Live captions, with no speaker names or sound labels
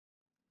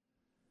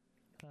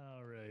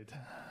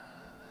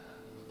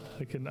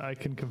right. I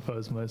can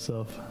compose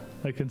myself.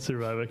 I can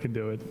survive. I can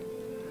do it.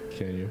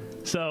 Can you?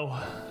 So,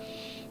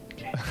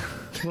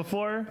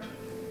 before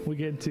we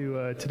get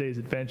into today's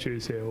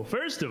adventures here, well,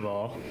 first of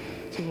all,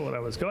 this is what I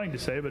was going to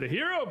say, but a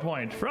hero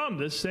point from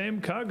this same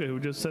Kaga who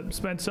just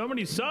spent so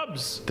many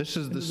subs. This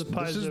is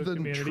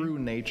the true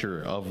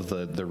nature of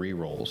the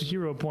rerolls.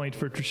 Hero point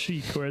for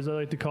Trishik, or as I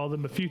like to call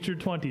them, a future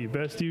 20,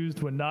 best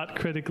used when not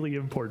critically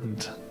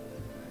important.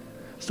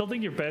 Still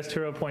think your best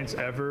hero points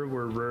ever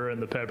were Rur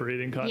and the pepper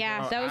eating contest.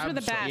 Yeah, those were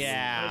the best.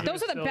 Yeah.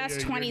 Those are the best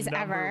 20s your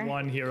ever. Number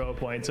one hero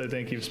points I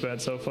think you've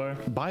spent so far.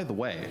 By the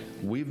way,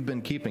 we've been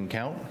keeping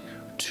count.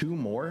 2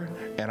 more,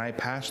 and I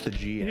passed the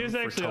GM. He's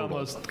actually for total.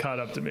 almost caught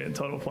up to me in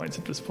total points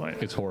at this point.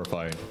 It's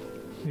horrifying.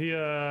 He,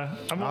 the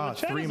chat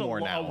 3 has more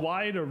a now.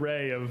 wide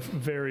array of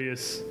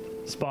various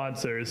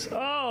sponsors.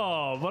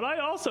 Oh, but I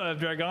also have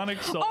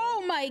Dragonic Soul.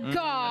 Oh my And a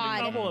god.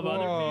 couple of other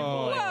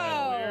people. Like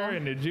Whoa. Weir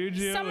and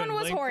Juju. Someone and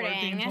was Link hoarding.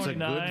 It's a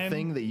 1429. good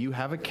thing that you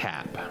have a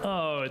cap.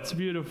 Oh, it's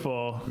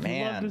beautiful.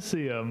 Man. Love to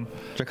see him.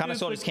 Draconic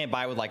Soul just came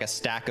by with like a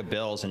stack of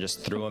bills and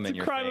just threw them in It's a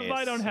your crime face. if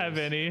I don't have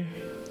any.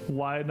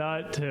 Why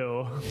not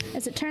two?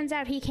 As it turns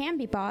out, he can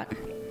be bought.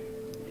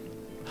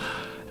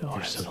 Oh,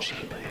 you're so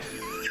cheap.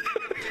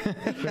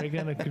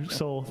 Dragonic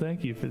Soul,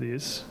 thank you for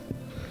these.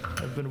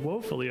 I've been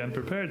woefully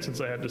unprepared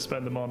since I had to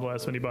spend them on the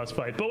last mini-boss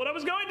fight. But what I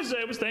was going to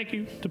say was thank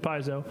you to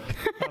Paizo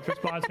for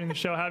sponsoring the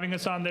show, having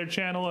us on their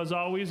channel as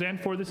always, and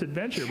for this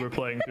adventure we're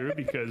playing through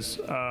because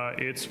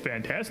it's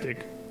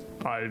fantastic.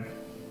 I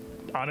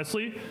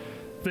honestly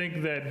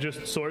think that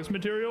just source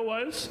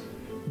material-wise,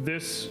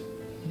 this,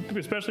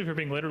 especially for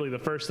being literally the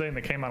first thing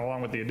that came out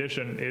along with the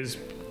edition, is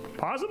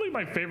possibly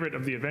my favorite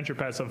of the adventure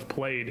paths I've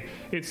played.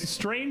 It's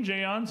Strange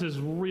Aeons is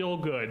real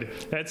good.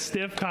 That's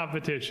stiff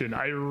competition.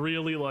 I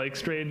really like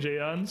Strange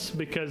Aeons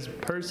because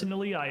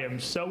personally I am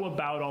so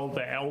about all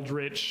the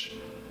eldritch,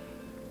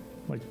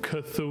 like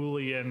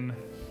Cthulhian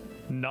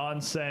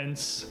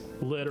nonsense,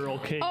 literal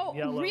King Oh,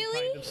 Yellow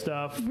really? kind of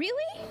stuff.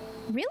 Really?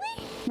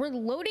 Really? We're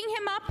loading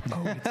him up?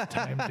 Oh, it's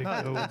time to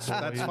go.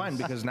 That's fine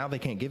because now they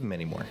can't give him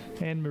anymore.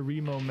 And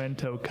Marie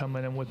Memento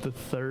coming in with the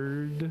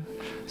third.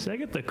 So I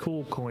get the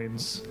cool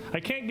coins. I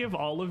can't give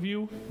all of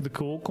you the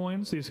cool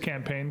coins, these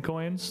campaign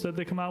coins that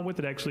they come out with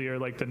that actually are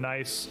like the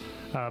nice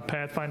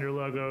Pathfinder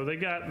logo. They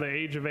got the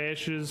Age of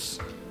Ashes.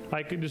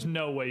 There's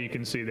no way you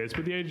can see this,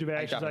 but the Age of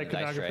Ashes drop it in the dice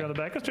iconography tray. on the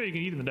back. That's true, you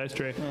can eat in the dice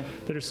tray.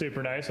 That are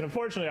super nice. And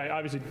unfortunately, I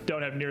obviously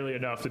don't have nearly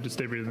enough to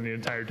distribute in the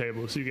entire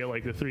table, so you get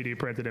like the 3D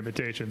printed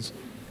imitations.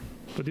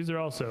 But these are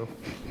also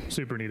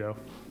super neato.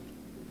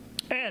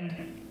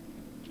 And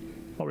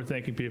while we're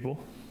thanking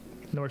people,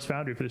 Norse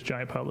Foundry for this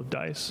giant pile of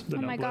dice.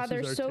 Oh my god,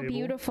 they're so table.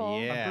 beautiful.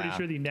 Yeah. I'm pretty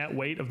sure the net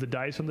weight of the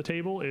dice on the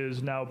table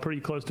is now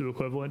pretty close to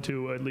equivalent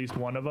to at least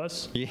one of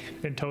us Yeah.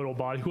 in total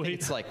body weight.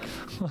 It's like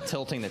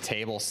tilting the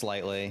table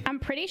slightly. I'm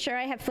pretty sure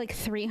I have like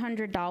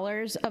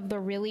 $300 of the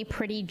really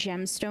pretty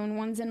gemstone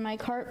ones in my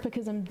cart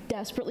because I'm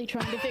desperately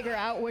trying to figure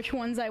out which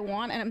ones I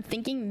want, and I'm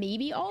thinking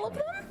maybe all of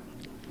them?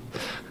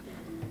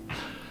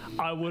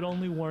 I would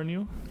only warn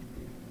you,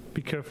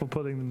 be careful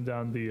putting them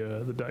down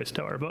the dice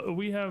tower. But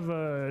we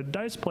have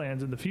dice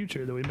plans in the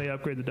future that we may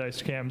upgrade the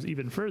dice cams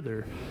even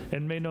further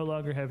and may no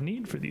longer have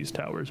need for these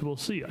towers. We'll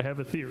see. I have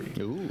a theory.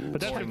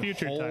 But that's for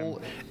future time.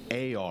 Whole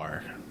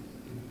AR.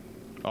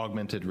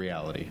 Augmented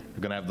reality.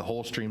 We're gonna have the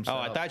whole stream set Oh,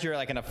 I up. thought you were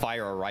like gonna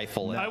fire a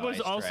rifle in I a was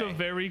dice also tray.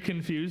 very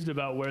confused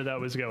about where that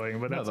was going,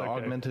 but No, that's the okay.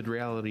 augmented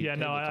reality. Yeah,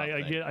 no,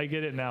 tabletop thing. I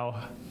get it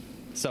now.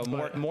 So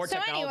more So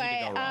technology anyway,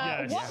 to go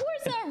wrong. Yes. what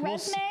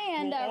was Resme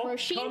and We'll all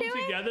Roshin come doing?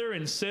 together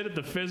and sit at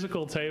the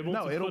physical table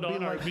No, to it'll put be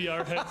on our like-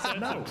 VR headsets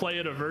and play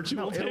at a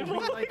virtual No, it'll table.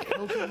 be like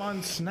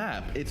Pokemon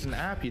Snap. It's an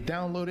app. You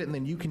download it, and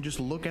then you can just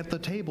look at the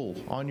table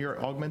on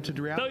your augmented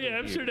reality. Oh yeah,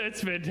 I'm view. sure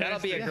that's fantastic. That'll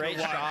be a great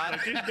to watch. shot.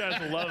 Like, these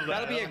guys love that.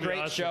 That'll be a That'll great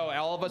awesome. show.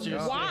 All of us are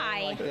just Why?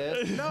 sitting like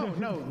this.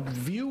 No.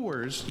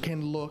 Viewers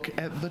can look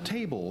at the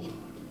table.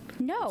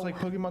 No. It's like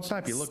Pokemon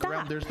Snap. You look Stop.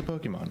 around, there's the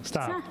Pokemon.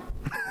 Stop.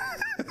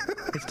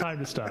 It's time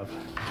to stop.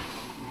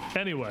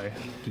 Anyway,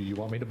 Do you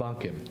want me to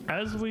bonk him?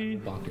 as we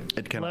Bonk him.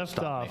 It cannot left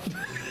stop off,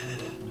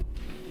 me.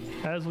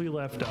 as we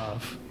left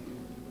off,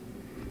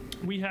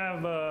 we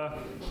have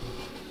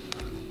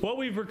well,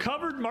 we've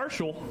recovered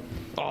Marshall.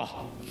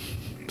 Oh,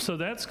 So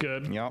that's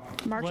good.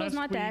 yep. Marshall's Last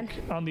not dead.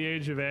 week on the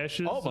Age of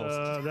Ashes.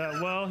 Almost.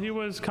 Well, he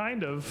was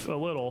kind of a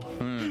little,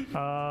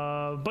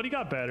 but he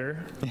got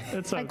better.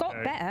 It's okay. I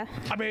got better.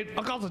 I mean,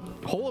 I got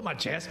a hole in my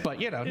chest,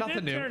 but you know, It nothing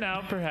did new. turn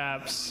out,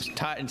 perhaps,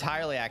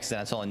 Entirely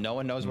accidental, and no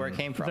one knows where it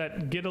came from.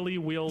 that giddily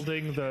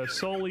wielding the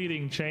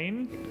soul-eating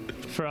chain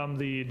from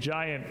the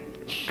giant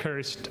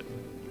cursed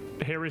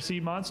heresy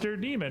monster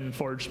demon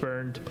forge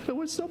burned It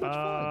was so much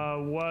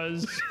fun.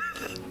 was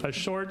a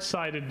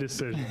short-sighted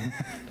decision.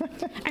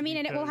 I mean,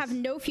 and it will have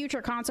no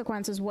future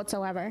consequences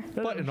whatsoever.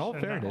 But in all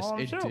fairness, I'm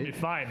it sure it'll be did-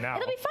 fine now.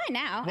 It'll be fine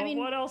now. Well, I mean,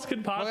 what else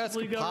could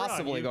possibly go wrong?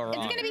 possibly go wrong?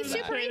 it's gonna be with that?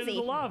 super Straight into easy.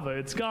 the lava.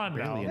 It's gone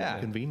now. Really an Yeah.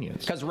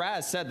 inconvenience. Because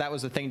Raz said that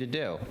was the thing to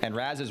do, and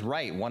Raz is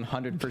right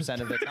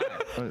 100% of the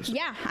time.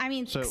 Yeah, I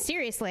mean, So-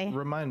 seriously.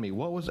 Remind me,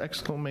 what was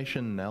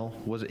exclamation Nell?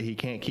 Was it he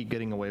can't keep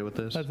getting away with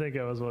this? I think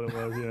that was what it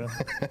was,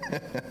 yeah.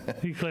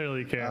 He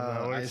clearly can,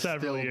 though. We're I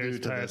several still years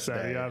do to past this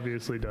that. He day.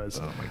 obviously does.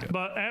 Oh my God.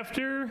 But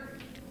after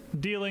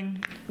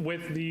dealing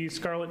with the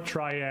Scarlet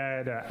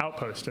Triad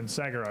outpost in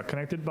Sagara,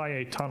 connected by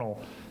a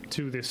tunnel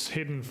to this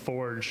hidden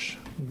forge,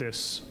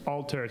 this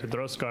altar to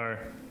Droskar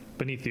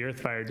beneath the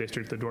Earthfire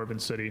District, the Dwarven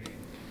City,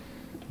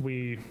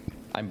 we...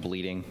 I'm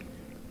bleeding.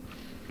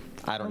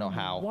 I don't know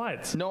how.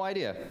 What? No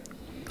idea.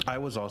 I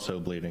was also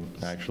bleeding,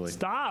 actually.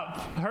 Stop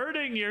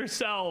hurting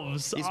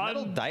yourselves. These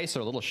metal dice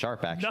are a little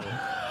sharp, actually.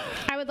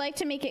 I would like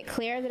to make it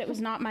clear that it was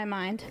not my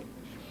mind.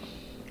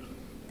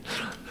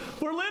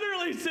 We're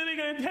literally sitting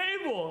at a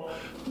table,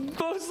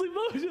 mostly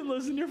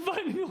motionless, and you're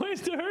finding ways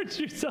to hurt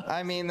yourself.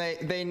 I mean,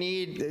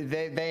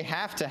 they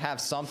have to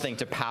have something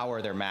to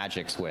power their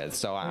magics with,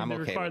 so I'm They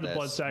okay require with the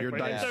blood this. Your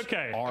sacrifice. dice It's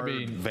okay. are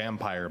mean,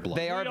 vampire blood.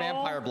 They are We all-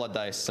 vampire blood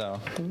dice, so.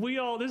 We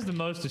all, this is the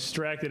most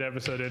distracted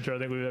episode intro I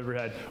think we've ever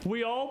had.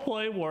 We all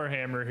play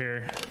Warhammer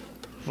here.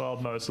 Well,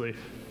 mostly.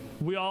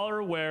 We all are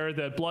aware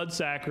that blood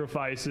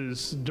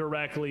sacrifices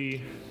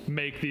directly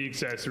make the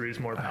accessories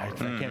more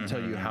powerful. I can't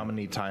tell you how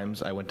many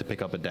times I went to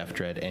pick up a Death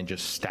Dread and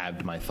just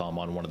stabbed my thumb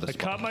on one of the I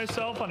cut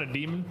myself on a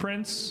Demon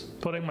Prince,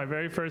 putting my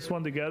very first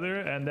one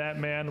together, and that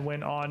man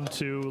went on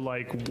to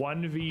like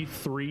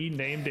 1v3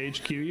 named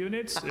HQ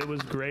units. It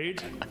was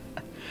great.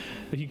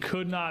 He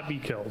could not be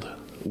killed.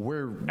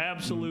 We're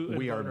Absolute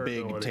We are big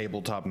invulnerability.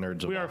 tabletop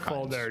nerds. Of We all are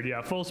full kinds. nerd,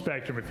 yeah, full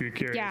spectrum if you're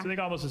curious. Yeah. I think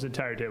almost this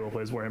entire table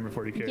plays Warhammer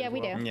 40k. Yeah, as we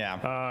well. do.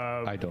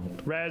 Yeah. I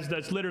don't. Raz,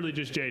 that's literally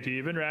just JT.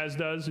 Even Raz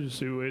does,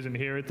 who isn't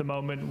here at the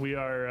moment. We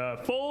are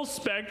full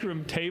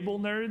spectrum table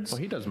nerds. Well,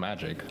 he does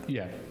magic.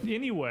 Yeah,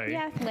 Anyway,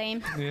 Yeah,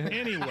 lame.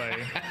 anyway,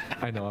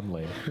 I know I'm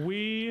lame.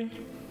 we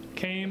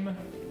came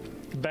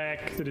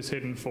back to this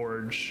hidden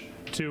forge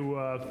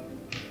to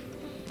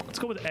let's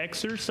go with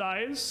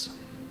exercise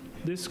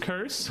this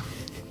curse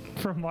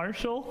from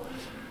Marshall.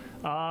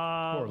 More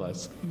or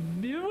less.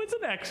 It was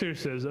an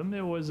exorcism.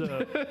 It was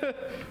a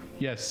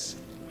Yes.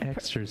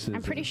 Exorcism.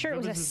 I'm pretty sure it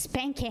was a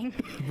spanking.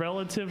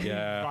 relatively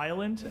Yeah.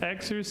 violent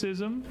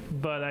exorcism,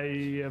 but I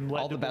am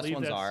led All to the best believe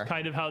ones that's are.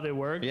 kind of how they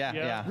work.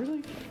 Yeah.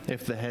 Really?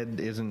 If the head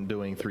isn't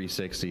doing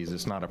 360s,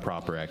 it's not a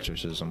proper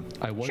exorcism.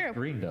 I was True.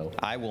 green though.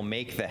 I will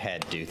make the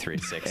head do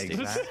 360.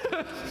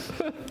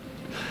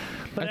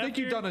 But I think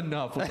you've after done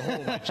enough with the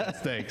whole my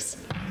chest. Thanks.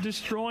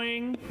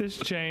 destroying this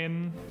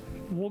chain.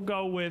 We'll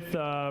go with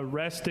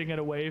wresting it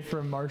away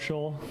from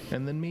Marshall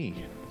And then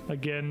me.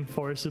 again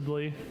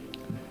forcibly,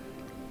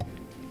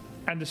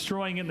 and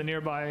destroying it in the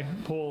nearby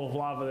pool of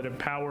lava that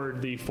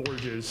empowered the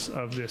forges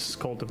of this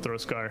cult of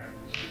Throskar.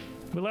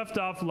 We left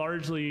off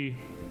largely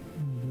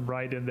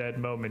right in that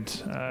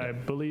moment. I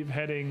believe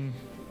heading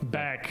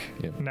back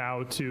Yep.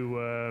 now to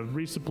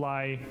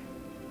resupply,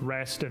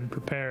 rest, and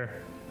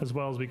prepare as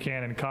well as we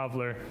can in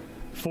Kovler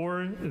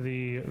for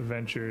the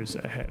ventures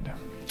ahead.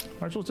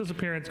 Marshall's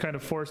disappearance kind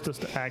of forced us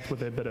to act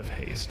with a bit of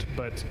haste,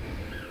 but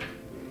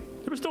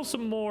there was still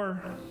some more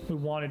we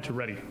wanted to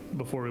ready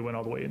before we went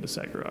all the way into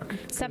Sagarok.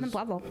 7th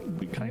level.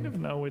 We kind of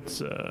know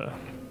it's a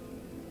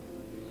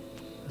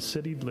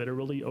city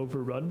literally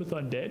overrun with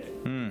undead,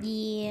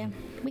 Yeah,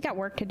 we got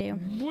work to do.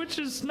 which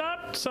is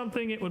not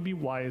something it would be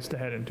wise to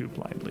head into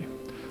blindly.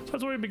 So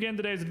that's where we begin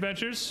today's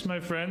adventures, my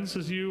friends,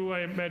 as you,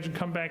 I imagine,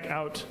 come back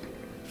out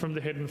from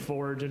the Hidden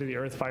Forge into the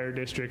Earthfire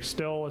District,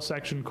 still a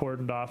section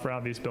cordoned off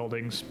around these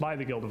buildings by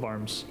the Guild of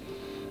Arms.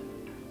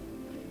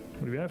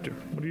 What are you after?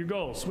 What are your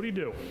goals? What do you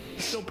do?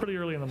 It's still pretty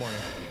early in the morning.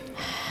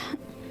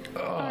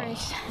 All right.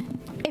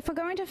 If we're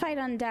going to fight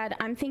undead,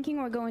 I'm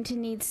thinking we're going to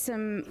need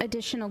some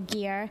additional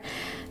gear.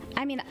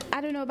 I mean,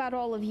 I don't know about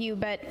all of you,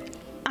 but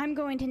I'm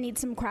going to need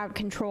some crowd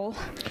control.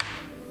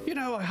 You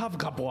know, I have a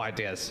couple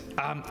ideas.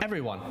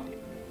 Everyone,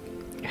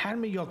 hand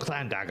me your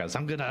clan daggers.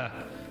 I'm gonna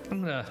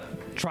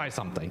try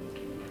something.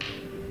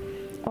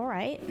 All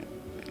right.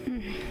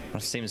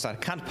 It seems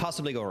that can't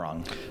possibly go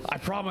wrong. I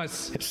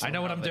promise. I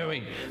know what I'm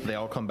doing. They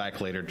all come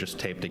back later, just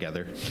taped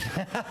together.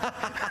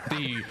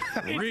 The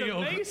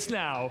real. It's a mace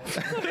now.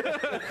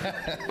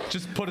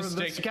 Just put a For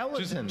the stick.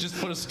 skeleton. Just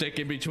put a stick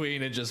in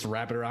between and just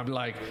wrap it around.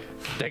 Like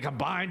they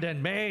combined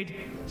and made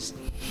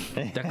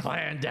the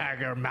clan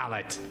dagger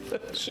mallet.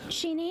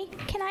 Sheeny,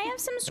 can I have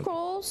some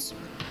scrolls?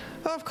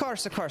 Of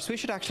course. We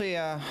should actually,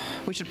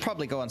 we should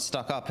probably go and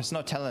stock up. There's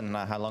no telling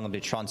how long I'll be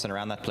trouncing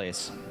around that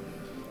place.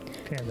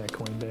 Can I have that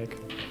coin back?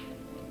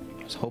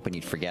 I was hoping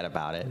you'd forget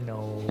about it.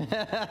 No.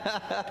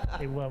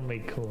 I want my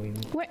coin.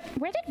 Where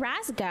did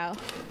Raz go?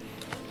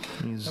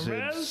 He said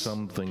Raz-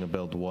 something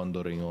about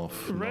wandering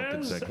off. Not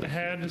Rez exactly.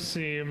 had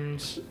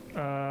seemed,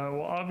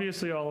 well,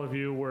 obviously all of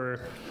you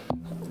were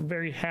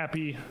very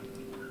happy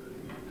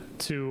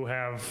to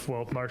have,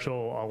 well,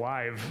 Marshall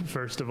alive,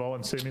 first of all,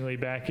 and seemingly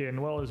back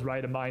in, well, as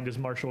right of mind as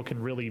Marshall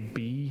can really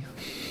be.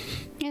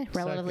 Yeah,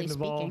 relatively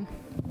Second of all, speaking.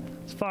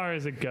 as far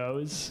as it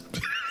goes.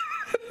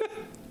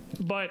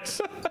 But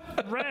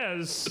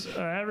Rez,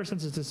 ever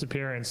since his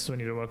disappearance when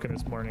he awoken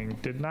this morning,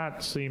 did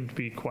not seem to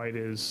be quite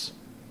as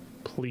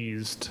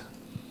pleased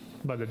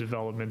by the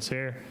developments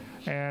here.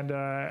 And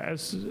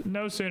as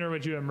no sooner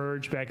would you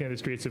emerge back into the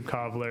streets of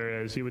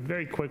Kovler, as he would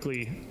very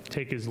quickly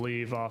take his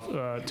leave off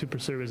to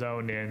pursue his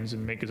own ends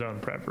and make his own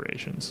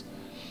preparations.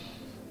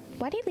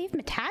 Why do you leave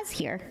Mataz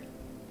here?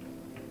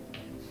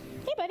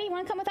 Hey, buddy, you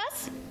want to come with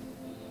us?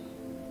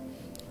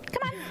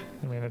 Come on.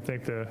 I mean, I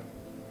think the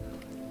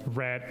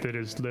rat that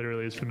is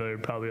literally as familiar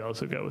would probably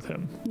also go with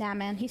him. Nah,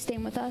 man, he's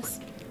staying with us.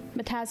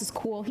 Mataz is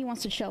cool. He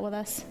wants to chill with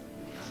us.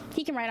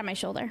 He can ride on my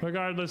shoulder.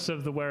 Regardless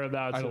of the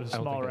whereabouts of the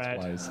small rat.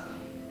 Wise.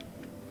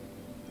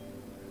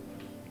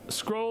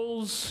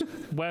 Scrolls,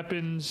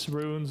 weapons,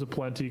 runes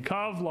aplenty.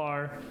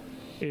 Kovlar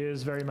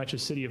is very much a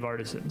city of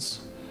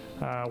artisans,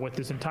 with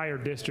this entire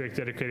district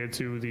dedicated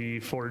to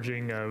the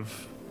forging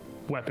of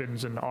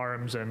weapons and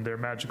arms and their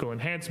magical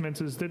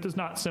enhancements. It does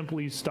not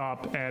simply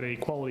stop at a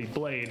quality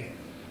blade.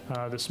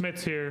 The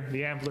smiths here,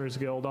 the Antlers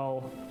Guild,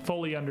 all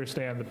fully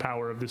understand the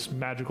power of this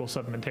magical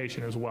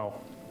supplementation as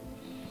well.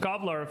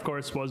 Kovlar, of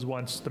course, was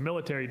once the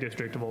military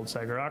district of Old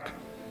Sagarok,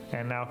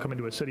 and now come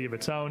into a city of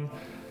its own.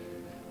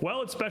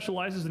 Well, it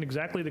specializes in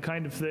exactly the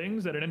kind of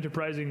things that an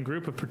enterprising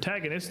group of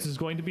protagonists is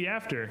going to be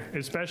after,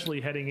 especially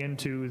heading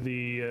into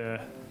the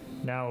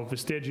now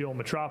vestigial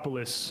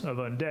metropolis of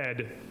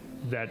undead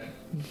that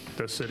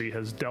the city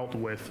has dealt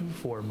with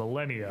for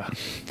millennia.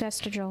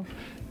 Vestigial.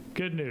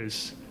 Good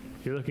news.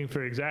 You're looking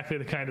for exactly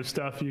the kind of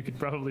stuff you could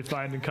probably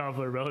find in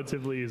Kovlar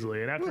relatively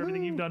easily. And after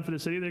everything you've done for the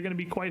city, they're going to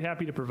be quite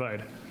happy to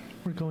provide.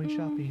 We're going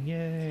shopping,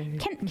 yay.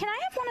 Can I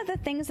have one of the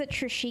things that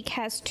Trishik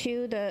has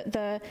too?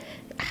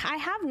 I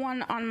have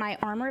one on my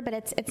armor, but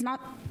it's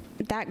not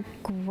that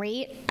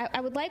great.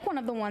 I would like one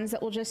of the ones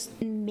that will just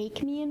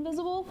make me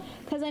invisible,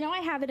 because I know I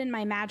have it in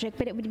my magic,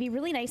 but it would be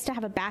really nice to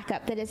have a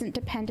backup that isn't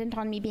dependent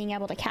on me being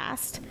able to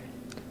cast.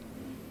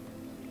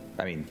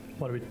 I mean,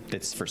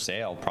 it's for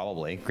sale,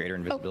 probably. Greater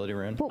invisibility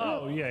rune.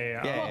 Oh,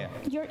 yeah.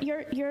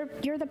 Yeah.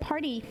 You're the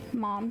party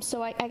mom,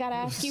 so I gotta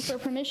ask you for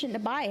permission to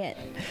buy it.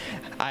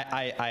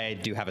 I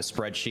do have a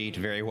spreadsheet,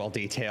 very well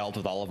detailed,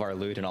 with all of our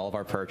loot and all of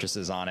our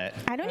purchases on it.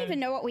 I don't even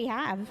know what we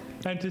have.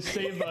 And to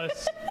save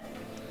us...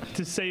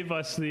 To save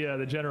us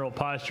the general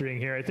posturing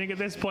here, I think at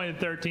this point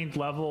at 13th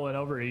level and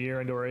over a year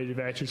into our Age of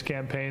Ashes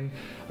campaign,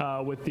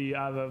 with the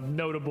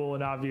notable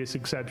and obvious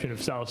exception of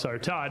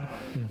Salsar Todd,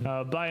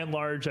 by and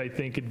large, I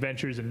think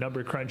adventures in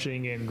number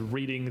crunching and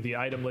reading the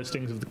item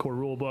listings of the core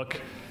rulebook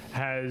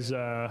has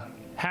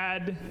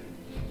had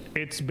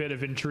its bit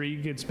of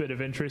intrigue, its bit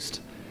of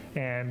interest.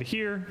 And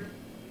here,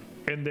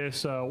 in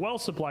this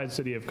well-supplied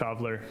city of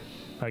Kovlar,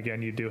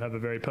 again, you do have a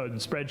very potent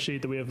spreadsheet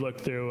that we have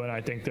looked through, and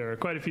I think there are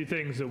quite a few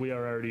things that we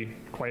are already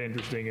quite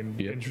interested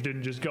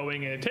in just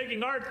going and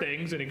taking our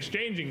things and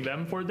exchanging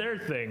them for their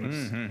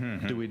things.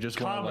 Do we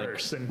just want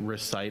Commerce to and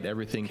recite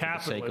everything for the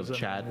sake of Capitalism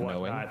Chad and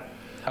knowing? whatnot.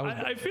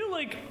 I feel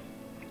like,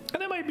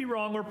 and I might be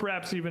wrong, or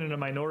perhaps even in a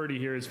minority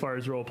here as far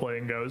as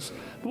role-playing goes,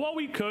 but while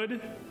we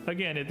could,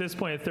 again, at this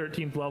point at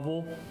 13th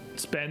level,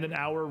 spend an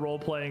hour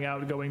role-playing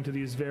out, going to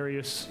these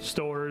various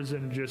stores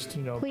and just,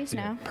 Please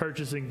no.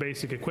 purchasing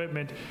basic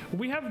equipment.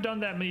 We have done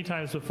that many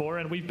times before,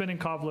 and we've been in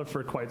Kovlar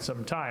for quite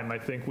some time. I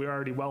think we're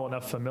already well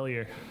enough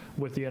familiar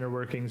with the inner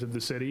workings of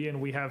the city, and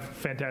we have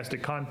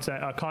fantastic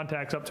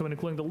contacts up to and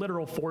including the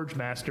literal forge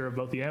master of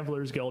both the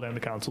Antlers Guild and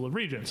the Council of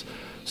Regents.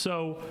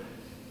 So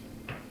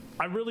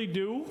I really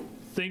do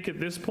think at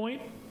this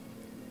point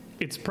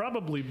it's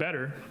probably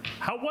better.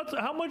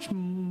 How much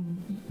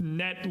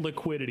net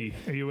liquidity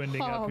are you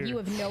ending up Oh, here? you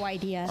have no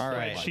idea. All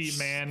right. Spreadsheet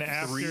man,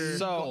 after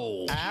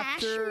So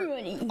after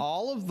money.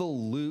 all of the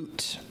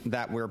loot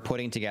that we're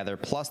putting together,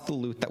 plus the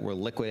loot that we're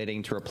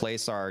liquidating to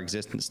replace our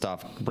existing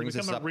stuff, brings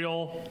us become up. a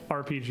real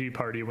RPG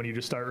party when you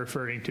just start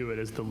referring to it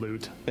as the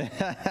loot.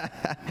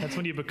 That's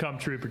when you become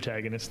true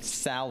protagonists.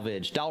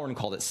 Salvage. Dalrin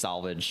called it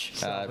salvage.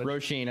 Salvage.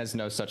 Roshin has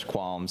no such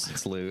qualms.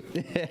 It's loot.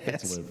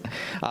 It's loot.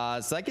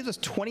 So that gives us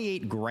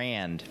 28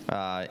 grand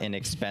in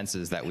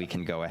expenses that we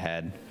can go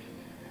ahead.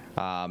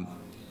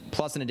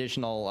 Plus an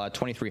additional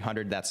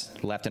 2,300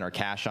 that's left in our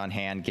cash on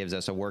hand gives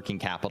us a working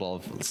capital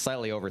of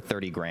slightly over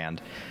 30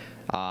 grand.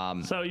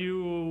 So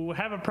you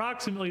have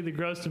approximately the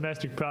gross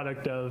domestic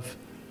product of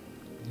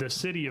the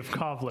city of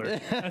Kovlar.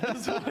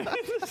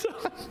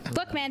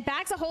 Look, man,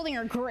 bags of holding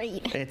are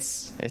great.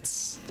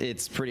 It's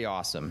pretty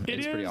awesome. It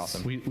It's pretty is.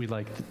 awesome. We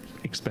like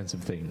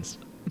expensive things.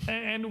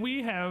 And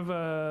we have,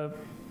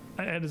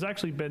 it has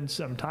actually been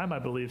some time, I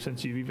believe,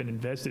 since you've even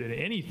invested in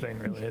anything,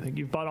 really. I think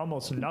you've bought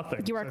almost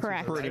nothing. You are since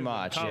correct. you've Pretty arrived in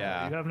much, Kovlar.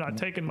 yeah. You have not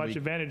taken much We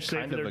advantage, save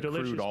kind for their of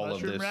delicious accrued all of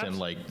mushroom this wraps. in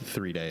like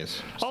 3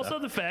 days. so. Also,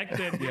 the fact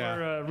that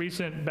your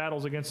recent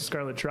battles against the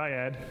Scarlet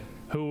Triad,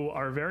 who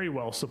are very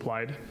well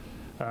supplied,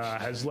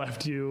 has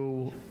left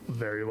you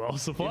very well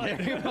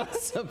supplied.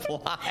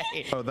 Supply.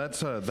 Oh,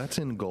 that's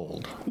in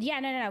gold. Yeah,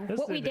 no.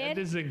 What we did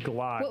is in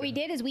glide. What we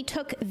did is we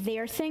took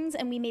their things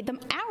and we made them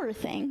our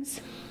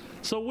things.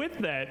 So with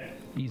that,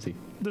 Easy.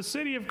 the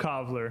city of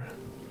Kovler,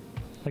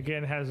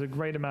 again, has a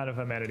great amount of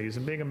amenities.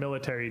 And being a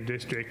military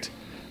district,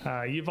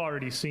 you've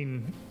already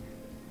seen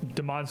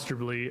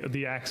demonstrably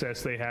the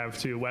access they have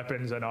to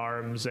weapons and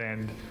arms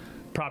and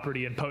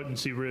property and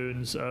potency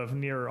runes of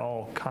near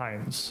all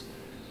kinds.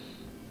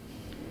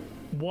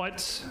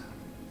 What,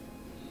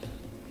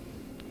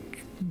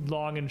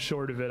 long and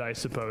short of it, I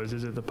suppose,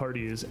 is that the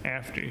party is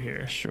after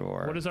here?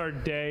 Sure. What is our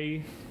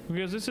day?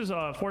 Because this is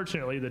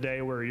fortunately the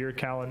day where your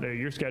calendar,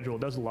 your schedule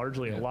does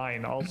largely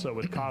align also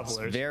with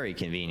Kovler's. Very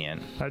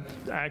convenient.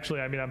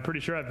 Actually, I mean, I'm pretty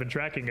sure I've been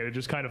tracking it. It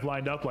just kind of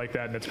lined up like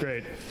that, and it's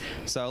great.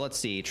 So let's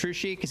see. True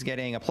Sheik is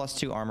getting a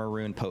 +2 armor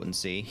rune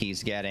potency.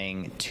 He's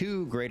getting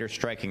 2 greater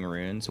striking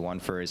runes, one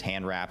for his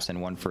hand wraps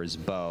and one for his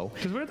bow.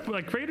 Because we're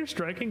like greater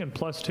striking and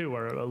 +2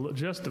 are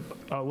just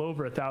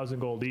over 1,000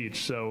 gold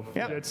each. So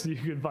Yep. you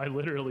can buy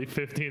literally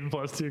 15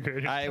 +2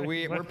 greater.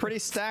 We're pretty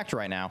stacked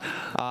right now.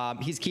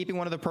 He's keeping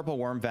one of the purple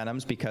worm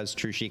venoms because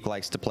True Sheik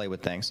likes to play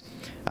with things.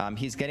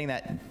 He's getting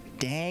that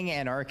dang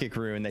anarchic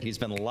rune that he's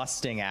been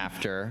lusting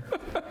after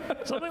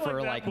Something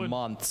for like that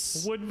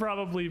months. would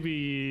probably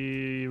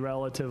be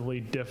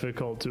relatively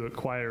difficult to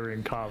acquire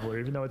in Kovler,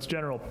 even though its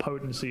general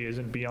potency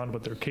isn't beyond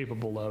what they're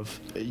capable of.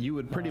 You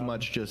would pretty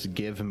much just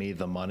give me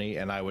the money,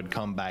 and I would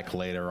come back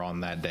later on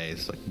that day.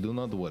 It's like, do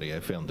not worry, I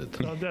found it.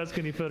 Don't ask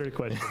any further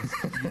questions.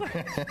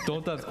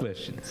 Don't ask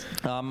questions.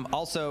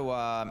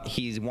 Also,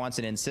 he wants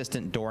an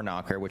insistent door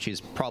knocker, which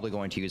he's probably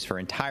going to use for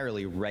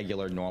entirely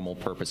regular, normal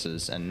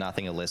purposes and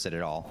nothing illicit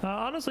at all.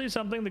 Honestly,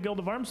 something the Guild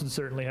of Arms would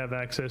certainly have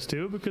access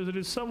to, because it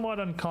is somewhat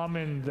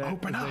uncommon that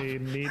Open up. they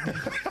need.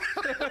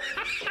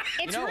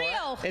 It's You know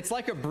real. what? It's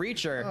like a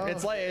breacher.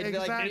 It's like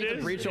exactly. you need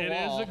to breach a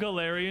wall. It is a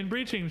Galarian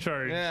breaching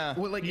charge. Yeah.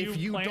 Well, like, You if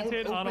you plant don't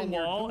it on a open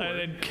your wall door- and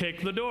then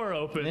kick the door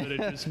open that it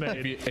just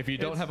made. If you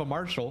don't have a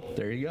marshal,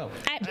 there you go.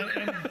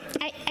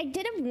 I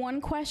did have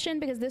one question,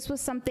 because this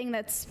was something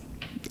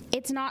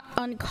it's not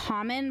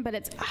uncommon, but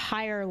it's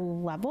higher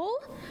level.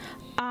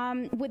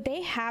 Would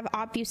they have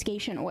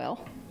obfuscation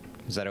oil?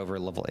 Is that over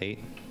level 8?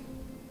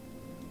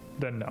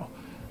 Then no.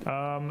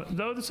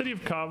 Though the city of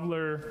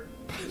Kovler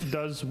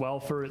does well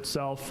for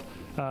itself,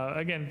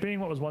 again, being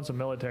what was once a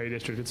military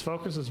district, its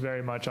focus is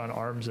very much on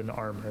arms and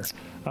armor.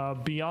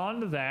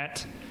 Beyond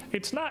that,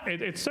 it's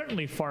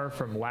certainly far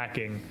from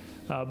lacking,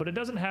 but it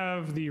doesn't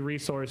have the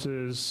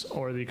resources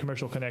or the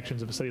commercial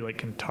connections of a city like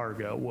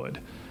Cantarga would.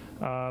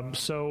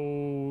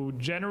 So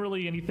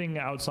generally, anything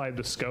outside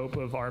the scope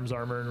of arms,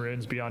 armor, and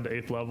runes beyond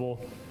 8th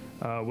level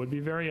would be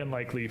very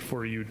unlikely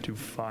for you to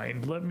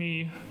find.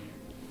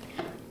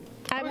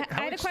 I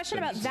had a question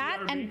about that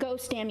CRB? and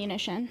ghost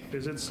ammunition.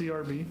 Is it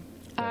CRB?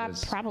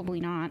 Probably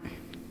not.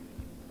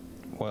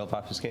 Oil of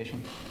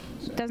obfuscation?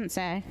 Doesn't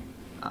say.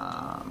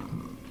 I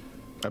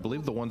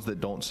believe the ones that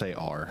don't say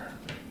are.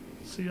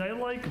 See, I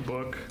like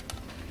book.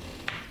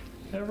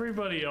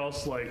 Everybody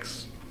else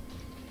likes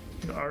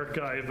the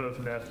Archive of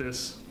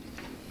Nethys,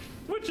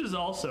 which is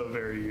also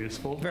very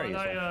useful. Very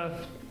but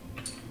useful.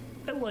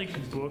 I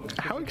like book.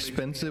 How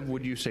expensive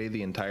would you say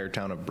the entire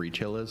town of Breach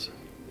Hill is?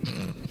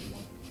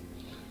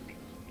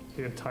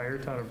 The entire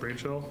town of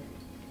Breach Hill?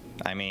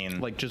 I mean,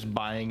 Like just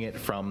buying it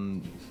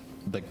from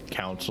the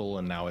council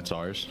and now it's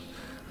ours?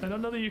 I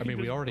don't know that you I can mean,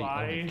 we just already own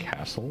buy a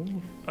castle.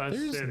 a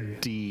There's city.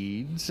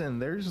 deeds and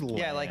there's land.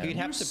 yeah, like you'd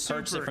have You to purchase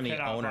it super from the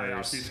cannot buy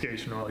owners.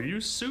 obfuscation oil. You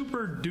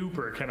super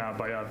duper cannot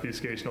buy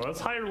obfuscation oil. That's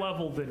higher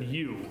level than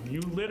you. You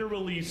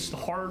literally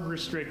hard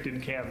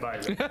restricted can't buy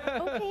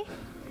that. Okay.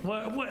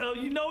 What,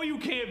 you know you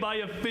can't buy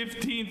a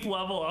 15th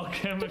level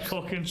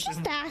alchemical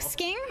consumable. Just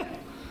asking.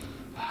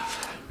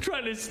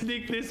 Trying to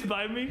sneak this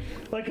by me?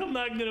 Like I'm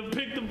not gonna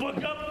pick the book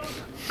up?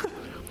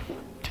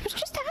 I was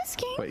just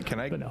asking. Wait, can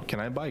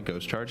I buy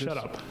ghost charges? Shut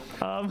up.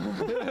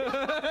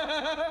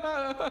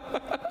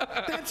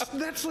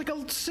 That's like a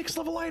 6th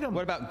level item.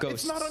 What about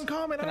ghosts? It's not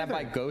uncommon Can either.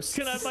 I buy ghosts?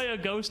 Can I buy a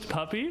ghost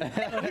puppy?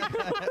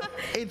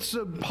 It's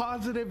a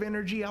positive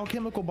energy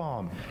alchemical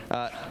bomb.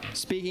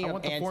 Speaking I of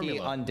want the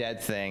formula.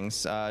 anti-undead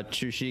things,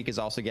 True Sheik is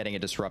also getting a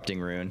disrupting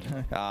rune.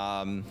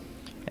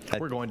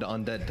 We're going to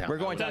Undead Town. We're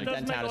going to That does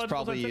Undead make Town. It's logical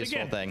probably a sense. useful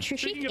Again, thing. True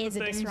Speaking Sheik of is a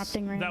things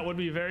disrupting room. that would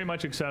be very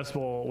much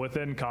accessible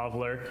within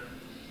Kovler,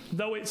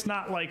 though it's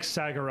not like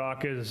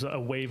Sagarok is a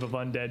wave of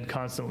undead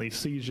constantly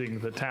sieging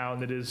the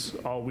town. It is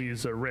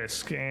always a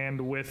risk, and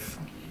with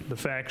the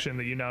faction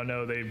that you now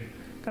know, they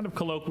kind of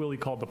colloquially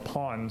called the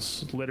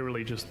pawns,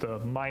 literally just the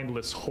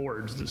mindless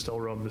hordes that still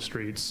roam the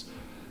streets.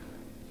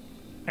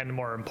 And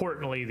more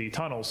importantly, the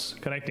tunnels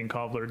connecting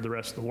Kovler to the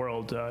rest of the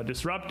world,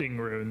 disrupting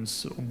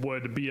runes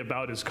would be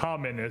about as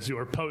common as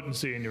your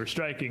potency and your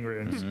striking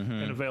runes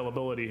and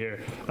availability here.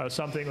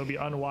 Something would be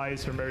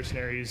unwise for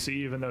mercenaries,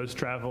 even those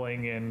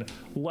traveling in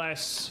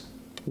less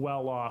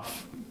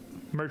well-off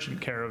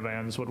merchant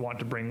caravans would want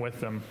to bring with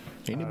them.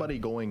 Anybody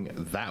going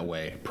that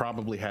way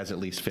probably has at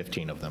least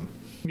 15 of them.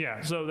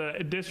 Yeah, so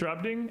the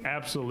disrupting,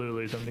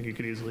 absolutely something you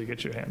could easily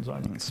get your hands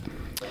on.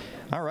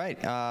 All right,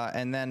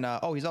 and then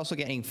he's also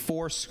getting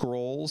 4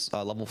 scrolls,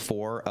 level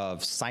 4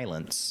 of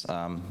silence,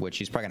 which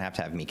he's probably gonna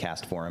have me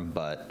cast for him.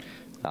 But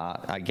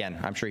again,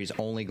 I'm sure he's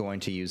only going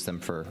to use them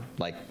for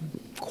like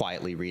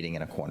quietly reading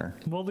in a corner.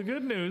 Well, the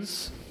good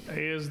news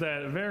is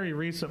that very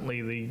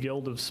recently the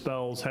Guild of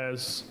Spells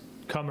has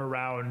come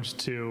around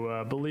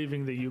to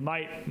believing that you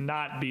might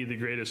not be the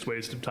greatest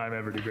waste of time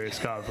ever to Grace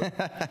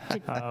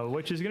Kava,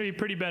 which is going to be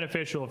pretty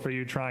beneficial for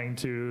you trying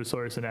to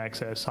source and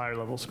access higher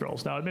level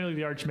scrolls. Now, admittedly,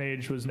 the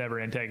Archmage was never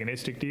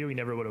antagonistic to you. He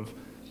never would have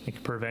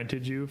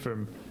prevented you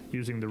from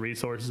using the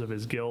resources of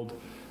his guild.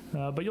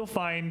 But you'll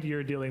find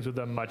your dealings with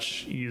them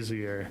much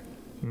easier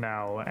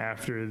now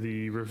after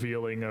the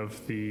revealing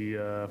of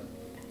the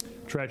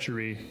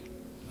treachery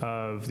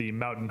of the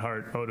Mountain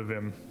Heart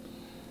Odovim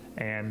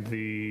and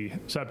the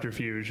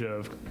subterfuge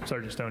of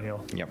Sergeant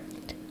Stonehill. Yep.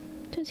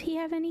 Does he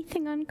have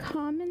anything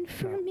uncommon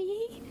for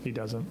me? He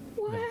doesn't.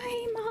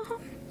 Why,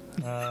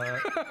 Mom?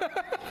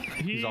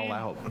 He's all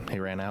out. He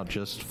ran out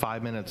just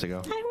 5 minutes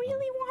ago. I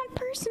really want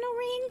personal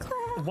rain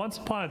cloud. Once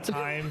upon a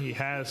time, he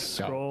has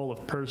Scroll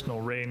of Personal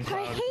Rain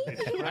Cloud. I hate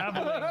you.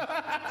 Traveling,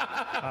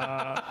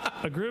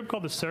 a group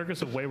called the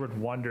Circus of Wayward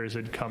Wonders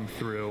had come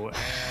through, and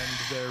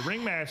their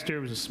ringmaster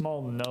was a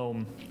small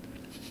gnome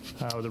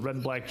with a red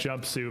and black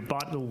jumpsuit,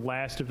 bought the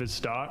last of his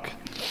stock.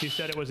 He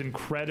said it was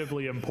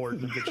incredibly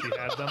important that she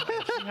had them,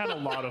 and she had a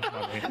lot of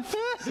money.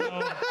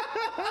 So,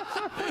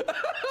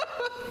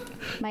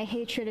 My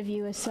hatred of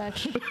you is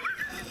such.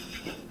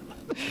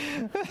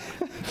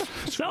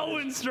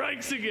 Selwyn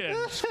strikes again.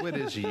 Squid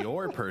is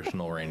your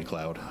personal rain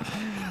cloud.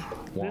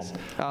 This,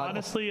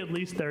 honestly, at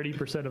least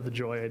 30% of the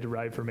joy I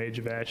derive from Age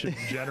of Ashes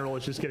in general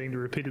is just getting to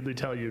repeatedly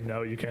tell you,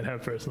 no, you can't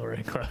have personal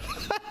rain cloud.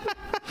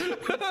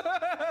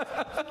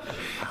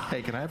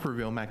 Hey, can I have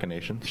reveal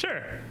machination?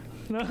 Sure.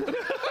 No.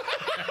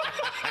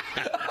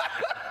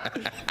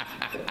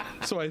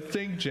 So I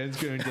think Jen's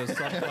going to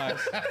subclass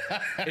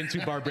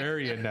into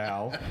barbarian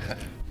now.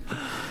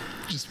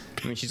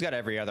 I mean, she's got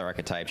every other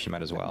archetype. She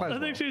might as well. I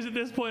think she's at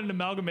this point an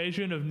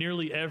amalgamation of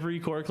nearly every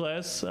core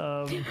class.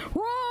 Wrong!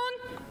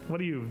 What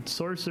are you?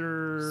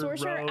 Sorcerer,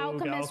 Sorcerer, rogue,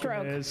 alchemist,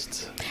 rogue.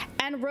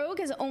 And rogue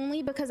is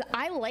only because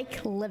I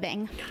like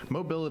living.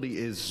 Mobility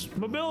is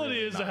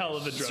a hell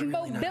of a drug.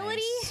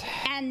 Mobility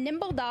and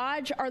nimble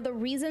dodge are the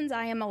reasons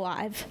I am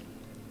alive.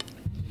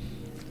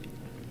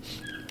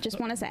 Just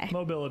want to say.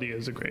 Mobility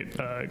is a great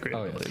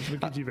ability.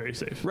 It keeps you very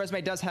safe. Resume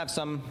does have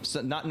some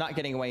not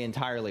getting away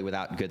entirely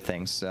without good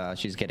things.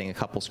 She's getting a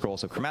couple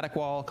scrolls of Chromatic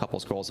Wall, a couple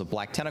scrolls of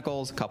Black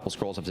Tentacles, a couple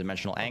scrolls of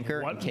Dimensional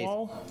Anchor. What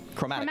wall?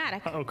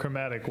 Chromatic. Oh,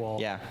 Chromatic Wall.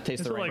 Yeah,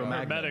 taste the like rain.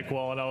 Chromatic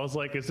Wall, and I was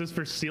like, is this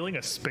for sealing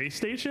a space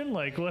station?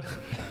 Like, what?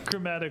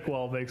 Chromatic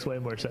Wall makes way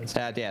more sense.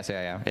 Yes,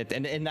 yeah.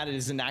 And that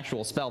is an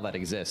actual spell that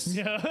exists.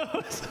 Yeah.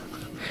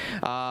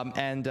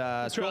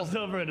 Scrolls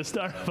over in a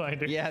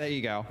Starfinder. Yeah, there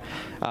you go.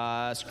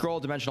 Scroll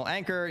Dimensional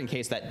Anchor in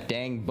case that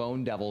dang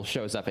Bone Devil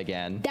shows up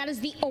again. That is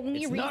the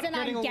only It's not reason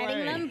I'm getting getting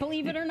away. them,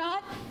 believe it or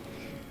not.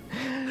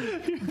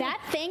 That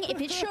thing,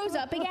 if it shows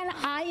up again,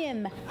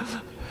 I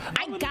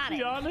got To be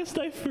it. honest,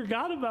 I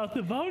forgot about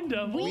the Bone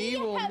Devil. We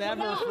will have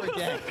never not-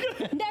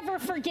 forget. Never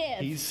forgive.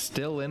 He's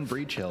still in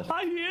Breach Hill.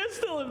 He is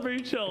still in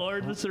Breach Hill or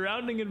the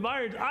surrounding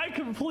environment. I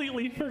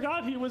completely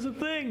forgot he was a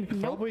thing.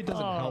 Probably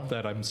doesn't help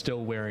that I'm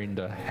still wearing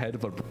the head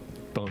of a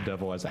Bone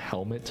Devil as a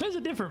helmet. There's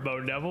a different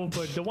Bone Devil,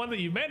 but the one that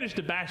you managed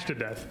to bash to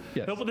death.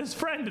 Yes. No, but his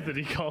friend that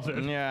he called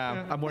it.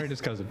 Yeah. I'm wearing his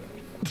cousin.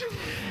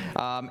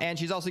 And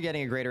she's also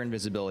getting a greater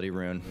invisibility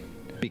rune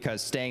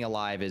because staying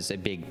alive is a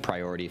big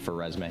priority for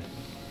Resume.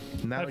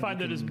 Now I find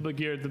that as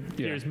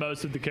gears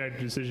most of the character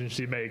decisions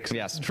she makes.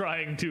 Yes.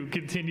 Trying to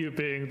continue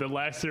being the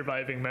last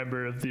surviving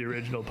member of the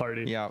original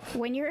party. Yeah.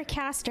 When you're a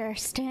caster,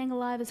 staying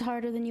alive is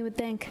harder than you would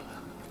think.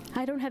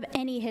 I don't have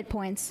any hit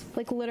points.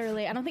 Like,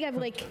 literally. I don't think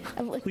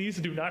I've Please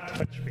do not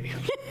touch me.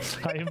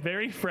 I am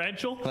very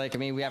fragile. Like, I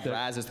mean, we have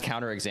Raz as the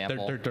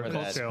counterexample. They're for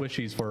called that.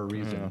 squishies for a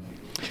reason.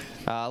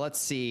 Let's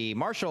see.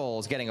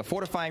 Marshall's getting a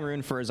fortifying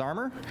rune for his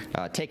armor,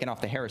 taking off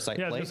the Herosite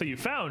Yeah, I was plate. gonna say you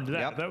found that.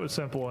 Yep. That was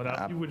simple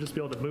enough. You would just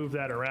be able to move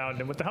that around,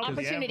 and with the help of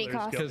the Opportunity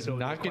Antlers, cost. go Because to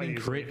not quite getting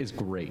easily. crit is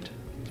great.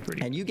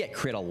 And you get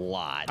crit a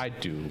lot. I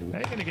do.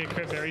 I'm gonna get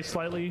crit very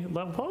slightly.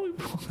 Probably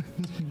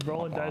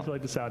rolling dice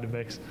like the sound it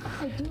makes.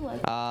 I do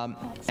like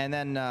And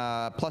then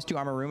 +2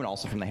 armor rune,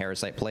 also from the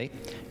Herosite plate.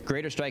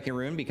 Greater striking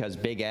rune because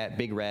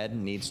Big Red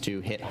needs to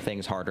hit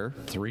things harder.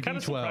 Kind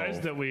of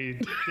surprised 3d12. that we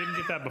didn't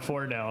get that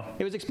before now.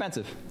 It was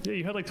expensive. Yeah,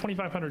 you had like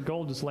 2,500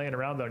 gold just laying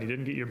around though, and you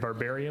didn't get your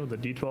barbarian with a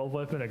D12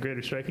 weapon, a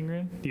greater striking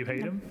rune. Do you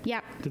hate him?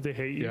 Yep. Did they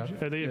hate you?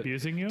 Yeah. Are they Yeah.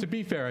 abusing you? To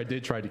be fair, I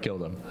did try to kill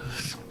them.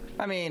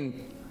 I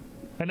mean,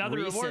 And now they're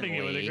rewarding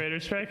you with a recently- greater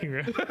striking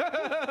rune.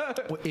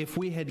 If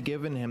we had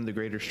given him the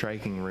greater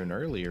striking rune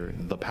earlier,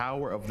 the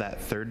power of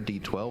that third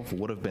D12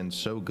 would have been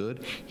so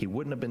good, he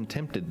wouldn't have been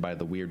tempted by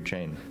the weird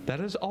chain. That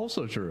is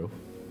also true.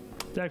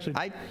 It's actually,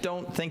 I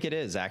don't think it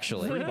is,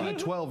 actually.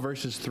 3D12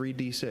 versus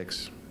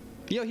 3D6.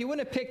 You know, he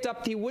wouldn't have picked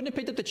up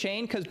the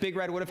chain because Big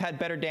Red would have had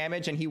better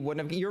damage, and he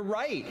wouldn't have. You're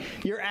right.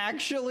 You're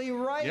actually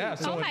right. Yeah.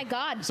 So Oh my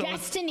God!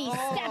 Destiny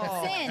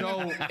steps in.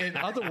 So, in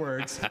other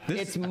words,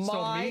 It's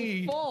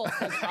my fault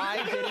 'cause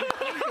I didn't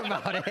think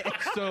about it.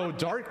 So,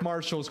 Dark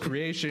Marshal's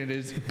creation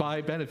is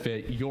by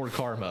benefit your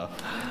karma.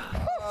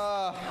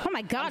 Oh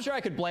my I'm God! sure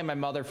I could blame my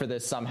mother for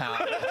this somehow.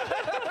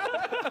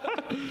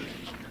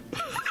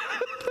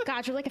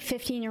 God, you're like a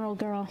 15-year-old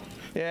girl.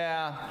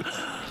 Yeah.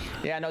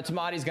 Yeah, no,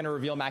 Tamati's going to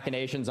reveal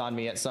machinations on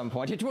me at some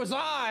point. It was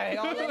I!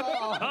 All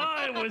along.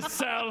 I was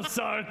Sal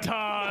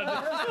Sartan.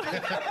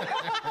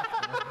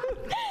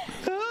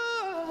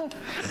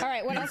 All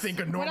right, what You else? think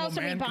a What normal else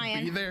are we man could be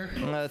buying? there?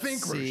 Let's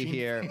think, see Roshin.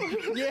 here.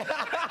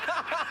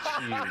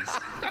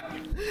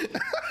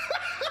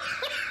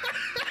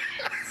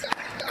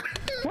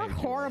 We're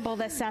horrible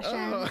this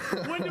session.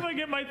 When do I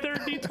get my third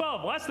D12?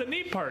 Well, that's the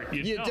neat part.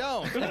 You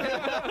don't.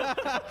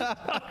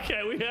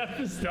 Okay, we have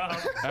to stop.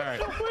 All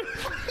right.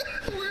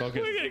 Focus.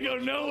 We're gonna go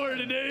nowhere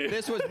today.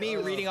 This was me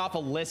reading off a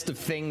list of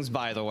things,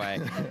 by the way.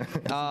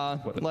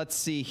 Let's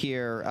see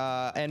here.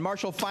 And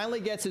Marshall finally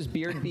gets his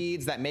beard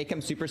beads that make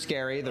him super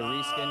scary. The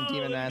reskin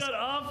demon They mask. got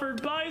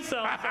offered by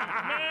something,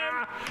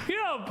 man. You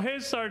know how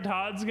pissed our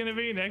Todd's gonna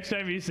be next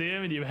time you see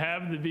him and you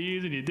have the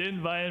beads and you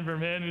didn't buy them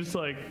from him. It's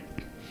like,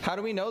 How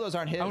do we know those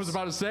aren't his? I was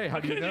about to say, how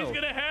do you he's know?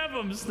 gonna have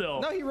them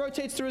still. No, he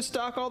rotates through his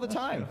stock all the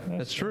time.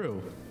 That's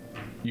true.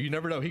 You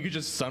never know. He could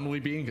just suddenly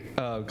be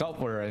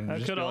Gulpler and That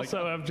just could be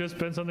also like, have just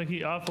been something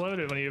he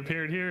offloaded when he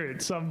appeared here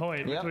at some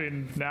point Yep.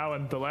 between now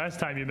and the last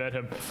time you met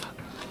him.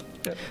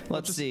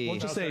 Let's see. We'll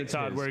just say Also, it's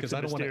Todd his, works 'cause in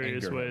I don't want to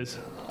mysterious anger him. ways.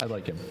 I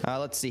like him.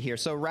 Let's see here.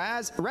 So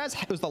Raz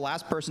was the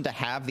last person to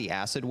have the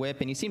acid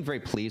whip, and he seemed very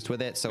pleased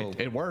with it. So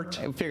It worked.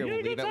 I figured Yeah,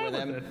 we'll he leave it got with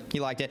down him. with He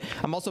liked it.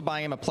 I'm also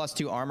buying him a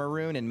 +2 armor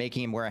rune and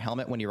making him wear a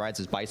helmet when he rides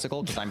his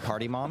bicycle because I'm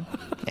party mom,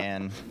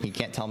 and he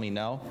can't tell me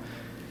no.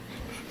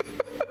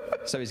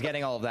 So he's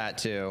getting all of that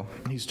too.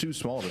 He's too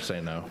small to say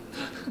no.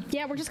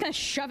 Yeah, we're just gonna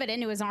shove it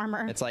into his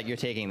armor. It's like you're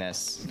taking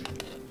this.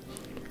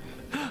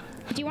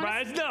 Do you want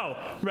us, Raz, no.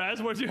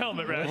 Raz, where's your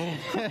helmet, Raz?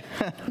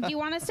 do you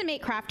want us to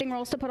make crafting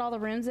rolls to put all the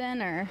runes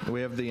in, or?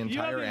 We have the You have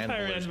entire the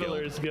entire Anvilers Guild.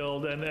 Anvilers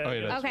Guild, and Oh,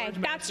 yeah, Okay,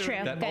 Swordsmaster that's true.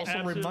 That Good. also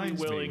absolutely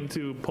reminds me. willing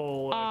to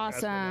pull.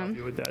 Awesome. Help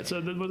you with that. So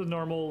with a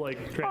normal like,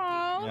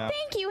 Oh, Yeah.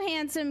 thank you,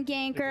 handsome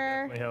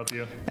ganker. definitely help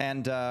you.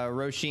 And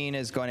Roshin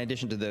is going, in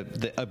addition to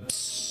the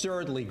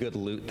absurdly good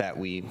loot that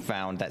we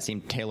found that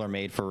seemed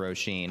tailor-made for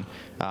Roshin,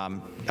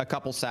 a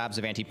couple salves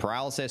of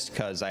anti-paralysis,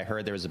 because I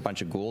heard there was a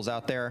bunch of ghouls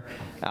out there,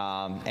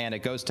 and a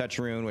ghost touch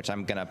rune, which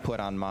I'm going to put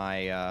on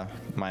my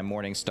my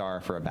Morning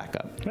Star for a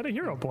backup. Got a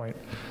hero point.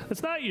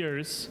 It's not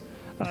yours.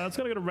 It's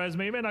going to go to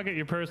resume. You may not get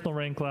your personal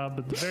rank cloud,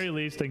 but at the very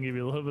least, I can give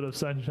you a little bit of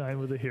sunshine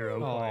with a hero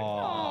point.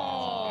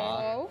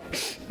 Oh,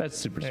 That's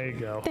super There you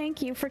sweet. go.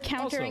 thank you for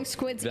countering Also,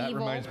 Squid's that evil.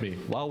 reminds me,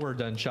 while we're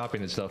done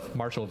shopping and stuff,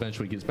 Marshall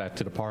eventually gets back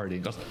to the party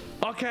and goes,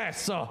 okay,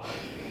 so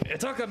it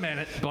took a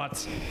minute,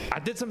 but I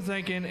did some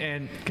thinking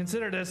and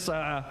consider this,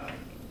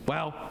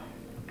 well,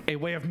 a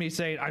way of me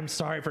saying I'm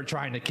sorry for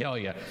trying to kill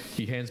you.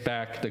 He hands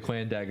back the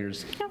clan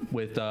daggers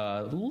with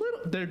they're a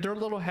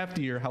little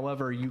heftier.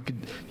 However, you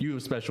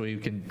especially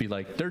can be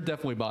like, they're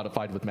definitely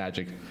modified with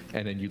magic.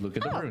 And then you look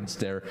at the runes.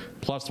 They're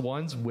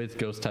 +1s with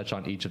ghost touch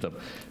on each of them.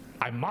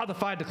 I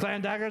modified the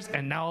clan daggers,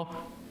 and now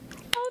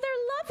Oh,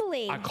 they're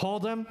lovely. I call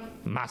them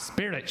my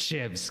spirit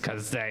shivs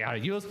because they are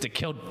used to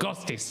kill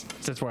ghosties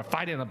since we're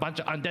fighting a bunch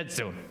of undead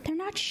soon. They're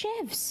not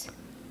shivs.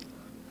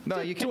 No,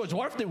 you To can. a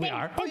dwarf that we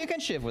are. Oh, you can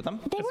shiv with them,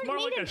 They It's weren't more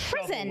made like in a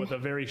shovel prison. with a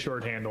very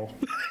short handle.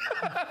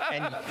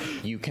 and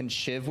you can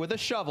shiv with a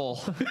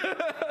shovel.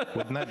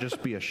 Wouldn't that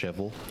just be a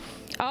shivel?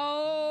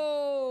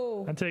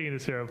 Oh. I'm taking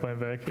this hero point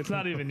back. It's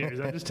not even yours.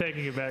 I'm just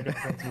taking it back on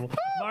principle.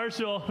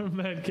 Marshall,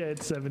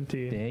 Medcat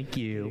 17. Thank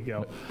you. There you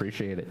go.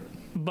 Appreciate it.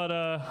 But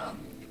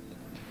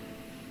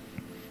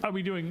are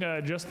we doing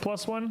just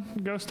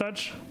 +1 ghost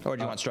touch? Or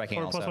do you want striking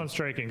Or also? +1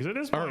 striking? Because at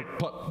this Or,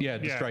 point,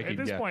 the striking. at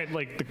this yeah. point,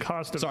 like the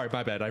cost of Sorry,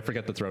 my bad. I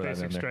forgot to throw that in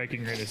basic there.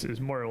 striking rate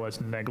is more or less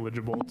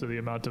negligible to the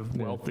amount of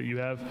wealth that you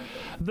have.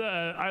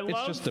 I It's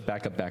love just a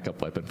backup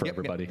weapon for Yep,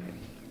 yep. everybody.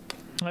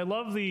 I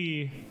love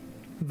the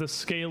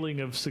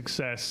scaling of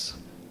success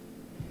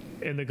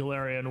in the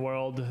Galarian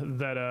world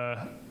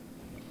that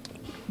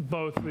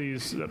both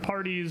these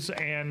parties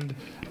and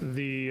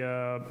the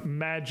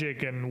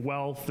magic and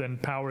wealth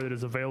and power that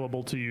is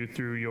available to you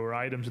through your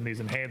items and these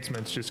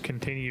enhancements just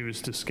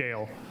continues to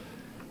scale,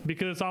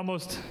 because it's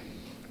almost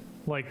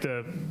like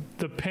the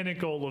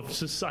pinnacle of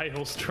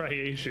societal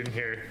striation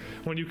here.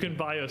 When you can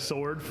buy a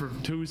sword for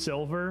 2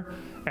 silver,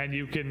 and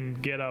you can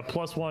get a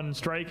 +1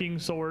 striking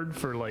sword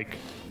for like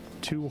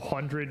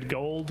 200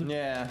 gold.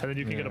 Yeah. And then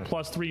you can get a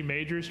 +3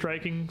 major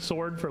striking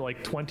sword for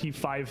like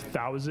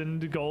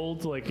 25,000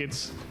 gold. Like,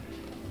 it's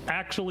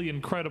actually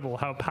incredible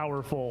how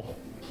powerful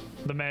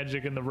the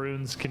magic and the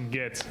runes can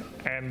get,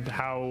 and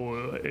how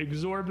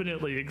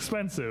exorbitantly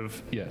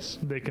expensive Yes.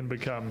 they can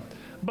become.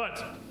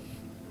 But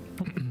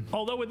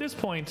although at this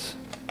point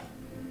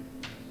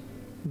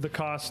the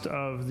cost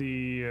of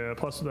the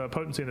plus the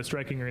potency and the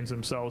striking runes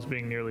themselves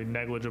being nearly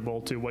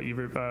negligible to what you've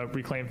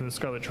reclaimed from the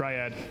Scarlet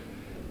Triad,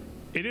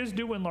 it is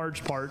due in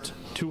large part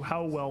to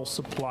how well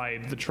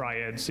supplied the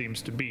Triad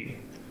seems to be.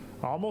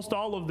 Almost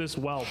all of this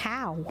wealth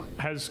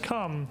has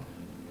come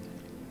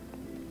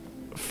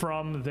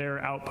from their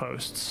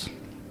outposts,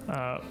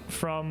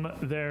 from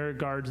their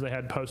guards they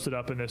had posted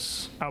up in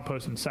this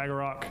outpost in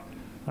Sagarok,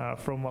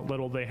 from what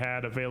little they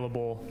had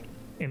available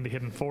in the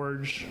Hidden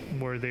Forge,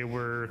 where they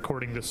were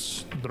courting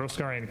this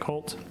Droskarian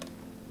cult.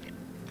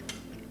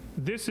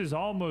 This is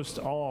almost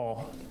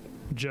all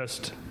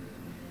just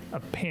a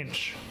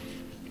pinch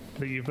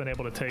that you've been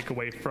able to take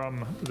away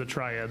from the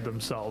Triad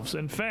themselves.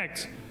 In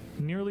fact,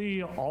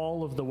 nearly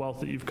all of the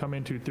wealth that you've come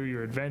into through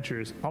your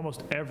adventures,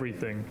 almost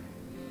everything,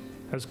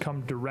 has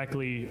come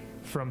directly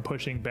from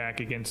pushing back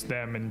against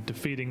them and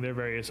defeating their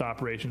various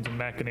operations and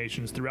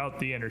machinations throughout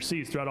the Inner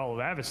Seas, throughout all of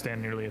Avestan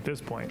nearly at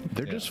this point.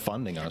 They're just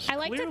funding us. I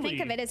like to think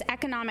Clearly- of it as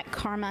economic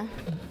karma.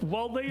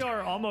 While they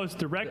are almost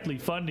directly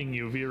funding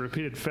you via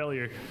repeated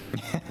failure,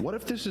 What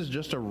if this is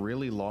just a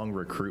really long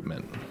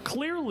recruitment?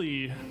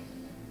 clearly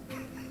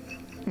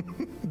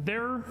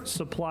their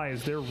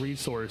supplies, their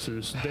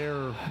resources,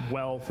 their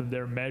wealth, and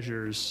their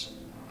measures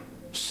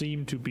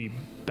seem to be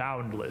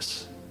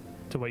boundless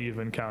to what you've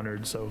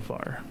encountered so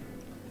far.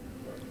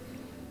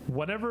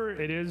 Whatever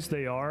it is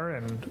they are,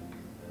 and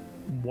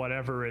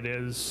whatever it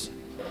is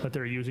that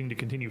they're using to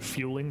continue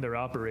fueling their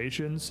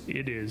operations,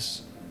 it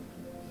is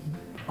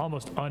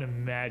almost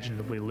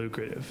unimaginably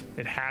lucrative.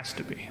 It has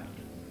to be.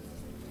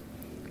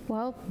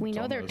 Well, we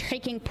know they're almost-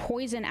 taking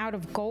poison out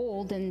of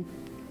gold and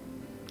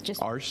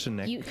just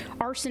Arsenic,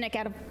 arsenic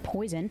out of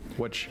poison.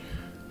 which,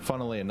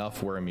 funnily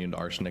enough, we're immune to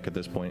arsenic at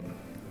this point.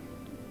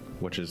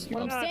 Which is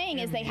What I'm Not saying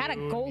is they had a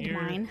immune, gold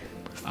you're mine.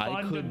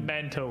 I could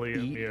fundamentally eat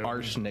immune.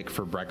 arsenic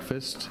for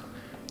breakfast,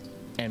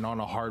 and on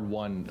a hard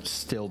one,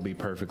 still be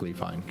perfectly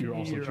fine. Your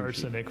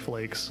arsenic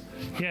flakes.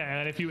 Yeah,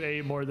 and if you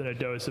ate more than a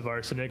dose of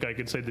arsenic, I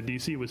could say the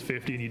DC was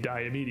 50 and you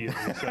die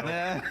immediately.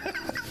 So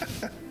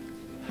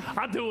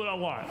I'll do what I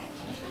want.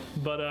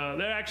 But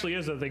there actually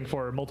is a thing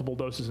for multiple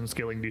doses and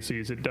scaling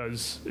DCs. It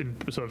does.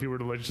 So if you were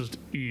to just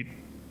eat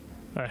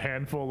a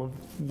handful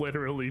of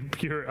literally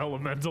pure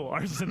elemental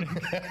arsenic,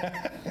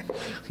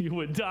 you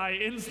would die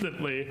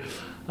instantly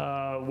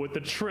with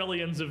the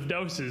trillions of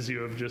doses you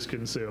have just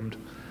consumed.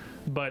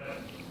 But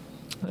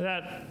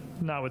that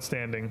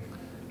notwithstanding,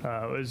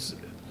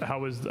 how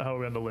are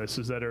we on the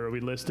list? Are we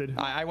listed?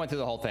 I went through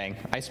the whole thing.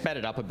 I sped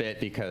it up a bit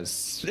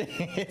because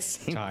it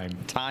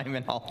seemed time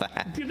and all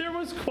that. There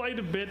was quite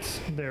a bit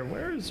there.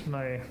 Where is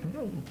my...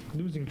 I'm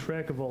losing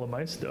track of all of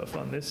my stuff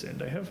on this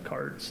end. I have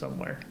cards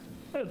somewhere.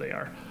 There they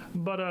are.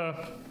 But,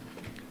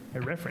 my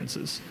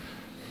references.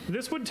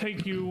 This would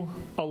take you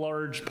a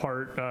large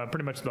part,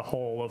 pretty much the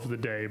whole of the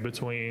day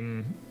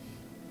between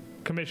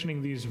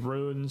commissioning these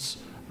runes,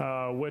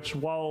 which,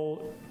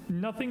 while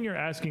nothing you're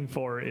asking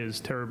for is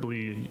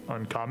terribly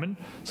uncommon,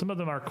 some of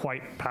them are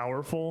quite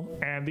powerful,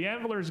 and the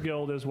Anvilers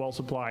Guild is well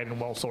supplied and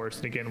well sourced,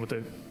 and again with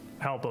the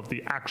help of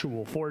the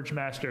actual Forge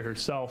Master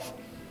herself.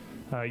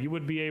 You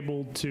would be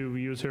able to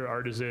use her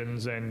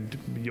artisans and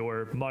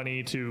your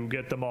money to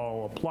get them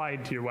all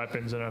applied to your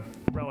weapons in a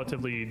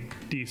relatively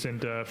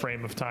decent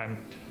frame of time.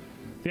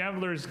 The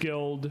Anvilers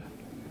Guild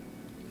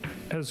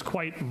has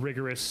quite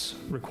rigorous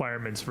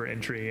requirements for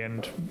entry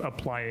and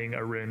applying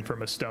a rune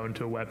from a stone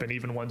to a weapon,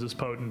 even ones as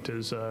potent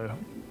as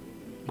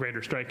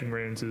greater striking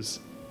runes, is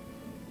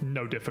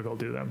no difficult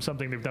to them.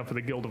 Something they've done for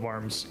the Guild of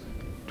Arms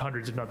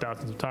hundreds if not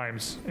thousands of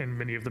times in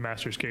many of the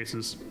Master's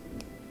cases.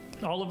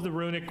 All of the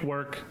runic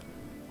work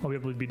will be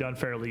able to be done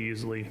fairly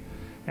easily.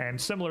 And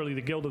similarly,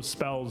 the Guild of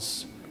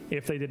Spells,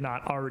 if they did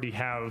not already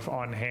have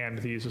on hand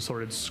these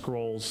assorted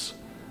scrolls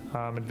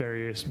and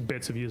various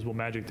bits of usable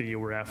magic that you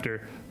were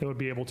after, they would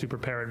be able to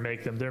prepare and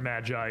make them. Their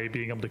magi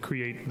being able to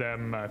create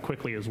them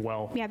quickly as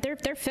well. Yeah, they're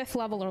 5th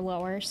level or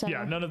lower. So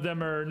Yeah, none of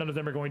them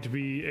are going to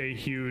be a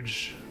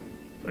huge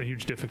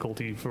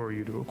difficulty for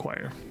you to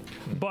acquire.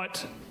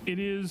 But it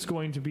is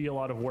going to be a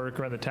lot of work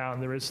around the town.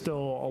 There is still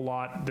a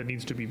lot that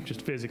needs to be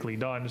just physically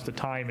done, just the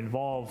time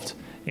involved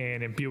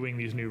in imbuing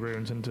these new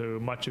runes into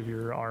much of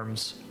your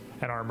arms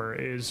and armor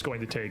is going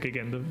to take,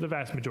 again, the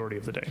vast majority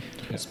of the day.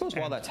 I suppose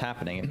while that's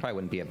happening, it probably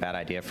wouldn't be a bad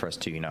idea for us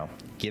to,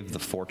 give the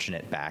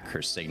Fortunate back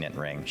her signet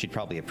ring. She'd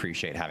probably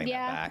appreciate having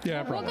that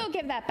back. we'll go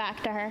give that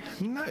back to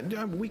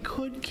her. We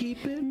could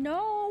keep it.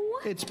 No,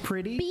 It's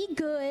pretty. be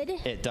good.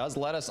 It does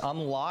let us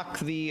unlock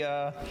the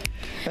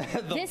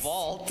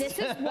vault. This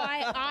is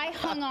why I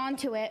hung on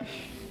to it.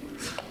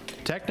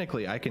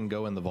 Technically, I can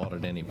go in the vault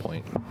at any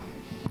point.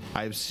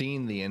 I've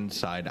seen the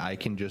inside. I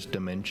can just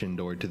dimension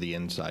door to the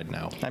inside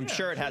now. I'm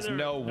sure it has there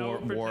no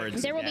are no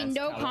wards. There will be against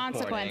no teleporting.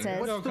 consequences.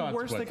 What's the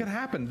worst that could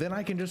happen? Then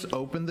I can just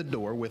open the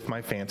door with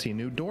my fancy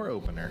new door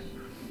opener.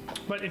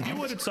 But if you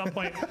would at some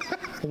point,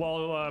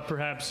 while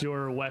perhaps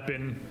your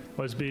weapon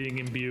was being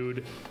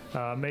imbued,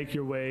 make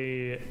your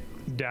way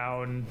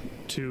down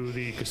to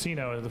the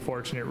casino that the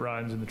Fortunate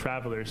runs in the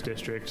Travelers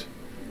District,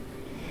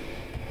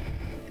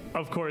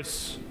 of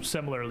course,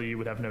 similarly, you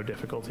would have no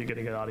difficulty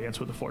getting an audience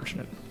with the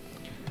Fortunate.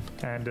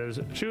 And as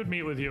she would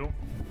meet with you,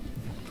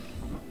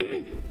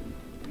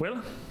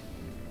 Will?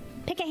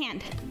 Pick a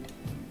hand.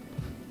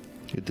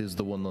 It is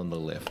the one on the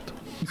left.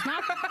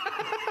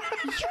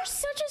 You're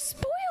such a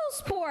spoil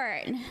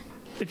sport.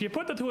 If you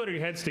put the two of your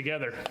heads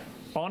together,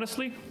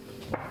 honestly,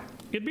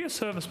 you'd be a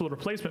serviceable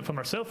replacement for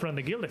myself around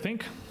the guild, I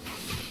think.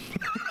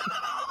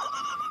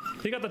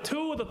 You got the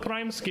two of the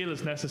prime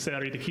skills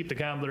necessary to keep the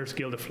Gamblers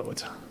Guild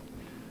afloat.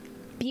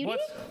 Beauty? What?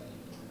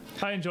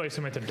 I enjoy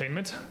some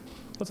entertainment.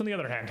 What's on the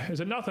other hand? Is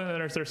it nothing,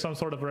 or is there some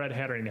sort of red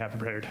herring you have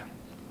prepared?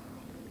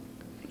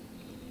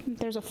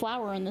 There's a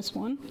flower in this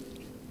one.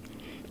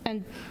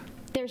 And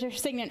there's her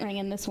signet ring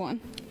in this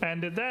one.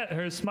 And at that,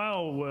 her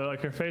smile,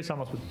 like her face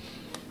almost would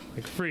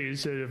like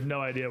freeze. I have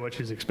no idea what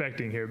she's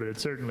expecting here, but it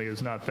certainly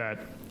is not that.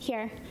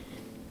 Here.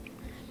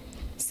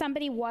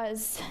 Somebody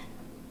was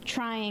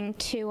trying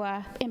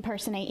to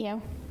impersonate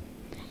you.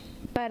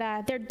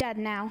 But they're dead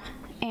now,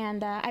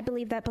 and I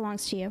believe that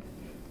belongs to you.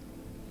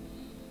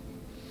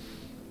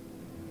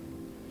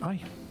 Aye.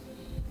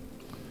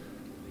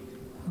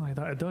 Aye,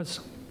 that it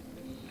does.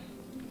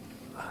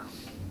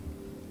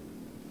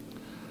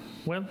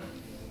 Well,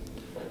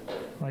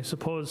 I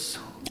suppose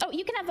Oh,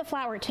 you can have the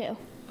flower too.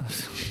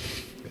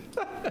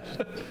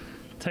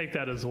 take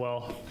that as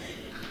well.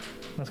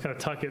 Let's kind of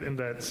tuck it in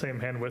that same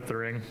hand with the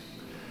ring.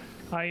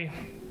 I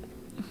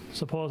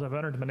suppose I've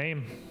earned my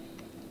name.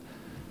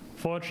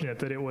 Fortunate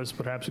that it was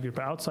perhaps a group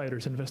of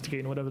outsiders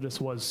investigating whatever this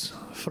was,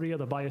 free of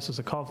the biases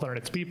of Kovlar and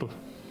its people.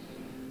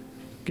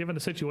 Given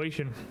the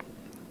situation,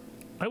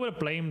 I would have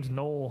blamed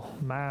no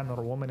man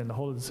or woman in the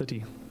whole of the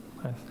city.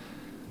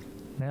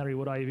 Nary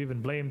would I have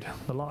even blamed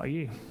the lot of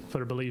you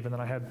for believing that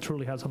I had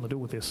truly had something to do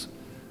with this.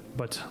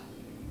 But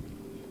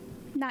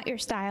Not your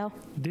style.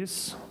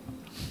 this,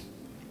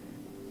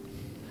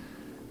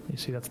 you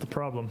see, that's the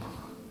problem.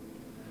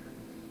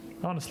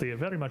 Honestly, it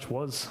very much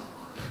was.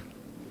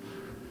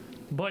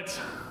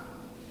 But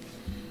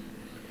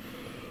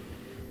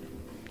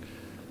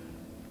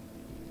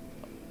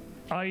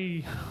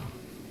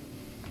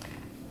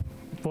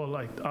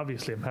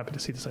obviously I'm happy to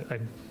see this.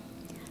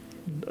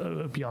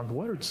 I'm beyond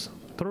words.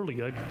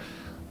 Thoroughly, I'd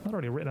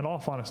already written it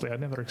off, honestly.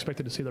 I'd never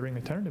expected to see the ring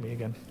return to me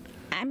again.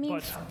 I mean,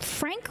 But-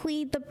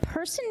 frankly, the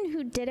person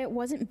who did it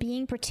wasn't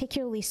being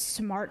particularly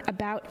smart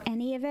about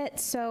any of it.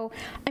 So,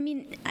 I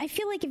mean, I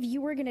feel like if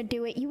you were going to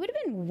do it, you would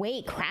have been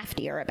way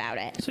craftier about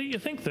it. So you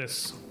think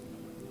this,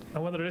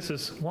 and whether this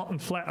is wanton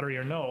flattery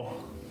or no,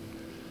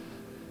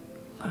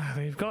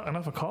 they've got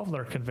enough of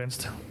Kovlar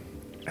convinced.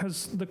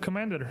 Has the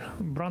commander,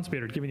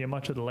 Bronzebeard, given you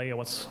much of the lay of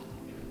what's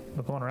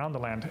going around the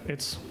land?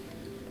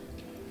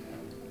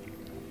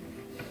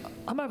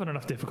 I'm having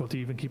enough difficulty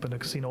even keeping the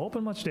casino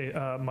open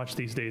much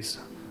these days.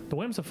 The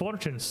Whims of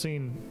Fortune's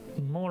seen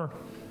more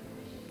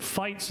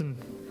fights and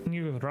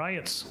new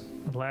riots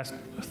in the last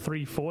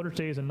 3-4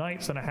 days and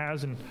nights than it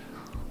has in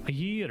a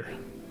year.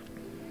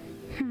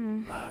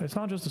 It's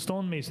not just the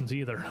stonemasons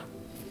either.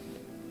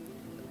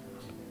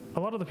 A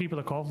lot of the people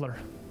at Kovlar,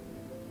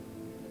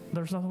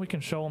 there's nothing we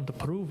can show them to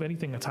prove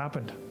anything that's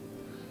happened.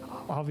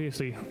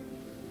 Obviously,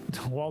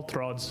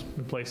 Waltrod's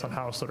been placed on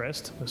house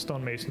arrest. The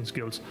stonemasons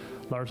guild's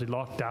largely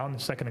locked down, the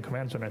second in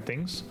command's and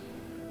things.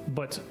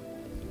 But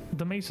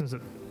the masons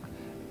that,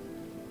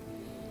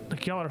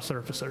 like, y'all are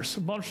surfacers.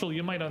 Marshall,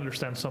 you might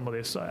understand some of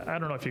this. I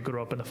don't know if you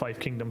grew up in the Five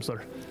Kingdoms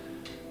or...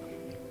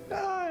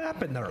 I've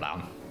been there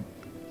long.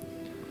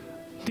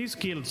 These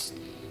guilds,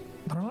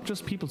 they're not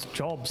just people's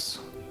jobs.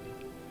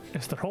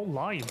 It's their whole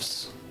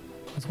lives.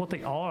 It's what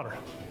they are.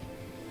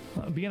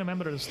 Being a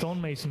member of the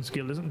Stonemasons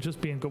Guild isn't just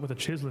being good with a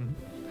chisel and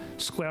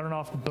squaring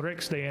off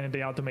bricks day in and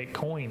day out to make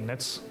coin.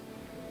 That's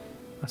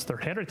their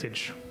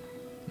heritage.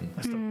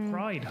 That's their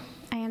pride.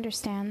 I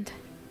understand.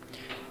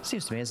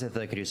 Seems to me as if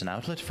they could use an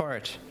outlet for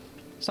it.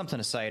 Something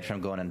aside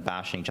from going and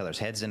bashing each other's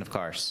heads in, of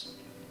course.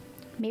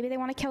 Maybe they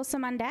want to kill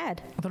some undead.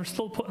 They're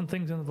still putting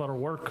things into their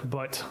work,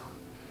 but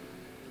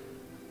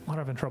we're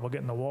having trouble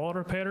getting the wall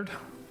repaired.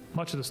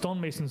 Much of the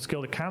Stonemasons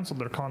Guild have cancelled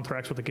their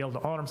contracts with the Guild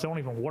of Arms. They don't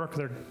even work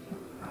their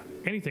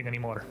anything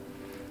anymore.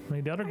 I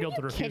mean, the other guilds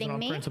are refusing kidding on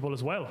me? principle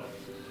as well.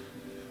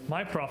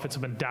 My profits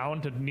have been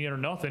down to near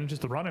nothing.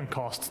 Just the running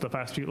costs the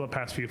past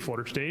few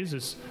forage days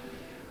is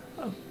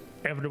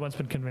everyone's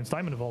been convinced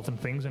I'm involved in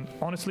things, and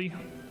honestly,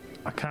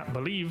 I can't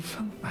believe.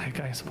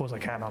 I suppose I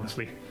can,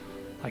 honestly.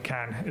 I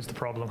can is the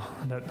problem.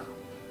 That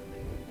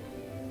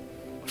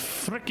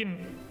frickin'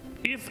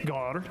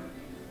 Ithgar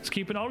is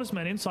keeping all his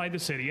men inside the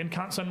city and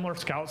can't send more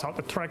scouts out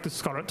to track the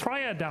Scarlet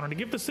Triad down and to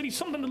give the city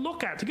something to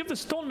look at, to give the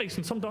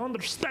stonemasons something to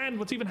understand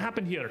what's even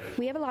happened here.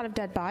 We have a lot of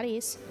dead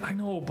bodies. I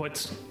know,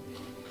 but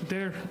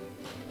I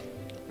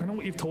know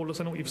what you've told us,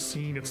 I know what you've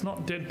seen. It's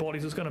not dead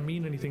bodies that's going to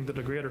mean anything to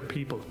the greater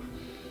people.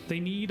 They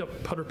need a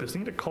purpose, they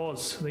need a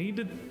cause. They need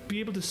to be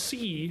able to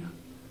see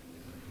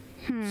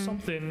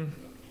something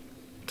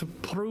to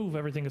prove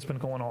everything that's been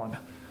going on.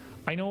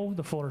 I know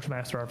the Forge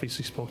Master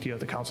obviously spoke to you at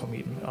the council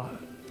meeting.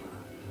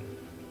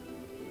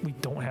 we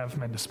don't have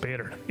men to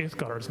spare.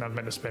 Ithgar doesn't have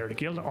men to spare. The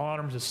Guild of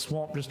Arms is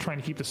swamped just trying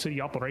to keep the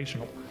city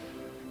operational.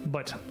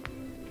 But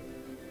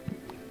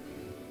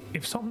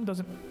if something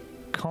doesn't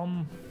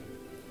come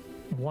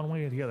one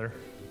way or the other,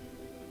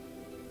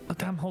 the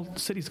damn whole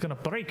city's gonna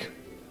break.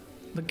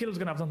 The Guild's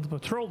gonna have nothing to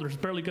patrol. There's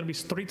barely gonna be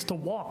streets to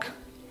walk.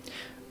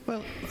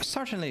 Well,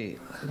 certainly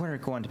we're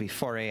going to be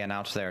foraying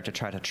out there to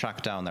try to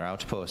track down their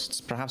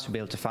outposts. Perhaps we'll be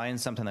able to find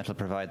something that'll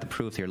provide the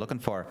proof you're looking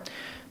for.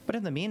 But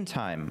in the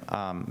meantime,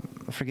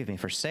 forgive me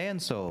for saying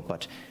so,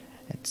 but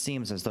it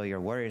seems as though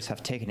your warriors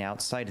have taken you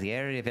outside the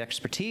area of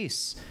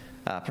expertise.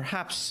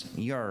 Perhaps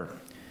you're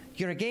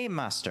a game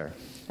master.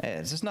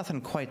 There's nothing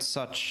quite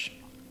such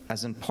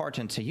as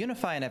important to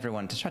unifying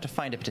everyone to try to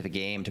find a bit of a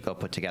game to go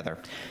put together.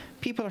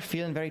 People are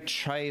feeling very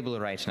tribal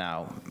right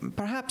now.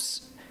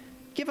 Perhaps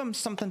give them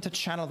something to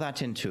channel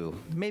that into.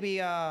 Maybe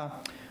a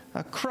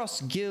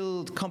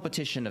cross-guild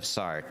competition of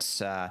sorts.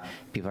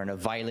 People are in a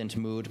violent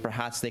mood.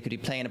 Perhaps they could be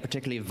playing a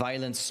particularly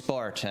violent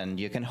sport, and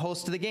you can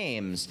host the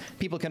games.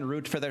 People can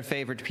root for their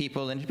favorite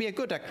people, and it'd be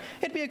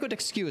a good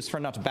excuse for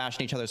not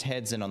bashing each other's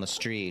heads in on the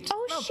street.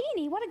 Oh,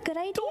 Sheeny, what a good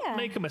idea. Don't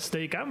make a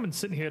mistake. I haven't been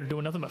sitting here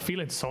doing nothing but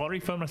feeling sorry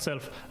for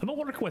myself. I'm not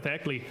working with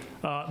Eckley,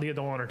 the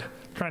Adorned,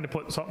 trying to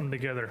put something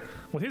together.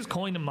 With his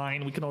coin in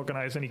mind, we can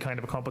organize any kind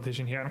of a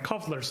competition here, and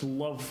Kovler's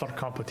love for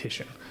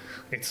competition.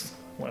 It's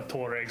one of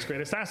Tuareg's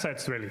greatest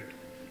assets, really.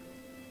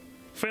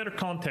 Fair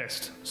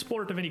contest,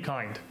 sport of any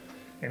kind.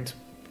 And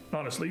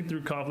honestly,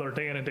 through Kovler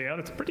day in and day out,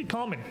 it's pretty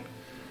common.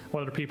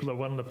 Whether people are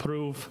willing to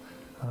prove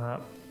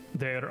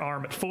their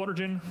arm at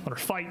foraging, or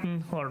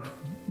fighting, or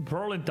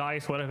rolling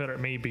dice, whatever it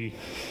may be.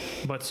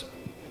 But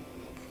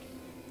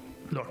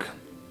look,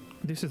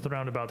 this is the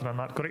roundabout, and I'm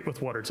not great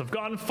with words. I've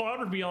gone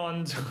far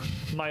beyond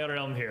my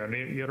realm here,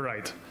 and you're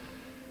right.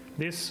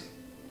 This,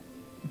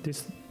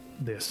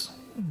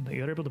 that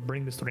you're able to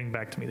bring this ring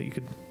back to me, that you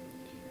could...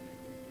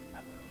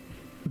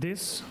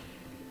 This,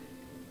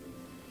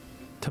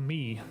 to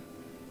me,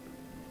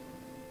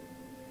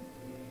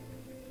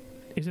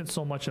 isn't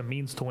so much a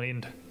means to an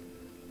end,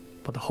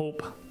 but the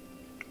hope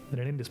that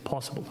an end is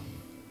possible.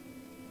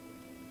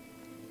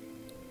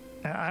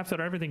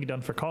 After everything you've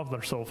done for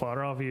Kovler so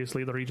far,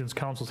 obviously the Regent's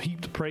Council's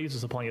heaped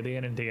praises upon you day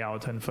in and day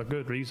out, and for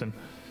good reason.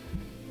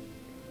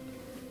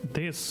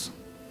 This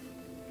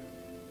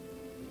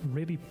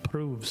really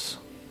proves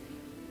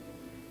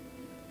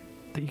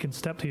that you can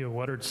step to your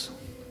words,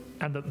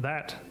 and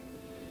that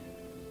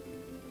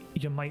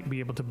you might be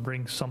able to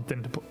bring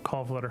something to put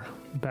Kovler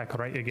back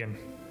right again.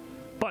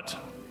 But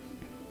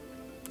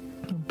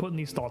I'm putting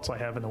these thoughts I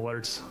have into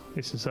words.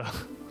 This is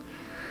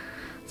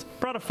it's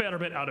brought a fair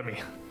bit out of me.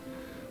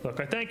 Look,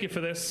 I thank you for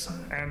this,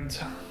 and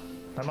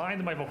my mind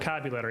and my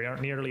vocabulary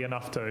aren't nearly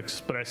enough to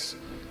express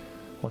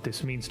what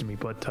this means to me,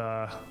 but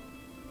I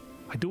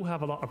do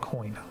have a lot of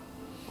coin.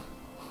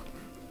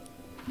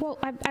 Well,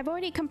 I've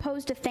already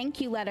composed a thank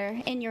you letter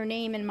in your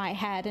name in my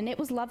head, and it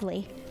was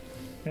lovely.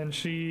 And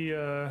she,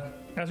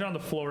 as you're on the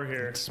floor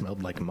here, It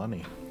smelled like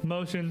money.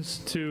 motions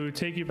to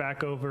take you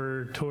back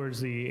over towards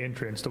the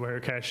entrance to where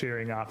her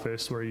cashiering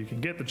office, where you can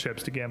get the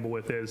chips to gamble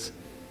with, is.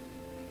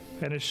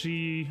 And as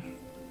she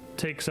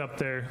takes up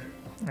there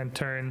and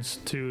turns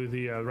to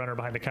the runner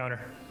behind the counter,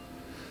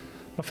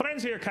 my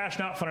friend's here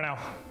cashing out for now.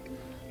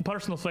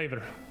 Personal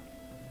favor.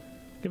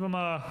 Give him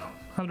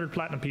 100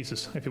 platinum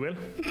pieces, if you will.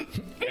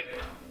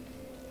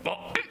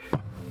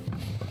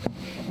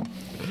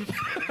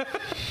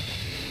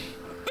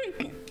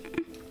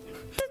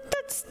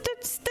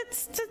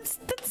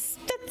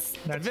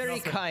 That's very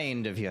nothing.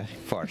 kind of you,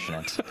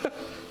 Fortunate.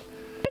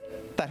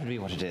 That would be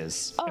what it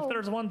is. If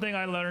there's one thing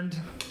I learned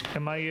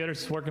in my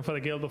years working for the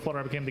guild before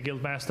I became the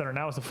guild master, and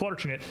now as a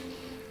Fortunate,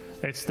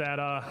 it's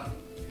that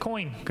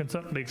coin can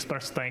certainly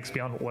express thanks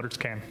beyond what words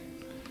can.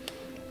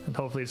 And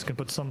hopefully this can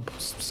put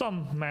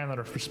some manner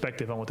of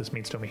perspective on what this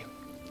means to me.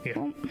 Yeah.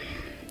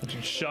 And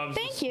she shoves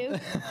Thank you.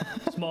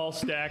 a small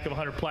stack of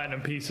 100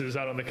 platinum pieces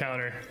out on the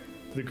counter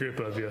to the group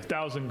of you.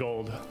 1,000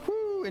 gold.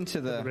 Woo, into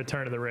the...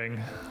 Return of the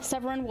ring.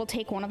 Severin will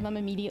take one of them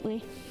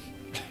immediately.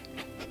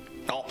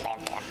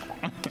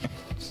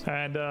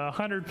 And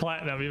 100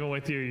 platinum, even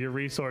with your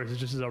resources,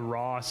 just as a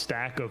raw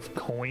stack of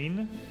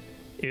coin,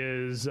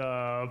 is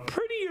a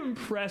pretty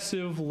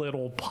impressive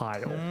little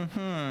pile.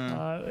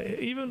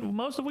 Even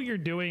most of what you're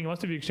doing,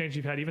 most of the exchanges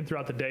you've had even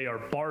throughout the day are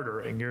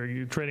bartering.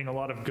 You're trading a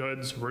lot of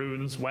goods,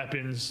 runes,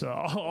 weapons,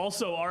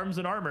 also arms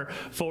and armor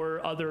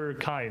for other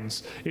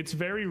kinds. It's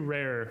very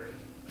rare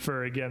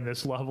for, again,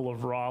 this level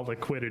of raw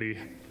liquidity.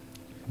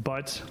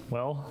 But,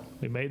 well,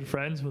 we made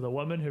friends with a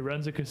woman who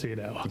runs a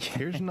casino.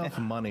 Here's enough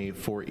money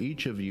for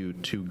each of you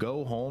to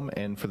go home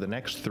and for the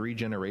next 3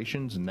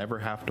 generations never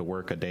have to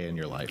work a day in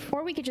your life.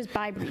 Or we could just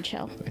buy Breach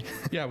Hill.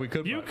 Yeah, we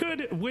could. You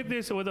could, with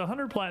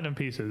 100 platinum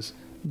pieces,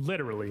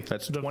 literally,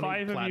 That's the 20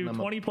 5 of you, platinum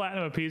 20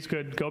 platinum apiece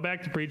could go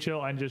back to Breach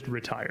Hill and just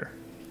retire.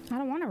 I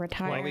don't want to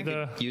retire. Well, we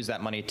could use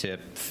that money to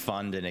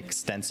fund an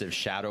extensive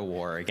shadow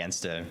war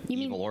against an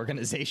evil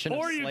organization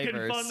Or of you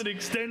slavers. can fund an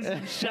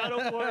extensive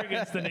shadow war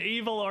against an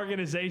evil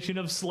organization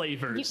of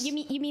slavers.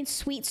 You mean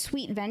sweet,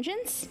 sweet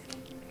vengeance?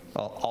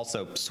 Well,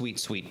 also,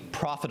 sweet,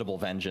 profitable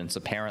vengeance,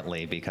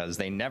 apparently, because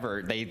they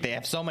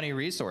have so many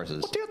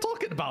resources. What are you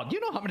talking about? You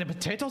know how many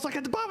potatoes I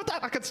could buy with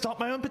that? I could start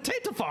my own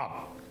potato farm.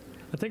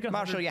 I think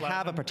Marshall, you 100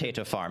 have a platinum-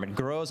 potato farm. It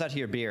grows out of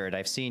your beard.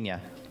 I've seen you.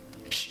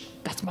 Shh,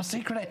 that's my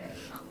secret.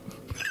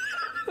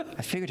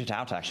 I figured it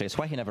out, actually. It's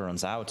why he never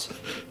runs out.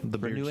 The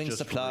beard's Renewing just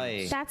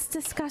supply. That's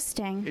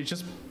disgusting. He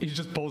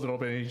just pulls it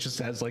open and he just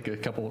has like a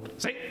couple.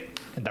 See,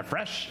 and they're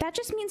fresh. That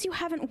just means you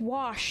haven't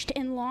washed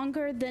in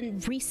longer than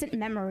recent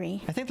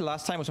memory. I think the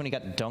last time was when he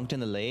got dunked in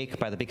the lake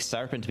by the big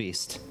serpent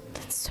beast.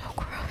 That's so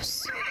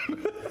gross.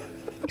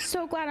 I'm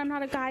so glad I'm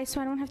not a guy, so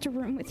I don't have to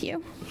room with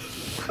you.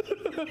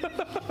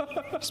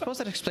 I suppose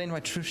that explains why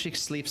Trushik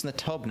sleeps in the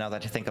tub now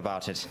that I think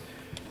about it.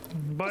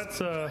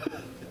 But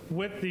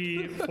with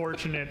the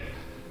fortunate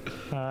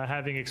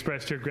having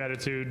expressed your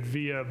gratitude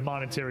via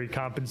monetary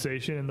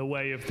compensation in the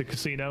way of the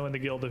casino and the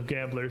Guild of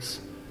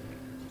Gamblers,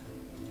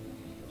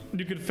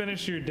 you could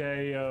finish your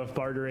day of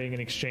bartering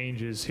and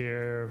exchanges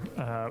here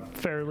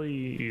fairly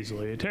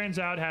easily. It turns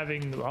out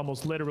having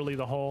almost literally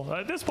the whole...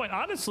 at this point,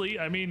 honestly,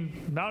 I mean,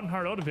 Mountain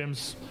Heart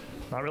Odovim's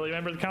not really a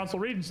member of the Council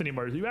of Regents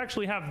anymore. You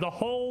actually have the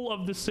whole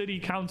of the City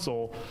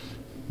Council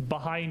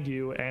behind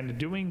you and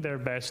doing their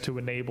best to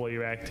enable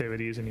your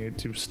activities and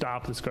to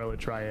stop the Scarlet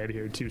Triad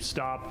here, to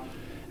stop.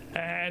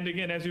 And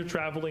again, as you're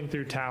traveling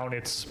through town,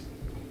 it's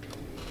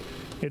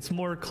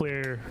more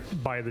clear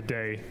by the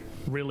day,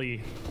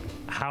 really,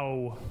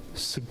 how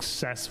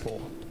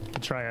successful the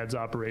Triad's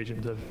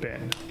operations have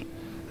been.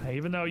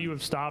 Even though you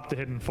have stopped the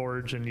Hidden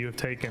Forge and you've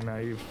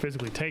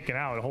physically taken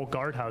out a whole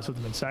guardhouse with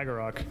them in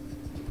Sagarok.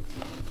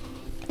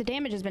 The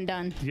damage has been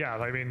done. Yeah,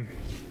 I mean,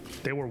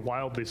 they were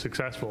wildly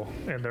successful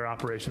in their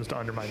operations to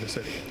undermine the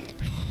city.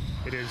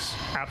 It is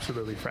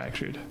absolutely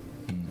fractured.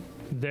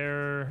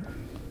 There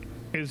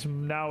is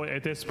now,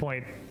 at this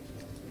point,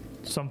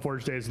 some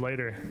Forge days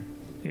later,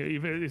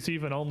 it's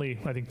even only,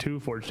 I think, 2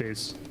 Forge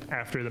days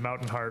after the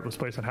Mountain Heart was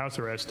placed on house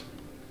arrest,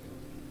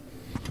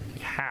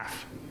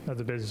 half of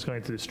the business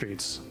going through the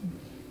streets.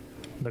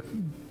 The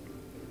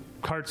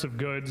carts of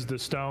goods, the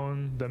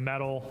stone, the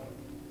metal,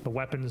 the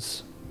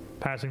weapons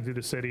passing through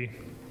the city,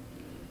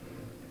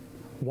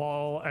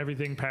 while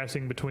everything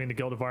passing between the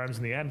Guild of Arms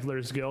and the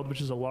Antlers Guild,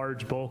 which is a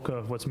large bulk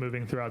of what's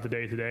moving throughout the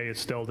day today, is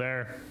still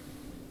there.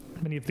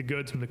 Many of the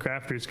goods from the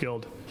Crafters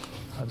Guild,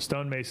 the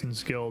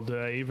Stonemasons Guild,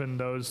 even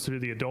those through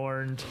the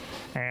Adorned,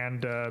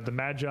 and the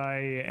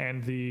Magi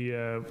and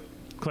the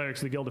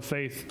Clerics of the Guild of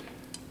Faith,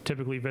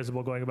 typically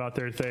visible going about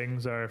their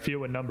things, are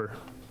few in number.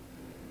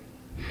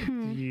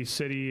 The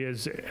city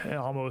is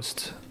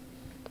almost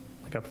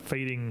like a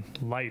fading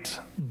light,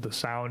 the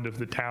sound of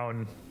the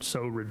town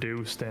so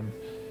reduced and,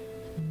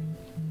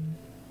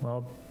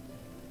 well,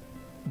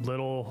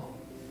 little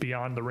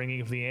beyond the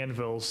ringing of the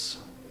anvils,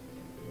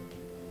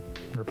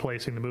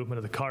 replacing the movement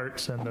of the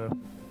carts and the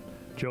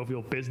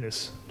jovial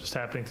business just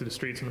happening through the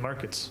streets and the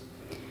markets.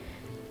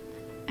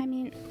 I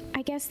mean,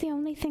 I guess the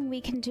only thing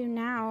we can do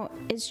now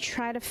is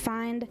try to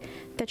find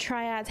the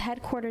Triad's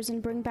headquarters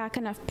and bring back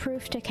enough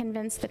proof to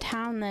convince the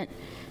town that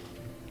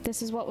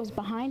this is what was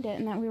behind it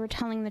and that we were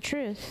telling the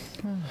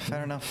truth.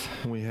 Fair enough.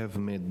 We have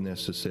made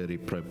necessary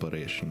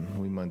preparation.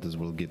 We might as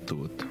well get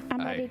to it.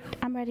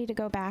 I'm ready to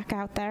go back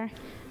out there.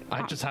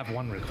 I just have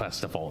one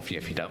request of all of you,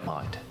 if you don't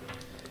mind.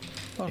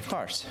 Well, of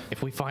course.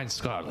 If we find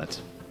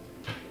Scarlet,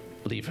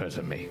 leave her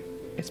to me.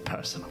 It's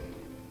personal.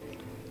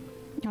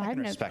 No, I can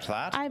respect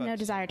that. I have no but-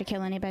 desire to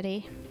kill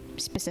anybody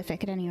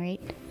specific at any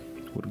rate.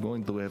 We're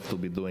going to have to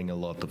be doing a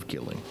lot of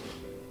killing.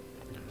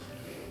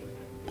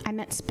 I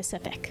meant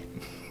specific.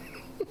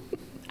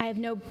 I have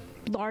no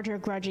larger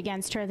grudge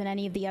against her than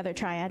any of the other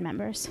Triad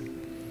members.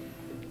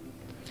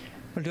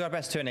 We'll do our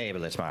best to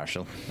enable it,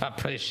 Marshal. I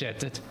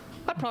appreciate it.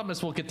 I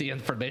promise we'll get the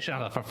information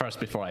out of her first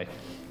before I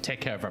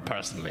take care of her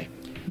personally.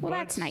 Well, But-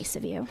 that's nice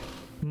of you.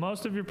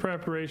 Most of your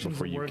preparations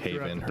Before and you work cave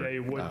throughout in the her day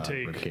would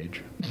take ribcage.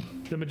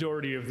 the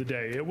majority of the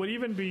day. It would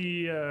even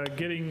be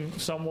getting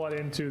somewhat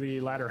into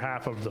the latter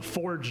half of the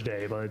Forge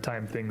day by the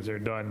time things are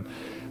done.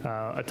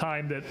 A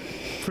time that,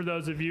 for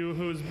those of you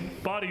whose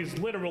bodies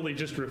literally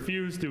just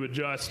refuse to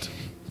adjust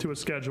to a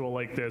schedule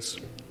like this,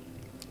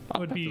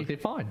 would be Okay,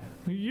 fine.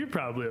 You're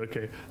probably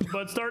okay,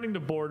 but starting to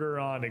border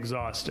on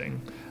exhausting.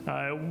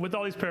 With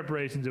all these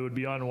preparations, it would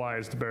be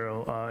unwise to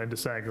barrel into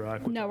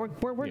Sagarok. No,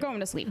 we're going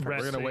to sleep first.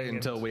 We're going to wait resting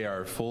until we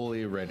are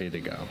fully ready to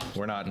go.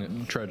 We're not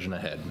trudging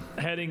ahead.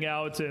 Heading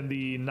out in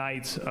the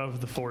night of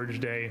the Forge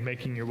Day,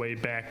 making your way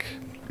back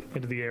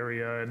into the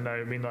area. And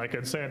I mean, like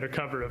I'd say under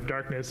cover of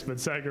darkness, but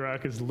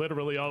Sagarok is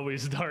literally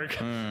always dark.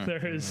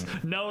 There is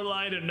no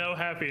light and no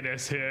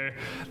happiness here.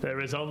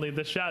 There is only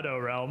the Shadow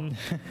Realm.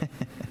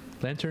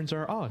 Lanterns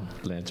are on.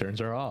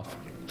 Lanterns are off.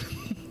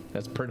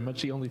 That's pretty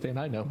much the only thing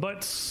I know.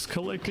 But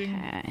collecting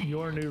Okay.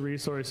 your new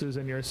resources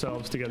and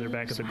yourselves together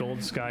back at the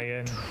Gold Sky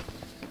Inn,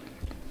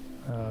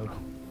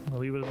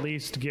 we would at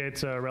least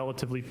get a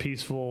relatively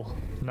peaceful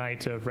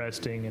night of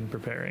resting and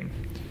preparing.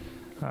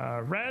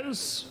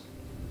 Rez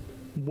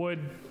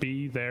would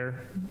be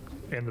there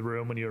in the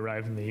room when you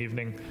arrived in the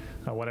evening,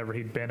 whatever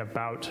he'd been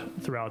about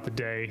throughout the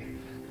day.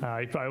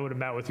 He probably would have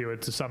met with you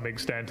to some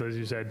extent, as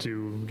you said,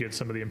 to get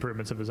some of the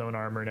improvements of his own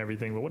armor and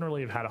everything, but wouldn't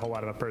really have had a whole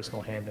lot of a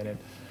personal hand in it.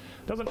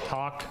 Doesn't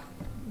talk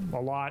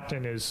a lot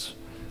and is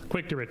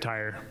quick to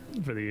retire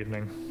for the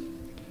evening.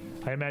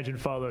 I imagine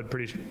followed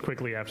pretty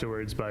quickly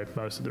afterwards by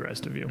most of the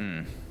rest of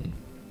you.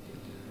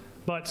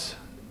 But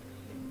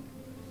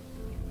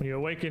when you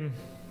awaken,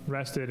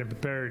 rested, and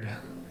prepared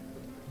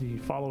the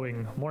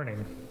following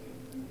morning,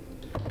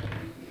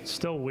 it's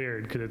still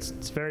weird because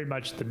it's very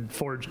much the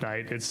Forge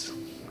night. It's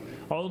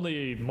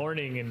only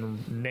morning in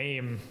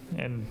name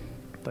and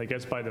I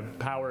guess by the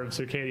power of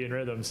circadian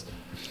rhythms.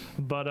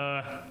 But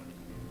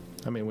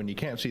I mean, when you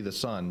can't see the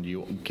sun,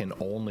 you can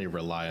only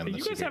rely on the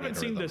you guys haven't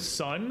seen the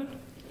sun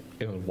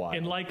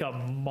in like a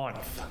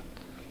month.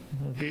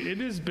 It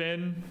has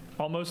been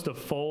almost a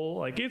full,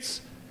 like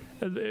it's,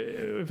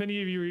 if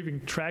any of you are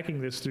even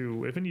tracking this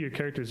through, if any of your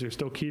characters are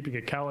still keeping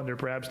a calendar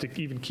perhaps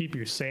to even keep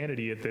your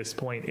sanity at this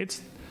point,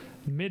 it's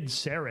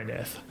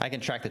mid-Serenith. I can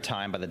track the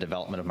time by the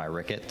development of my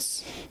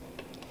rickets.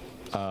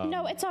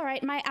 No, it's all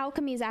right. My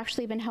alchemy's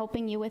actually been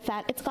helping you with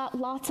that. It's got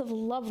lots of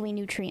lovely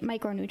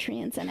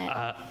micronutrients in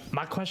it.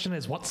 My question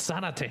is, what's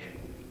sanity?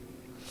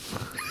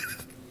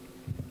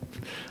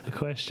 A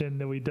question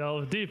that we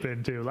delved deep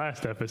into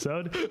last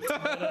episode.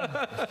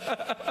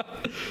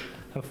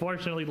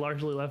 Unfortunately,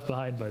 largely left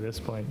behind by this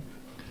point.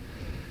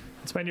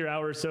 Spend your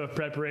hour or so of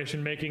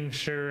preparation making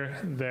sure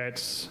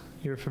that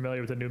you're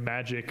familiar with the new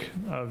magic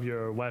of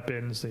your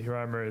weapons, that your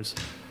armor is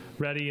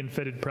ready and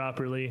fitted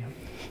properly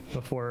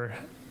before,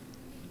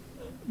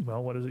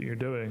 well, what is it you're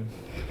doing?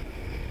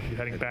 You're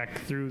heading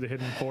back through the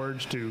Hidden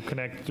Forge to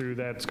connect through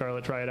that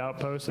Scarlet Triad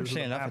outpost.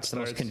 Interesting enough, it's the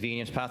most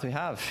convenient path we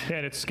have. Yeah,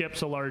 and it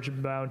skips a large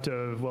amount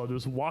of, well,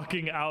 just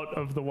walking out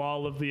of the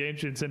Wall of the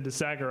Ancients into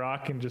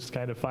Sagarok and just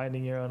kind of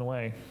finding your own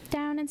way.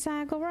 Down in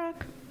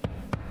Sagarok.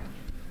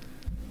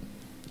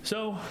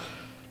 So,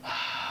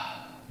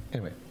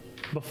 Anyway,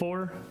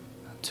 before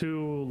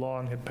too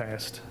long had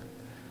passed,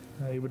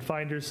 you would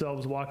find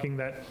yourselves walking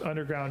that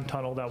underground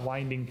tunnel, that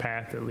winding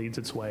path that leads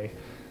its way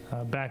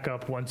back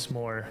up once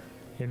more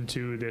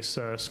into this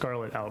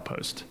Scarlet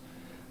outpost.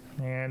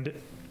 And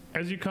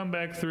as you come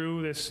back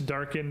through this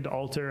darkened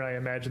altar, I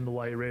imagine the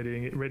light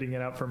radiating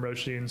it out from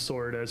Roshin's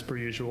sword as per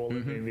usual,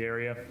 illuminating the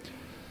area.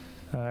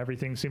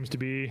 Everything seems to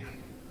be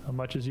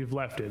much as you've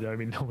left it. I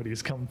mean,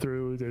 nobody's come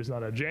through. There's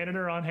not a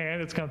janitor on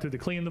hand. It's come through to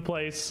clean the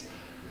place.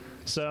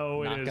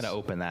 So Not it is going to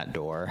open that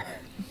door.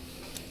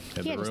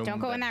 Yeah, just don't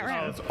go in that room.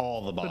 Has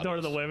all the the bodies. door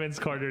to the women's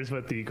quarters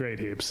with the great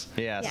heaps.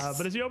 Yes. Yes.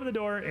 But as you open the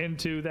door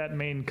into that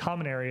main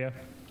common area,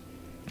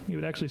 you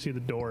would actually see the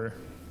door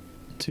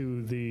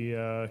to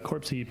the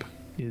corpse heap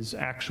is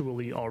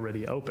actually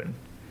already open.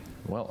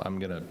 Well, I'm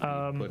going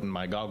to be putting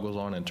my goggles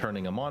on and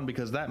turning them on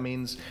because that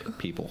means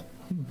people.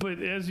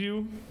 But as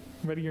you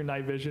ready your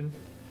night vision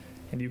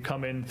and you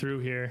come in through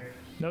here,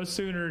 no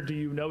sooner do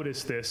you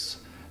notice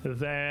this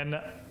than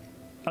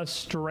a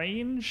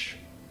strange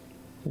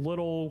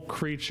little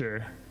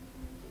creature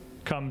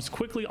comes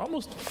quickly,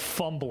 almost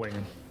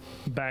fumbling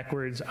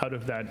backwards out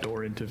of that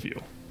door into view.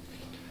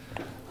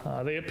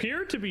 They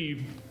appear to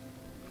be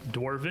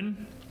dwarven,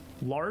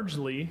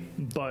 largely,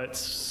 but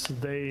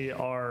they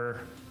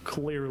are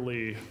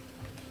clearly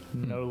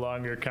no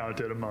longer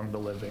counted among the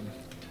living.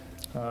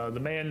 The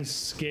man's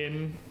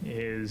skin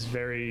is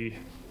very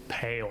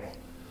pale,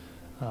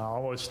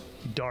 almost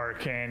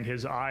dark, and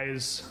his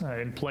eyes,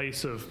 in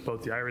place of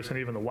both the iris and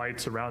even the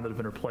whites around it, have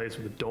been replaced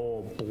with a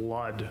dull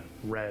blood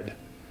red.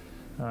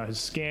 His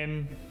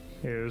skin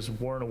is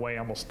worn away,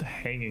 almost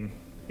hanging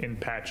in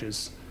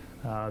patches.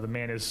 The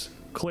man is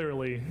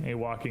clearly a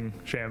walking,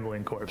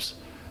 shambling corpse.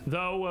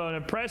 Though an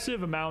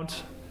impressive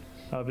amount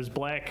of his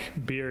black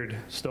beard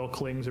still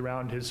clings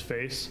around his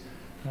face,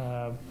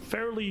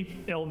 fairly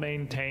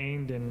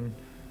ill-maintained and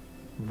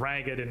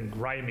ragged and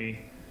grimy,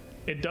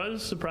 it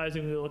does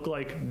surprisingly look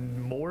like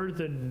more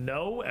than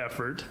no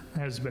effort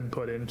has been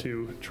put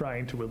into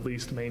trying to at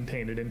least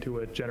maintain it into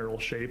a general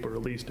shape, or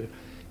at least to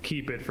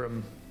keep it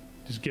from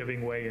just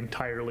giving way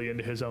entirely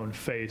into his own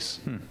face.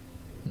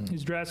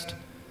 He's dressed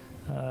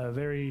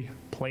very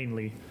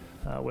plainly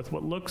with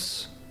what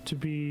looks to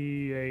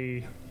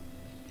be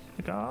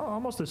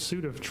almost a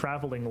suit of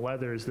traveling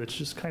leathers that's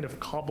just kind of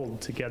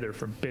cobbled together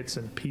from bits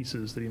and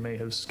pieces that he may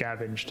have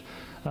scavenged.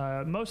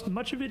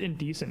 Much of it in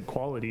decent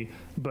quality,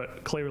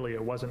 but clearly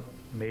it wasn't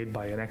made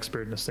by an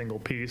expert in a single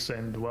piece,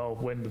 and well,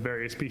 when the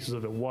various pieces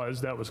of it was,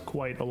 that was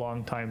quite a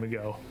long time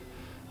ago.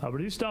 But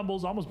he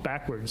stumbles almost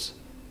backwards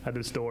at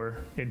this door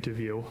into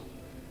view.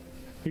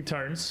 He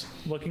turns,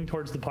 looking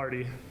towards the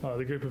party,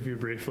 the group of you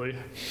briefly,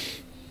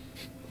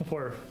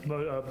 before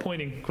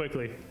pointing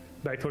quickly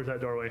back towards that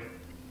doorway.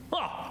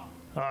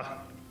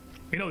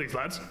 You know these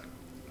lads?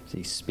 Is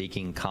he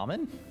speaking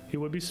common? He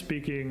would be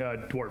speaking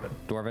Dwarven.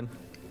 Dwarven?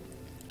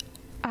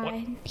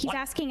 He's What?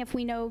 asking if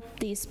we know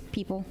these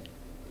people.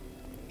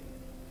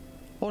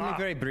 Only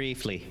very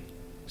briefly.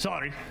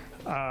 Sorry.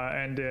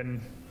 And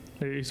then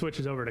he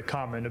switches over to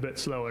common a bit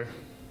slower.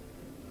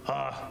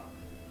 Are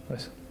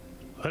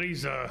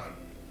these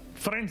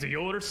friends of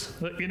yours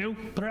that you knew,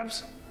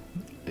 perhaps?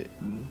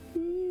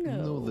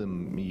 Know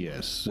them,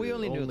 yes. We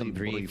only knew them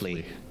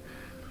briefly.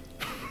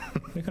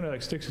 He kind of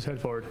like sticks his head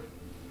forward.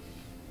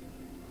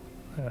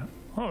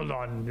 Hold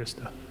on just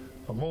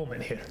a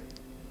moment here.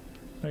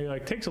 And he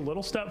like takes a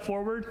little step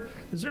forward.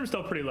 This room's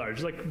still pretty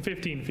large, like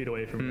 15 feet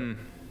away from you.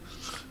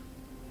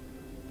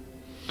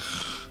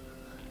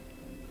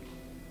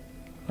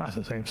 That's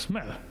the same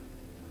smell.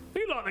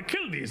 You'd like to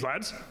kill these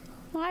lads.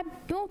 Well,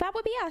 that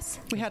would be us.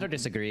 We had our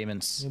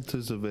disagreements. It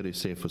is a very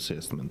safe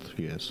assessment,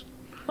 yes.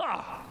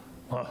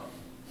 Well,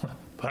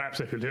 perhaps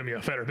if you'll do me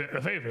a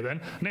favor then.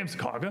 Name's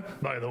Kaga,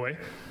 by the way.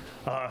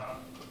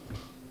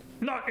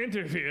 Not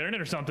interfering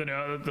or something.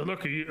 The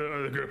look of you,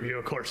 the group of you,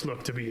 of course,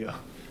 look to be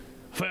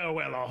fair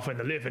well off in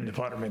the living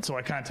department, so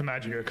I can't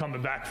imagine you're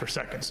coming back for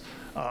seconds.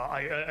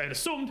 I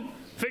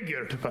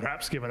figured,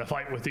 perhaps, given a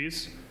fight with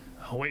these,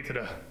 waited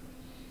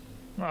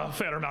a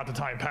fair amount of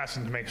time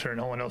passing to make sure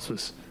no one else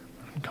was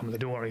coming to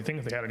do anything,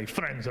 if they had any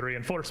friends or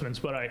reinforcements,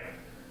 but I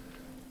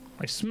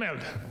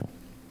smelled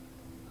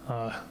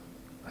a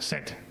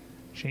scent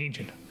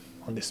changing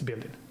on this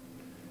building.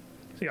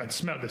 See, I'd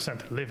smelled the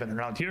scent living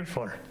around here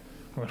for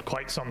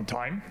quite some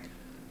time,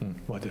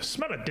 but the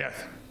smell of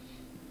death,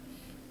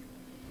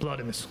 blood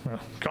in this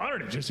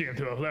carnage just seemed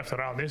to have left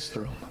around this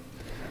room.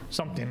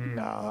 Something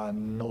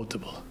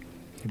notable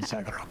in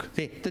Zagarok.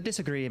 The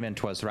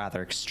disagreement was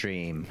rather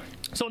extreme.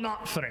 So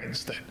not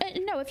friends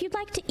then? No, if you'd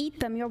like to eat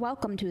them, you're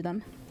welcome to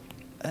them.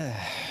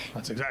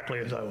 That's exactly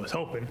as I was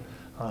hoping.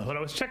 But I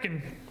was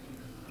checking.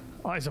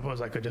 I suppose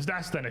I could just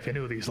ask then if you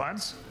knew these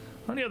lads.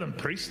 Any of them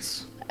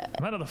priests?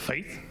 Men of the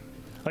faith?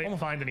 I didn't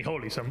find any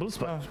holy symbols,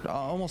 but...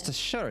 Almost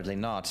assuredly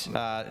not.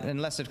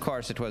 Unless, of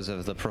course, it was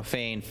of the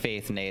profane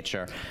faith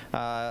nature.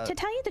 To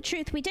tell you the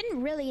truth, we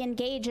didn't really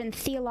engage in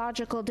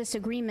theological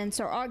disagreements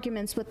or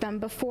arguments with them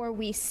before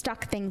we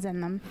stuck things in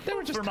them. They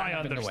were just For my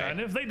kind of in the way.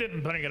 understanding, if they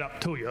didn't bring it up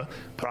to you,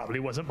 probably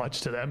wasn't much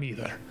to them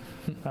either.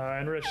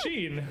 And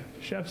Rasheen,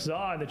 Chef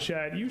Zah in the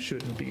chat, you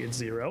shouldn't be at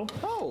 0.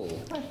 Oh,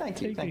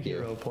 thank you, Take thank a you.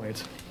 hero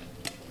point.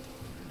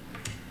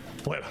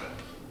 Well,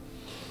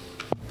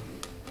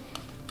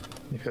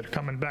 if you're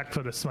coming back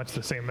for this much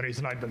the same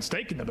reason I'd been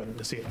staking the building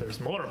to see if there's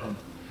more of them,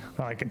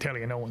 I can tell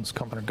you no one's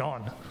coming or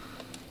gone.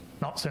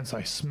 Not since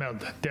I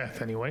smelled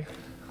death, anyway.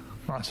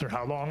 Not sure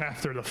how long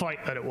after the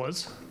fight that it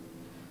was.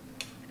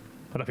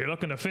 But if you're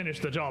looking to finish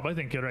the job, I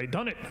think you've already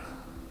done it.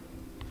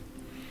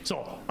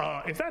 So,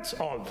 if that's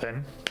all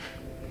then,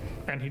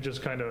 and he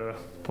just kind of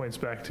points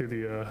back to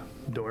the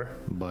door.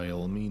 By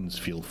all means,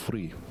 feel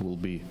free. We'll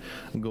be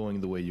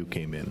going the way you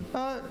came in.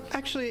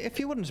 Actually, if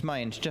you wouldn't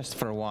mind, just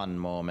for one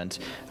moment,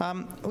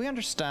 we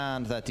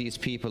understand that these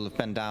people have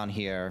been down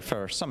here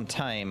for some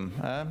time,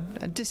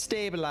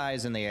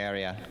 destabilizing the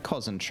area,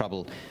 causing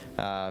trouble.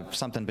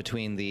 Something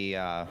between the,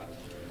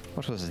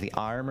 what was it, the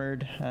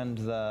armored and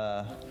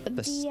the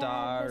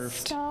starved? The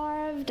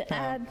starved,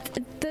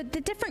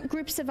 the different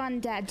groups of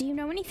undead. Do you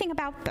know anything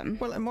about them?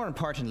 Well, more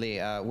importantly,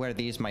 where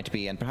these might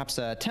be, and perhaps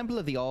a Temple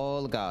of the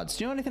All Gods.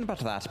 Do you know anything about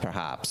that,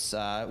 perhaps?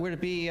 We'd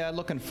be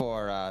looking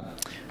for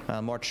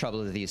more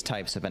trouble that these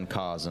types have been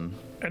causing.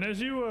 And as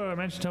you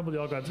mentioned Temple of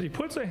the All Gods, he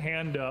puts a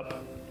hand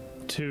up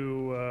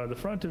to the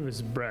front of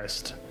his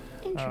breast.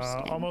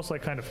 Interesting. Almost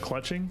like kind of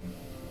clutching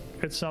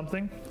at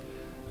something.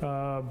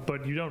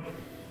 But you don't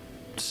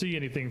see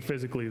anything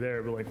physically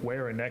there, but like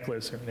where a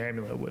necklace or an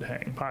amulet would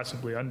hang,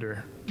 possibly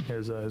under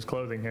his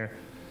clothing here.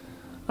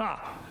 All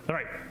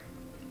right.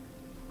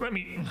 Let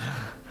me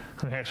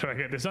make sure I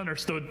get this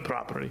understood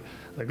properly.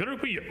 The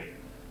group of you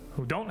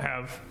who don't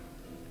have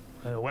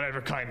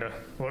whatever kind of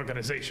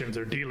organizations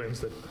or dealings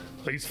that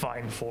these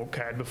fine folk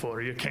had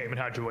before you came and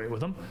had your way with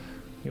them,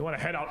 you want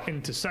to head out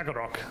into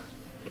Zagarok,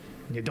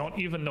 and you don't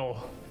even know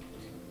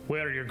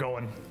where you're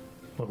going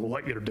or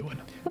what you're doing.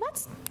 Well,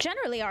 that's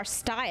generally our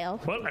style.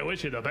 Well, I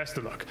wish you the best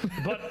of luck.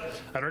 But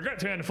I regret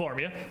to inform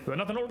you that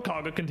nothing old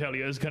Kaga can tell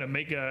you is going to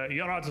make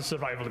your odds of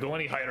survival go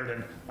any higher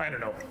than, I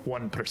don't know,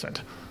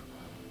 1%.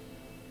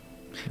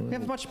 We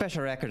have a much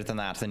better record than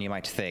that than you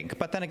might think.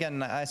 But then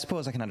again, I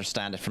suppose I can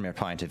understand it from your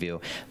point of view.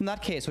 In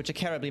that case, would you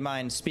terribly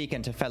mind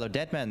speaking to fellow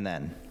dead men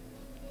then?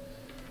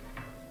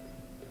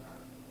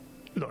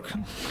 Look,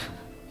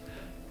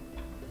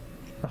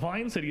 the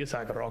fine city of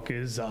Zagarok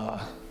is,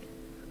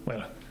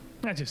 well,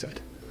 as you said,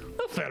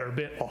 a fair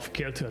bit off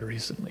kilter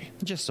recently.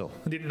 Just so.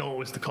 I didn't know it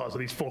was the cause of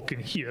these folk in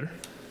here,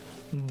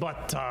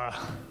 but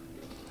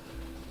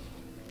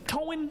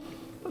towing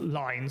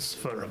lines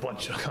for a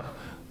bunch of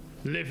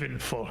living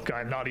folk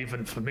I'm not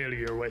even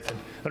familiar with and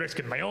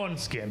risking my own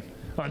skin,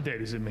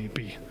 undead as it may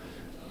be,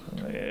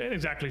 ain't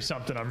exactly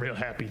something I'm real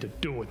happy to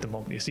do at the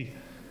moment. You see,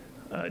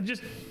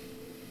 just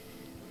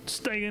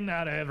staying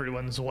out of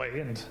everyone's way,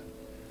 and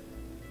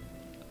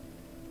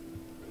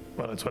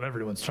well, it's what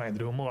everyone's trying to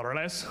do, more or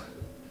less.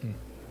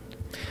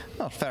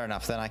 Well, fair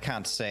enough then. I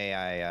can't say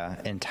I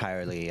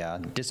entirely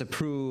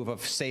disapprove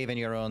of saving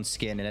your own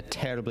skin in a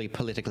terribly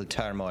political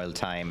turmoil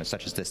time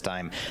such as this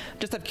time.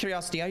 Just out of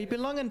curiosity, are you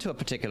belonging to a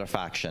particular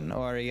faction,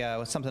 or are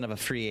you something of a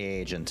free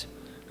agent?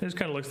 He just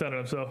kind of looks down at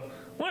himself.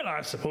 Well,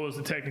 I suppose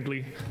that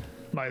technically,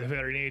 by the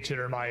very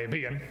nature of my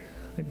being,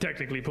 They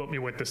technically put me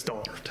with the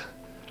Stormed.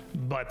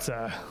 But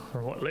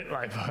from what little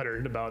I've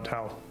heard about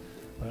how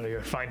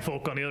your fine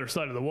folk on the other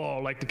side of the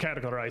wall like to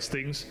categorize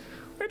things,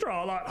 they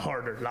draw a lot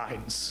harder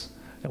lines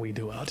than we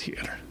do out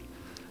here.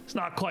 It's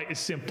not quite a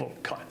simple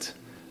cut.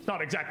 It's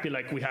not exactly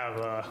like we have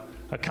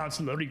a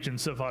council of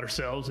regents of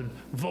ourselves and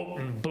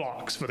voting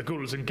blocks for the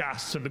ghouls and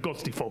ghasts and the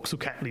ghosty folks who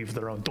can't leave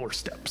their own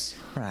doorsteps.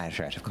 Right,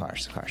 of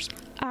course.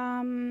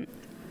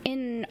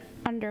 In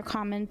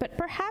Undercommon, but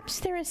perhaps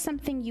there is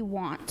something you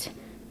want.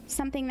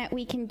 Something that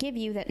we can give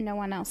you that no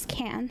one else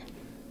can.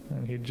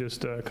 And he'd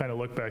just kind of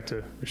look back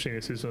to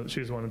Rashina.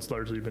 She's the one that's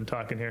largely been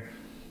talking here.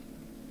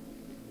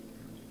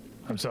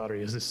 I'm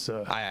sorry, is this...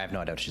 I have no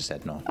idea what she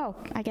said, no. Oh,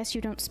 I guess you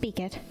don't speak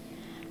it.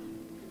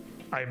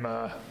 I'm,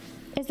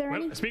 Is there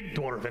well, any... I speak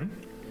Dwarven.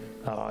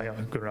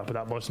 I've grown up with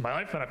that most of my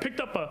life, and I picked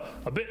up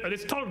a bit of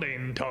this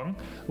Taldane tongue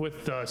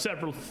with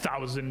several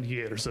thousand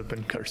years I've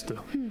been cursed to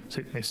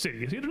sit in this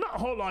city. There's not a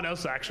whole lot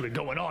else actually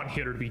going on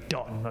here to be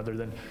done other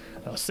than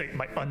sate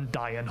my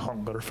undying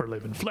hunger for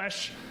living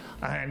flesh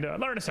and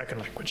learn a second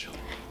language.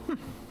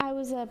 I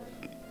was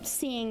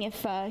seeing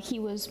if he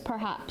was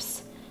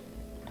perhaps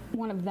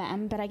one of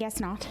them, but I guess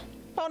not.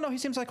 Oh, no, he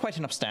seems like quite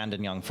an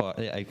upstanding young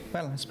I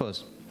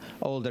suppose,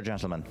 older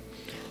gentleman.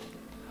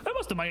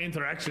 Most of my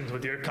interactions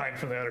with your kind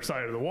from the other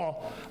side of the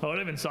wall, or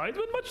live inside,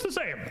 have been much the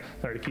same.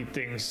 There to keep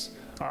things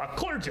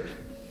cordial,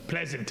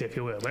 pleasant, if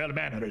you will, well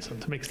mannerism,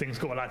 to make things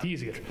go a lot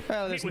easier.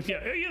 Well, Meet with you,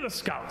 you're the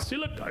scouts. You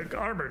look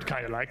armored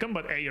kind of like them,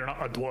 but A, you're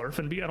not a dwarf,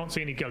 and B, I don't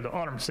see any guild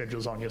arm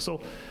sigils on you,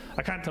 so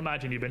I can't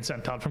imagine you've been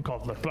sent out from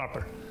Kovler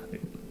proper.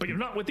 But you're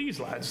not with these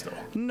lads, though.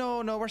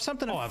 No, we're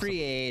something of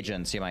free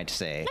agents, you might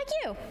say. Like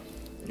you.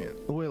 Yeah,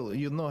 well,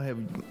 you know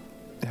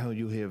how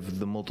you have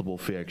the multiple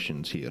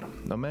factions here.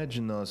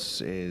 Imagine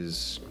us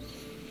as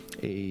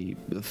a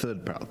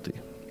third party.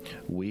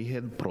 We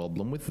had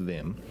problem with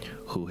them,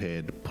 who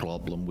had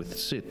problem with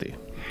city.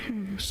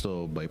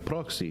 So by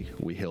proxy,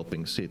 we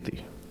helping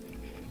city.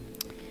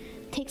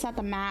 Takes out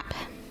the map.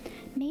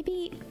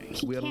 Maybe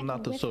he We are can't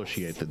not with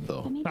associated, us.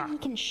 though. But maybe he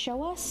can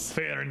show us.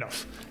 Fair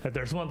enough. If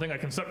there's one thing I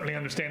can certainly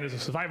understand as a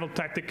survival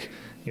tactic,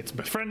 it's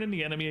befriending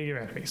the enemy of your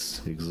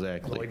enemies.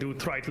 Exactly. Though I do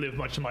try to live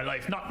much of my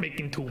life not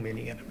making too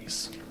many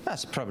enemies.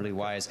 That's probably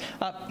wise.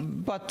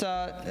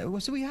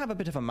 So we have a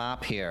bit of a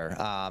map here.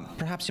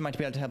 Perhaps you might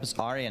be able to help us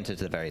orient it at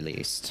the very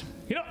least.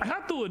 You know, I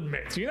have to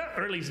admit, you're not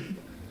really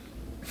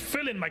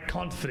filling my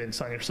confidence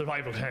on your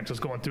survival chances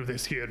going through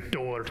this here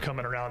door,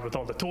 coming around with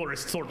all the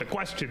tourist sort of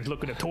questions,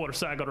 looking at Tor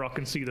Sagarok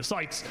and see the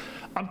sights.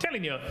 I'm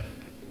telling you,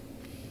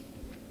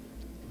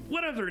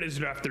 whatever it is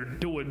you're after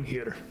doing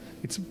here,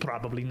 it's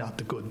probably not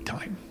a good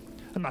time.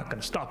 I'm not going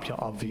to stop you,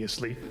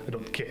 obviously. I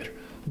don't care.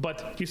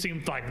 But you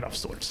seem fine enough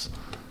sorts.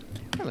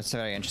 Well, it's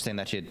very interesting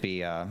that you'd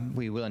be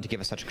willing to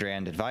give us such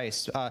grand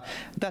advice.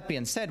 That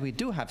being said, we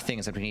do have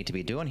things that we need to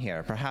be doing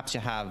here. Perhaps you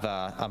have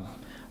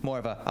more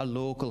of a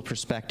local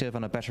perspective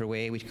on a better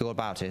way we could go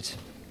about it.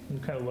 He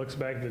kind of looks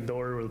back at the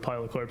door where the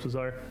pile of corpses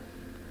are.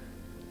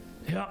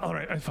 Yeah, all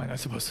right, fine, I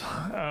suppose.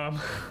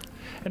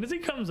 And as he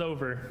comes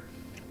over,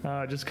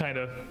 just kind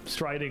of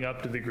striding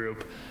up to the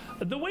group,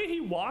 the way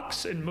he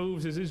walks and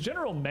moves is his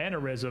general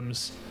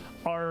mannerisms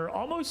are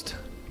almost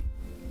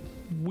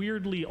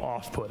weirdly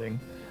off-putting.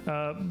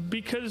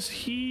 Because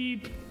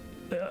he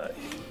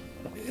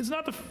it's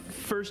not the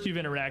first you've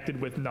interacted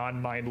with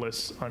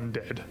non-mindless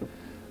undead,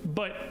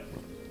 but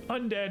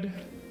undead,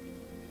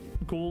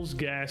 ghouls,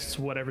 ghasts,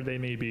 whatever they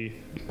may be,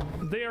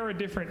 they are a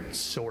different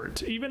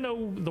sort. Even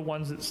though the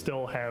ones that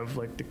still have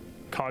like the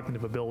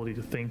cognitive ability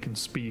to think and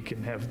speak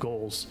and have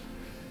goals,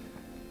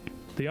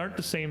 they aren't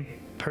the same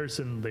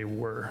person they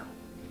were.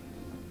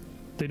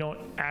 They don't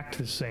act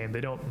the same. They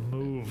don't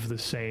move the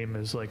same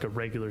as like a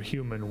regular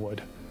human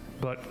would.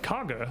 But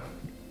Kaga,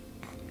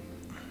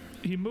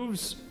 he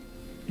moves,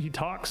 he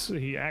talks,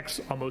 he acts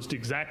almost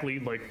exactly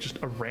like just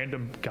a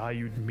random guy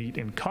you'd meet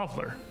in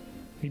Kovler.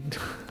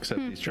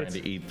 Except he's trying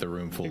to eat the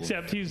room full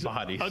Except he's of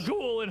bodies. a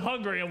ghoul and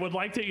hungry and would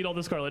like to eat all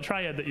the Scarlet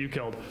Triad that you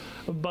killed.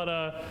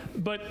 But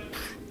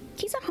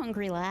He's a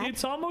hungry lad.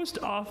 it's almost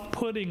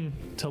off-putting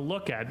to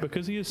look at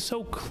because he is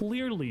so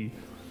clearly,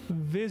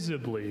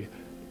 visibly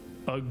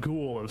a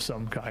ghoul of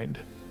some kind.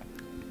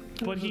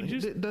 But he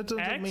just That doesn't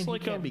acts mean he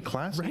like can't a be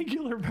classy.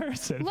 regular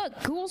person.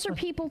 Look, ghouls are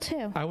people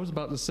too. I was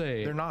about to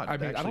say They're not, I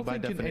mean, I actually, don't by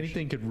think definition.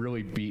 anything could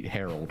really beat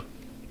Harold.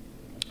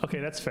 Okay,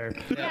 that's fair.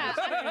 Yeah,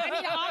 I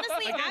mean,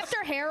 honestly,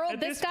 after Harold, At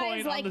this this guy point,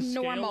 is like on the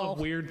scale normal. of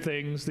weird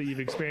things that you've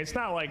experienced,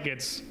 not like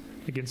it's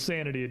like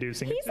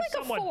insanity-inducing. He's it's like a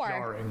somewhat 4.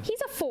 jarring. He's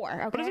a 4.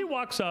 Okay. But as he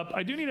walks up,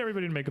 I do need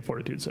everybody to make a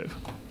fortitude save.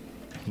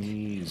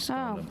 He's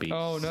gonna be.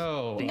 Oh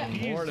no,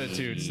 He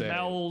fortitude save.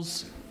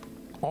 smells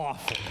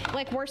awful.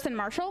 Like worse than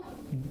Marshall?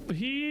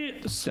 He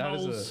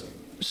smells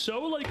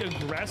so like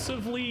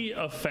aggressively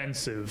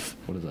offensive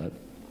What is that?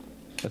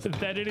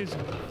 that it is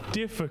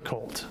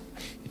difficult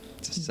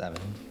It's a 7.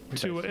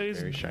 to It's is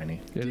very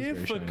shiny. It is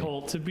very shiny.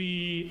 difficult to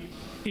be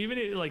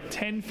even like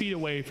 10 feet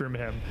away from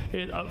him.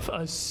 It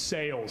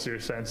assails your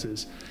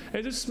senses.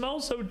 It just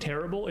smells so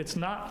terrible. It's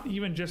not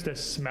even just a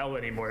smell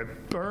anymore.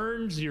 It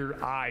burns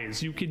your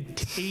eyes. You can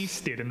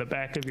taste it in the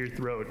back of your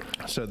throat.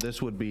 So this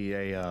would be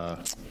a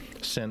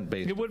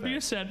scent-based. It would be a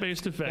effect.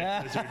 scent-based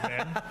effect, lizard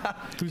man,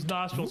 whose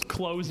nostrils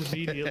close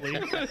immediately.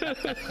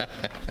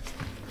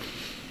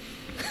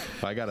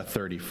 I got a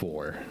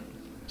 34,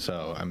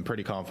 so I'm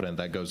pretty confident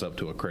that goes up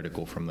to a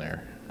critical from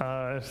there.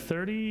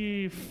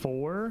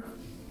 34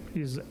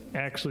 is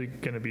actually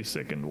going to be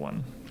sickened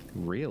one.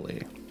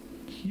 Really?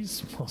 He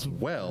smells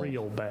Well,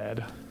 real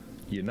bad.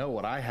 You know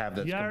what I have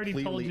that's Yeah, I already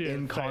told completely you it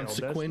failed.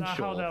 inconsequential? That's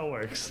not how that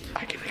works.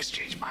 I can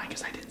exchange mine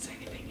because I didn't say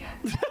anything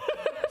yet.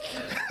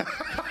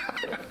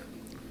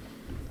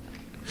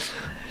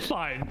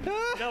 Fine.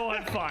 No,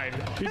 I'm fine.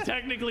 You're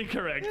technically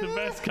correct. The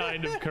best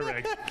kind of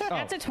correct.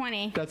 That's a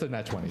 20. That's a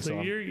nat 20. So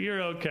So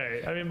you're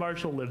okay. I mean,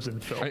 Marshall lives in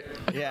filth. I-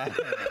 Yeah.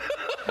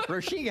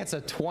 Roshi gets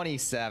a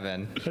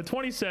 27. At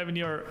 27,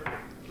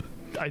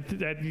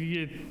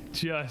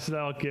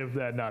 I'll give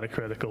that not a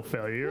critical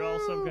failure. You're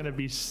also going to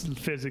be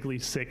physically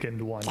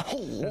sickened one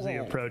as he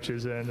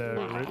approaches. And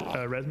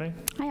Resume,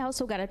 I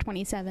also got a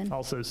 27.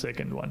 also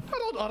sickened one. I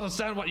don't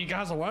understand what you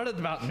guys are worried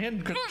about, man,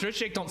 because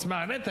Trishik don't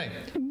smell anything.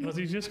 Because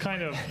he's just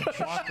kind of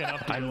walking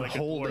up to you I'm like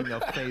holding a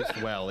face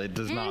well. It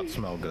does not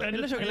smell good. and It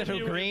looks a little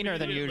you greener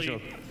than immediately,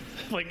 usual.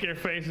 Like your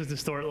face is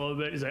distorted a little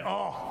bit. He's like,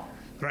 oh,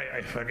 right,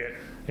 I forget.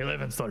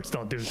 11 starts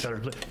don't do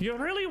terribly. You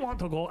really want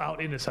to go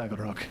out into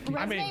Sagarok?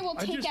 Resume will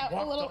I take just out a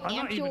walked little up. I'm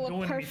not even ampule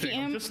doing of anything. I'm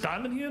perfume. just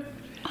standing here.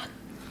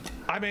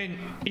 I mean,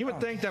 you would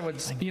think that would,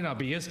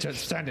 be used to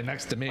standing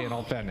next to me in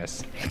all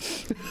fairness.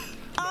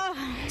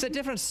 It's a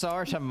different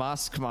sort of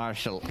musk,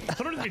 Marshall.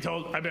 Truth be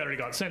told, I barely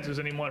got senses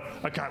anymore.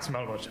 I can't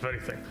smell much of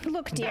anything.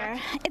 Look, dear,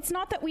 it's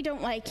not that we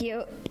don't like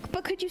you,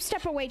 but could you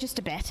step away just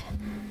a bit?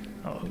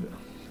 Oh,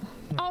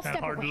 I'll kind of step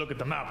hard away. to look at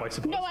the map, I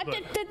suppose. No,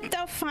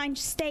 but fine,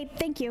 just stay.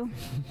 Thank you.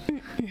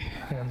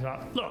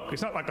 look,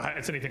 it's not like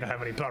it's anything I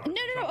have any problem.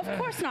 No, of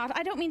course not.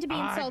 I don't mean to be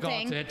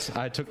insulting. I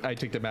got it. I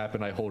took the map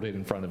and I hold it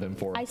in front of him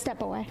for I him.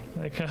 step away.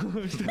 Because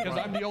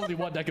I'm the only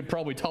one that could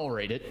probably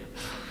tolerate it.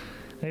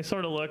 He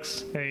sort of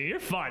looks, hey, you're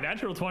fine.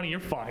 Natural 20, you're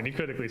fine. You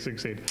critically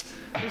succeed.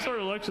 He sort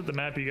of looks at the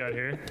map you got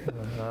here.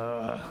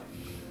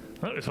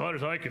 Well, as far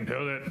as I can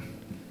tell,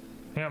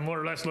 that more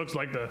or less looks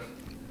like the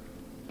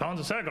Towns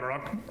of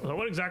Sagarok. So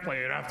what exactly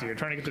are you after? You're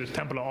trying to get to this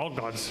Temple of All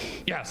Gods.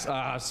 Yes,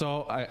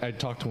 so I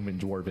talked to him in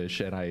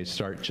Dwarvish and I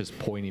start just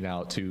pointing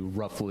out to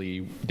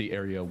roughly the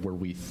area where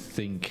we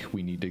think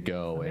we need to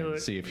go and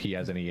see if he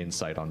has any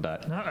insight on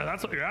that.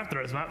 That's what you're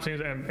after. This map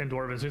seems, in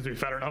Dwarven, seems to be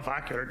fair enough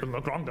accurate. Doesn't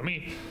look wrong to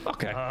me.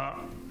 Okay.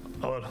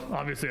 Well,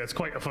 obviously, that's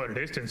quite a further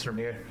distance from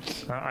here.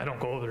 I don't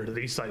go over to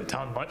the east side of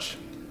town much.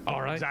 I All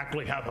don't right.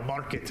 exactly have a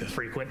market to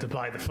frequent to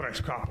buy the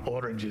fresh crop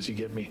oranges you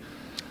give me.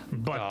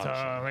 But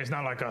it's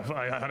not like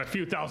I had a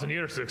few thousand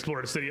years to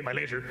explore the city at my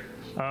leisure.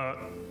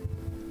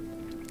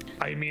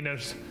 I mean,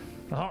 there's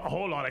a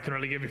whole lot I can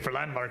really give you for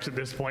landmarks at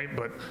this point,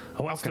 but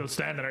what's still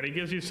standing there? He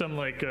gives you some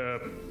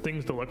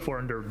things to look for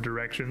in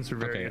directions for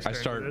Okay, various. I turns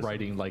of start this.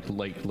 writing like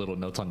little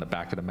notes on the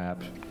back of the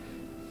map.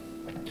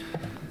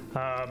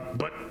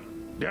 But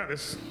yeah,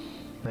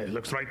 it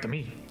looks right to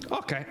me.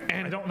 Okay, I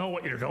and don't know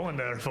what you're going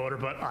there for,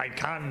 but I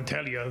can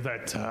tell you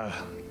that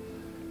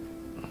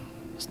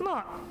it's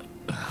not.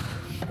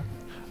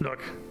 Look,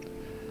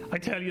 I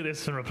tell you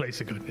this from a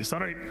place of goodness,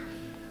 all right?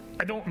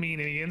 I don't mean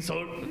any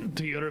insult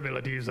to your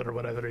abilities or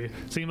whatever. You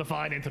seem a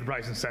fine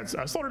enterprising sense.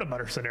 Sort of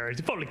mercenaries,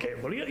 you're fully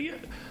capable. You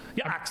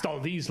axed all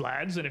these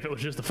lads, and if it was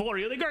just the four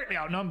of you, they greatly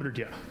outnumbered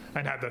you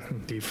and had the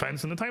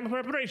defense and the time of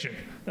preparation.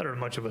 Never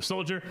much of a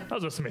soldier. I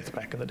was a smith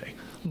back in the day.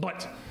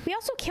 But We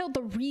also killed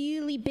the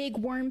really big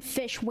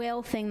wormfish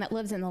whale thing that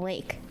lives in the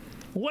lake.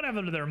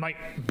 whatever there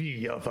might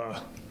be of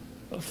a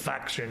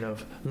faction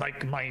of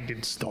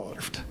like-minded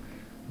starved,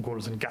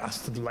 Ghouls and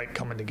Ghasts and the like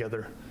coming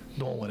together,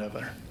 doing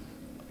whatever.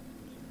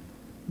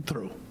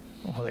 True.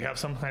 Well, they have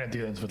some kind of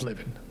dealings with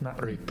living. Not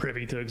very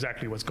privy to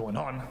exactly what's going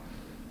on.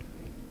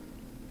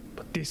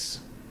 But this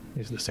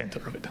is the center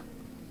of it.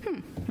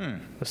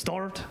 The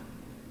starved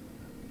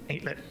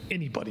ain't let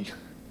anybody,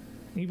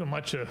 even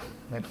much a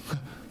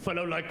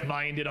fellow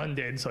like-minded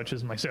undead such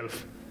as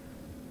myself,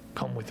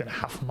 come within a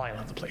half mile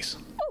of the place.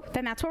 Oh,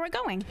 then that's where we're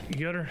going.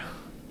 You're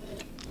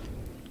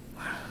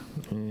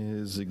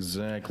Is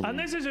exactly. And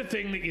this is a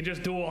thing that you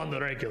just do on the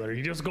regular.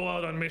 You just go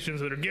out on missions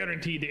that are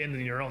guaranteed to end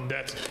in your own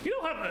death. You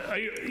don't have.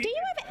 Do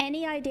you have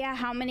any idea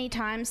how many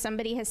times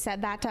somebody has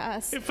said that to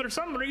us? If for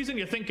some reason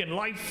you think in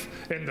life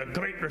in the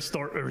great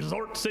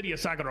resort city of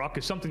Sagarok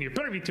is something you're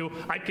privy to,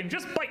 I can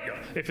just bite you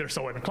if you're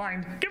so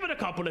inclined. Give it a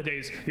couple of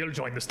days, you'll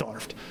join the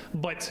starved.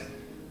 But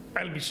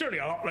it'll be surely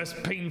a lot less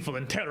painful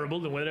and terrible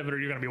than whatever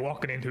you're going to be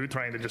walking into,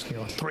 trying to just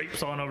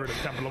traipse on over to the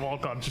Temple of All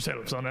Gods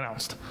yourselves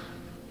unannounced.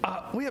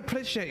 we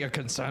appreciate your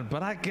concern,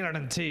 but I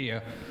guarantee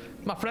you,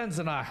 my friends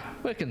and I,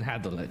 we can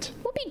handle it.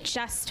 We'll be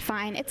just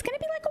fine. It's gonna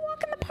be like a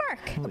walk in the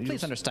work.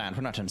 Please understand,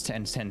 we're not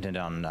intended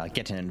on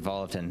getting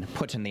involved and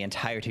putting the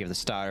entirety of the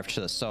starve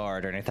to the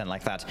sword or anything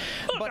like that.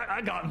 Look, But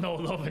I got no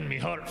love in me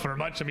heart for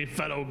much of me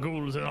fellow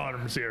ghouls in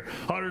arms here.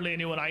 Hardly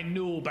anyone I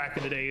knew back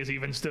in the day is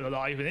even still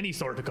alive in any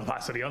sort of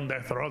capacity,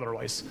 undeath or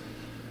otherwise.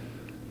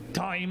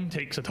 Time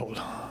takes a toll.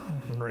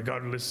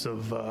 Regardless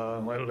of,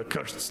 the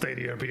cursed state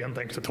here being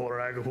thanks to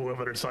Torag or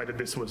whoever decided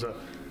this was a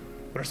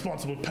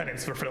responsible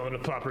penance for failing to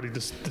properly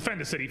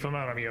defend the city from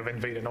an army of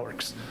invading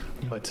orcs.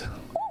 But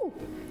Ooh,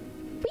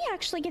 we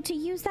actually get to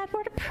use that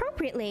word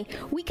appropriately.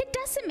 We could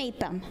decimate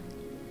them.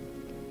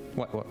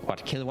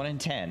 what? Kill 1 in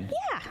 10?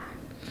 Yeah,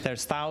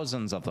 There's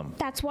thousands of them.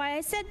 that's why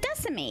I said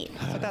decimate.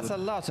 But that's a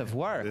lot of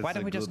work. Why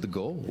don't we just... the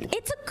goal?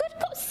 It's a good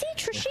goal. See,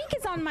 Trishik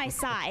is on my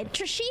side.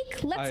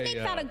 Trishik, let's I, make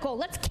that a goal.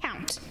 Let's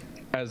count.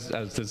 As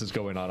this is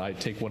going on, I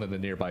take one of the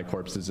nearby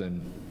corpses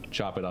and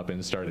chop it up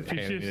and start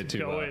handing it to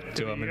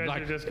him. You And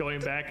guys are just going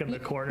back in the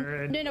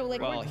corner. And, No,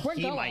 like Well, we're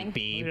he going. might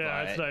be,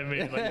 yeah, that's but... what I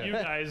mean. Like you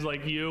guys,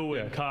 like you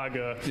and Yeah.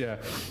 Kaga. Yeah.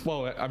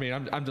 Well, I mean,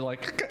 I'm just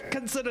like,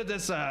 consider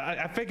this.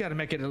 I figured to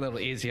make it a little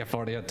easier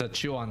for you to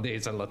chew on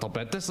these a little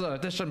bit. This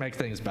should make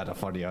things better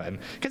for you. And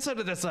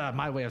consider this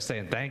my way of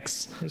saying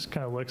thanks. Just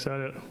kind of looks at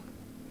it.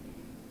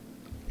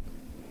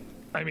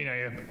 I mean,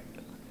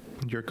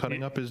 You're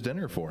cutting up his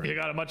dinner for you him.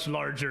 got a much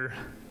larger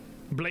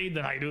blade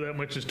than I do, that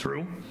which is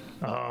true.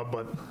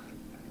 But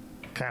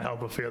can't help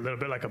but feel a little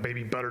bit like a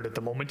baby bird at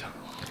the moment.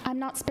 I'm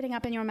not spitting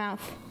up in your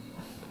mouth.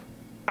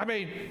 I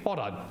mean, hold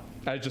on.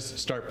 I just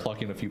start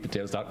plucking a few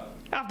potatoes out.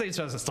 Have these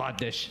as a side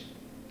dish.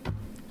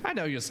 I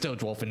know you're still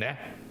dwarfing there.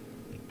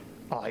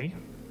 Aye,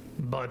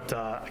 but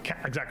I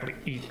can't exactly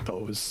eat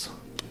those.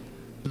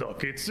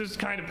 Look, it's just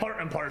kind of part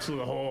and parcel of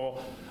the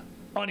whole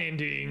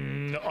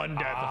unending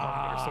undeath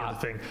hunger sort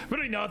of thing.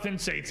 Really nothing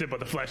sates it but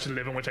the flesh of the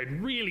living, which I'd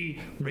really,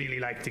 really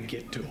like to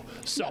get to.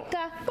 So, Look,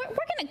 we're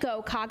gonna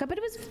go, Kaga, but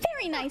it was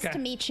very nice Okay. to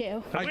meet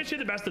you. I wish you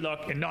the best of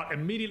luck in not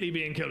immediately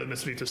being killed in the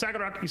streets of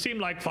Sagarak. You seem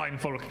like fine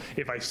folk.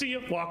 If I see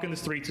you walking the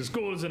streets as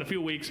ghouls in a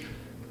few weeks,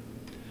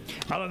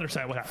 I'll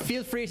understand what happened.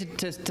 Feel free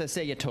to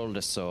say you told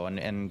us so,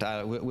 and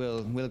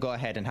we'll go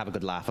ahead and have a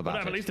good laugh But I about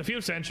have at it. least a few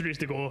centuries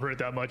to go over it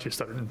that much is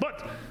certain.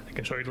 But I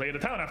can show you the lay of the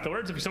town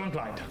afterwards if you're so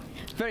inclined.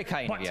 Very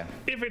kind But of you.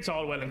 if it's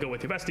all well and good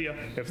with you, best of you,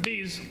 if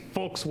these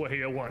folks were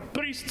here weren't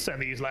priests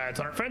and these lads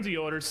aren't friends of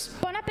yours,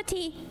 Bon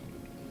appetit.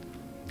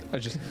 I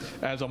just,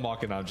 as I'm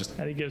walking, I'm just.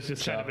 and he gives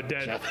just kind of a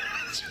dead,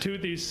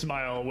 toothy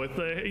smile with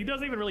he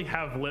doesn't even really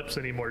have lips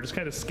anymore, just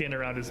kind of skin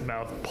around his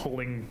mouth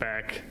pulling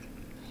back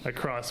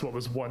across what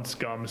was once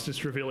gums,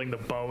 just revealing the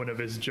bone of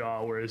his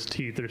jaw where his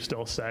teeth are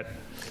still set.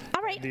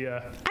 All right, The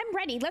I'm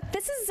ready.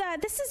 This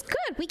is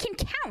good. We can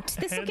count.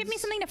 This will give me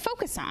Heads- something to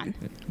focus on.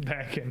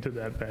 back into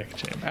that back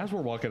chamber. As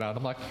we're walking out,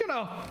 I'm like,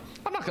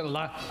 I'm not gonna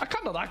lie. I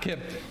kind of like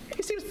him.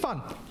 He seems fun.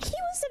 He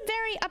was a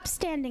very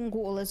upstanding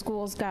ghoul as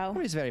ghouls go,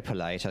 He's very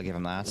polite, I'll give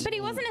him that. but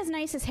he wasn't as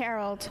nice as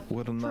Harold.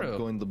 We're not True.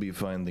 going to be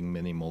finding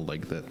many more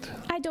like that.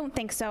 I don't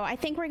think so. I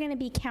think we're going to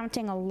be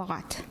counting a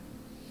lot.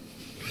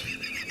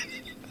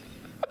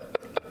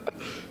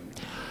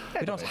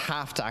 We don't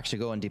have to actually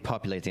go and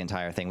depopulate the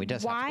entire thing. We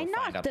just Why have to go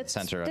not? find out the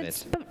center of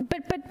it.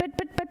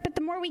 But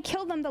the more we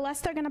kill them, the less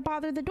they're going to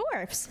bother the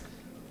dwarves.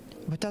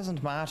 It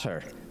doesn't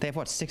matter. They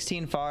have,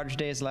 16 forge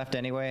days left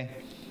anyway?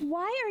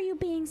 Why are you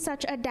being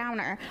such a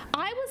downer?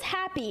 I was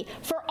happy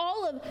for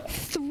all of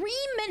 3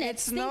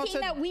 minutes It's not thinking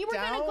a that we were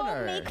going to go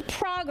downer. make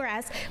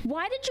progress.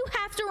 Why did you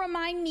have to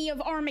remind me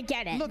of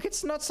Armageddon? Look,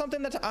 it's not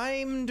something that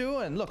I'm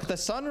doing. Look, the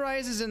sun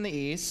rises in the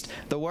east,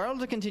 the world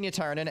will continue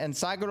turning, and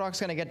Sagarok's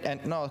gonna get,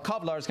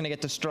 Koblar's gonna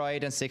get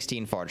destroyed in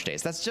 16 forge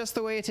days. That's just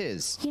the way it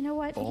is. You know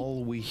what?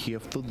 All we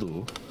have to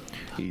do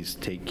is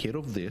take care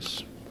of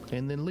this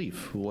and then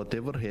leave.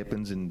 Whatever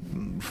happens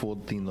in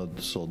 14 or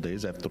so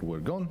days after we're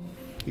gone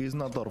is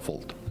not our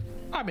fault.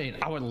 I mean,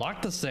 I would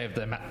like to save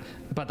them,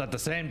 but at the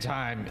same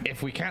time,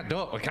 if we can't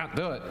do it, we can't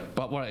do it.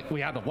 But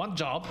we have the one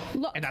job,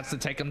 Look. and that's to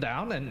take them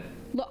down. And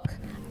Look,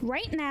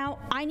 right now,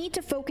 I need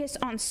to focus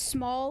on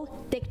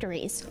small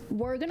victories.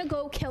 We're gonna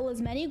go kill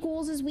as many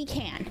ghouls as we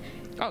can.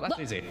 oh, that's Look,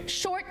 easy.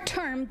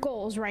 short-term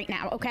goals right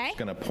now, okay?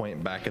 Gonna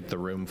point back at the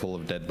room full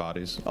of dead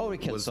bodies. Oh, we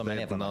killed Was so many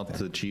that of them, not weren't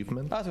the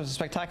achievement? That was a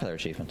spectacular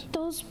achievement.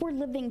 Those were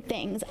living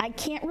things. I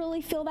can't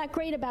really feel that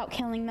great about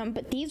killing them,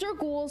 but these are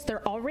ghouls.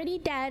 They're already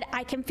dead.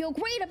 I can feel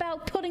great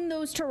about putting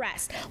those to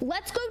rest.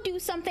 Let's go do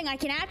something I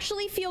can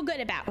actually feel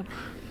good about.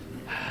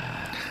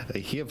 I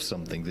have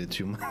something that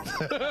you might.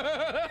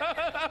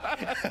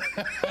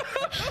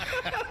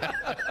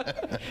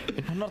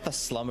 I'm not the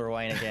slumber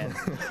wine again.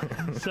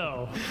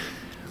 So,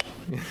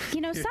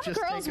 You know, Here, some just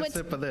girls take a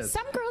sip of would this.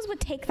 some girls would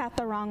take that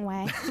the wrong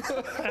way.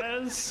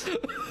 as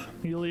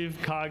you leave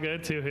Kaga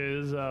to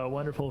his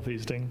wonderful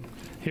feasting,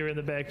 here in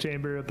the back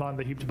chamber upon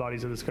the heaped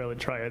bodies of the Scarlet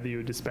Triad that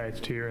you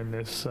dispatched here in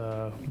this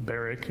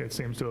barrack, it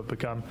seems to have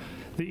become,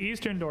 the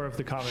eastern door of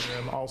the common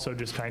room also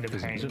just kind of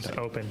hangs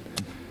open.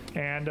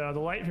 And the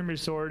light from your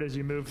sword as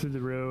you move through the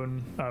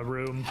room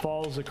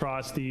falls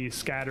across the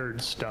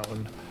scattered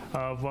stone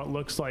of what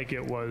looks like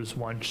it was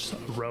once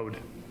a road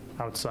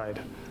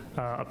outside.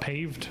 a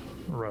paved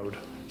road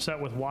set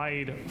with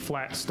wide,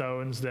 flat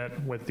stones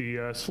that, with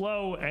the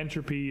slow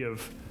entropy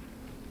of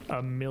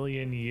a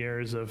million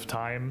years of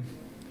time,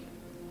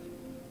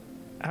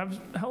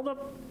 have held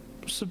up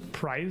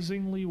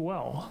surprisingly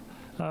well.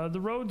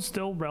 The road's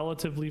still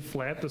relatively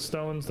flat, the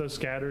stones, though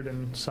scattered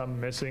and some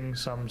missing,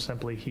 some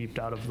simply heaped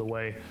out of the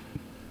way,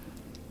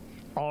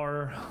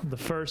 are the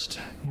first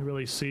you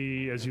really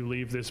see as you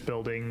leave this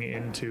building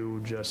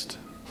into just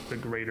the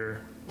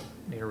greater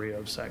area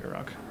of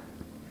Sagarok.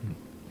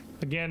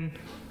 Again,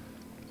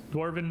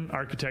 Dwarven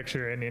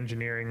architecture and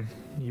engineering,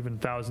 even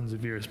thousands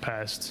of years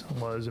past,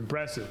 was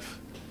impressive.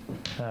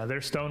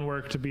 Their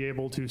stonework to be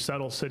able to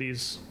settle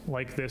cities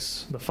like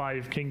this, the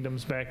Five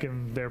Kingdoms back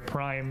in their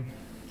prime,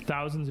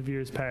 thousands of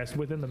years past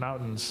within the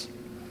mountains,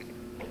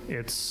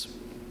 it's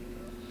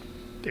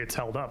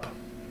held up.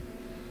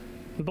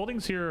 The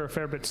buildings here are a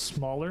fair bit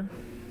smaller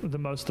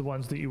than most of the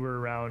ones that you were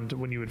around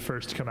when you would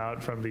first come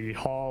out from the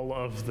Hall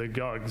of the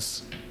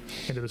Gugs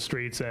into the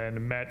streets and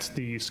met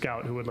the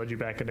scout who had led you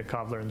back into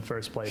Kovler in the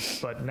first place.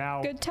 But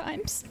now Good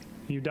times.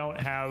 you don't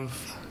have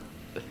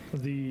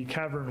the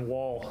cavern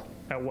wall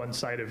at one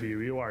side of you.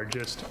 You are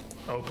just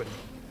open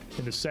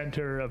in the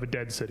center of a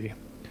dead city.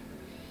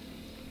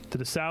 To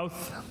the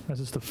south, as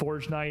it's the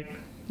Forge Night,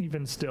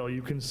 even still,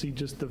 you can see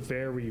just the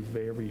very,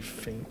 very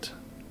faint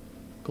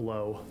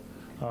glow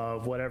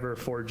of whatever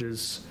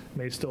forges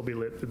may still be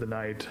lit through the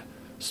night.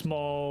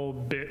 Small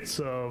bits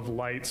of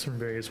lights from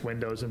various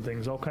windows and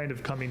things all kind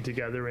of coming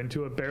together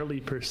into a barely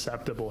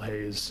perceptible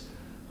haze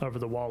over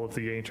the wall of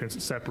the entrance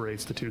that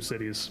separates the two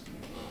cities.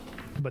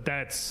 But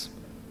that's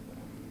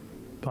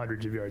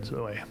hundreds of yards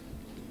away.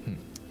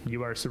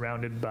 You are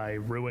surrounded by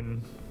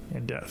ruin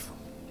and death.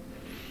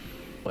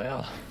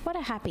 Well, What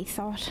a happy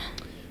thought.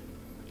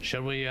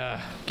 shall we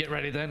get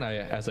ready then?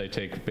 As I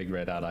take Big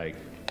Red out, I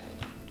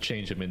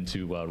change him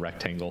into a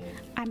rectangle.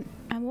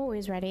 I'm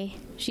always ready,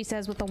 she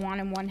says with the wand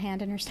in one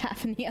hand and her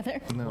staff in the other.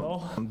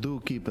 Now,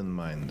 do keep in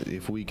mind,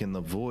 if we can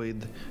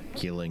avoid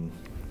killing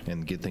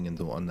and getting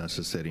into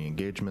unnecessary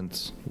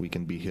engagements, we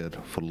can be here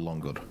for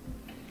longer.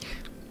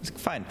 It's a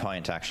fine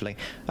point, actually.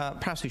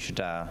 Perhaps we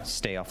should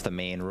stay off the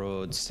main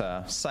roads,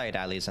 side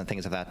alleys and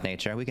things of that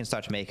nature. We can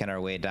start making our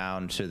way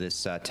down to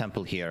this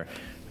temple here,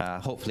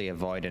 hopefully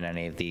avoiding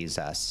any of these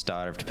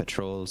starved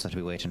patrols that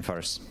will be waiting for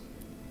us.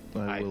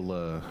 I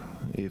will,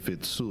 if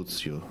it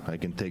suits you, I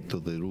can take to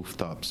the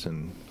rooftops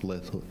and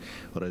let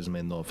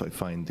Resme know if I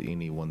find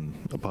anyone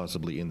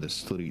possibly in the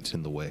streets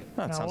in the way.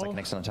 That Now, sounds like an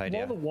excellent idea.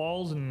 All the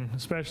walls and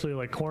especially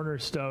like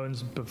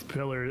cornerstones of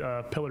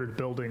pillared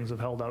buildings have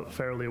held up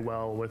fairly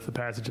well with the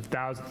passage of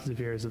thousands of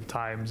years of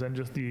times and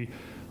just the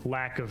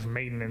lack of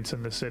maintenance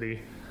in the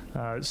city.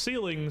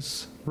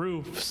 Ceilings,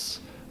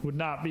 roofs would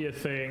not be a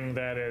thing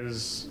that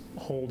is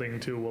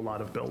holding to a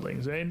lot of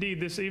buildings. And indeed,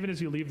 this, even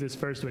as you leave this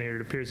first one here,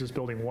 it appears this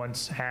building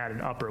once had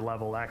an upper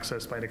level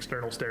accessed by an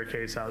external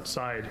staircase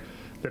outside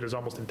that is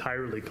almost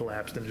entirely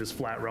collapsed and just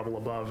flat rubble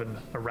above and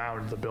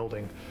around the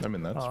building. I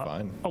mean, that's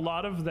fine. A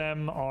lot of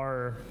them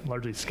are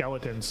largely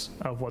skeletons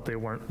of what they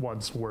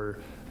once were.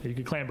 You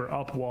could clamber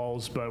up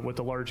walls, but with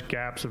the large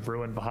gaps of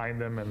ruin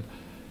behind them and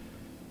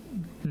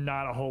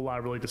not a whole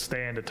lot really to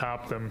stand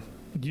atop them,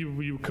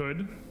 you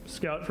could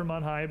scout from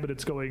on high, but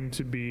it's going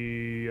to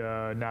be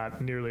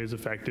not nearly as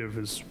effective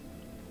as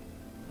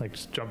like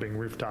just jumping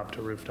rooftop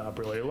to rooftop.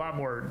 Really, a lot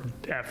more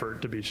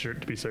effort to be sure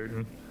to be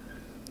certain.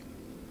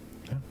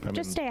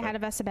 Just stay ahead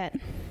of us a bit.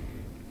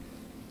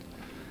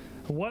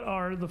 What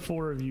are the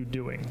four of you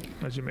doing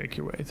as you make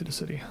your way through the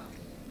city,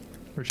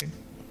 Rasheen?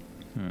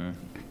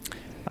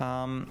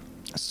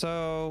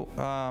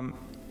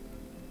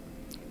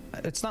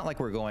 It's not like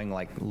we're going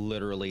like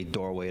literally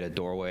doorway to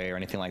doorway or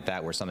anything like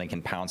that where something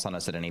can pounce on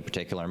us at any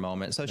particular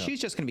moment. So she's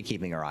just going to be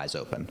keeping her eyes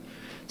open.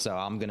 So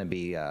I'm going to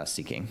be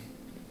seeking.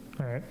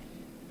 All right.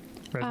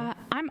 Resme?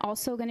 I'm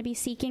also going to be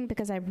seeking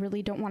because I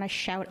really don't want to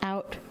shout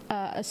out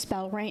a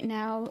spell right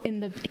now in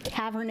the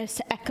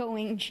cavernous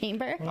echoing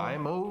chamber.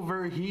 I'm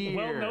over here.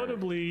 Well,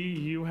 notably,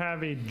 you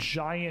have a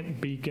giant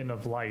beacon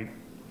of light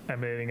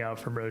emanating out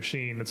from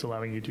Roshin that's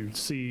allowing you to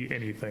see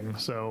anything.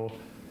 So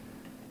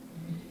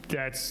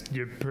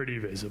you're pretty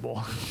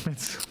visible.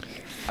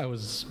 I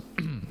was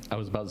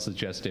about to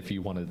suggest if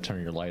you wanted to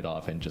turn your light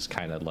off and just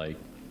kind of like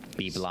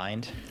Be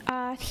blind.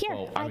 Here,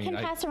 Well, I can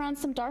pass around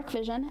some dark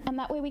vision, and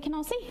that way we can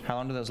all see. How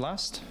long do those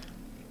last?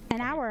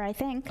 An hour, I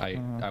think.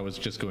 I was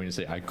just going to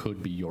say I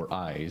could be your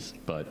eyes,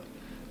 but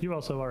You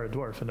also are a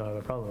dwarf and don't have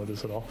a problem with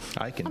this at all.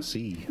 I can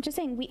see. Just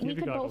saying, we have your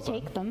could both goggles on.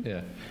 take them.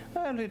 yeah.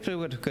 It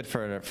would good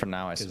for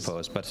now, I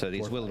suppose. But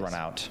these will run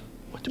out.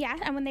 Yeah,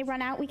 and when they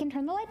run out, we can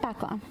turn the light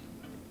back on.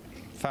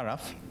 Fair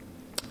enough.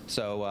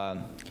 So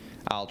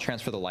I'll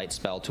transfer the light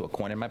spell to a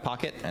coin in my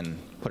pocket and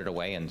put it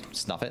away and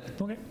snuff it.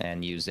 Okay.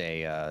 And use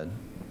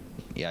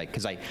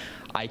because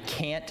I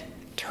can't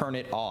turn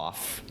it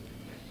off.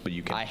 But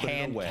you can I put it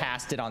hand away.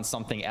 cast it on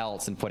something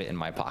else and put it in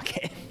my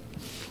pocket.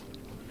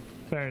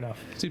 Fair enough.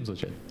 Seems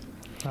legit.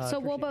 So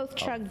we'll both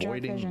chug dark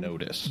Avoiding vision.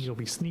 notice. You'll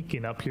be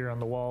sneaking up here on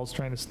the walls,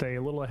 trying to stay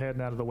a little ahead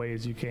and out of the way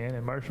as you can.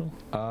 And Marshall,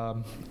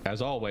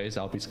 As always,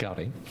 I'll be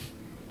scouting.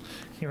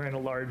 you're in a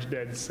large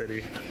dead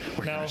city.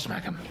 We're Now, gonna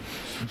smack him.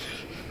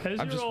 as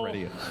I'm you're just all,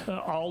 ready.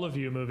 all of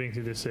you moving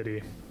through the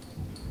city,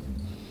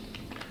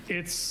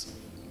 it's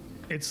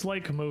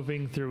like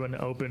moving through an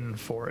open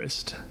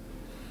forest.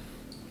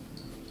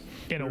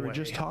 In a We were way.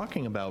 just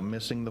talking about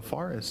missing the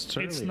forests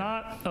earlier. It's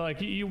not like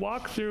you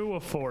walk through a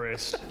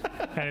forest,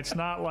 and it's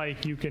not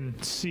like you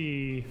can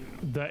see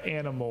the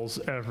animals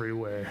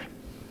everywhere,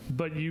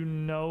 but you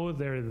know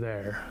they're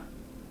there.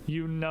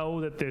 You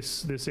know that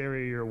this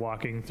area you're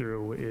walking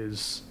through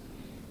is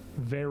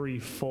very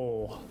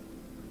full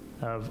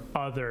of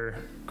other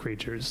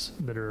creatures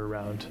that are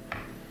around.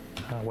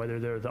 Whether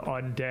they're the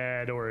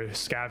undead or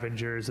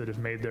scavengers that have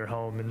made their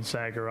home in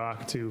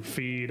Sagarok to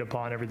feed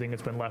upon everything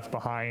that's been left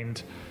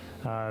behind,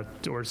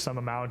 or some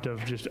amount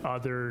of just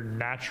other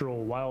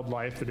natural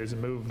wildlife that has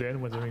moved in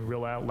with a real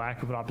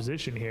lack of an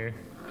opposition here.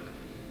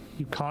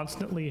 You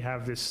constantly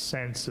have this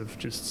sense of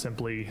just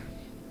simply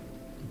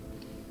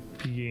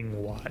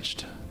being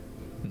watched.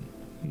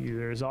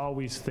 There's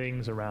always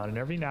things around, and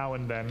every now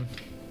and then,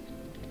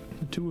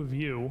 the two of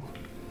you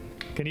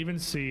can even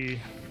see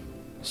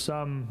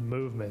some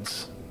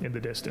movements in the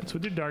distance.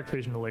 With your dark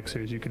vision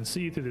elixirs, you can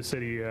see through the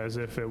city as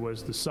if it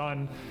was the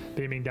sun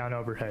beaming down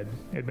overhead,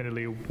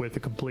 admittedly with a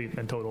complete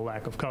and total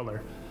lack of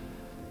color.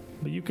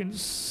 But you can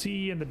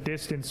see in the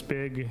distance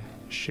big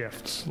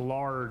shifts,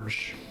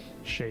 large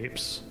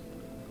shapes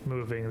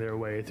moving their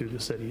way through the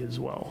city as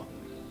well,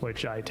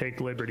 which I take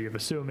the liberty of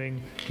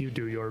assuming you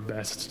do your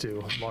best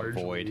to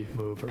largely Avoid.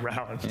 move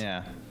around.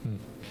 Yeah.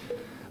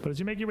 But as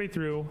you make your way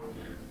through,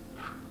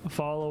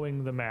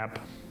 following the map,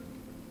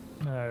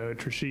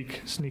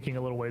 Trishik sneaking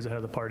a little ways ahead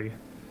of the party,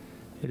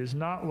 it is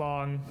not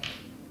long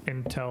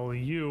until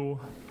you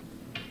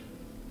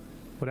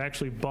would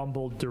actually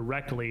bumble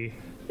directly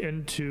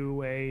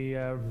into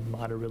a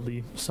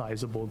moderately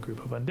sizable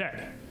group of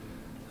undead.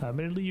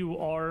 Admittedly, you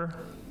are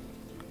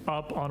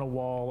up on a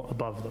wall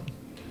above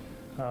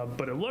them,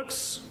 but it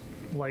looks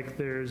like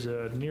there's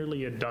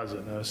nearly a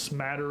dozen, a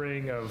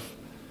smattering of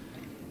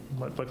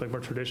what look like more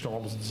traditional,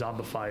 almost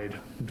zombified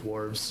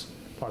dwarves,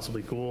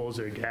 possibly ghouls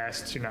or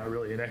ghasts. You're not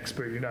really an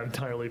expert. You're not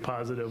entirely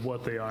positive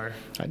what they are,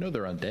 I know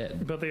they're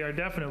undead. but they are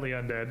definitely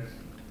undead.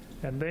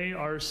 And they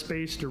are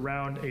spaced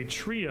around a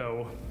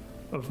trio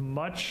of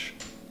much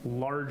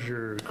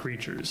larger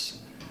creatures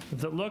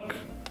that look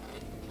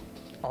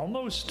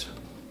almost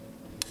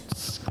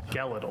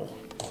skeletal,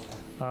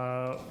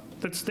 that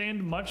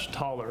stand much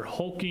taller,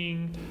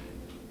 hulking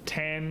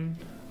 10,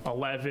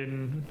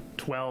 11,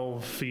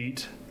 12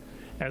 feet,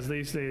 as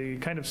they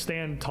kind of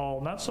stand tall,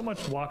 not so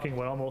much walking,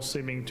 but almost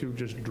seeming to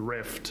just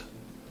drift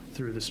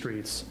through the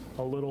streets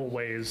a little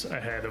ways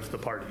ahead of the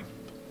party.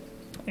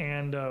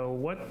 And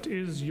what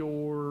is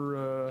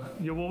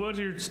what's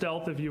your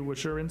stealth if you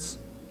assurance?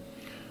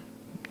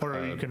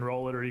 Or you can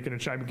roll it, or you can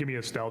give me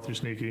a stealth, you're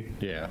sneaky.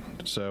 Yeah.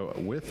 So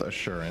with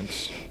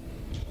assurance,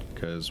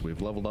 because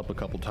we've leveled up a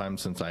couple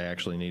times since I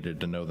actually needed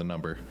to know the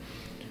number.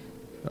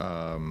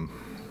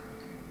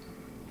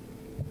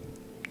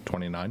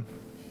 29.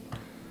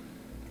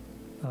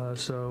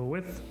 So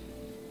with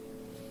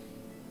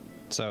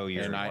So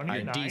your And I- your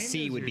 29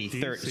 DC is would be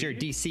your so your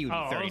DC would be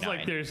Oh, 39. I was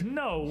like, there's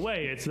no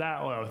way it's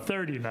that low.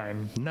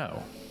 39.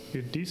 No.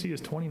 Your DC is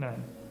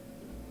 29.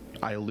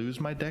 I lose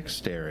my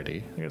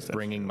dexterity, I guess that's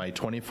bringing my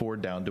 24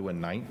 down to a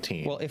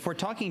 19. Well, if we're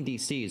talking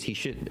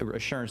DCs,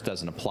 assurance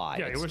doesn't apply.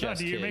 Yeah, It's we're not,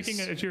 just you're his-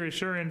 making it's your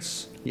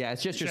assurance Yeah,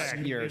 it's just check.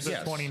 your Is it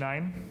Yes.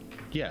 29?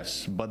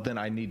 yes, but then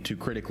I need to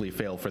critically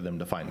fail for them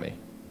to find me.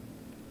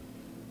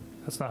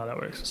 That's not how that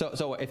works.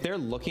 So if they're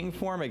looking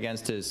for him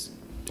against his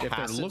If they're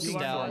passive looking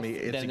stealth, for me,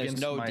 it's then there's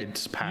against no my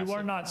passive. You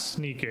are not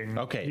sneaking.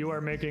 Okay. You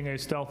are making a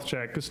stealth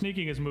check, because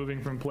sneaking is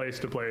moving from place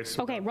to place.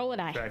 Okay, roll a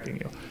die. Tracking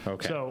you.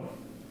 Okay. So,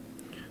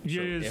 So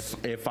use,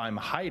 if I'm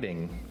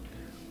hiding,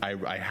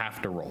 I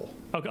have to roll.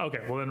 okay,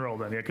 well then roll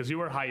then, yeah, because you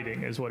are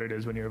hiding is what it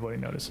is when you're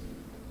avoiding notice.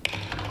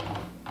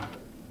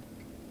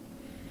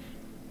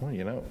 Well,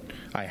 you know,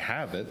 I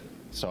have it,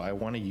 so I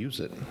want to use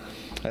it.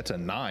 That's a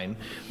 9,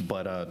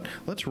 but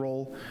let's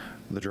roll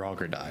the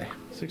Draugr die.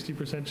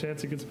 60%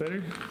 chance it gets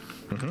better?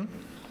 Mm-hmm.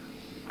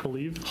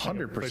 Believe?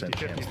 100%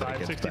 chance that it 55,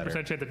 gets 60%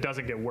 better. chance it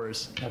doesn't get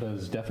worse. That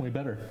is definitely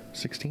better.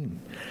 16,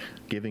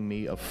 giving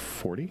me a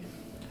 40.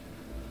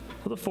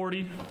 For the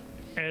 40,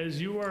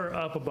 as you are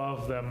up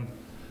above them,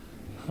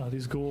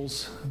 these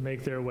ghouls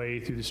make their way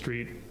through the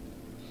street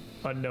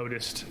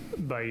unnoticed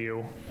by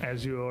you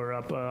as you are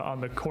up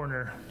on the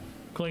corner,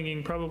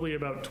 clinging probably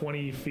about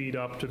 20 feet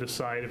up to the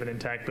side of an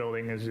intact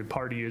building as your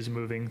party is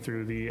moving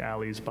through the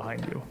alleys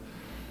behind you.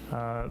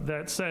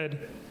 That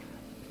said,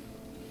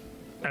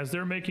 as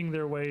they're making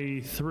their way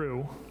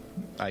through,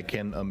 I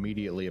can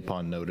immediately,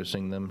 upon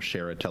noticing them,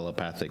 share a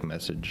telepathic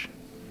message.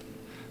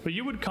 but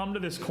you would come to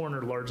this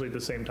corner largely at the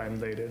same time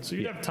they did. So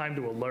you'd have time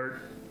to alert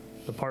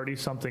the party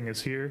something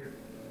is here.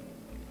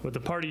 But the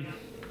party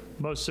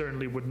most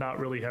certainly would not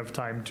really have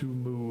time to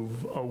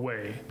move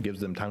away.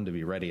 Gives them time to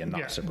be ready and not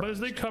Yeah, but surprised. as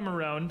they come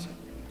around,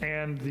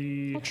 and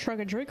the I'll shrug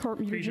a drink.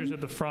 creatures at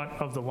the front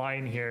of the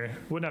line here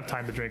wouldn't have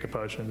time to drink a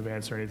potion in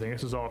advance or anything.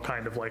 This is all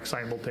kind of like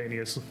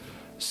simultaneous.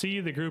 See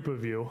the group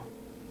of you,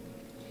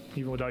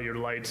 even without your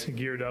lights,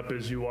 geared up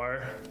as you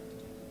are,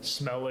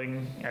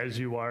 smelling as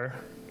you are,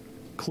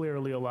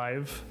 clearly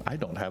alive. I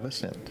don't have a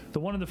scent. The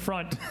one in the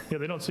front, yeah,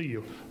 they don't see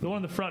you. The one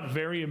in the front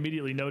very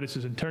immediately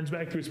notices and turns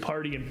back to his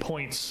party and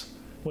points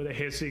with a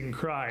hissing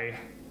cry.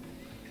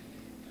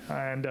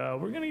 And we're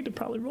going to need to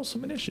probably roll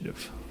some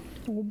initiative.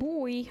 Oh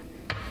boy.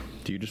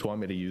 Do you just want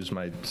me to use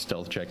my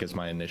stealth check as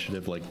my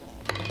initiative? Like,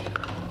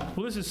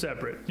 Well, this is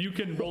separate. You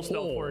can roll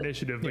stealth for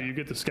initiative, but you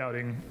get the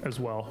scouting as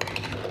well.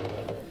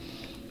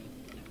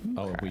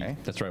 Oh, Okay.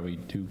 that's right. We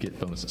do get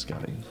bonus to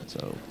scouting.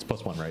 So it's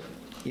 +1, right?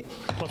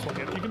 Plus one,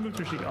 you can move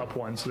your sheet up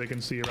one so they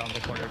can see around the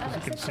corner because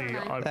you can see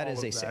on That all is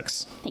of a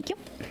 6. Thank you.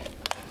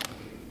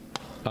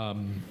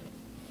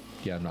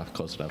 Yeah, I'm not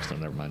close enough, so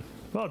never mind.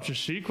 Well,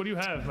 Trishik, what do you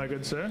have, my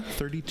good sir?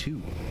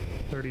 32.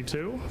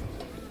 32.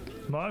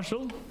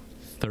 Marshall?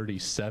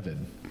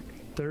 37.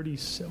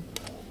 37.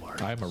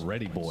 I'm a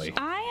ready boy.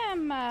 I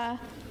am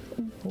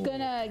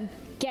gonna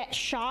get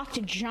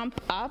shocked, jump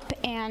up,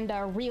 and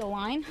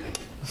realign.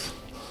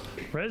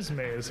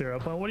 Resume is here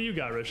up. What do you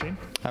got, Roshin?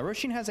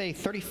 Roshin has a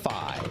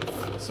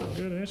 35. Some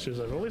good initiatives.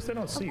 Well, at least they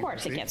don't see Of you.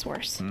 course, it Roshin. gets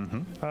worse.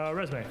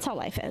 Resume. That's how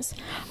life is.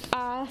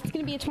 It's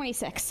gonna be a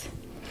 26.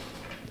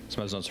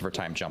 Some of those notes for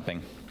time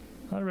jumping.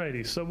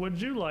 Alrighty, so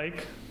would you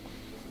like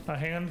a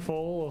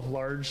handful of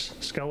large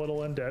skeletal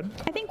undead?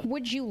 I think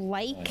 "would you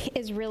like"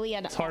 is really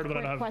an It's hard when I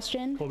awkward don't have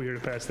question. Colby here to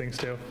pass things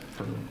to.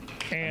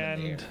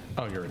 And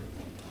Oh, you're in.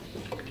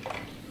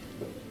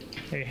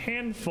 a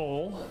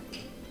handful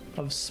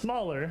of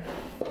smaller,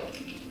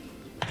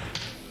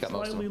 Got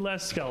most of slightly them.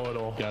 less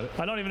skeletal. Got it.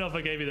 I don't even know if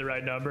I gave you the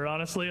right number,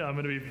 honestly. I'm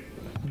going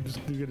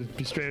to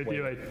be straight with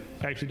you. I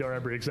actually don't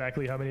remember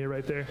exactly how many are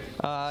right there.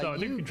 So I think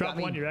you if you drop got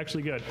me one, you're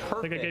actually good.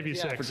 I think I gave you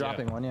Yeah, 6. for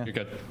dropping one, yeah. You're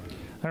good.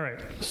 All right,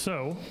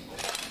 so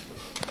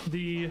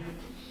the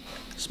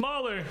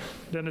smaller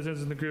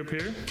denizens in the group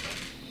here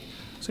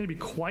is going to be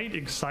quite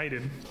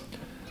excited.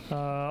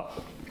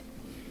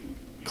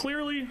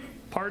 Clearly,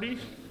 party.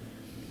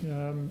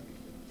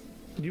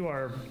 You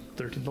are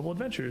 13th level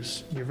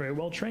adventurers. You're very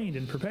well trained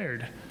and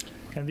prepared.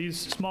 And these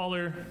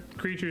smaller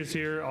creatures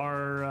here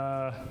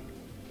are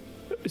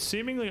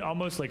seemingly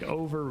almost like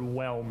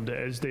overwhelmed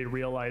as they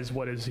realize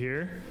what is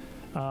here.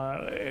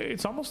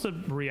 It's almost a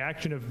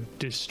reaction of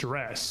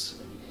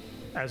distress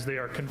as they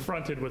are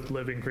confronted with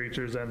living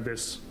creatures and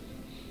this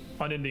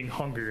unending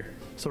hunger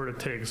sort of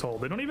takes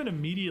hold. They don't even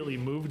immediately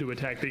move to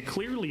attack. They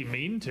clearly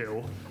mean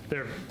to.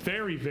 They're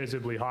very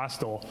visibly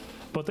hostile,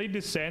 but they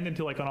descend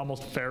into like an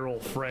almost feral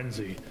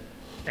frenzy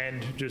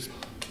and just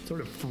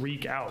sort of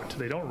freak out.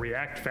 They don't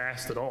react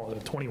fast at all. They're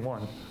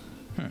 21.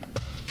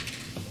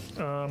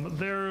 I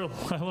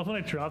love when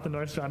I drop the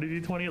North Foundry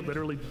D20, it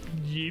literally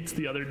yeets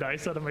the other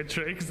dice out of my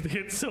tray because they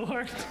hit so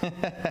hard.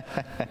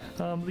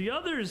 The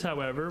others,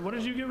 however, what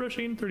did you get,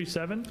 Roshin?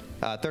 37?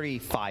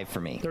 35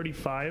 for me.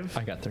 35?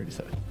 I got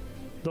 37.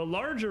 The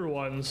larger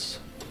ones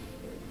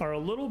are a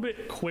little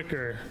bit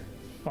quicker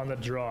on the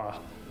draw.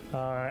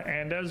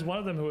 And as one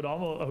of them who had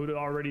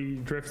already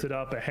drifted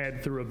up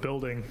ahead through a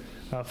building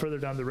further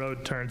down the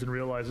road turns and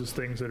realizes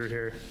things that are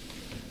here,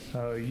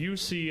 you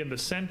see in the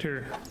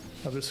center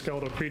of the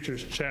skeletal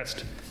creature's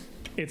chest,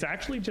 it's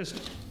actually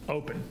just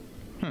open.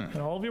 And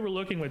all of you were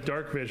looking with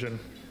dark vision.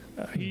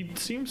 He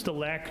seems to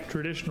lack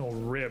traditional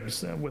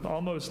ribs with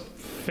almost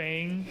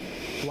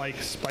fang-like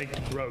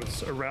spiked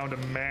growths around a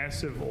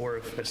massive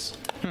orifice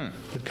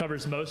that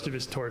covers most of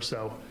his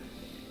torso.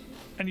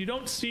 And you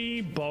don't see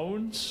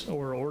bones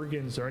or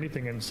organs or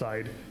anything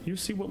inside. You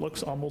see what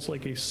looks almost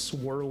like a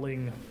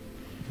swirling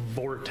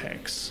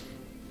vortex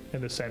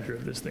in the center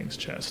of this thing's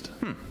chest.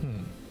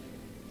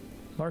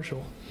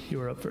 Marshall,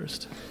 you are up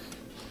first.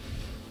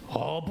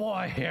 Oh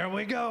boy, here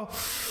we go.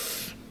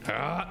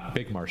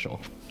 Big Marshall.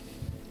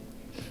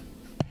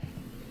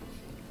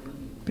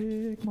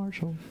 Big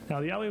Marshall. Now,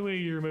 the alleyway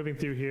you're moving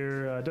through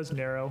here does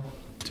narrow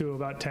to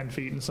about 10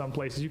 feet in some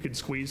places. You could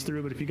squeeze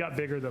through, but if you got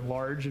bigger than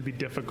large, it'd be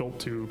difficult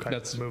to kind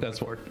of move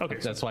forward. Okay,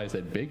 so That's why I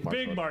said Big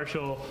Marshall. big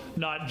Marshall,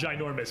 not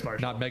ginormous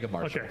Marshall. Not Mega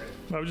Marshall. Okay,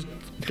 I was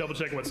just double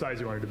checking what size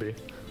you wanted to be.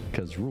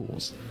 Because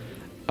rules.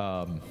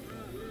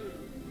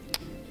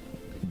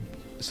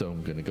 So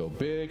I'm gonna go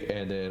big,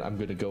 and then I'm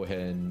gonna go ahead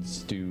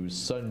and do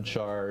Sun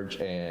Charge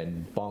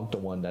and bonk the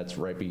one that's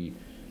right here.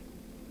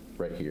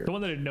 The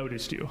one that had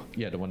noticed you.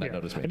 Yeah, the one that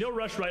noticed me. And you'll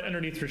rush right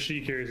underneath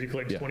Rashik here as he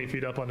clicks Yeah. 20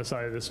 feet up on the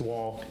side of this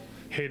wall,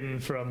 hidden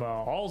from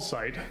all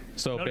sight.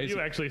 So None of you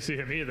basi- actually see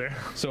him either.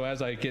 So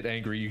as I get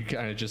angry, you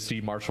kind of just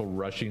see Marshall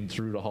rushing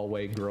through the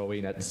hallway,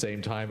 growing at the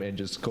same time, and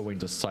just going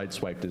to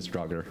sideswipe this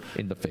Draugr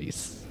in the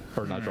face.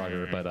 Or not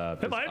Draugr, but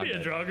It might be a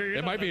undead. Draugr. You're It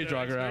not might be a that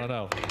Draugr. I expert. don't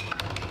know.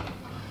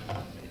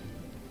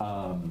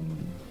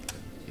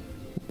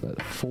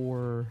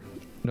 4.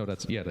 No,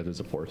 that is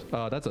a 4.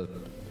 That's a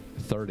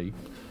 30.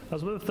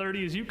 As with a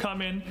 30, as you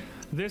come in,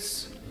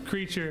 this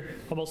creature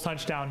almost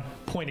hunched down,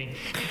 pointing.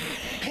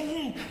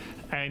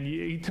 And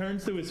he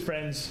turns to his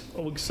friends,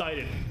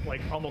 excited, like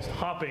almost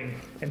hopping,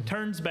 and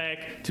turns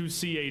back to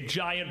see a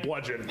giant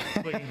bludgeon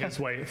swinging his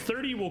way.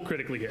 30 will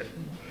critically hit.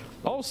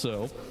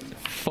 Also,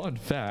 fun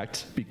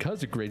fact,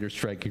 because of Greater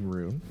Striking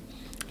Rune,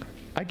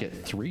 I get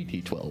 3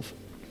 d12.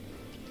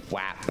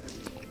 Whap.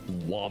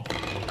 Womp.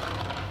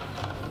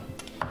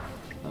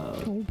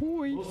 Oh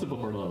boy. Most of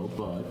them are low,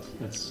 but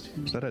that's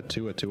Is that a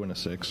 2, and a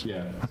 6?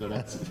 yeah. So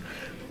that's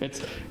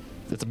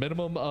It's a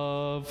minimum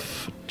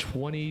of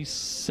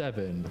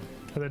 27.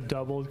 And then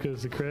doubled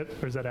because the crit,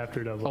 or is that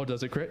after double? Oh,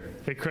 does it crit?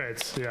 It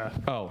crits, yeah.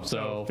 Oh,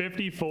 so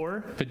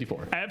 54.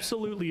 54.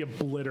 Absolutely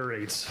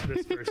obliterates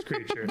this first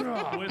creature.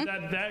 With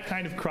that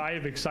kind of cry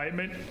of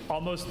excitement,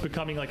 almost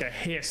becoming like a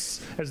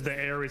hiss as the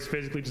air is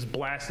physically just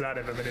blasted out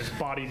of him and his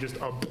body just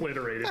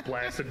obliterated,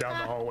 blasted down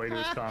the hallway to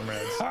his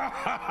comrades.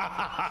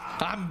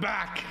 I'm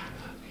back.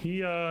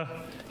 He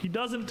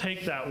doesn't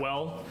take that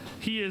well.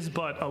 He is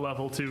but a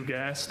level 2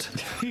 ghast.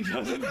 He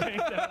doesn't take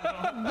that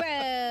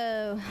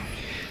well. Whoa.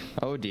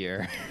 Oh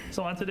dear.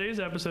 So on today's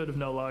episode of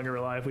No Longer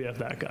Alive, we have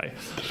that guy.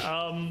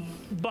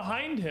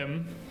 Behind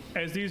him,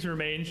 as these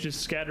remains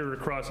just scatter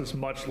across this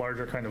much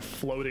larger kind of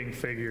floating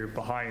figure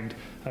behind,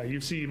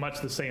 you see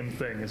much the same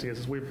thing as he has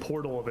this weird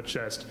portal of a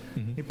chest.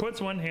 He puts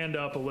one hand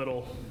up a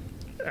little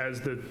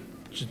as the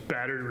just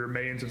battered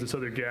remains of this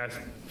other ghast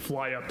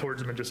fly up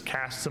towards him and just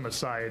casts him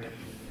aside,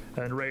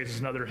 and raises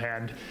another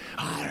hand.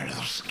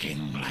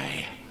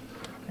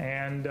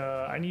 And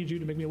I need you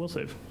to make me a will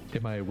save.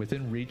 Am I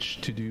within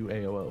reach to do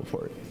AOO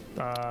for it?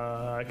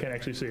 I can't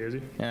actually see, is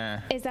he?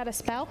 Yeah. Is that a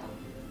spell?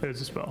 There's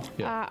a spell.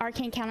 Yeah.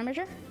 Arcane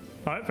countermeasure?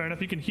 All right, fair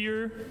enough. You can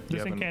hear this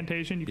haven't-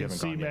 incantation. You can haven't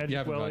see gone yet. magic You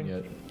haven't welling.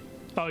 gone yet.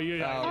 Oh,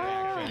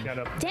 yeah. Got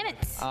up. Damn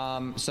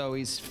it. So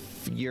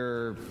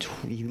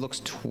he looks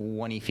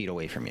 20 feet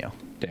away from you.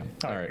 Damn.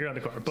 All right, you're on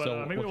the corner.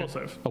 But maybe what we'll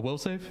kind- save. A will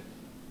save?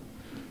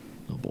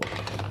 Oh boy.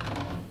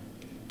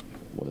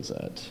 What is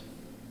that?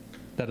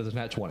 That is a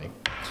nat 20.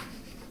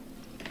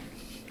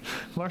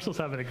 Marshall's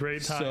having a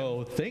great time.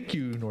 So thank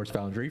you, Norse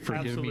Foundry, for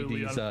giving me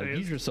Absolutely these unfazed.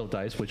 use yourself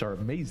dice, which are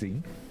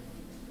amazing.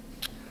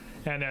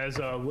 And as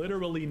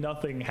literally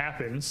nothing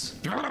happens,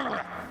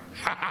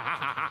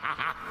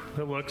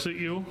 it looks at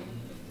you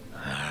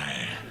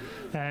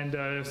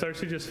and starts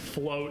to just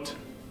float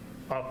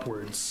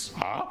upwards.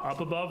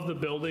 Up above the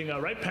building,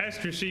 right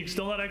past your cheek,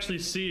 still not actually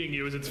seeing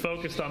you as it's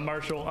focused on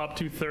Marshall, up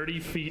to 30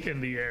 feet in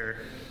the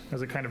air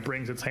as it kind of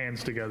brings its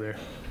hands together.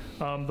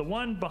 The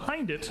one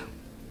behind it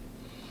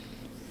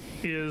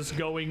is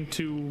going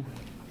to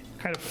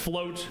kind of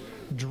float,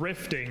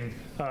 drifting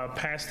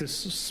past this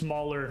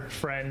smaller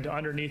friend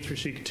underneath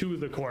Rashik to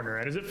the corner.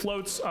 And as it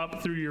floats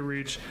up through your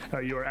reach,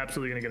 you are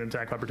absolutely going to get an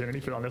attack opportunity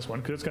for on this one,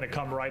 because it's going to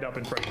come right up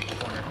in front of the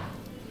corner.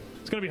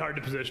 It's going to be hard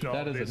to position all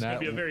That of is this. It's going to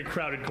be a very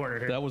crowded corner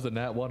here. That was a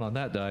nat 1 on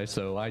that die,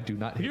 so I do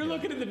not hit You're it.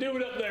 looking at the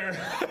dude up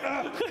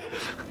there.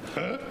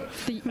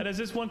 And as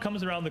this one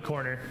comes around the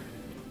corner,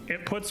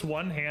 it puts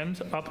one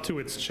hand up to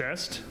its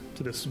chest,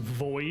 to this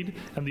void,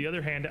 and the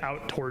other hand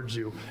out towards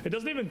you. It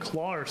doesn't even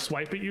claw or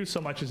swipe at you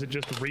so much as it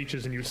just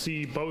reaches, and you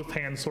see both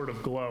hands sort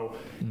of glow,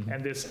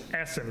 and this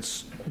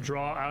essence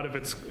draw out of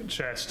its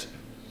chest,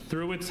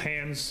 through its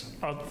hands,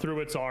 up through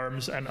its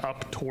arms, and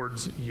up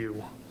towards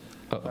you.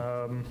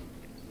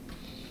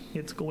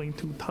 It's going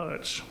to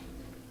touch.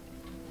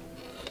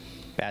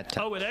 Bad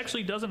touch. Oh, it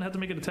actually doesn't have to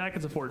make an attack.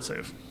 It's a fort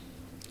save.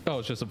 Oh,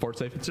 it's just a fort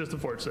save? It's just a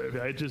fort save.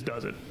 Yeah, it just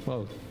does it.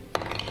 Whoa.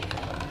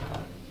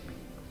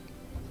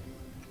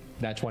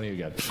 Nat 20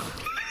 again.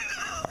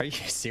 Are you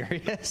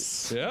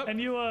serious? Yep. And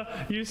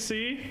you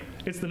see,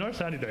 it's the North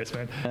Sounding dice,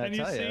 man. And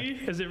you tell ya. see,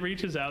 as it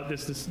reaches out,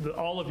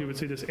 all of you would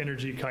see this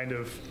energy kind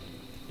of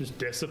just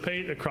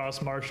dissipate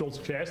across Marshall's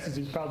chest as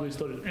he's probably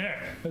still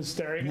just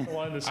staring at the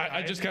one on the side.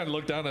 I just kind of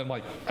look down and I'm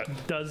like,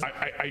 Does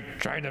I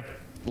trying to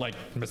like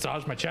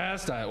massage my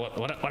chest?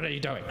 What are you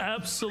doing?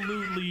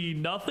 absolutely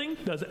nothing.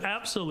 Does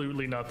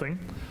absolutely nothing.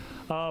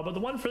 But the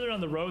one further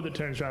on the road that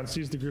turns around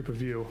sees the group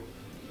of you,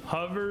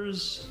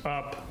 hovers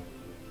up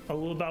a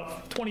little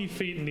about 20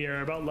 feet in the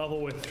air, about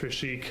level with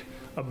Trishik,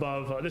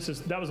 above.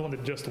 That was the one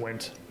that just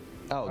went.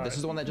 Oh, this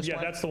is the one that just Yeah,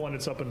 went? that's the one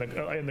that's up in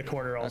the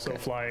corner, also Okay.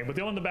 flying. But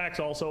the one in the back's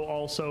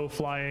also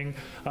flying,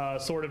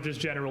 sort of just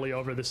generally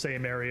over the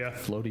same area,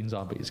 Floating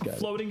zombies, guys.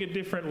 floating at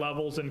different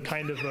levels and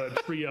kind of a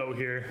trio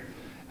here.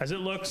 As it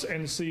looks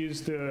and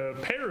sees the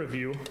pair of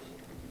you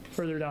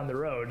further down the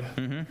road,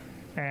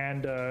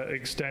 and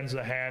extends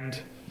a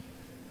hand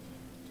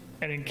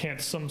and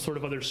incants some sort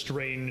of other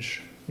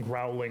strange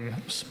growling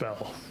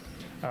spell.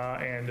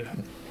 And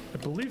I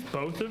believe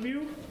both of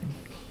you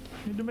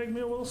need to make me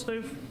a will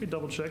save. Let me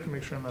double check and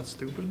make sure I'm not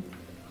stupid.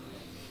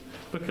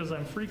 Because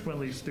I'm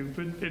frequently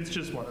stupid. It's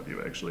just one of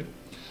you, actually.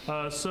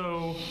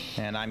 So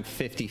And I'm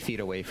 50 feet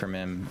away from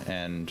him,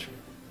 and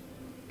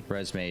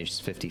Resme's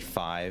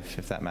 55,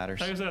 if that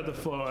matters. I guess I have to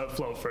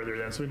float further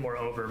then, so be more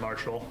over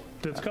Marshall.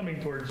 It's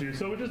coming towards you,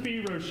 so it would just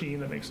be Roshin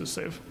that makes this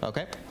save.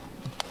 Okay.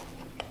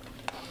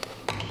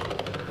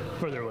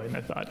 Further away than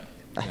I thought.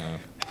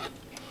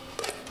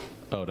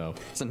 Oh no.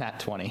 It's a nat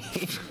 20.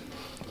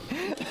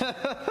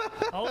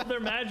 All of their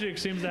magic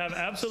seems to have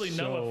absolutely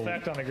no So,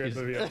 effect on a group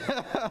of you.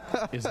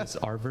 Is this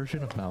our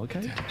version of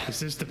Malachite? Is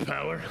this the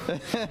power?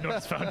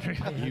 North Foundry.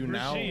 You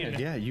now, Rasheen.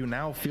 yeah, you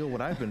now feel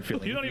what I've been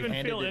feeling. You don't if even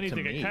handed feel it to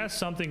anything. It me. casts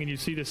something, and you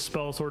see this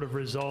spell sort of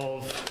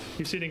resolve.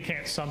 You see it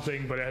incant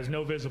something, but it has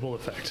no visible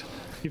effect.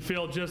 You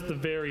feel just the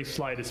very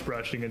slightest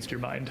brush against your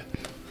mind.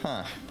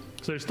 Huh.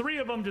 So there's 3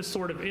 of them just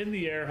sort of in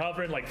the air,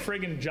 hovering like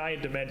friggin'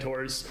 giant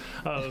dementors,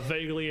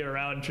 vaguely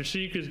around.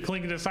 Trishik is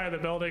clinging to the side of the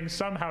building,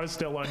 somehow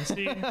still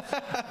unseen.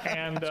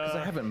 And 'Cause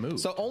I haven't moved.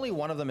 So only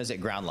one of them is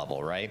at ground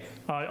level, right?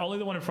 only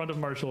the one in front of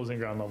Marshall is in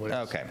ground level.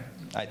 yes. Okay.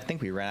 I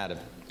think we ran out of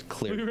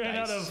clear We ran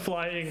dice. out of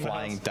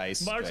flying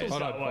dice. Marshall's space.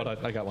 got one. Hold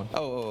on, I got one.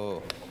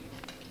 Oh.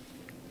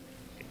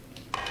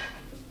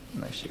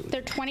 Nice shoot.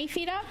 They're 20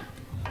 feet up?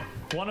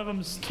 One of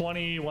them's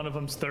 20, one of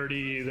them's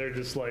 30. They're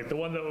just like, the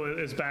one that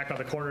is back on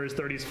the corner is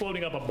 30. He's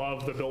floating up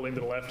above the building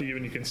to the left of you,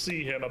 and you can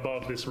see him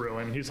above this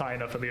ruin. He's high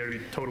enough in the air to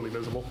be totally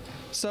visible.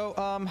 So,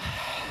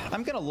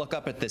 I'm gonna look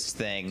up at this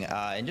thing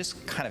and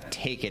just kind of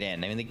take it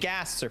in. I mean, the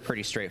ghasts are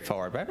pretty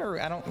straightforward, but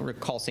I don't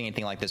recall seeing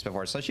anything like this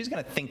before. So she's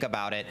gonna think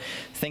about it,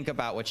 think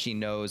about what she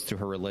knows through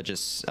her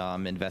religious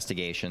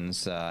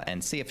investigations,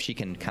 and see if she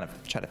can kind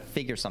of try to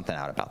figure something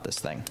out about this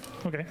thing.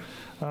 Okay.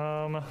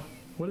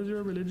 What is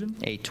your religion?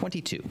 A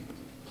 22.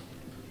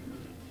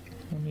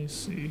 Let me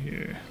see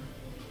here.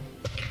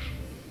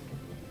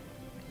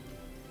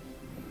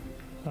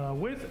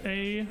 With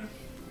a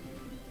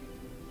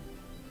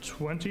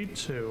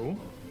 22,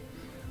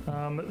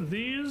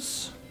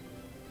 these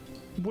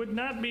would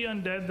not be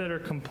undead that are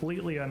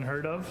completely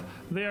unheard of.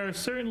 They are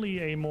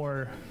certainly a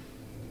more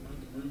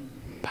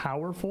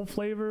powerful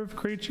flavor of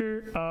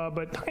creature.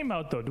 But time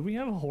out though. Do we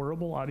have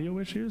horrible audio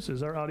issues?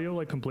 Is our audio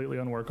like completely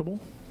unworkable?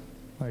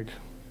 Like,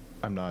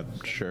 I'm not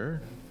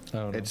sure. I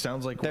don't know. It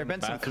sounds like There have we're in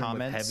been a some bathroom with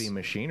comments. heavy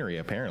machinery,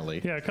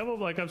 apparently. yeah, a couple of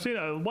like I've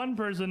seen one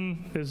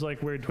person is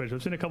like weird Twitch.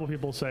 I've seen a couple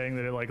people saying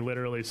that it like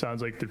literally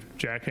sounds like the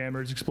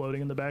jackhammer is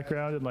exploding in the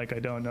background, and like I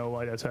don't know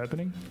why that's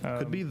happening.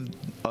 Could be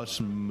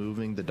us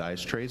moving the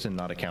dice trays and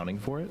not accounting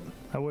for it.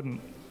 I wouldn't.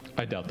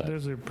 I doubt that.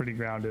 Those are pretty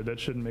grounded. That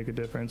shouldn't make a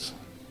difference.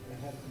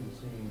 I have been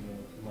seeing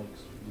like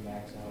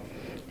max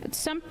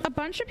out. A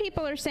bunch of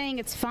people are saying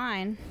it's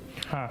fine.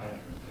 Huh.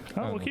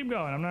 Oh, we'll keep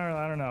going.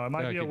 I don't know. It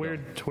might Yeah, be a keep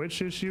weird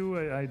Twitch issue.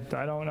 I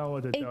don't know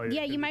what to tell you.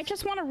 Yeah, you might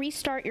just want to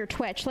restart your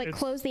Twitch, like It's-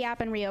 close the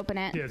app and reopen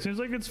it. Yeah, it seems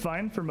like it's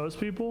fine for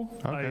most people.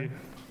 Okay.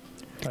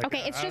 Okay,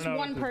 it's just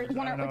one person.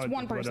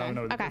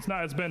 Okay. It's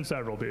not. It's been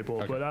several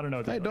people, but I don't know.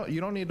 What to Hey, tell you.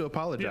 you don't need to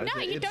apologize. No,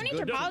 you It's don't need to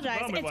good. apologize.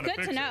 Well, we It's wanna good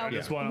fix to it. I know.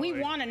 just wanna, We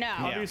like- want to know.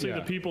 Obviously, Yeah.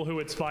 the people who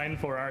it's fine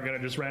for aren't going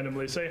to just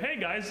randomly say, "Hey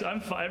guys,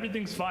 I'm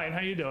everything's fine. How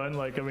you doing?"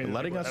 Like, I mean,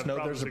 Letting people us have know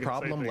problems there's a that can say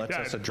problem things. lets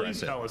Yeah, us address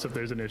please it. tell us if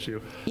there's an issue.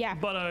 Yeah.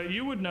 But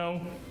you would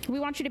know We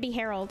want you to be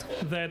Harold.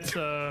 that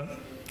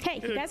Hey,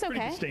 you guys pretty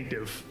okay?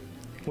 distinctive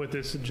with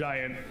this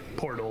giant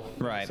portal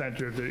in Right. the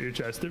center of your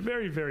chest. They're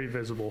very, very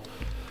visible.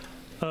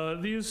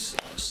 These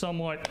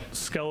somewhat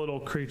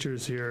skeletal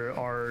creatures here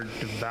are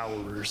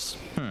devourers.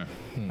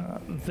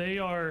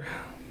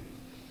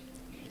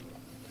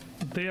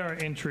 They are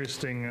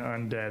interesting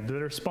undead. They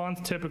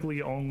respond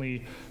typically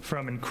only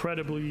from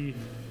incredibly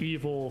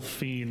evil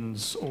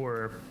fiends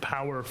or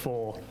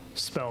powerful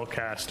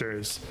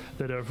spellcasters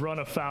that have run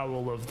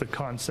afoul of the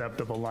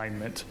concept of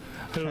alignment,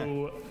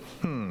 who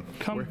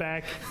come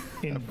back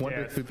in I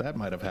wonder death. who that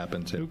might have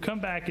happened Who to.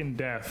 come back in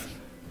death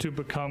to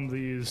become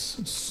these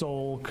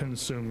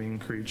soul-consuming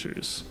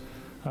creatures.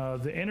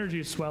 The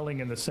energy swelling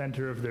in the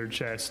center of their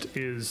chest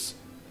is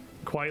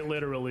quite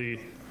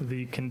literally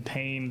the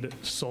contained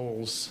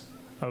souls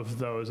of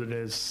those it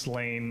has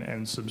slain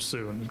and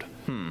subsumed.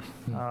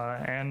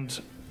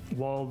 And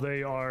while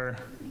they are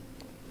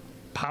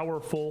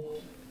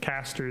powerful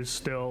casters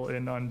still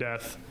in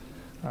Undeath,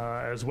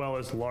 as well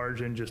as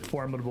large and just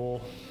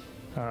formidable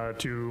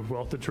to,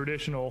 well, the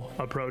traditional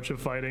approach of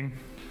fighting,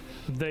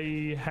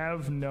 they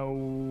have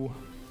no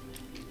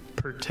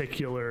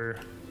particular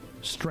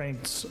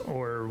strengths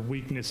or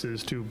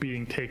weaknesses to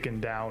being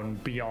taken down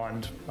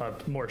beyond a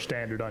more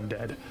standard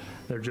undead.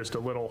 They're just a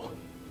little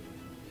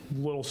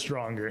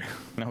stronger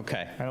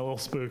Okay. and a little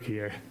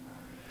spookier.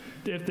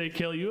 If they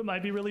kill you, it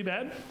might be really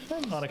bad.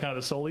 On account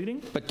of the soul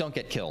eating. But don't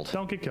get killed.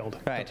 Don't get killed.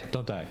 Right.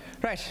 Don't die.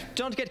 Right.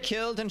 Don't get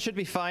killed and should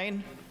be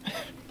fine.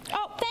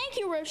 Oh, thank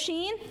you,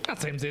 Roisin.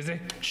 That seems easy.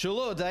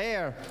 Shulu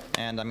Daer.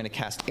 And I'm going to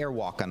cast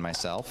Airwalk on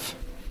myself.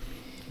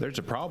 There's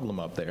a problem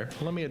up there.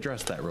 Let me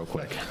address that real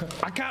quick.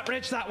 I can't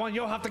reach that one.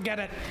 You'll have to get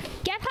it.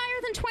 Get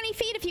higher than 20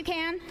 feet if you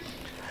can.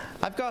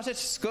 I've got it.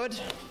 It's good.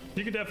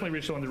 You could definitely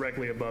reach the one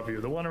directly above you.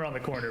 The one around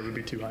the corner would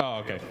be too high. Oh,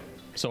 okay.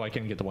 So I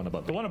can get the one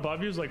above The me. one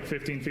above you is like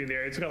 15 feet in the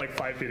air. It's got like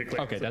 5 feet of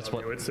clearance. Okay, that's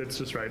above what- you. It's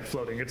just right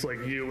floating. It's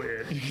like you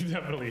can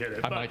definitely hit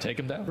it. I might take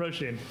him down.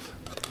 Roshin.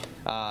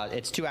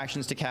 It's 2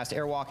 actions to cast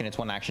Airwalk, and it's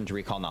 1 action to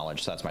recall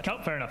knowledge. So that's my turn.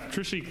 Oh, fair enough.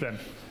 Trishik then.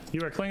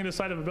 You are clinging to the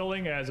side of a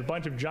building as a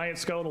bunch of giant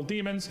skeletal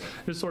demons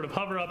just sort of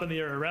hover up in the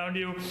air around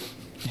you.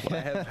 Would I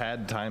have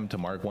had time to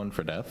mark one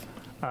for death?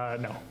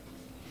 No.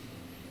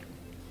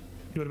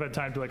 You would have had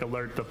time to like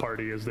alert the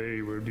party as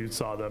you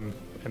saw them,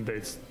 and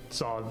they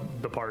saw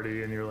the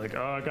party, and you're like,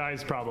 "Oh,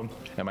 guys, problem."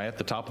 Am I at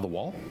the top of the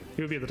wall?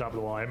 You would be at the top of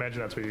the wall. I imagine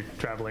that's where you're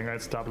traveling. Right,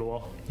 it's the top of the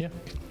wall. Yeah.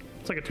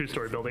 It's like a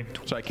 2-story building.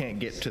 So I can't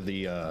get to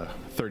the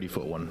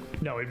 30-foot one.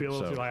 No, he'd be a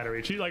little So- too high to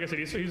reach. Like I said,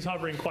 he's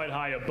hovering quite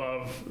high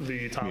above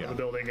the top of Yeah. the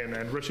building, and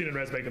then Rashid and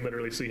Resme can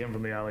literally see him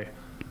from the alley.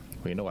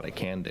 Well, you know what I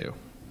can do?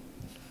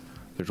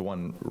 There's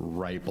one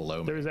right below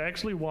me. There's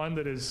actually one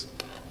that is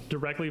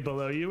directly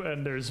below you,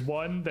 and there's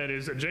one that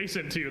is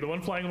adjacent to you. The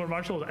one flying over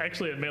Marshall is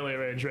actually at melee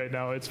range right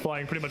now. It's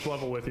flying pretty much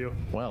level with you,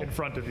 Well. in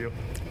front of you.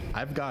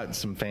 I've got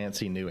some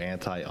fancy new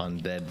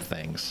anti-undead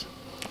things,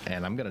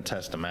 and I'm going to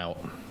test them out.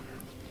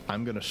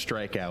 I'm going to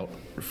strike out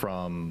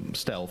from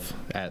stealth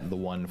at the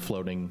one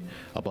floating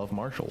above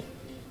Marshall.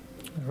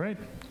 All right.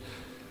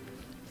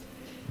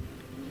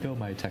 Go,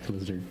 my attack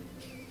lizard.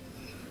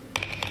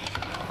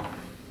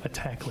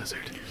 Attack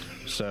lizard.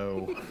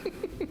 So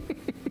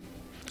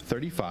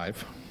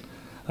 35.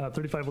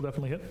 35 will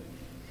definitely hit.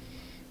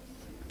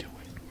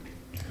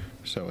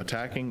 So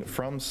attacking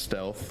from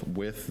stealth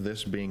with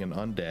this being an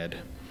undead,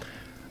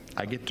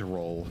 I get to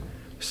roll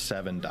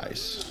 7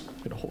 dice.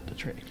 I'm gonna hold the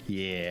tray.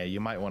 Yeah, you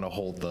might want to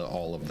hold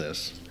all of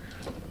this.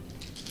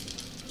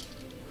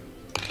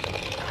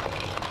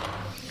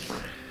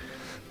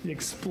 The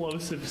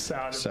explosive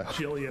sound So- of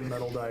Jillian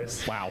metal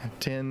dice. Wow.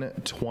 10,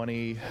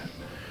 20,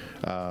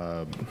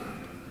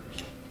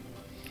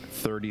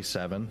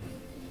 37.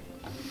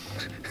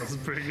 That's a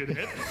pretty good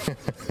hit.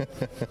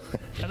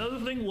 Another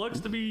thing looks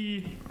to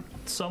be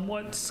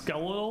somewhat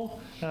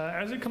skeletal.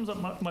 As it comes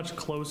up much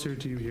closer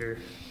to you here,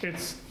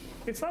 it's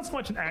not so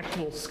much an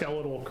actual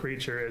skeletal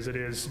creature as it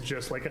is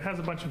just like it has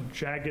a bunch of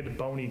jagged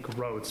bony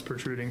growths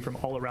protruding from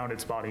all around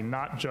its body,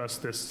 not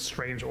just this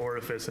strange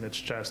orifice in its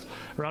chest.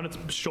 Around its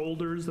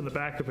shoulders and the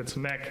back of its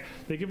neck,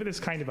 they give it this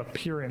kind of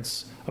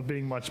appearance of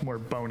being much more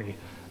bony.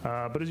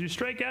 But as you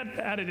strike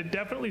at it, it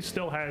definitely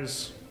still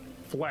has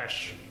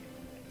flesh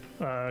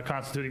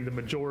constituting the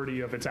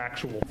majority of its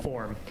actual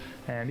form,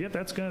 and yet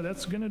that's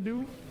gonna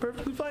do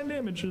perfectly fine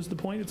damage. Is the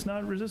point? It's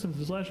not resistant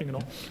to slashing at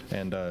all.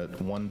 And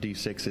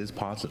 1d6 is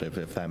positive,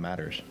 if that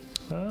matters.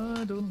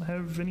 I don't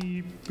have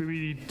any.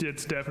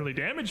 It's definitely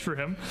damage for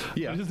him.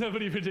 Yeah. It doesn't have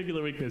any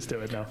particular weakness to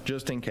it now.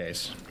 Just in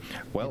case.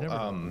 Well, never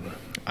know.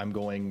 I'm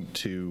going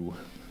to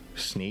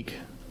sneak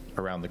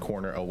around the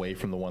corner away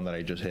from the one that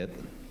I just hit.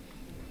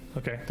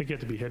 Okay, I think you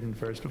have to be hidden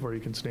first before you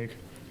can sneak.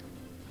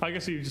 I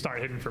guess you just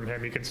aren't hidden from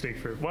him. You can sneak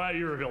for. Well,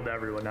 you're revealed to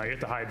everyone now. You have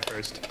to hide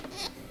first.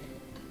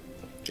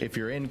 If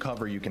you're in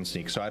cover, you can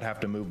sneak. So I'd have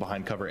to move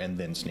behind cover and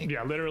then sneak.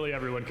 Yeah, literally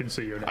everyone can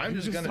see you now. I'm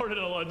You're just gonna- sort of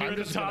alone. You're I'm at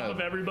the just top gonna- of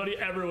everybody.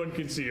 Everyone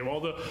can see you. All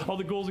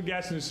the ghouls and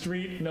ghast in the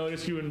street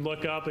notice you and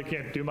look up. They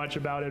can't do much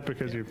about it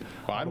because you're. Well,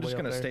 all I'm the just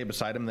way going up to there. stay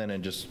beside him then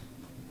and just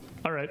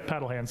All right,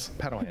 paddle hands.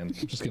 paddle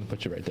hands. I'm just gonna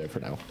put you right there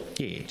for now.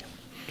 Yeah.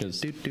 Because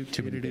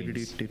Too many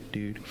things.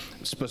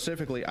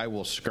 Specifically, I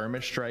will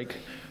skirmish strike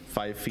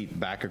 5 feet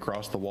back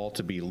across the wall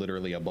to be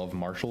literally above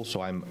Marshall,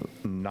 so I'm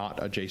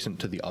not adjacent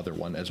to the other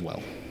one as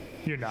well.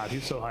 You're not.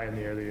 He's so high in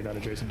the air that you're not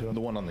adjacent to him.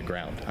 The one on the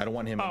ground. I don't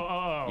want him.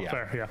 Oh, Yeah.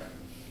 fair, yeah.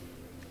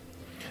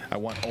 I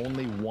want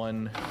only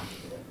one.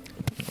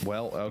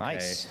 Well, okay.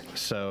 Nice.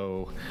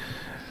 So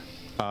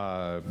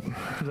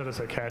Is that a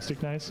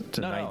sarcastic nice?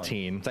 to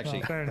 19. It's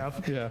actually Oh, fair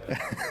enough. yeah,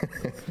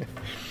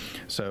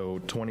 So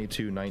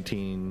 22,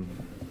 19,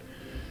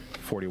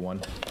 41.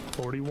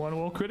 41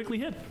 will critically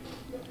hit.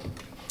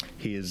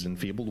 He is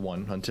enfeebled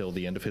 1 until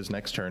the end of his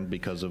next turn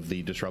because of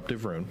the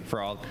disruptive rune.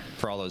 for all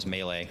those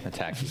melee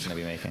attacks he's going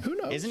to be making. Who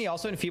knows? Isn't he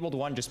also enfeebled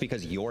 1 just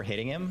because you're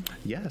hitting him?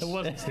 Yes. It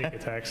wasn't sneak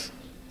attacks.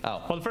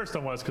 Oh, Well, the first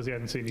one was because he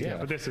hadn't seen you Yeah. yet,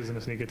 but this isn't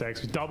a sneak attack.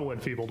 It's double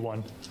enfeebled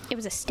one. It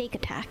was a steak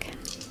attack.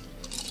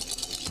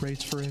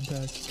 race for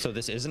impact. so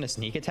this isn't a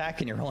sneak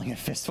attack and you're rolling a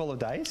fistful of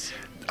dice?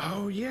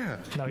 Oh, yeah.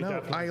 No, he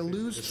definitely I sees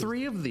lose this is-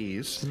 3 of these.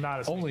 It's not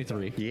a sneak Only attack.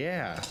 3.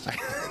 Yeah.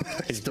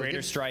 His Still greater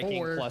gets striking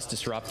 4. plus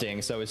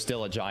disrupting, so it's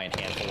still a giant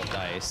handful of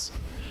dice.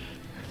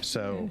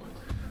 So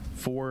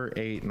 4,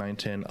 8, 9,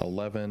 10,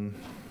 11,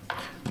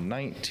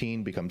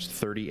 19 becomes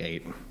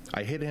 38.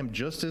 I hit him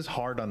just as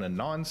hard on a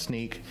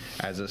non-sneak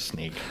as a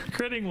sneak.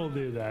 Critting will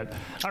do that.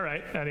 All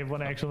right, I have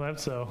one action left,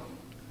 so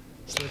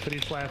slippity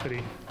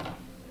flappity.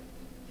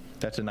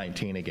 That's a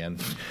 19 again.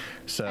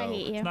 So I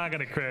hate you. It's not going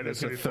to crit.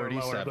 It's It's going to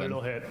a be 4 lower, but 37.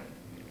 it'll hit.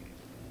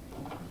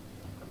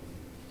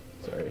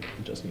 Sorry,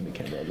 adjusting the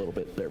camera a little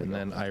bit. There we and go.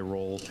 then I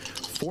roll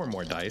 4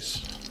 more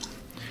dice,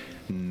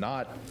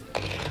 not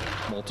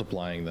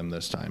multiplying them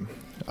this time.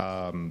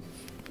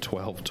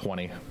 12,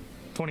 20.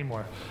 20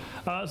 more.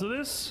 So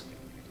this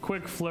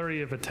quick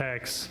flurry of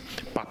attacks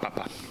Bop, bop,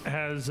 bop.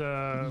 has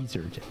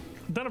Wizard.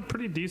 done a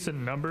pretty decent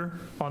number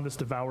on this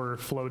Devourer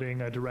floating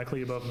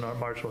directly above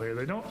Marshall here.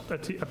 They don't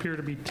appear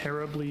to be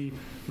terribly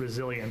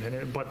resilient in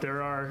it, but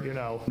there are,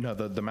 No,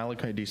 the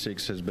Malachite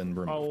D6 has been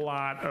a removed.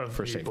 lot of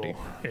For people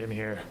safety. in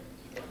here.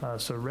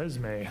 So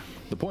Resme,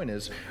 The point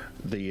is,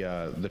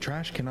 the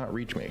trash cannot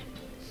reach me.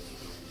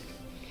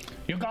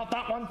 You got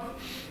that one?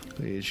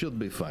 It should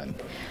be fine.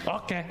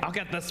 Okay, I'll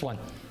get this one.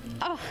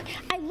 Oh,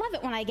 I love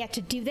it when I get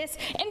to do this.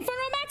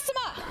 Inferno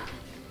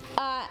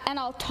Maxima! And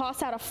I'll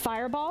toss out a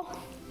fireball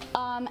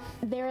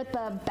there at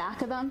the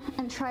back of them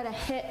and try to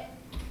hit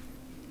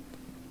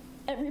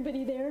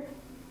everybody there.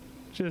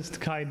 Just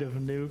kind of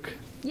nuke.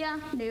 Yeah,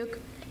 nuke.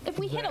 If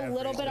we hit a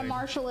little bit of Everything.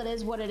 Marshall, it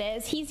is what it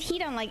is. He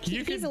don't like.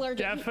 You He's can allergic.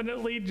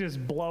 definitely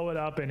just blow it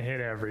up and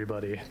hit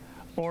everybody,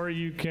 or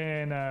you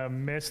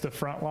can miss the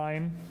front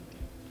line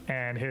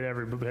and hit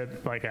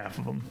like half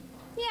of them.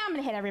 Yeah, I'm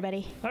gonna hit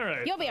everybody. All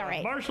right. You'll be all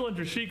right. Marshall and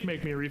Drashik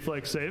make me a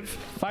reflex save.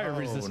 Fire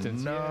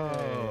resistance.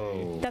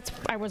 No.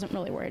 I wasn't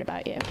really worried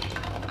about you.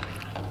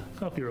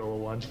 Hope you roll a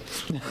 1.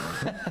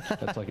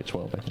 That's like a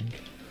 12, I think.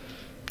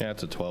 Yeah,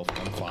 it's a 12.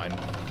 I'm fine.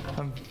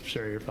 I'm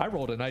sure you're fine. I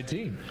rolled a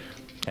 19.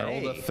 I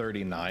rolled a Hey.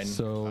 39.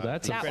 So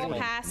that's a That will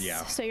critical. pass.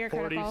 Yeah. So you're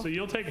 40, critical. so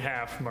you'll take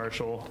half,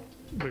 Marshall,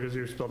 because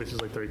your spell DC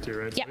is like 32,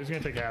 right? Yep. So he's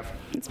going to take half.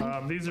 That's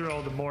fine. These are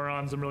all the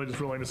morons. I'm really just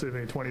rolling to see if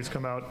any 20s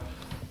come out.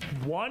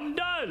 1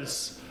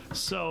 does.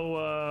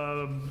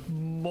 So,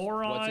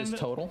 moron. What's his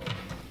total?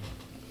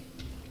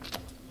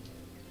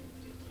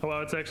 Oh,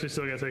 well, it's actually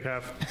still going to take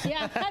half.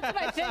 Yeah, that's what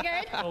I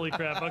figured. Holy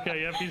crap.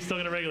 Okay, yep, he's still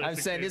going to regular I'm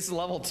succeed. saying this is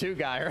level 2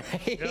 guy,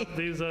 right? Yep,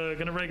 he's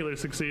going to regular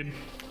succeed.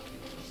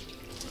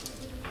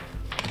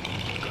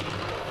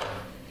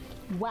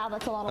 Wow,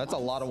 that's a lot of. That's a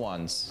ones. lot of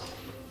ones.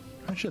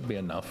 That should be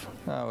enough.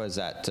 Oh, is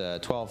that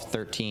 12,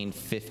 13,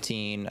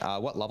 15?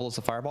 What level is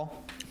the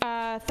fireball?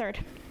 Third.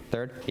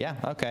 Third? Yeah,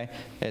 okay.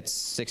 It's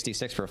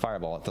 66 for a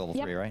fireball at level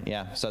Yep. 3, right?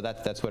 Yeah, so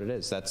that's what it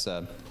is.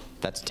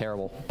 That's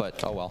terrible,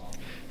 but oh well.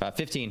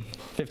 15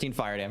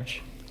 fire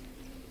damage.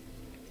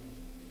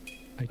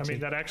 I mean,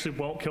 that actually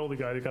won't kill the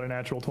guy that got a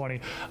natural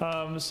 20.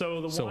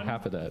 So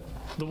half of that.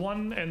 the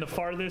one and the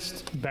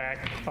farthest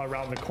back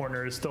around the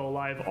corner is still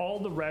alive. All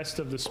the rest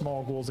of the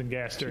small ghouls and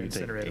ghast are you take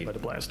incinerated 8. by the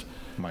blast.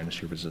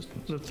 Minus your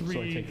resistance. The So I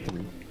 3, take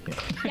 3.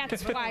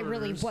 That's why I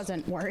really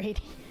wasn't worried.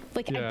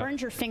 Like I Yeah.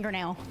 burned your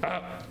fingernail.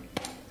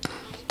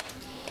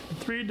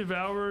 3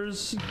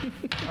 devours.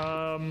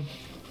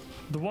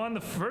 The one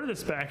the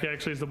furthest back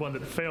actually is the one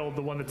that failed.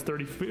 The one that's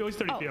 30 feet. Oh, he's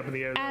 30 feet up in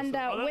the air. though, and,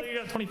 so, with- you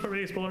got 20 foot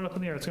radius blowing up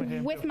in the air. It's going to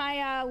hit. With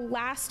my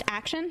last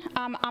action,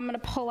 I'm gonna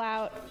pull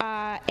out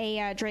a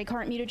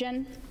Drakeheart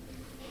mutagen.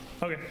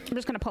 Okay. I'm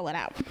just gonna pull it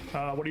out.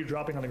 What are you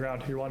dropping on the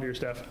ground? Your wand or your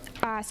staff?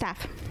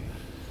 Staff.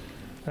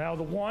 Now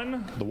the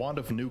one The Wand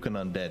of Nuke and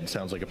Undead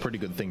sounds like a pretty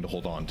good thing to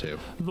hold on to.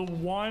 the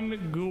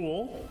one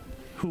ghoul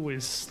who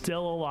is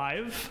still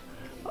alive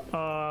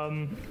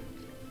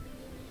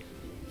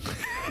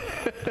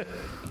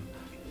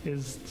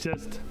is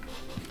just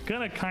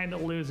gonna kind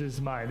of lose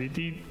his mind.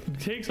 He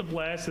takes a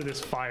blast of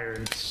this fire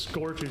and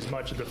scorches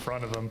much of the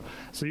front of him.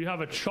 So you have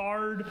a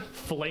charred,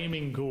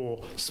 flaming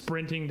ghoul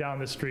sprinting down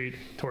the street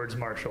towards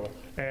Marshall.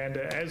 And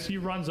as he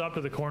runs up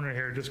to the corner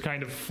here, just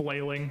kind of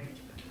flailing,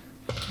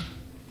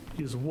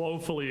 he's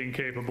woefully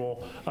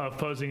incapable of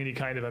posing any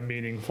kind of a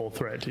meaningful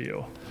threat to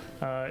you.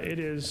 It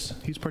is,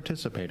 He's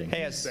participating.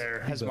 Hey, has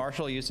there.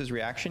 Marshall used his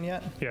reaction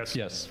yet? yes.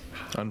 Yes.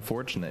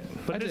 Unfortunate.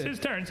 But I it's did. his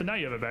turn, so now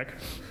you have it back.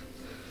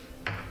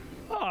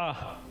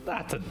 Ah,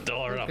 that's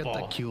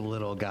adorable. cute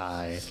little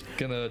guy.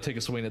 Gonna take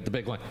a swing at the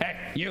big one. Hey,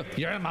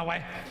 you're in my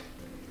way.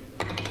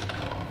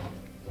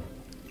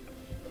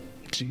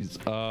 Jeez.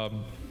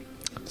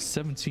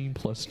 17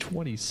 plus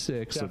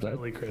 26. So that,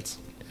 Definitely crits.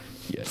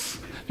 yes.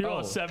 If you roll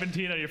a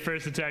 17 on your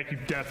first attack, you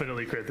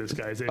definitely crit this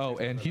guy. Oh,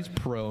 and he's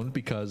prone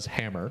because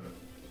hammer.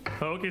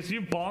 Okay, so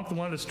you bonk the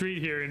one on the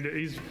street here, and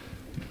he's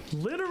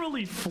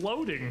literally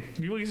floating.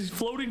 He's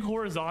floating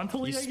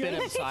horizontally, You I spin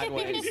him guess?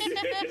 sideways.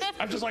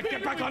 I'm just like,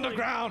 get back on the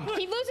ground.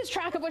 He loses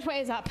track of which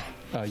way is up.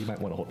 You might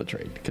want to hold the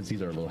trade because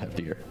these are a little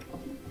heftier.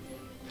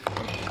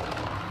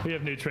 We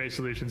have new tray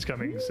solutions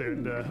coming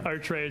soon. Our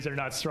trays are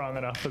not strong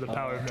enough for the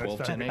power of 12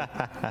 North to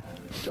Star.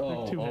 8.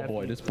 Oh, too oh happy.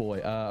 boy, this boy.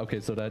 Okay,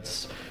 so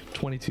that's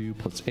 22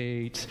 plus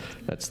 8.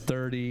 That's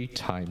 30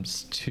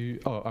 times 2.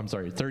 Oh, I'm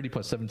sorry, 30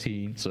 plus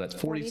 17. So that's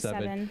 47,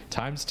 47.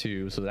 times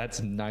 2. So that's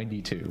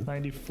 92.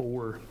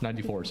 94.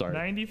 94, sorry.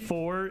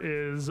 94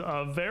 is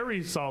a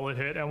very solid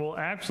hit and will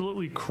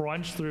absolutely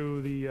crunch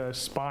through the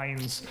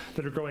spines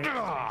that are growing out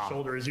of his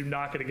shoulder as you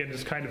knock it again,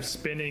 just kind of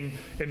spinning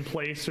in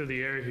place through the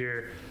air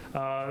here.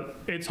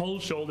 Its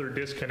whole shoulder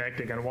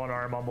disconnecting and one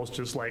arm almost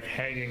just like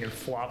hanging and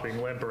flopping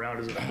limp around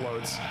as it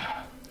floats.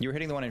 You were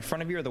hitting the one in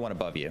front of you or the one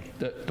above you?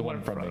 The one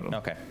in front of me.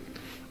 Okay.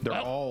 They're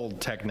all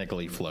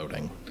technically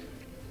floating.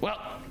 Well,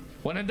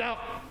 when in doubt,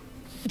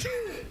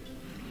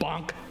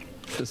 bonk.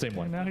 The same And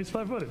one. now he's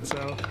 5-footed, so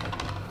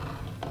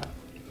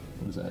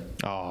What is that?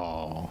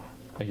 Oh.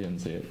 I didn't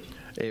see it.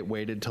 It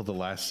waited till the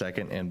last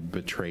second and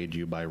betrayed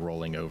you by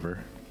rolling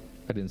over.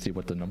 I didn't see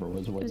what the number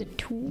was. Was it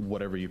 2?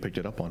 Whatever you picked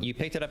it up on. You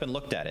picked it up and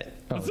looked at it.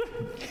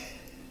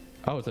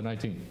 Oh, it's a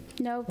 19.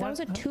 No, that was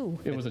a 2.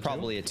 It was a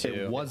Probably a 2.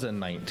 It was a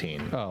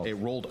 19. Oh. It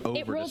rolled over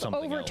It to rolled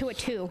something over else. to a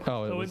 2.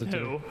 Oh, it So was a with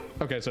 2.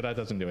 Okay, so that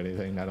doesn't do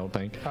anything, I don't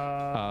think.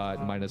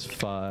 Minus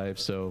 5,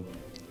 so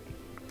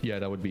yeah,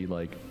 that would be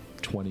like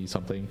 20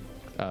 something.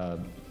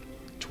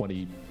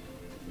 20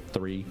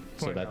 3,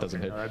 so Wait, that no, doesn't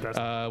okay, hit. no,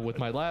 that With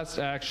my last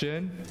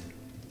action,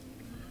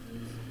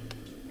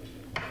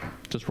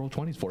 just roll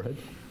 20s forehead.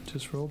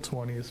 Just roll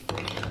 20s.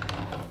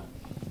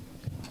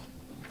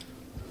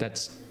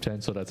 That's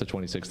 10, so that's a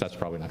 26. That's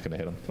probably not going to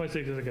hit him.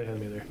 26 isn't going to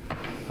hit him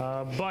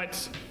either.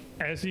 But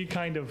as he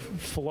kind of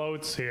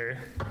floats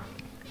here,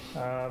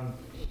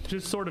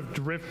 just sort of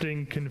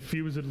drifting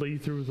confusedly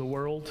through the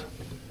world,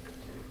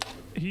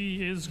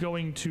 he is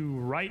going to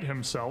right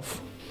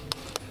himself.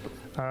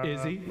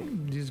 Is he?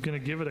 He's going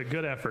to give it a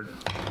good effort.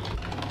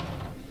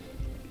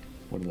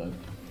 What is that?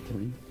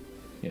 3?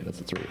 Yeah,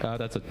 that's a 3.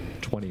 That's a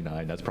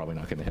 29. That's probably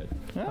not going to hit.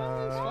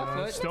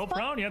 Still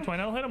prone. Yeah,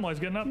 29 will hit him while he's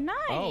getting up. Nice.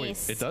 Oh,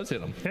 it does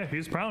hit him, Yeah,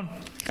 he's prone.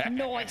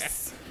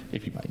 Nice.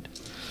 if you mind.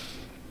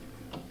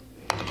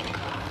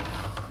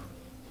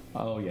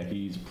 Oh yeah,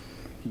 he's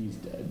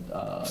dead.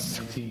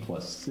 19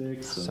 plus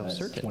 6, so that's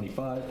certain.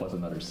 25 plus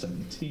another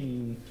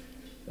 17.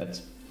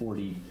 That's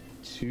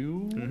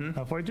 42.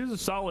 42 is a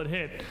solid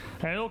hit,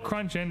 and it'll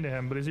crunch into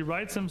him, but as he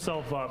rights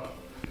himself up,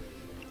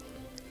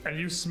 and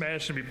you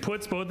smash him, he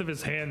puts both of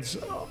his hands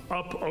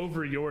up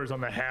over yours on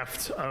the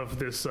haft of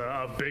this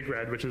Big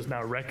Red, which is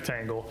now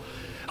rectangle.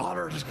 What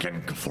are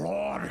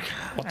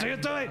you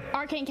doing?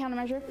 Arcane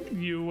countermeasure.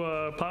 You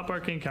pop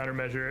Arcane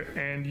Countermeasure,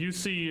 and you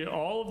see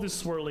all of this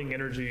swirling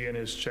energy in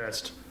his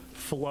chest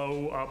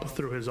flow up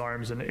through his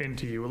arms and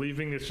into you,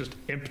 leaving this just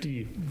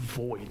empty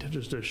void,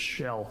 just a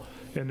shell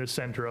in the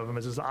center of him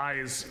as his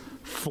eyes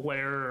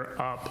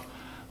flare up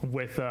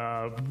with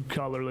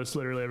colorless,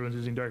 literally everyone's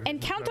using dark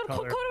Encounter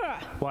color,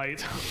 Kokora.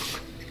 light.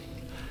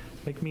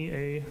 Make me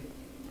a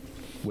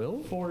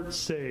Will? fort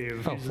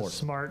save. Oh, He's fort. a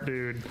smart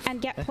dude. And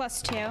get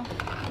 +2.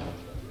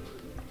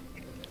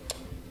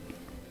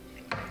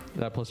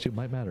 That +2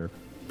 might matter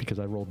because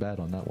I rolled bad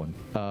on that one.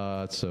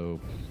 So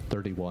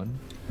 31,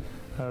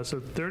 So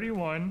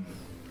 31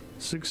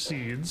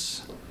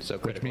 succeeds. So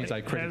which critically. means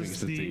I critically Has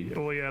the, succeed.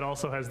 well, yeah, it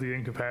also has the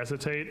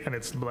incapacitate, and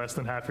it's less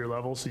than half your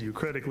level, so you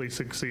critically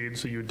succeed,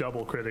 so you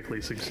double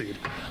critically succeed.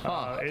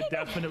 It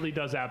definitely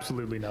does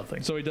absolutely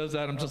nothing. So he does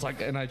that. I'm just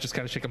like, and I just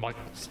kind of shake him like,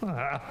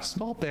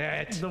 small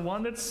bit. The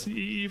one that's,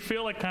 you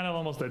feel like kind of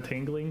almost a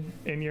tingling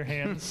in your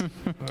hands.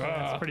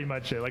 That's pretty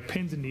much it. Like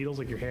pins and needles,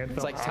 like your hand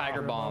It's felt like Tiger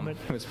for a Balm moment.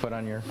 was put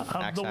on your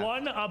axe The hat.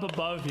 one up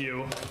above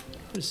you,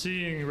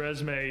 seeing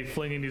Resme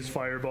flinging these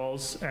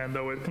fireballs, and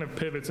though it kind of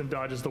pivots and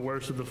dodges the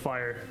worst of the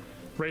fire,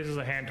 raises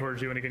a hand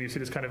towards you, and again you see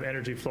this kind of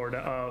energy flow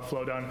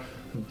down.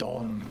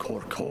 Don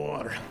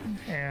Korkor.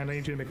 And I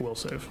need you to make a will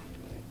save.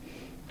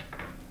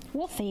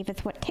 We'll save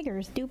it's what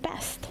Tiggers do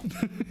best.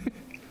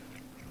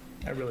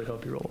 I really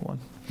hope you roll a 1.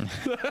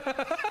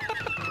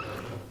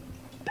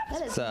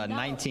 That is It's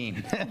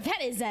 19.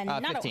 That is a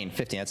not 15.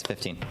 15. That's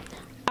 15.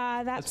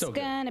 That's still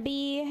good. gonna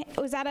be.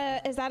 Is that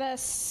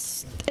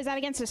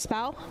against a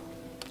spell?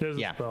 There's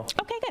Yeah. a spell.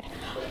 Okay, good.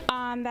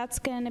 That's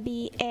gonna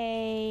be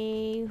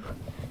a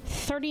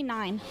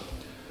 39.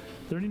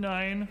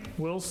 39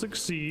 will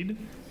succeed.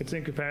 It's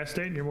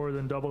incapacitated, and you're more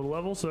than double the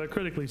level, so that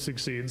critically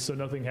succeeds, so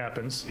nothing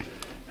happens.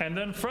 And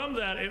then from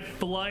that, it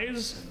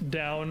flies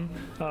down,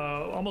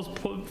 almost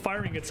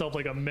firing itself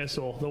like a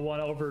missile. The one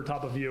over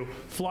top of you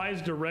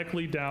flies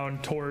directly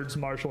down towards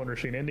Marshall and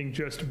Rasheen, ending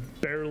just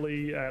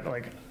barely at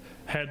like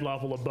head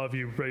level above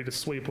you, ready to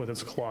sweep with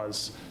its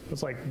claws.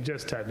 It's like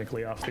just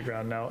technically off the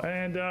ground now,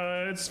 and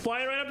it's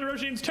flying right up to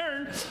Rasheen's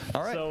turn.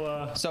 All right.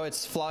 So So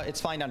it's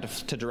flying down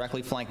to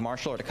directly flank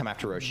Marshall or to come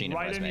after Roshin and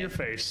right in Resme? your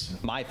face.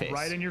 My face.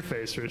 Right in your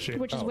face, Rasheen.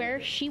 Which is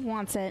where she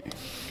wants it.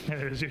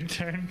 And it is your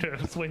turn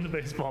to swing the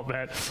baseball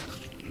bat.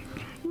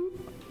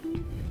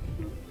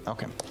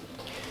 Okay.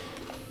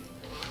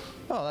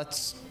 Oh,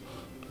 that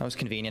was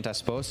convenient, I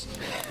suppose.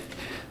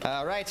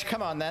 Right,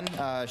 come on then.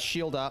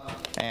 Shield up,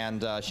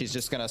 and she's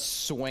just gonna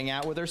swing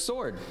out with her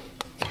sword.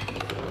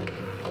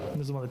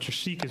 This is the one that your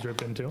sheik is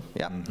ripped into.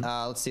 Yep.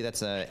 Let's see.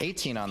 That's a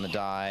 18 on the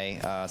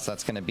die, so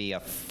that's gonna be a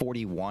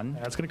 41.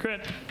 That's gonna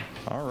crit.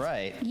 All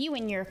right. You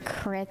and your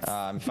crits.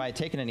 If I had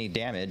taken any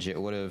damage, it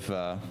would have.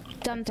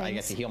 Done I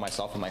get things. to heal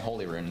myself with my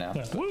holy rune now.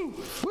 Yeah. Woo!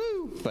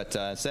 Woo! But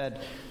said.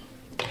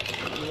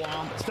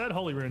 It's that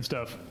holy rune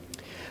stuff.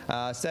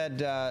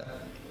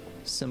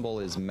 Symbol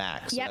is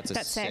max. So Yep, that's a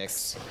that's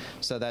 6.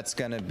 So that's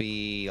going to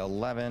be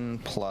 11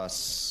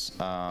 plus.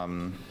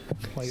 While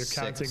you're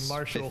counting 6,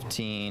 Marshall.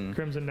 15.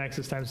 Crimson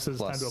Nexus time says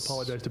it's time to Plus-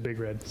 apologize to Big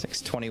Red.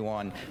 6,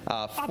 21.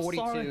 42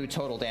 sorry.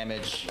 total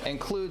damage.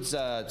 Includes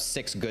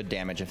 6 good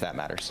damage, if that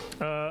matters.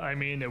 I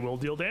mean, it will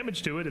deal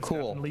damage to it. It's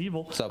Cool. definitely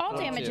evil. So All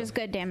 42. damage is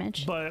good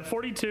damage. But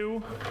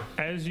 42,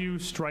 as you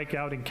strike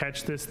out and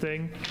catch this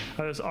thing,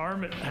 this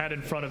arm it had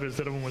in front of it as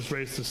the other one was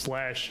raised to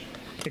slash.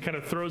 It kind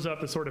of throws up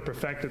to sort of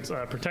protect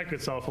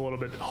itself a little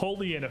bit,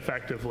 wholly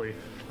ineffectively,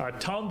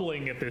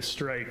 tumbling at this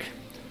strike,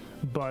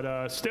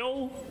 but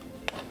still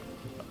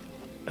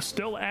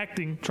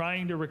acting,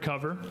 trying to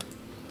recover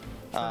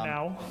for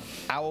now.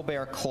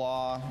 Owlbear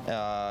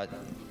Claw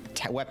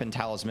weapon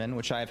talisman,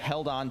 which I've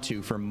held on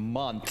to for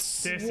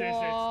months. This is its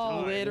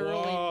time.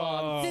 Literally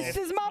months. This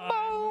is my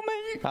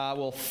moment.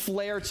 will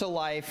flare to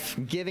life,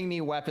 giving me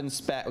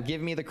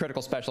giving me the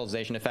critical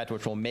specialization effect,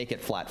 which will make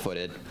it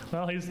flat-footed.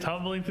 Well, he's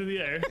tumbling through the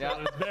air. Yeah.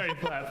 So it's very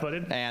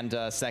flat-footed. And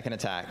second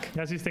attack.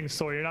 As these things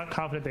soar, you're not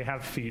confident they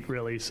have feet,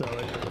 really, so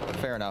it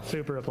Fair enough.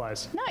 super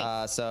applies.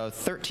 Nice. So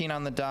 13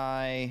 on the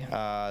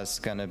die. It's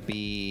gonna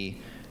be,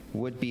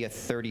 would be a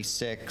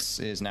 36,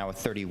 is now a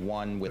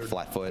 31 with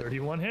flat foot.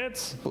 31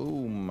 hits.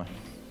 Boom.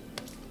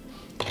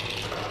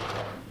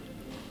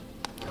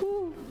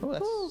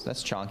 Oh,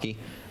 that's chonky.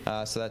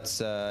 So that's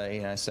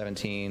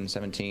 17,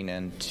 17,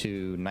 and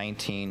 2,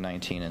 19,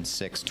 19, and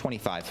 6,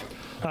 25.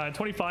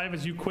 25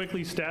 as you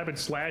quickly stab and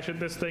slash at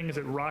this thing as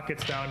it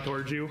rockets down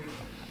towards you.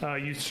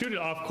 You shoot it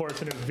off course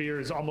and it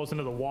veers almost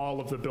into the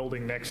wall of the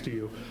building next to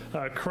you.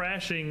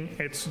 Crashing,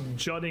 its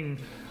jutting,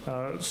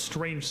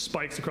 strange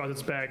spikes across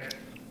its back,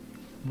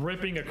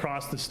 ripping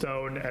across the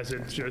stone as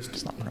it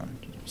just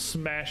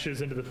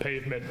smashes into the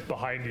pavement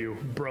behind you,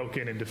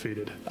 broken and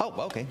defeated. Oh,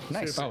 okay,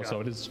 nice. Super. Oh,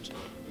 so it is.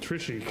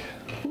 Trishik.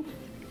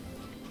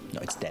 No,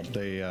 it's dead.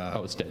 They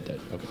Oh, it's dead.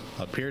 Okay.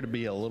 appear to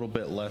be a little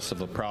bit less of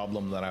a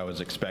problem than I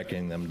was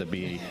expecting them to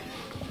be.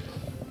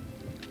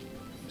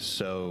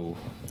 So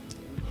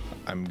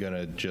I'm going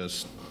to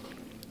just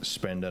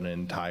spend an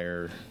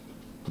entire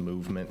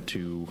movement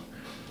to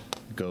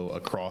go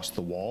across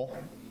the wall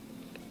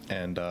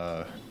and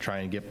try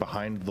and get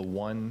behind the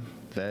one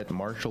that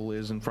Marshall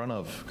is in front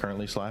of,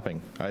 currently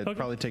slapping. It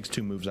probably takes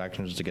 2 moves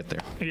actions to get there.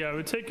 Yeah, it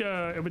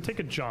would take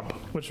a jump,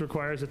 which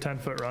requires a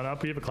 10-foot run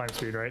up. You have a climb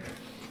speed, right?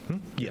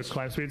 Yes.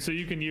 Climb speed. So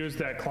you can use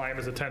that climb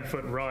as a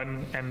 10-foot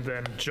run and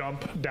then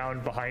jump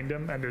down behind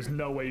him. And there's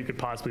no way you could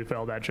possibly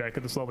fail that check.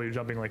 At this level, you're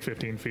jumping like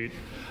 15 feet,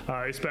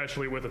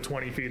 especially with the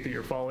 20 feet that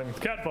you're falling.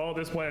 With Catfall,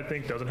 this one I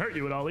think doesn't hurt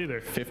you at all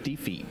either. 50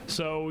 feet.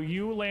 So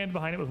you land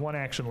behind it with 1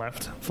 action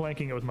left,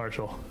 flanking it with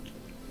Marshall.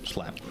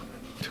 Slap.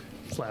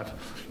 Slap.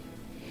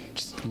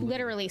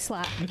 Literally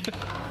slap.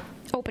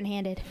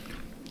 Open-handed.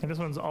 And this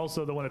one's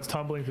also the one that's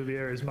tumbling through the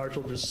air as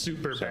Marshall just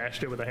super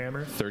bashed it with a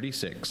hammer.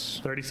 36.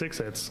 36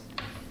 hits.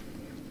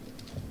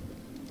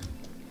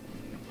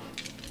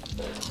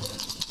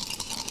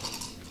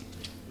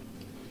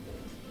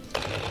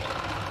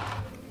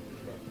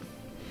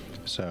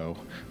 So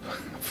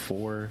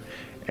 4,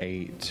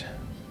 8.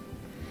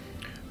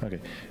 Okay.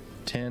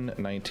 10,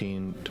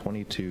 19,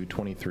 22,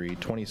 23,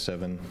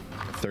 27,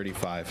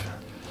 35.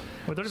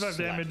 With 35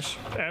 damage,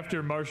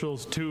 after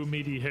Marshall's 2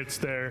 meaty hits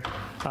there,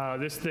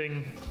 this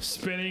thing,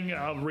 spinning,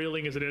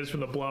 reeling as it is from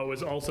the blow,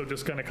 is also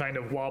just going to kind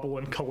of wobble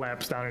and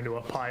collapse down into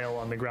a pile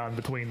on the ground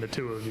between the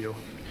 2 of you.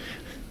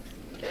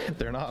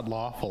 They're not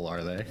lawful,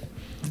 are they?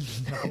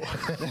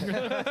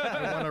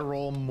 I want to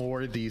roll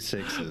more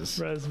d6s.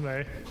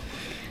 Resume.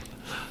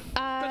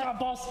 Good job,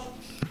 boss.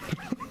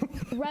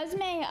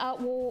 Resume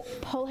will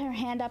pull her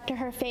hand up to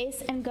her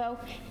face and go,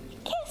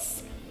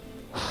 kiss.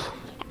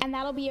 And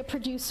that'll be a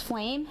produce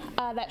flame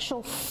that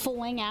she'll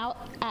fling out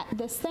at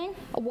this thing.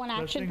 A 1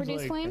 action thing's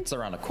produce like- flame. It's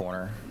around a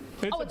corner.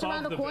 It's Oh, it's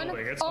around above the corner?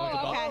 building. It's Oh,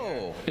 above- okay.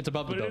 Oh, It's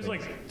above the But it is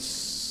building. like,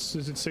 is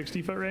it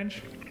 60-foot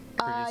range?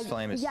 previous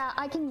flame is. Yeah,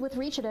 I can, with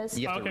reach it is.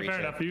 You have to Okay, reach fair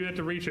it. enough. You have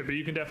to reach it, but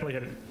you can definitely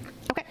hit it.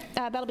 Okay,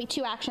 that'll be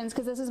 2 actions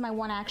because this is my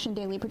 1 action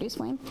daily produce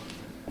flame.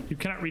 You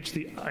cannot reach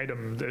the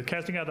item.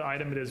 Casting out the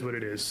item, it is what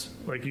it is.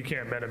 Like, you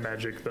can't meta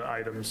magic the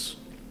items.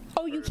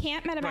 Oh, you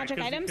can't meta magic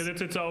items? Because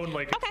it's its own,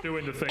 like, it's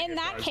doing the thing. In it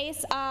that does.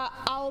 case,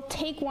 I'll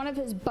take one of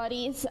his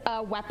buddy's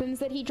weapons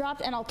that he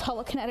dropped and I'll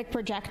telekinetic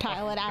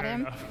projectile it at Fair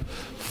him. enough.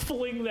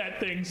 Fling that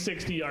thing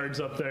 60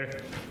 yards up there.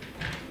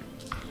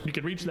 You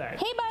can reach that.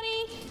 Hey,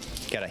 buddy,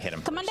 Gotta hit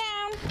him. come on first.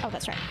 down. Oh,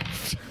 that's right.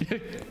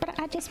 But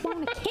I just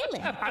want to kill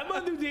him. I'm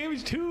gonna do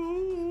damage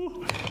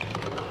too.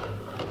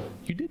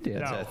 You did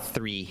that. No. It's a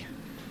 3.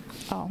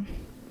 Oh.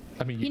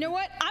 I mean, You know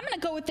what? I'm going to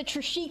go with the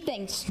Trishik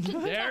thing.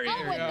 There you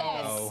with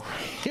go.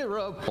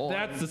 Hero point.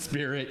 That's the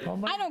spirit. Oh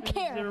my I don't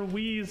goodness, care. They're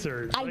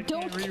Weezers. I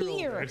don't can't reroll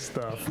care. their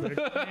stuff. They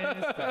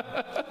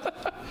can't-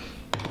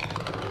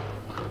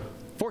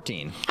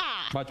 14.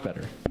 Ah, Much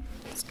better.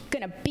 it's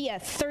going to be a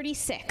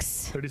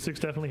 36. 36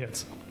 definitely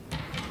hits.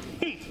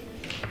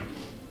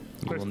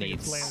 You will need,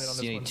 It's landed on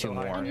this you one need so 2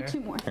 high. more. I need 2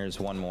 more. There's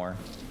 1 more.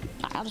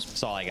 I'll just.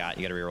 That's all I got.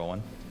 You gotta reroll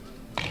 1.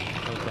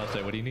 I was about to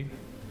say, what do you need?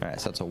 All right,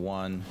 so that's a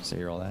 1. So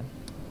you roll that.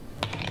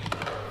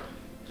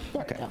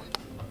 There Okay.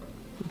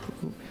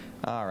 we go.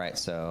 All right,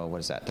 so what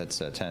is that? That's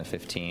 10,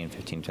 15,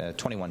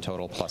 21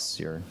 total plus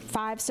your.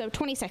 5, so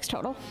 26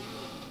 total.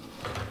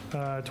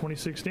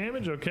 26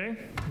 damage, okay.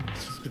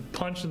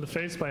 Punched in the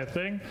face by a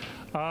thing.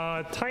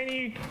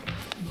 Tiny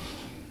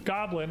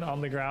goblin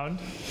on the ground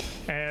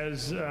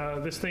as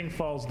this thing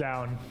falls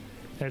down.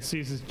 And it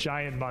sees this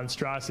giant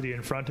monstrosity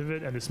in front of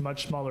it and this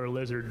much smaller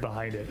lizard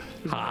behind it.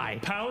 Hi.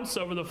 Pounce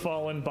over the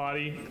fallen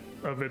body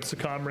of its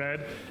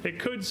comrade. It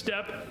could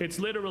step. It's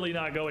literally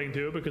not going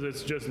to because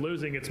it's just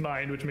losing its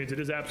mind, which means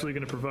it is absolutely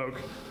going to provoke.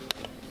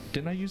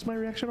 Didn't I use my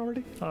reaction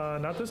already?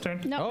 Not this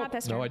turn. No, not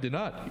this no, turn. I did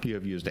not. You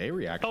have used a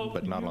reaction,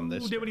 but not on you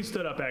this. did when he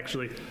stood up,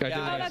 actually. I did.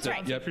 Oh, that's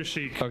right. Yep. For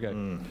Sheik.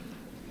 Okay.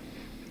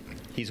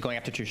 He's going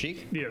after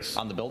Trishik? Yes.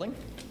 On the building?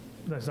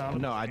 That's not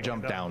No, I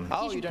jumped down.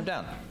 Oh, you jumped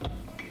down.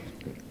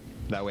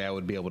 That way I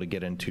would be able to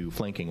get into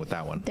flanking with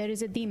that one. There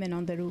is a demon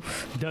on the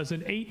roof. Does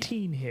an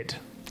 18 hit?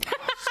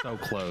 So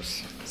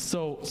close.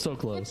 So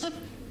close.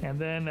 And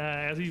then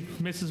as he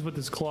misses with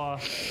his claw,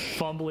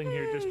 fumbling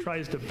here, just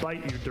tries to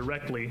bite you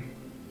directly.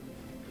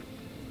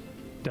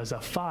 Does a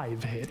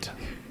 5 hit?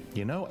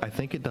 You know, I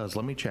think it does.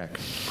 Let me check.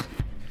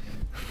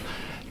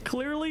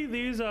 Clearly,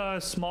 these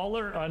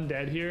smaller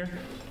undead here,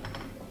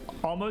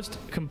 almost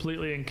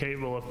completely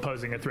incapable of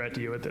posing a threat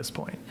to you at this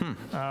point.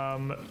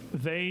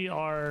 They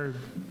are,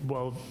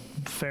 well,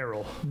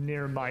 feral,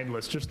 near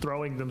mindless, just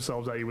throwing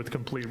themselves at you with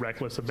complete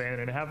reckless abandon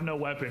and have no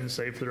weapons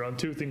save for their own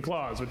tooth and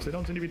claws, which they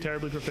don't seem to be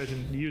terribly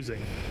proficient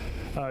using.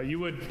 You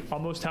would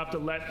almost have to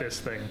let this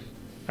thing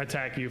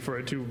attack you for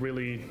it to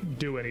really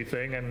do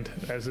anything, and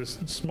as this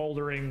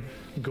smoldering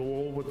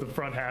ghoul with the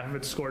front half of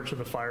it scorched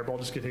with a fireball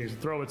just continues to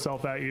throw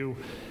itself at you,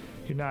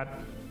 you're not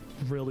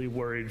really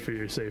worried for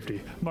your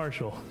safety.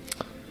 Marshall.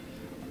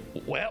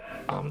 Well,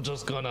 I'm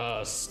just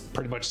gonna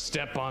pretty much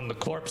step on the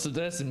corpse of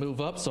this and move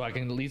up so I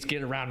can at least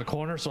get around the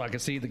corner so I can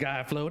see the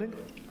guy floating.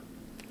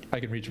 I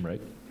can reach him,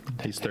 right?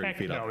 He's 30 Heck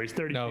feet no, up. he's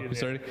 30 No, feet in he's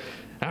the air. 30.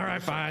 All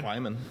right, fine.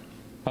 Climbing.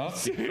 Huh?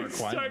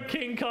 Start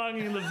King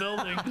Konging the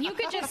building. You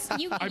could just I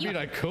mean,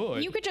 I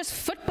could. You could just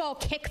football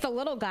kick the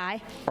little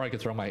guy. Or I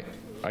could throw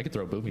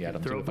Boomy at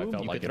him Throw too if I Boomy.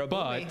 felt You like could it. throw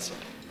Boomy.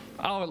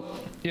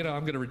 But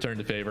I'm gonna return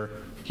the favor.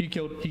 He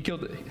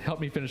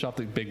helped me finish off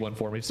the big one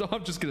for me, so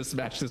I'm just gonna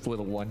smash this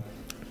little one.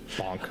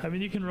 Bonk. I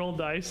mean, you can roll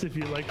dice if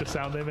you like the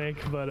sound they make,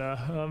 but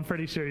I'm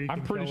pretty sure you can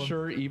I'm pretty kill him.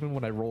 sure even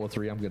when I roll a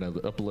 3, I'm gonna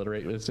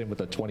obliterate this in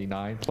with a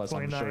 29. Plus,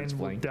 I'm sure it's 29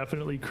 will flank.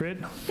 definitely crit.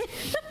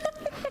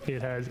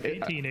 It has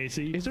 18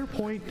 AC. Is there a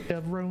point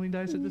of rolling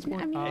dice at this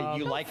point? I mean, Hey,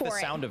 you go like the for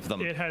it. sound of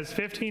them. It has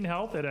 15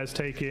 health. It has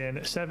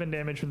taken 7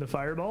 damage from the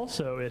fireball,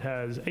 so it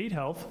has 8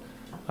 health.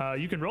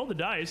 You can roll the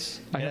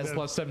dice. I have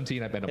plus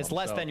 17. I've been. It's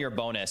less than your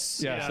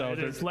bonus. Yeah, so it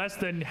is less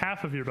than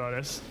half of your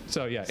bonus.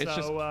 So yeah, it's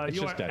so it's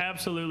you just are dead.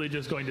 absolutely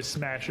just going to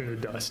smash into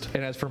dust.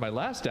 And as for my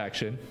last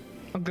action,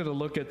 I'm gonna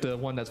look at the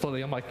one that's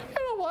floating. I'm like,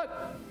 you know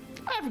what?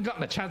 I haven't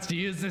gotten a chance to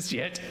use this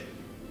yet.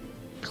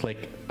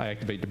 Click. I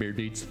activate the beard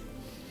beads.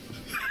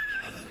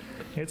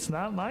 It's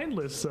not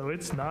mindless, so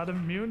it's not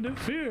immune to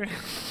fear.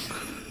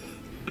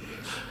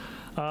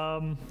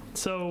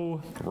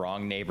 So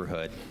Wrong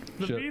neighborhood.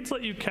 the Shit. beads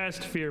let you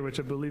cast fear, which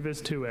I believe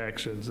is 2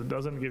 actions. It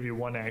doesn't give you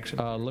 1 action.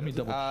 Let me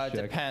double check.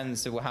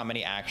 Depends how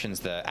many actions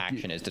the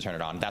action is to turn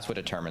it on. That's what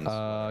determines.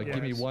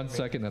 Give me Yes. 1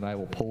 second and I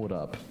will pull it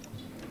up.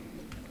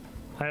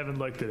 I haven't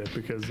looked at it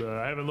because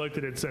I haven't looked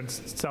at it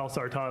since Sal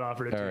Sartan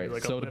offered it All to right, me.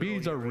 Like so a the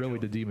beads literal are year really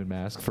ago. the demon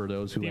mask for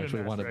those who Demon actually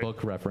mask, want a right.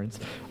 book reference.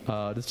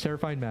 This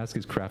terrifying mask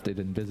is crafted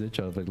in visage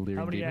of a Lyrian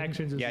How many demon.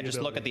 actions is yeah, the just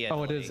look at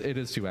ability? the. Oh, it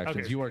is 2 actions.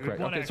 Okay, You so are you have correct.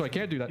 1 Okay, so I action.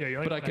 can't do that, Yeah, you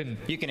only but I have 1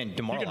 can. You can You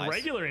demoralize. can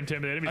regular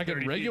intimidate him. He's I can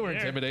 30 feet regular in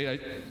the air.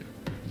 intimidate.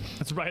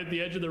 It's right at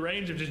the edge of the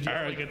range of just All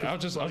yelling right, at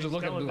this I'll just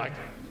look at him skeleton. like,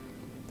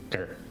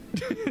 grr.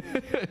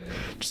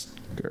 Just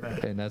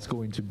grr. And that's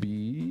going to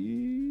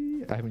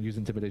be. I haven't used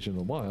intimidation in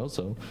a while,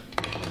 so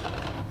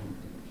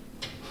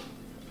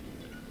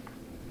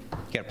You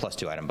get a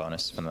 +2 item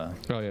bonus from the.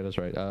 oh yeah, that's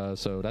right.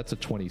 So that's a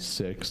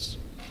 26,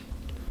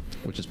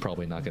 which is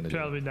probably not going to do.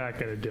 Probably not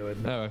going to do it.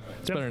 Oh,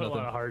 it's Don't better put than a lot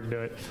of nothing. heart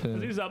into it. Yeah.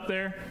 As he's up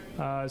there,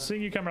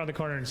 seeing you come around the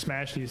corner and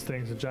smash these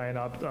things, a giant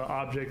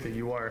object that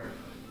you are,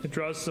 it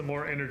draws some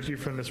more energy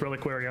from this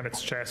reliquary on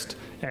its chest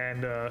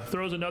and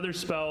throws another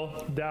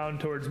spell down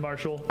towards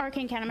Marshall.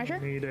 Arcane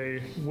countermeasure. Need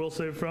a will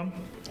save from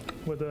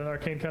with an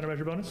arcane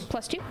countermeasure bonus.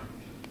 +2.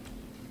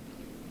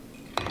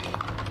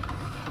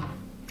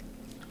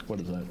 What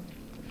is that?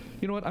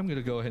 You know what? I'm going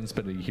to go ahead and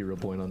spend a hero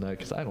point on that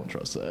because I don't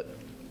trust that.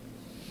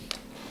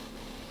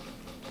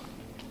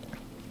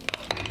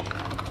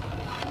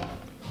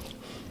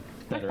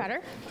 Much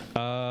better.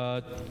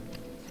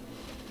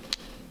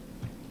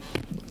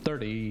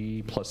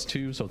 30 plus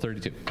 2, so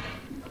 32.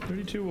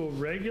 32 will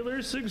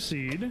regular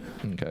succeed.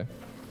 Okay.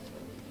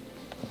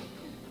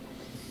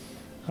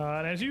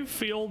 And as you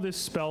feel this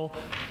spell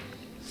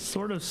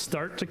sort of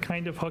start to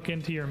kind of hook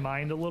into your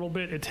mind a little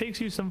bit, it takes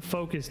you some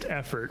focused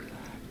effort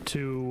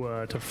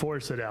to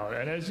force it out.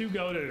 And as you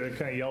go to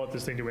kind of yell at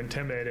this thing to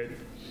intimidate it,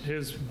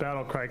 his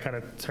battle cry kind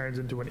of turns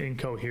into an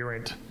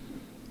incoherent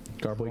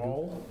Garbled.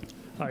 call.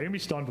 You're going to be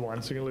stunned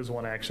once, so you're going to lose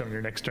 1 action on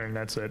your next turn,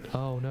 that's it.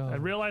 Oh no.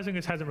 And realizing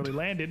this hasn't really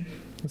landed,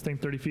 this thing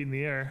 30 feet in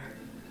the air,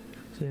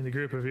 seeing the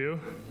group of you,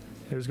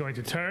 is going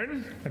to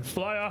turn and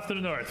fly off to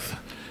the north.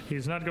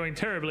 He's not going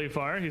terribly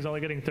far. He's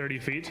only getting 30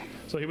 feet.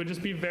 So he would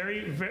just be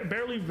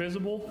barely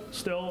visible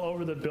still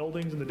over the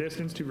buildings in the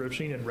distance to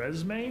Roshin and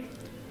Resme,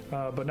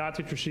 but not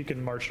to Trishik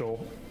and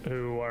Marshall,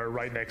 who are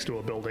right next to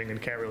a building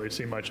and can't really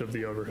see much of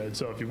the overhead.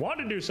 So if you want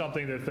to do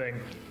something to the thing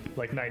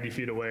like 90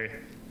 feet away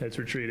that's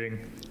retreating,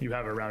 you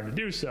have a round to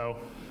do so.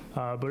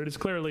 But it is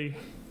clearly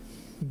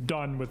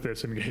done with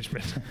this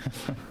engagement.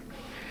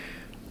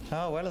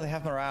 Oh well, they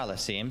have morale, it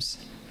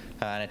seems,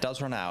 and it does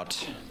run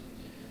out.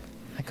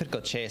 I could go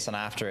chasing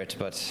after it,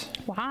 but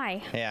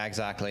Why? yeah,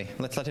 exactly.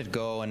 Let's let it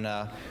go and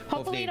Hopefully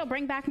hopefully. it'll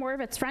bring back more of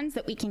its friends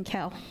that we can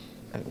kill.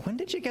 When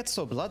did you get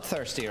so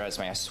bloodthirsty,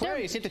 Resme? I swear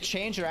you seem to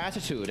change your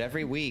attitude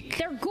every week.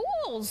 They're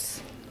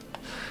ghouls.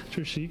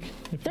 Trishik.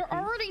 They're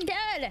already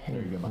dead.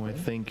 There you go. Why,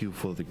 thank you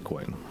for the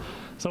coin.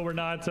 So we're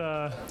not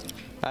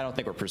I don't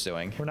think we're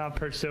pursuing.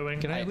 pursuing.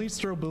 Can I at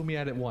least throw Boomy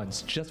at it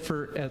once, just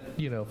for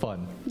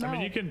fun? No. I mean,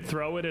 you can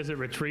throw it as it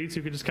retreats.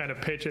 You can just kind of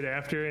pitch it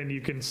after, and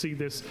you can see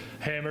this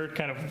hammer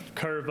kind of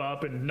curve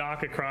up and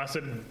knock across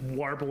it and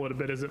warble it a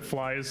bit as it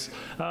flies,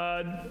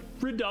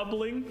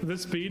 redoubling the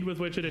speed with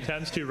which it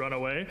attempts to run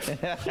away.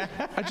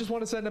 I just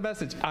want to send a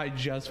message. I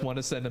just want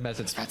to send a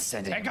message. Not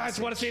sending Hey a guys,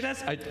 want to see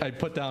this? I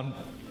put down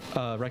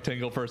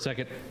rectangle for a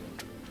second,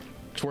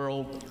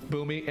 twirl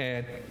Boomy,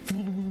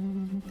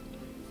 and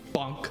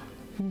bonk.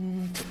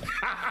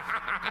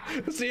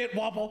 See it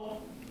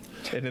wobble,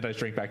 and then I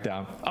shrink back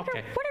down.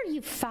 Okay. What are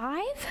you,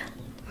 5?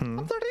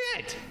 I'm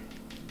 38.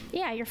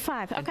 Yeah, you're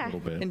 5. A Okay. little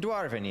bit. In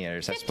dwarven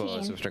years, I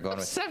suppose, 15. if they're going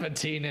with.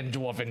 17 in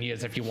dwarven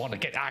years, if you want to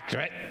get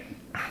accurate.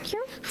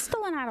 You're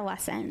still an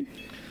adolescent.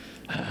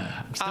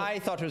 I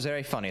thought it was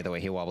very funny the way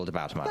he wobbled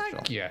about, Marshall.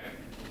 Thank you.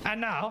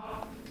 And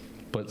now,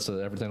 puts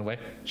everything away.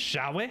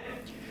 Shall we?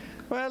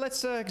 Well,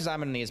 let's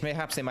examine these.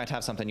 Perhaps they might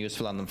have something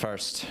useful on them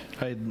first.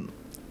 I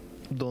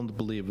don't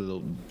believe they're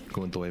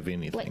going to have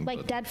anything. Like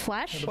but dead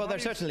flesh? Well, they're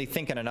certainly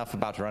thinking enough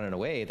about running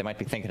away. They might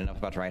be thinking enough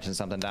about writing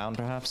something down,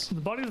 perhaps. The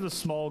bodies of the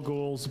small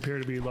ghouls appear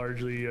to be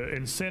largely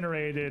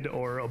incinerated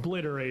or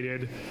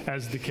obliterated,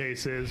 as the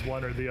case is,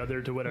 one or the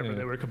other, to whatever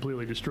they were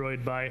completely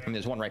destroyed by. I mean,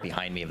 there's one right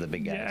behind me of the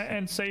big guys. Yeah,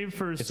 and save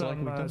for like some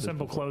we've done this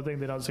simple before. clothing,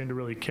 they don't seem to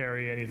really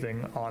carry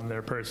anything on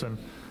their person.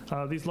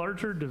 These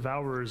larger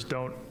devourers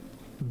don't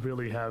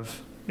really have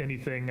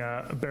anything,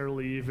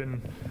 barely even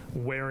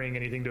wearing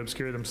anything to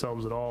obscure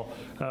themselves at all.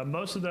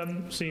 Most of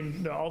them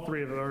seem, all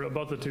three of, or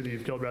both the two that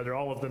you've killed rather,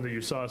 all of them that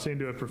you saw seem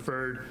to have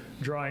preferred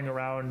drawing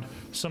around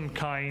some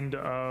kind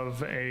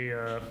of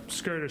a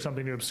skirt or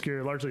something to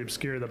obscure, largely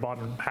obscure the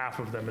bottom half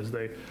of them as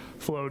they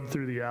flowed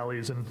through the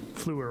alleys and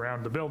flew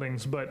around the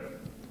buildings, but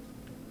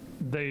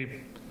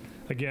they,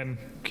 again,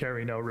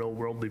 carry no real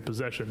worldly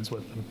possessions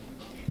with them.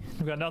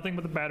 We've got nothing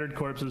but the battered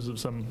corpses of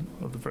some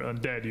of the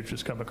undead you've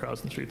just come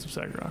across in the streets of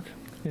Sagarok.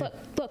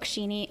 Look,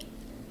 Sheeny,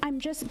 I'm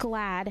just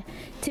glad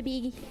to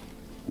be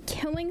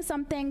killing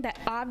something that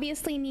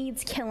obviously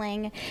needs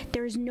killing.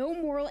 There's no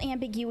moral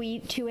ambiguity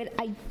to it.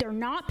 They're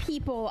not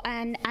people,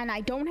 and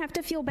I don't have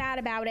to feel bad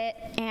about it,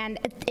 and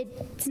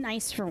it's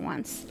nice for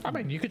once. I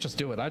mean, you could just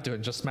do what I do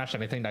and just smash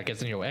anything that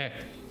gets in your way.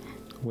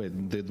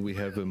 wait, did we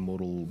have a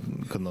moral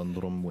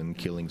conundrum when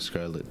killing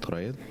Scarlet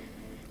Triad?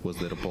 Was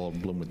there a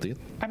problem with it?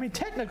 I mean,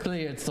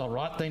 technically, it's the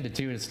right thing to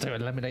do is to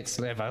eliminate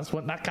slavers.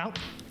 Wouldn't that count?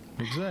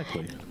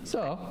 Exactly.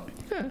 So,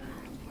 yeah.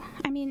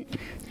 I mean,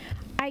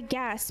 I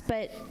guess,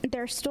 but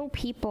they're still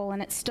people,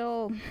 and it's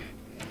still.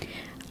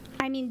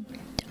 I mean,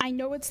 I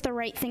know it's the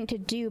right thing to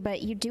do,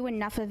 but you do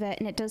enough of it,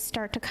 and it does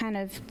start to kind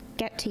of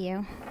get to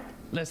you.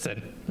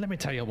 Listen, let me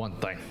tell you one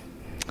thing.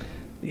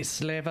 These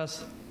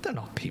slavers, they're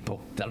not people.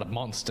 They're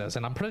monsters,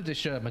 and I'm pretty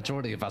sure a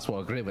majority of us will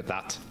agree with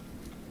that.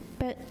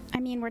 But, I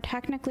mean, we're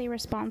technically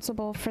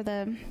responsible for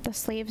the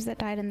slaves that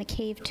died in the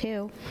cave,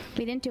 too.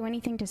 We didn't do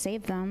anything to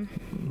save them.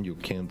 You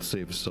can't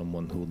save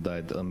someone who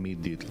died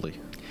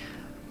immediately.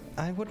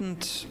 I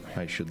wouldn't.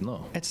 I should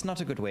know. It's not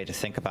a good way to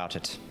think about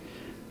it.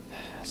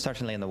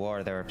 Certainly in the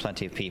war, there were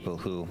plenty of people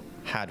who,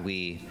 had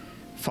we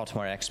fought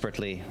more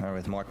expertly, or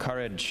with more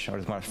courage, or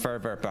with more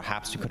fervor,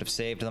 perhaps we could have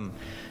saved them.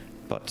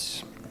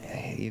 But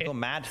you go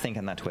mad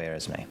thinking that way,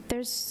 Esme.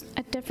 There's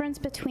a difference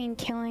between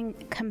killing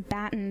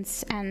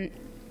combatants and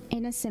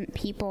innocent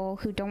people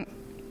who don't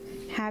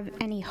have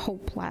any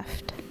hope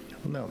left.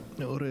 Now,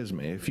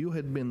 Resme, if you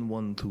had been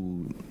one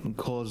to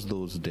cause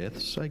those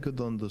deaths, I could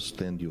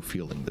understand you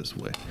feeling this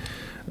way.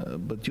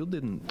 But you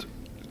didn't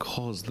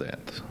cause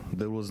that.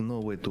 There was no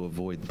way to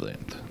avoid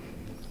that.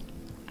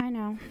 I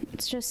know.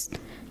 It's just,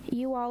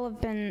 you all have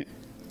been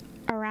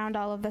around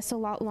all of this a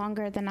lot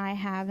longer than I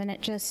have, and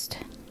it just,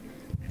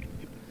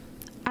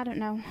 I don't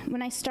know.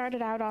 When I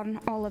started out on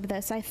all of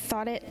this, I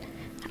thought it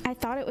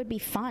would be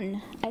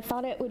fun. I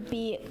thought it would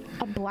be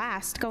a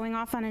blast going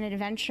off on an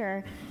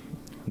adventure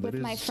with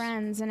my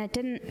friends, and it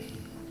didn't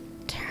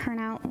turn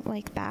out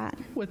like that.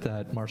 With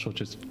that, Marshall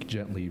just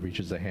gently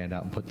reaches a hand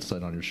out and puts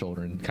it on your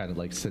shoulder and kind of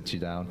like sits you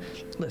down.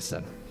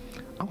 Listen,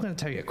 I'm going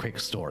to tell you a quick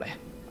story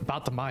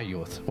about my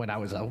youth when I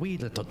was a wee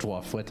little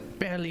dwarf with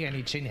barely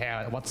any chin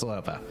hair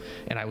whatsoever,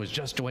 and I was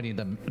just joining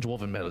the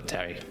dwarven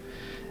military.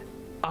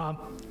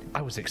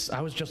 I was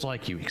just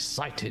like you,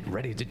 excited,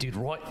 ready to do the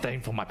right thing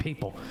for my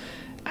people.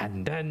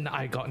 And then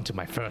I got into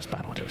my first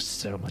battle. There was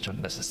so much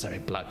unnecessary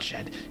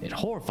bloodshed. It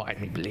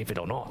horrified me, believe it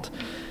or not.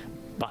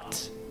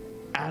 But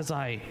as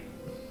I,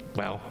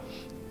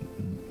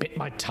 bit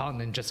my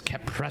tongue and just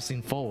kept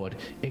pressing forward,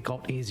 it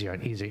got easier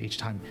and easier each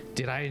time.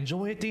 Did I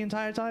enjoy it the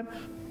entire time?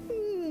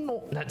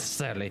 Not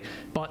necessarily.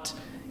 But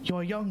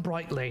you're a young,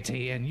 bright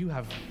lady, and you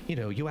have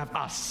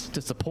us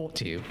to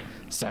support you.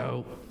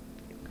 So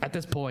at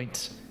this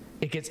point,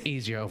 it gets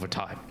easier over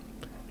time.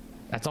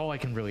 That's all I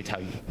can really tell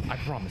you. I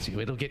promise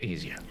you, it'll get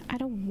easier. I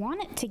don't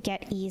want it to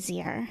get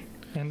easier.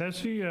 And as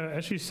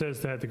she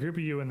says that, the group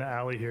of you in the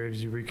alley here,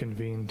 as you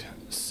reconvened,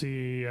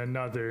 see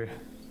another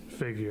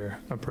figure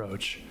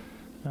approach.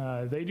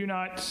 They do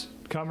not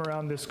come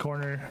around this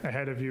corner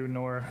ahead of you,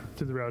 nor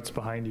to the routes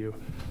behind you,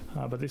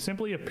 but they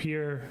simply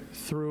appear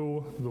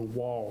through the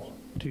wall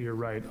to your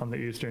right on the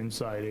eastern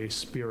side, a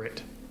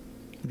spirit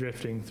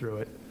drifting through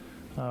it.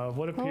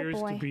 What appears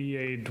to be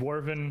a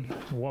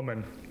dwarven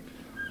woman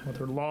with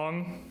her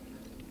long,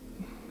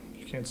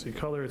 you can't see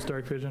color, it's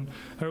dark vision,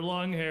 her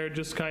long hair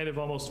just kind of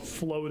almost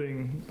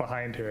floating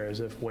behind her as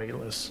if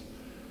weightless.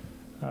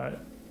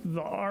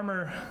 The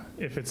armor,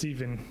 if it's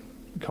even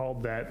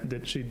called that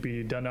she'd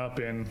be done up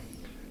in,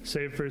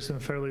 save for some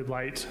fairly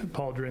light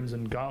pauldrons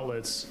and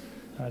gauntlets,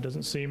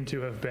 doesn't seem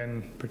to have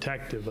been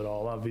protective at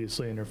all.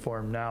 Obviously, in her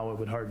form now, it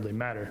would hardly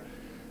matter.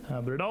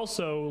 But it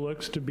also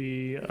looks to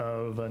be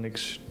of an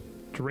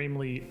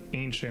extremely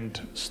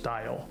ancient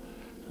style.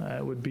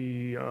 It would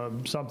be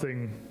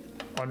something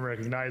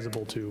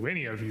unrecognizable to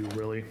any of you,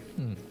 really.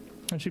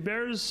 And she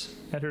bears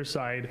at her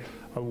side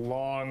a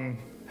long,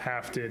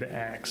 hafted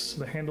axe.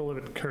 The handle of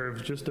it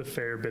curves just a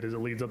fair bit as it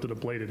leads up to the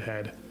bladed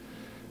head.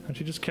 And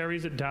she just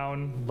carries it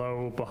down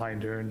low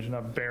behind her, and she's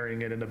not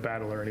bearing it into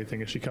battle or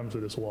anything as she comes to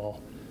this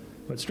wall.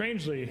 But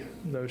strangely,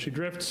 though, she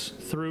drifts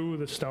through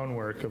the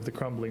stonework of the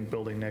crumbling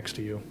building next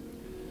to you.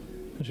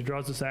 And she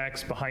draws this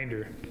axe behind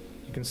her.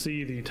 You can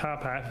see the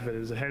top half of it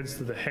as it heads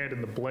to the head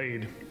and the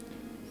blade.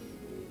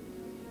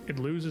 It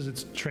loses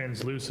its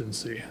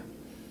translucency.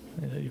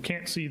 You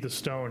can't see the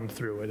stone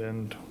through it,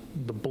 and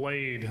the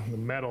blade, the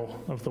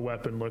metal of the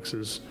weapon, looks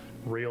as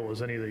real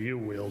as any that you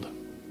wield.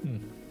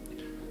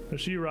 As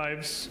she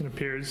arrives and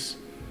appears,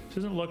 she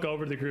doesn't look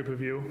over the group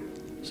of you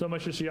so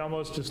much as she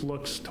almost just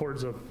looks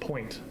towards a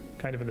point,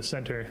 kind of in the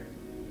center,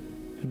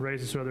 and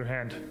raises her other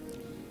hand.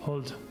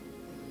 Hold,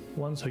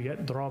 ones who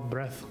yet draw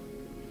breath,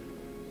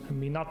 and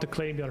me not to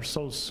claim your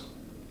souls,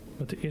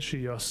 but to issue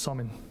your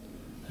summon,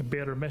 and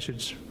bear a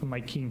message from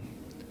my king,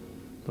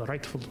 the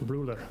rightful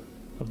ruler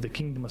of the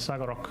kingdom of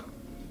Sagarok,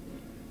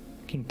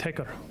 King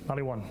Tekar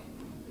Naliwan.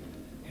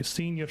 He's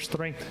seen your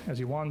strength as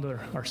you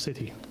wander our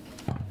city.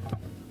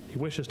 He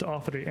wishes to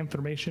offer you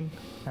information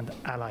and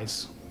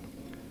allies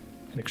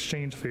in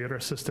exchange for your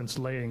assistance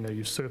laying a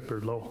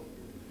usurper low.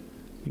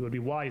 You will be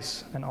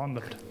wise and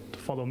honored to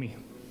follow me,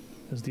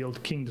 as the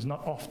old king does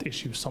not oft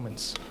issue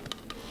summons.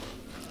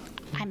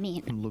 I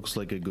mean, Looks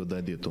like a good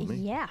idea to me.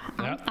 yeah,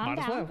 I'm might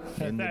as down. well.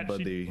 At that,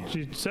 Anybody?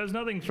 she says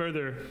nothing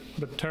further,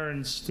 but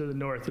turns to the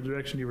north, the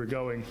direction you were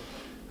going,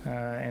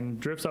 and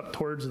drifts up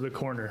towards the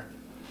corner.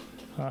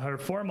 Her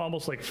form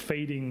almost like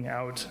fading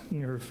out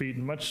near her feet,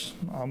 much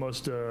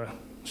almost a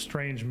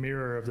strange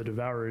mirror of the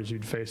Devourers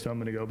you'd faced a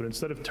moment ago. But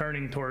instead of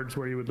turning towards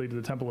where you would lead to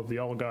the Temple of the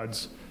All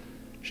Gods,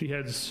 she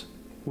heads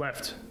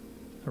left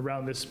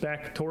around this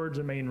back towards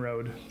the main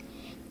road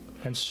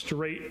and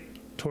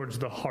straight towards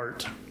the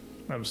heart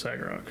of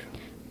Sagarok.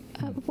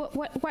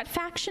 What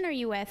faction are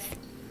you with?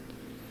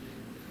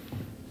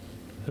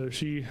 So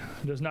she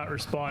does not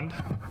respond,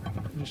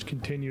 just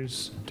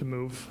continues to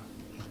move.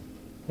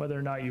 Whether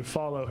or not you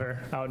follow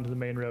her out into the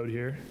main road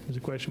here is a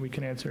question we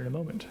can answer in a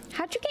moment.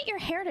 How'd you get your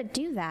hair to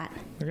do that?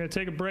 We're going to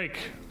take a break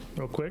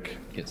real quick.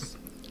 Yes.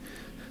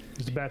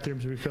 Use the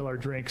bathrooms to refill our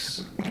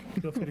drinks.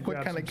 Feel free to What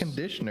grab kind of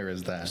conditioner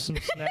is that? some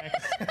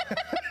snacks.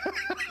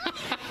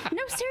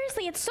 No,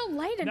 seriously, it's so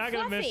light and Not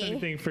going to miss fluffy.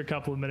 anything for a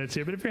couple of minutes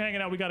here, but if you're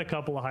hanging out, we got a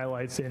couple of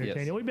highlights to entertain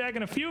Yes. you. We'll be back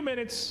in a few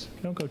minutes.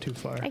 Don't go too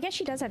far. I guess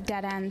she does have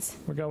dead ends.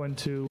 We're going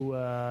to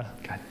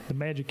the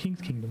Magic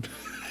King's Kingdom.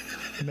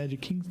 The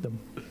Magic Kingdom.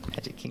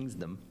 Magic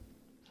Kingdom.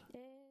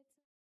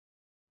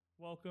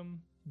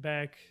 Welcome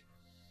back,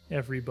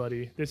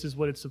 everybody. This is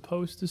what it's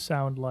supposed to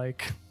sound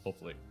like.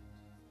 Hopefully.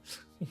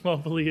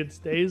 Hopefully it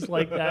stays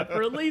like that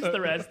for at least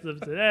the rest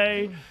of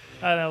today,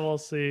 and then we'll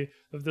see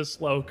if the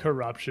slow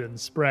corruption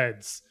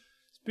spreads.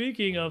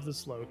 Speaking of the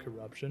slow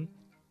corruption,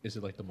 Is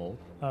it like the mold?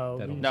 oh,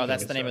 That'll- No,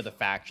 that's the name of the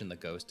faction the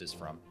ghost is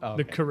from. Oh,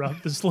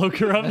 the slow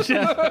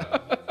corruption.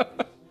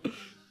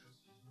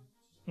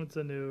 What's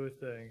a new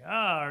thing?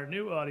 Our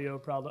new audio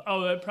problem.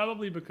 Oh,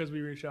 probably because we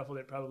reshuffled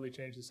it, probably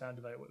changed the sound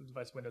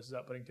device Windows is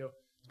outputting to.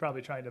 It's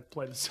probably trying to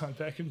play the sound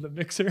back into the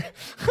mixer.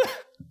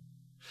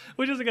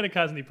 Which isn't going to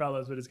cause any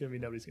problems, but it's going to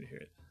be nobody's going to hear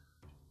it.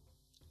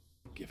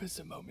 Give us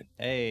a moment.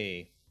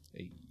 Hey,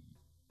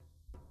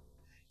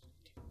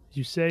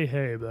 You say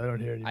hey, but I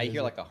don't hear any I music.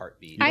 hear like a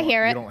heartbeat. I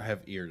hear You it. don't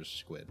have ears,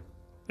 Squid.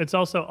 It's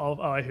also all.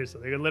 Oh, I hear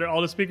something.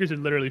 All the speakers are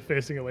literally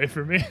facing away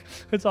from me.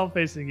 It's all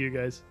facing you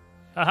guys.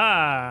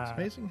 Aha! It's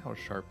amazing how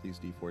sharp these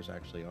D4s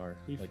actually are.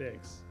 We Like,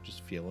 fix.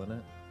 just feeling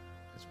it.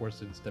 It's worse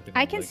than stepping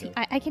I on can Lego. see.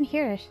 I can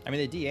hear it. I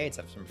mean, the D8s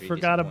have some pretty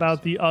Forgot decent about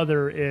ones. the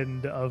other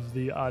end of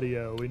the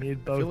audio. We need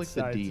I both feel like the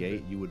sides. of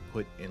it. D8 you would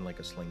put in like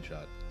a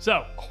slingshot.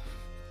 So,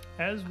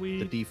 as we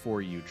The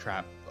D4 you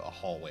trap a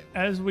hallway.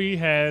 As we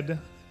had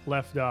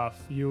left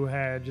off, you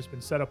had just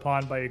been set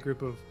upon by a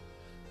group of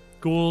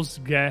ghouls,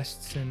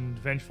 guests, and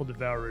vengeful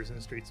devourers in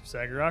the streets of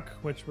Sagarok,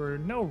 which were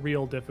no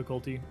real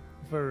difficulty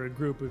for a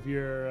group of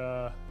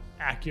your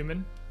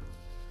acumen,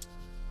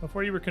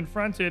 before you were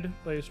confronted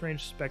by a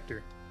strange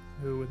specter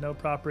who, with no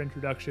proper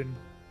introduction,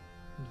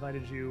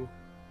 invited you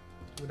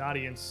to an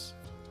audience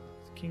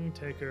with King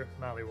Taker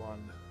Maliwan,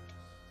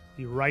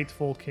 the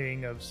rightful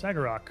king of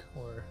Sagarok,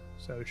 or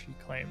so she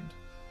claimed.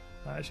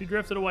 She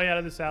drifted away out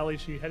of this alley.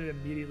 She headed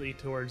immediately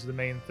towards the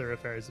main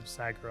thoroughfares of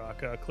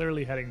Sagarok,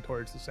 clearly heading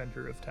towards the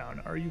center of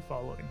town. Are you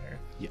following her?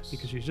 Yes.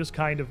 Because she's just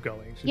kind of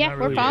going. She's Yeah, not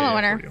we're really following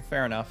waiting her. for you.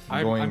 Fair enough.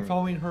 I'm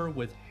following her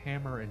with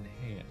hammer in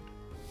hand.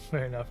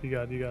 Fair enough. You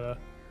got the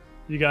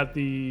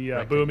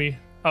Rectangle. boomy.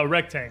 Oh,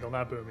 rectangle,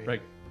 not boomy.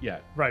 Right.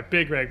 Yeah. Right.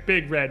 Big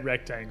red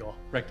rectangle.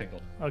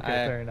 Rectangle. Okay,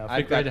 fair enough.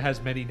 I've Big Red got,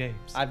 has many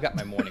names. I've got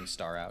my Morning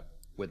Star out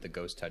with the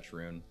Ghost Touch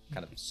rune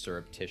kind of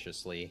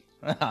surreptitiously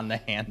on the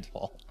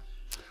handle.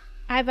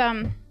 I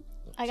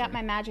got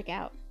my magic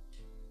out.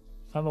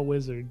 I'm a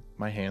wizard,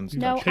 My hands.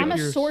 No, pick I'm a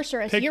your-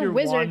 sorceress. pick Your your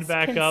wand wizards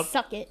back can up.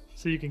 suck it.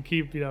 so you can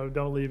keep,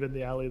 don't leave it in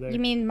the alley there. You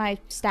mean my My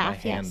staff?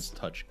 hands Yes.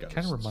 touch ghosts.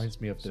 Kind of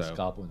reminds me of this so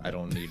goblin. I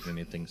don't need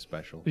anything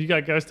special. You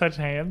got ghost touch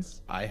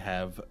hands? I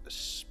have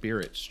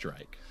Spirit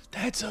Strike.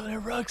 That's an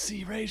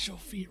Eruxi racial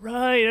feat,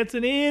 right? That's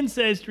an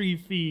ancestry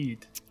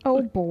feat.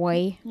 Oh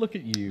boy. Look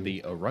at you.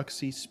 The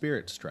Eruxi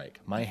Spirit Strike.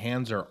 My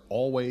hands are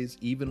always,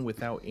 even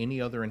without any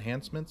other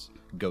enhancements,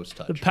 Ghost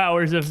The Touch.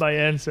 powers of my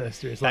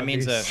ancestors. That let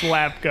means me a-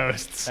 slap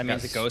ghosts. That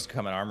means a ghost can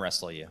come and arm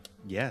wrestle you.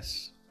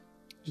 Yes,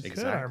 You could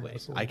arm exactly.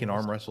 wrestle I can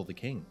ghosts. arm wrestle the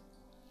king.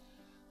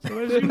 So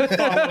as you follow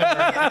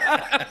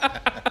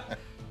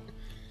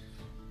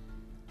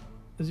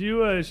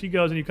her, as she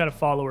goes and you kind of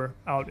follow her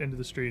out into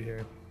the street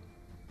here,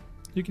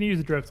 you can use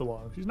the drift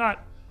along. She's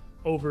not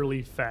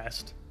overly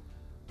fast.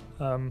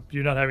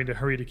 You're not having to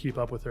hurry to keep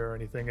up with her or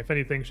anything. If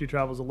anything, she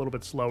travels a little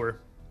bit slower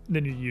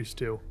than you used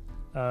to.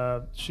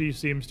 She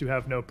seems to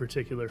have no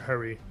particular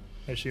hurry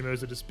as she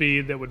moves at a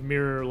speed that would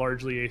mirror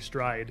largely a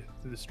stride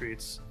through the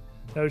streets.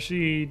 Though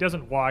she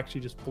doesn't walk, she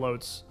just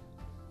floats.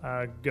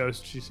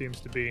 Ghost she seems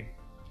to be.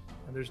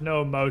 And there's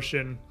no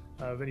motion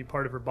of any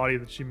part of her body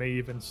that she may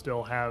even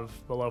still have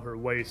below her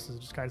waist. It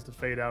just kinds to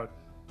fade out.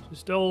 She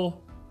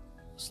still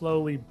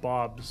slowly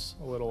bobs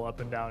a little up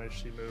and down as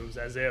she moves,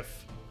 as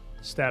if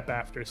step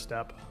after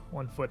step,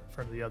 one foot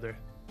from the other.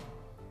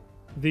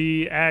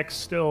 The axe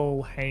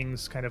still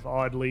hangs kind of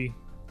oddly,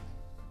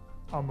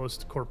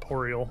 almost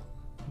corporeal,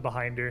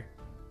 behind her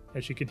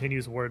as she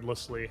continues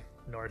wordlessly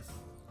north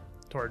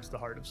towards the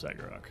heart of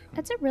Sagarok.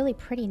 That's a really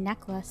pretty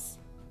necklace.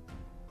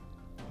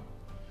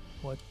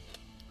 What?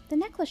 The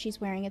necklace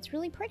she's wearing, it's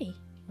really pretty.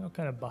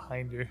 Kind of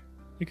behind her.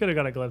 You could have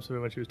got a glimpse of it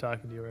when she was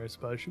talking to you, I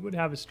suppose. She would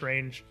have a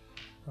strange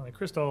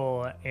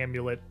crystal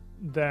amulet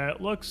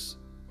that looks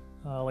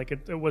like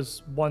it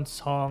was once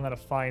hung on a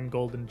fine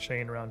golden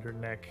chain around her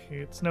neck.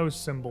 It's no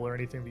symbol or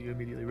anything that you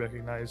immediately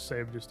recognize,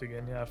 save just,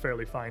 again, a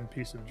fairly fine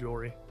piece of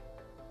jewelry.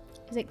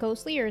 Is it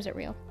ghostly or is it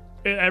real?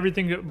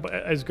 Everything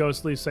as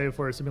ghostly, save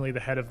for seemingly the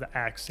head of the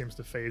axe, seems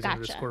to phase into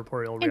this Gotcha.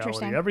 corporeal reality.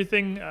 Interesting.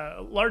 Everything,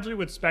 largely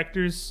with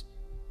specters,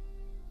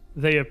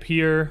 they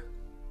appear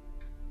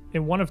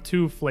in one of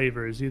two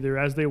flavors, either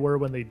as they were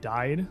when they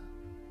died,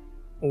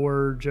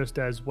 or just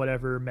as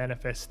whatever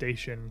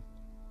manifestation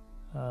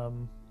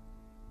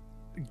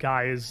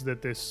guise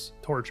that this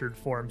tortured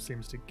form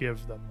seems to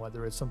give them,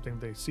 whether it's something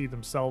they see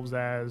themselves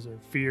as or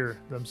fear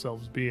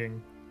themselves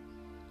being.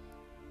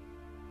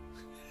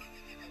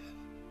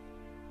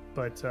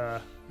 But,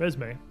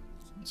 Resme,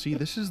 See,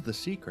 this is the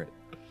secret.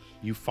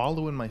 You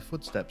follow in my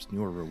footsteps and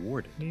you are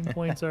rewarded. name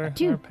points are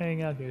Dude,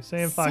 paying out here.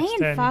 Saiyan Fox Saiyan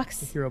 10,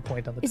 Fox a hero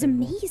point on the It's table.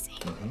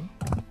 amazing.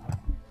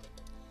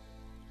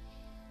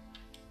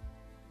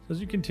 As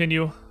you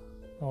continue,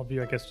 all of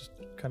you, I guess, just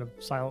kind of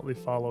silently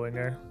following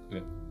her.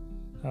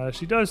 Yeah.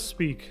 She does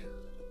speak.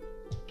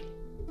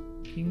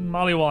 King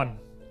Maliwan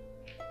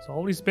has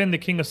always been the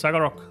king of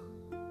Sagarok.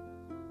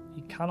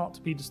 He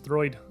cannot be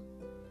destroyed.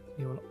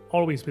 He will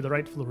always be the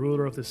rightful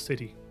ruler of this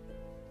city.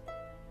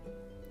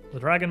 The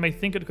dragon may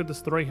think it could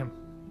destroy him,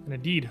 and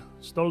indeed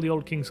stole the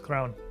old king's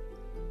crown.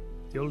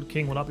 The old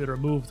king will not be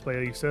removed by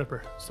a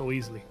usurper so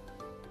easily.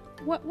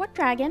 What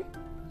dragon?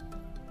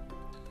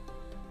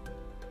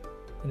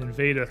 An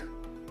invader.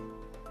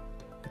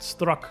 It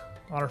struck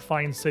our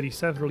fine city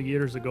several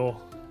years ago.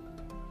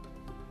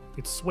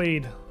 It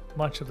swayed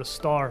much of the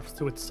stars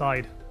to its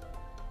side,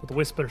 but the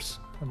Whispers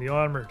and the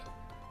Armored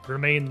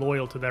remained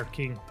loyal to their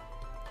king.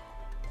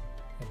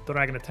 The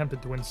dragon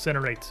attempted to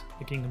incinerate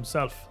the king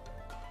himself,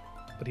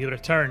 but he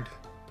returned,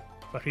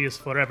 for he is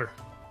forever.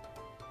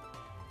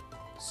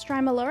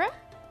 Strymalura?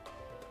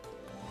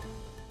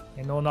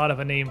 I know not of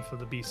a name for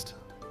the beast,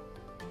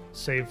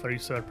 save for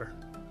usurper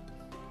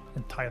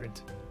and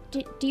tyrant.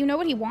 Do you know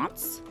what he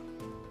wants?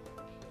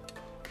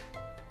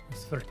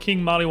 It's for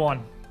King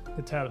Maliwan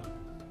to tell if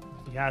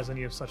he has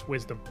any of such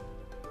wisdom.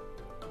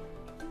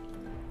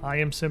 I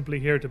am simply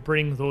here to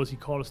bring those he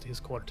calls to his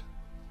court.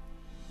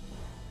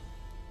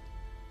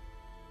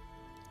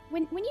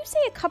 When you say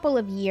a couple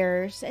of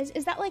years,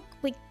 is that like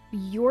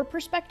your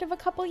perspective a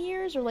couple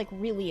years or like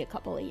really a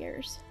couple of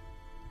years?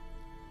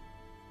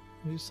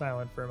 She's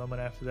silent for a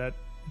moment after that.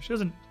 She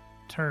doesn't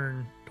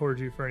turn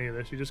towards you for any of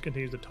this. She just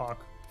continues to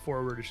talk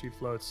forward as she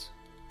floats.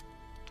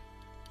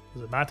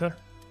 Does it matter?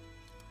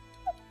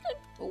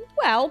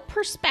 Well,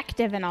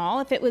 perspective and all.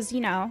 If it was,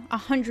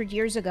 100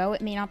 years ago,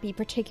 it may not be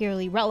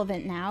particularly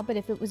relevant now, but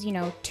if it was,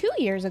 2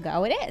 years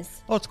ago, it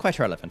is. Oh, it's quite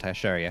relevant, I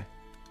assure you.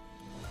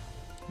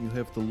 You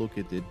have to look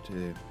at it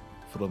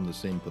from the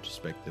same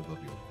perspective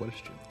of your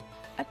question.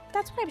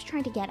 That's what I was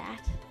trying to get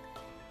at.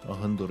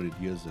 100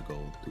 years ago,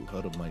 to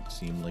her might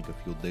seem like a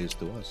few days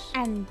to us.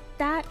 And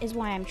that is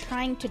why I'm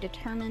trying to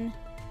determine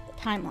the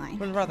timeline.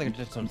 Well, rather than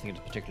just something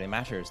that particularly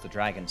matters, the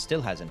dragon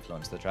still has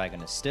influence. The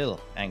dragon is still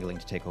angling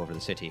to take over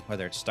the city.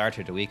 Whether it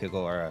started a week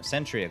ago or a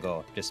century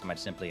ago, this might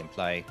simply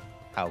imply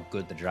how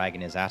good the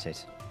dragon is at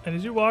it. And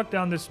as you walk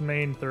down this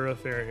main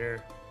thoroughfare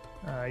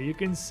here, you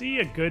can see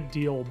a good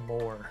deal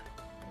more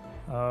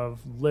of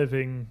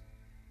living,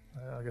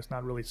 I guess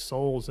not really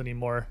souls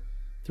anymore,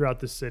 throughout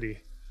the city.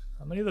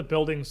 Many of the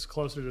buildings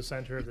closer to the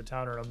center of the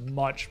town are in a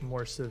much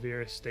more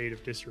severe state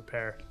of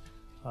disrepair,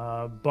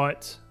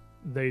 but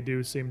they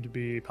do seem to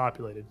be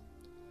populated.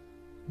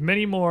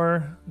 Many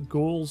more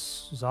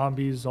ghouls,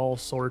 zombies, all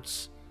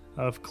sorts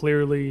of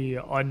clearly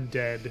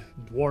undead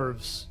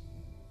dwarves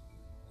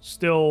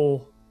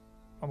still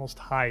almost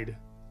hide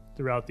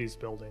throughout these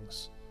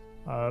buildings.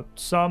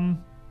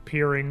 Some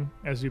peering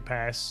as you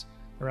pass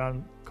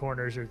around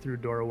corners or through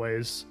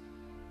doorways.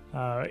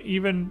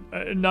 Even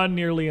none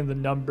nearly in the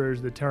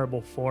numbers, the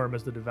terrible form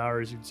as the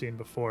Devourers you'd seen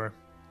before.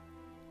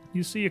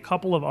 You see a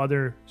couple of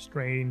other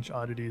strange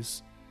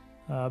oddities.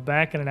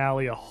 Back in an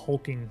alley, a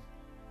hulking,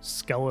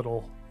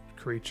 skeletal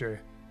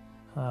creature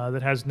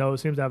that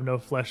seems to have no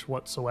flesh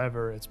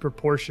whatsoever. Its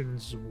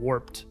proportions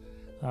warped,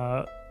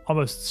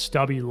 almost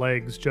stubby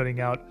legs jutting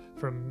out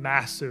from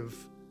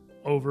massive,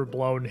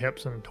 overblown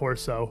hips and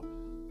torso.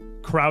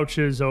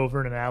 Crouches over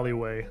in an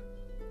alleyway,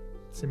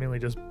 seemingly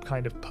just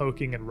kind of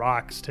poking at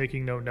rocks,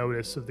 taking no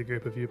notice of the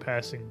group of you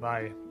passing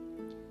by.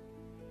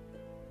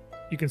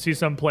 You can see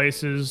some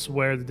places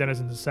where the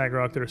denizens of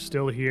Sagarok that are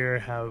still here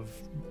have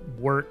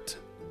worked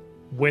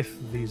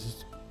with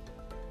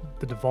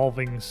the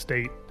devolving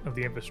state of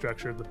the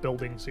infrastructure of the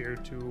buildings here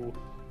to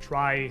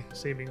try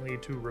seemingly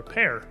to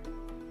repair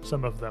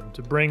some of them,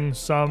 to bring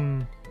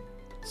some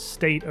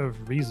state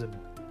of reason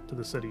to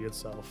the city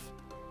itself.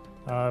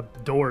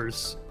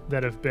 Doors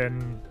that have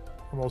been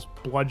almost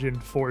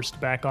bludgeoned, forced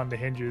back onto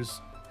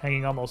hinges,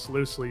 hanging almost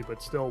loosely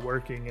but still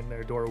working in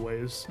their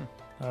doorways.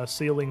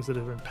 Ceilings that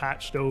have been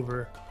patched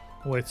over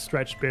with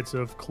stretched bits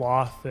of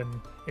cloth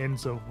and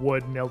ends of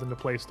wood nailed into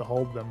place to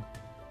hold them.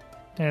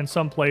 And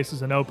some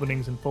places and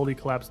openings in fully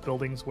collapsed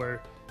buildings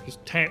where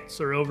just tents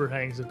or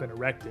overhangs have been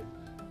erected,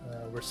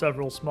 where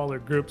several smaller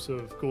groups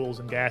of ghouls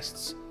and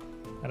ghasts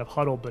kind of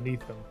huddled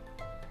beneath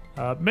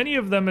them. Many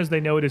of them, as they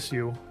notice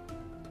you,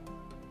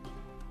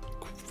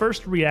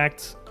 first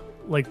react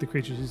like the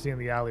creatures you see in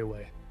the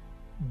alleyway,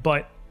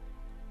 but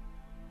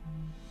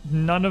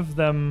none of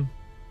them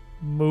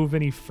move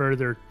any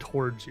further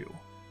towards you,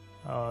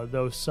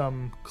 though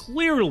some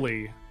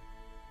clearly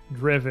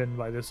driven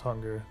by this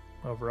hunger,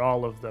 over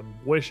all of them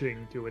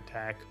wishing to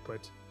attack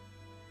but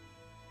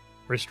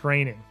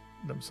restraining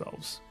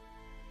themselves,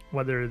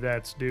 whether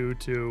that's due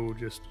to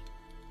just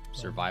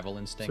Survival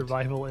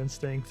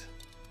instinct.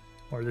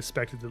 or the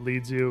specter that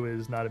leads you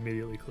is not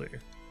immediately clear.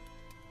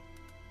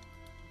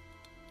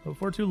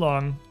 Before too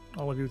long,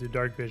 all of you with your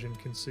dark vision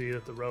can see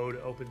that the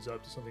road opens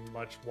up to something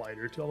much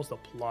wider, to almost a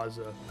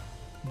plaza,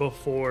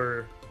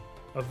 before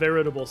a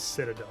veritable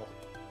citadel.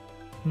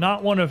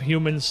 Not one of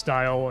human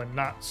style and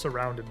not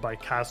surrounded by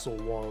castle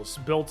walls,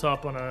 built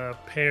up on a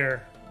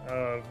pair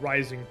of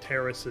rising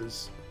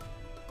terraces,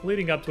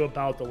 leading up to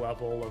about the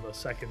level of a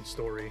second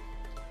story.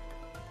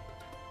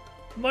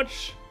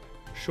 Much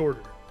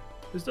shorter.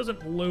 This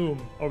doesn't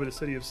loom over the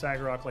city of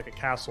Sagarok like a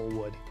castle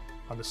would.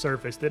 On the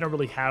surface, they don't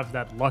really have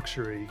that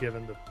luxury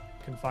given the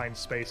confined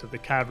space of the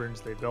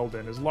caverns they build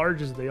in. As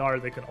large as they are,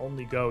 they can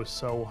only go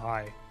so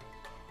high.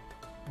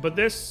 But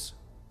this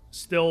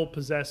still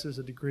possesses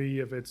a degree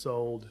of its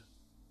old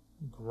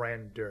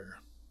grandeur.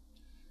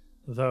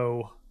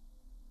 Though,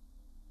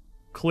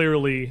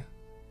 clearly,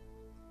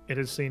 it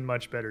has seen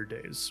much better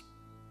days.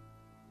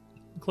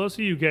 The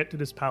closer you get to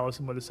this palace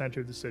and more the center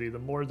of the city, the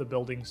more the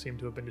buildings seem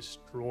to have been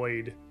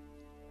destroyed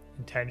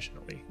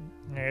intentionally.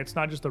 It's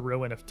not just a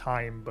ruin of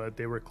time, but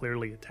they were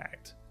clearly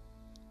attacked.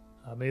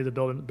 Many of the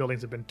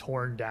buildings have been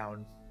torn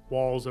down,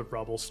 walls of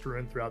rubble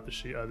strewn throughout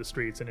the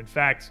streets, and in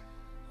fact,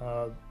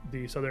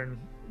 the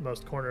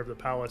southernmost corner of the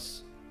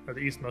palace, or the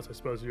eastmost, I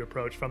suppose, you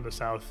approach from the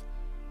south,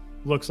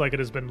 looks like it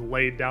has been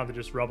laid down to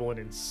just rubble and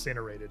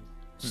incinerated,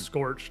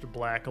 scorched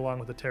black, along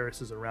with the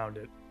terraces around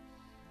it.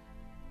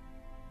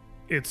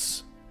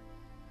 It's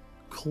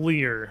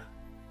clear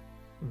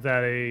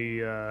that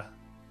a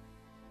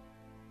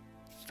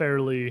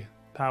fairly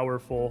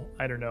powerful,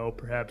 I don't know,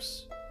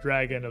 perhaps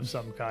dragon of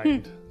some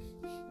kind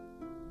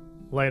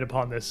laid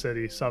upon this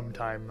city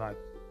sometime, not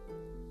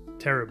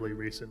terribly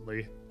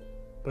recently,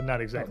 but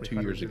not exactly 2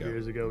 years hundreds of ago.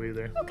 years ago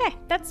either. Okay,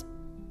 that's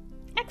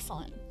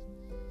excellent.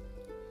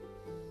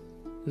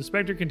 The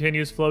specter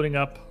continues floating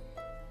up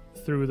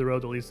through the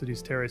road that leads to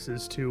these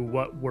terraces to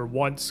what were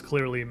once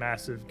clearly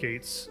massive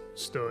gates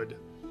stood,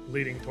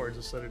 leading towards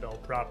the citadel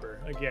proper.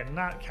 Again,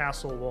 not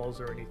castle walls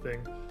or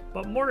anything,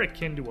 but more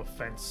akin to a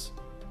fence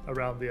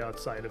around the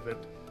outside of it.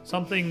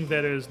 Something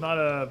that is not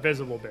a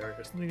visible barrier,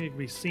 something that can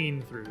be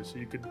seen through, so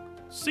you could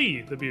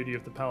see the beauty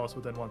of the palace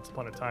within once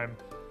upon a time.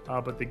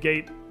 But the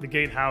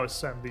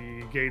gatehouse and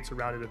the gates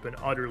around it have been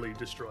utterly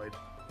destroyed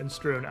and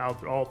strewn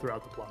out all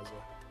throughout the plaza.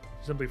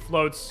 It simply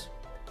floats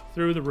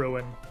through the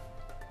ruin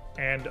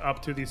and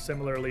up to the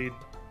similarly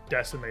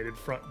decimated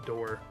front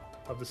door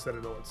of the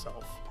citadel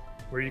itself,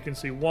 where you can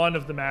see one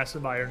of the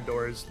massive iron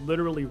doors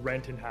literally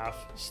rent in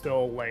half,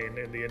 still laying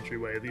in the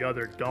entryway, the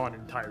other gone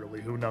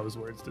entirely. Who knows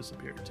where it's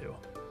disappeared to.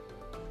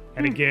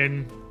 And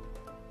again,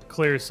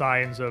 clear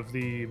signs of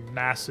the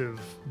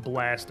massive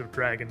blast of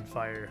dragon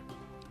fire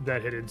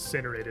that had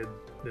incinerated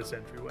this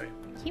entryway.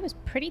 He was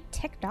pretty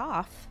ticked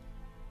off.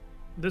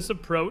 This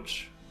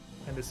approach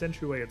and this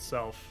entryway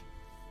itself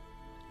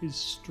is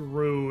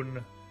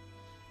strewn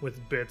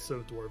with bits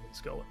of dwarven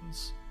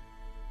skeletons.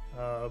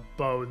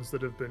 Bones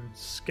that have been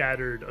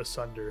scattered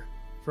asunder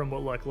from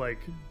what look like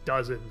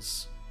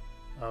dozens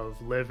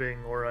of living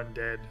or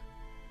undead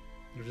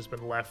that have just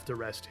been left to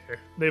rest here.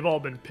 They've all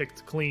been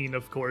picked clean,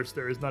 of course.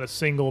 There is not a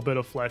single bit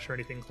of flesh or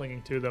anything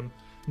clinging to them,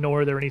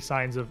 nor are there any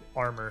signs of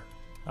armor.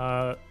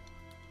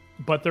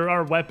 But there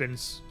are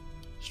weapons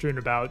strewn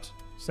about,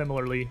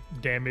 similarly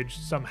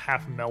damaged, some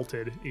half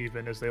melted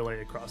even as they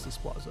lay across this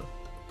plaza.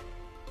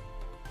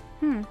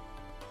 But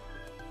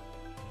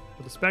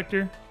the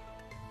Spectre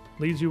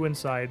leads you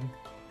inside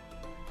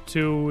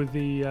to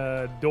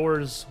the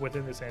doors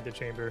within this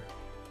antechamber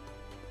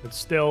that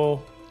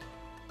still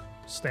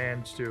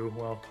stand to,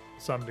 well,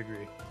 some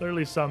degree.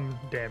 Clearly some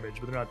damage,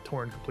 but they're not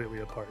torn completely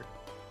apart.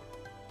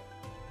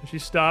 And she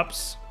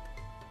stops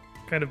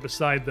kind of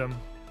beside them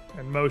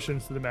and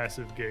motions to the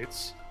massive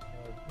gates.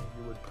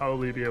 You would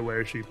probably be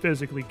aware she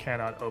physically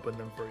cannot open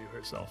them for you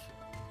herself.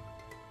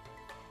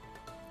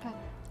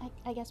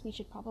 I guess we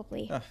should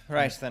probably,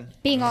 Right then.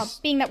 being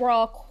that we're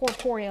all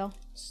corporeal.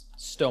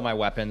 Stow my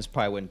weapons.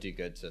 Probably wouldn't do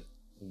good to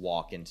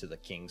walk into the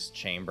king's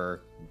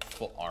chamber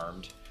full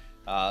armed.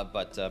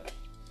 But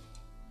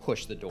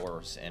push the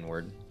doors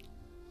inward.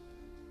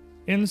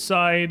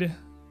 Inside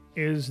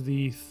is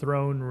the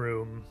throne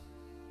room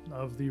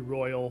of the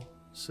royal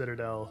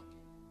citadel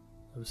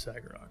of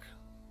Sagarok.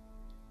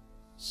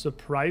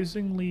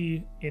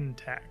 Surprisingly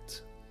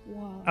intact.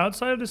 Whoa.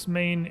 Outside of this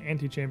main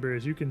antechamber,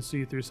 as you can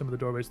see through some of the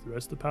doorways to the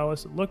rest of the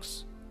palace,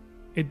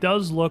 it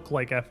does look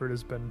like effort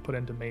has been put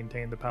in to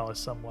maintain the palace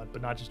somewhat,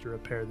 but not just to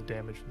repair the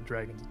damage from the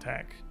dragon's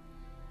attack.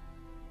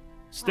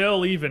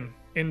 Still even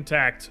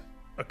intact,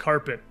 a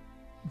carpet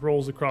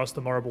rolls across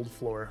the marbled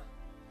floor,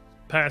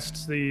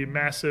 past the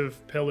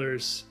massive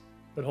pillars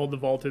that hold the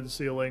vaulted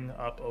ceiling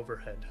up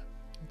overhead.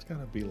 It's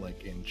gotta be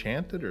like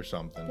enchanted or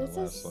something. This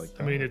unless, is- like,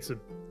 I mean,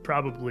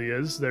 probably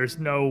is. There's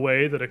no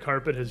way that a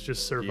carpet has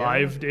just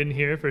survived in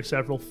here for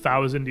several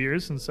thousand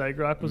years since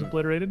Sagarok was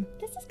obliterated.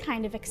 This is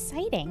kind of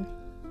exciting.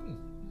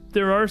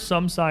 There are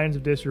some signs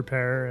of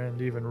disrepair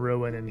and even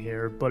ruin in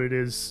here, but it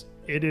is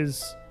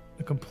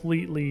a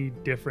completely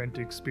different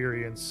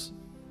experience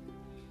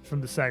from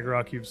the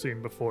Sagarok you've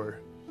seen before.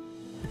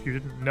 If you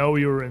didn't know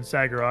you were in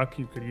Sagarok,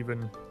 you could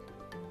even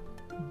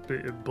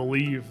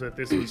believe that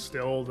this was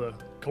still the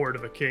court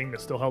of a king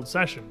that still held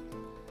session.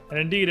 And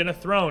indeed, in a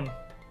throne,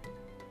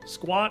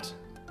 squat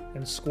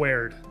and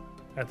squared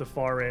at the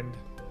far end,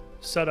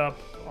 set up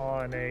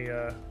on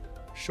a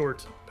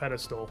short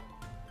pedestal,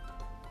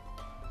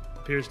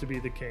 appears to be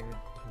the king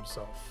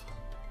himself.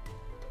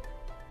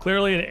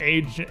 Clearly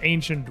an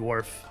ancient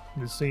dwarf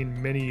who has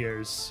seen many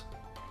years.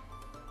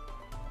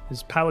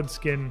 His pallid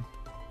skin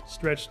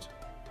stretched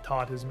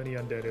taut as many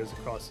undead is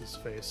across his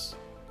face.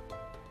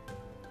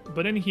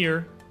 But in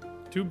here,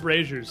 two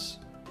braziers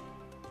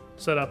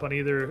set up on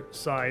either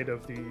side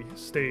of the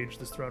stage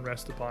this throne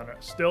rests upon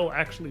still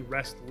actually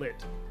rest lit.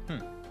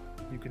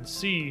 You can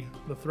see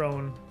the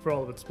throne for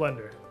all of its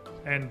splendor,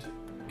 and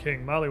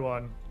King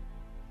Maliwan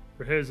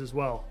for his as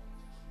well.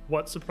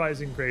 What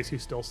surprising grace he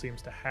still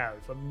seems to have.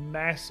 A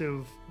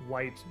massive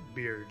white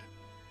beard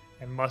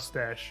and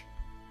mustache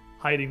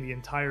hiding the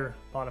entire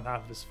bottom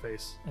half of his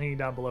face, hanging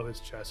down below his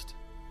chest.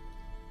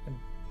 And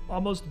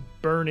almost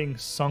burning,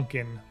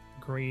 sunken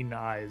green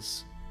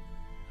eyes.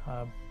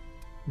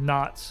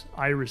 Not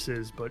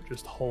irises, but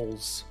just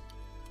holes.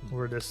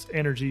 Where this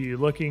energy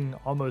looking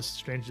almost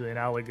strangely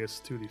analogous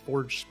to the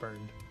Forge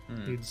Spurned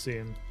you'd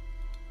seen.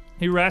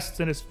 He rests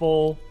in his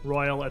full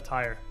royal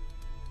attire,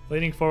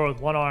 leaning forward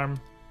with one arm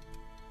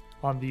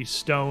on the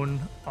stone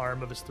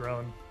arm of his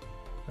throne,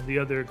 and the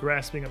other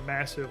grasping a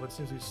massive, what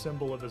seems to be a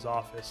symbol of his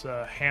office,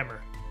 a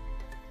hammer,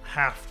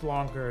 half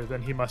longer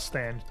than he must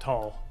stand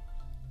tall,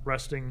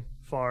 resting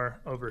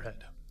far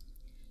overhead.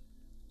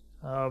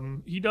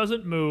 He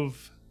doesn't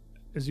move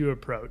as you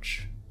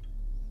approach,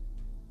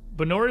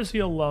 but nor is he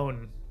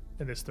alone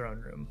in this throne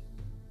room.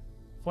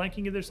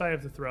 Flanking either side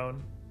of the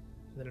throne,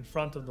 and then in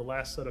front of the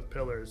last set of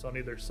pillars on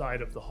either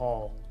side of the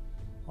hall,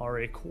 are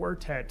a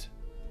quartet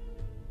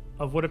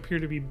of what appear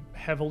to be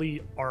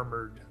heavily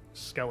armored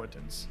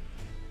skeletons.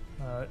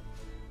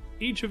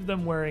 each of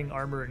them wearing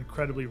armor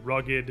incredibly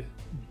rugged,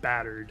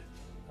 battered,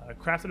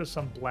 crafted of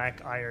some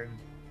black iron.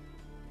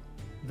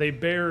 They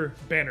bear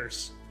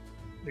banners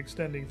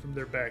extending from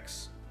their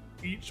backs,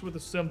 each with a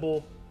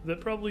symbol that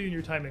probably in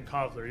your time in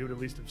Kovler you would at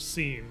least have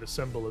seen, the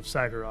symbol of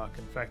Sagorok.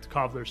 In fact,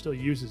 Kovler still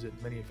uses it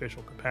in many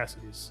official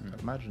capacities. I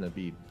imagine it'd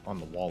be on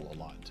the wall a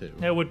lot too.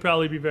 It would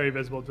probably be very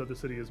visible to the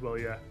city as well,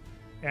 yeah.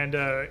 And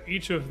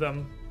each of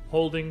them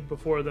holding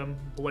before them,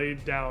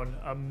 blade down,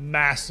 a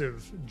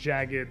massive,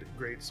 jagged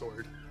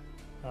greatsword.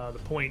 The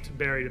point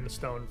buried in the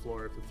stone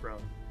floor of the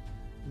throne.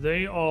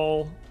 They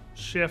all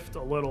shift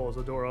a little as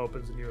the door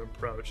opens and you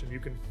approach, and you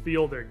can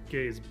feel their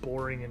gaze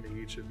boring into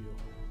each of you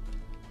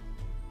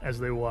as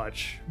they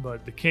watch.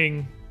 But the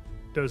king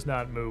does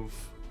not move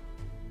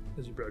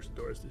as you approach the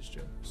doors to his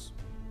chambers.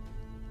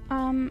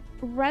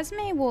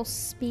 Resme will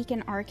speak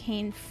an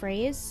arcane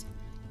phrase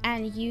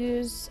and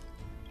use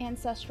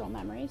ancestral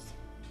memories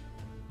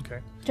Okay.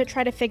 to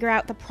try to figure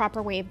out the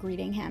proper way of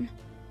greeting him.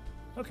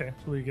 Okay,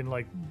 so you can,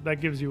 like,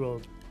 that gives you a...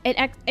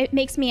 It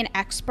makes me an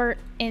expert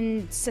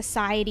in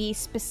society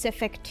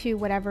specific to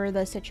whatever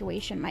the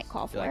situation might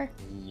call for. Like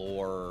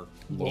lore.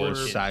 Lord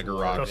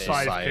Sagorok the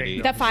Five Society.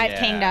 Kingdoms. The Five Yeah.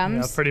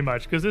 Kingdoms. Yeah, pretty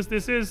much, because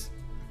this is,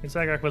 and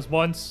Sagorok was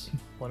once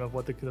one of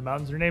what the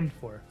mountains are named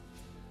for.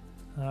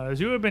 As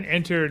you have been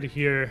entered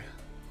here,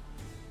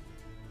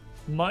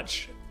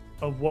 much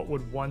of what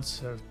would once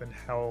have been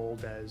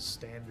held as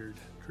standard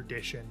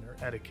tradition or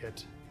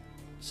etiquette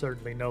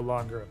certainly no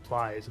longer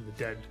applies in the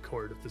dead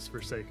court of this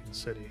forsaken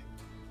city.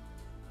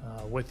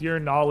 With your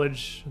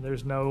knowledge,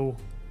 there's no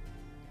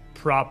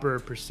proper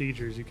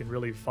procedures you can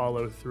really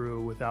follow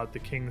through without the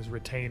king's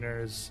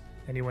retainers,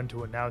 anyone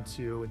to announce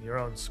you, and your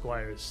own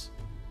squires.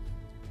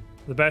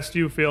 The best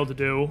you feel to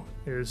do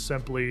is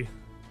simply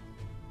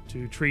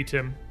to treat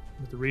him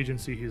with the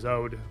regency he's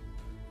owed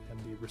and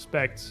the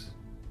respect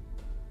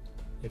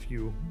if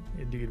you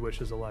indeed wish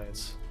his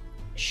alliance.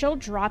 She'll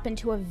drop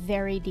into a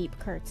very deep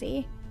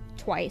curtsy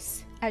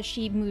twice as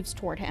she moves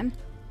toward him.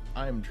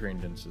 I'm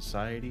trained in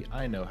society.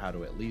 I know how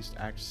to at least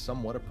act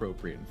somewhat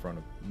appropriate in front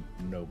of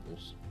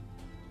nobles.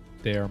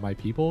 They are my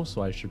people,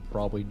 so I should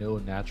probably know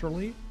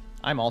naturally.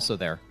 I'm also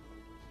there.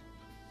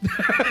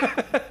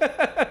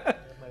 I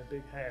have my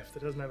big haft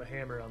that doesn't have a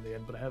hammer on the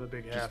end, but I have a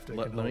big haft. that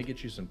Let can me hold.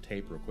 get you some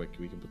tape real quick.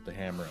 We can put the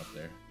hammer up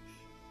there.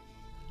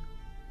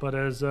 But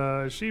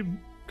as she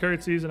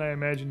curtsies and I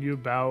imagine you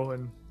bow,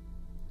 and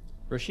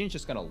Roshin's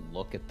just gonna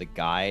look at the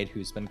guide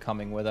who's been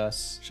coming with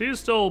us. she is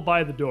still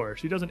by the door.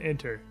 She doesn't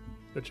enter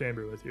the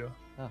chamber with you.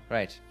 Oh,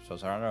 right. So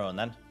it's on our own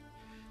then.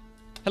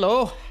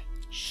 Hello.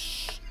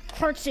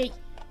 Curtsy.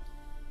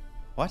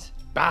 What?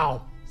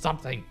 Bow!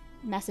 Something.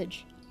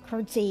 Message.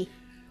 Curtsy.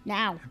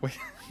 Now. Wait.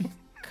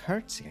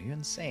 Curtsy? Are you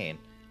insane?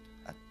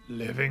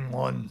 Living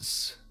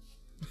ones,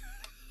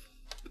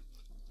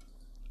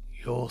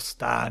 you'll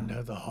stand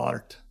at the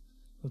heart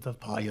of the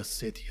pious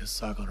city of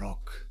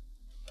Sagorok,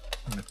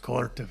 in the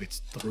court of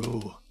its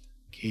true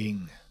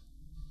king.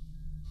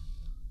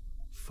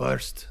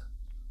 First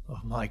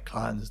of my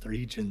clan's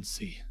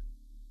regency,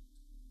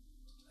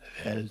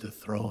 I've held the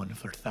throne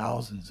for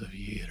thousands of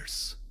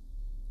years.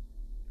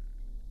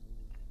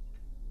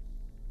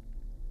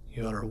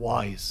 You are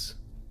wise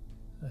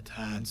to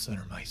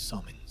answer my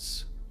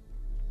summons,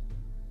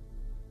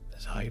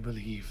 as I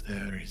believe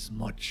there is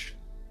much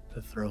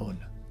the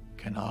throne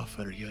can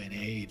offer you in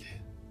aid,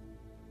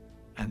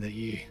 and that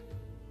ye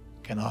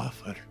can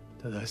offer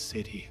to the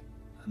city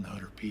and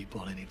other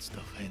people in its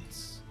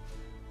defense.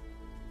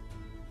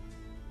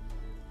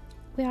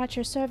 We are at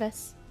your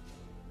service.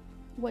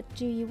 What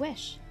do you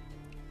wish?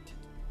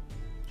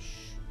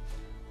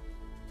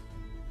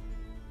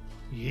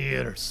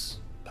 Years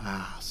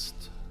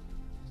passed.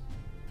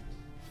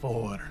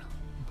 4,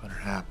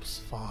 perhaps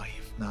 5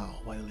 now,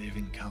 while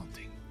even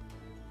counting.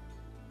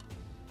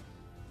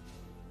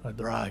 A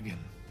dragon,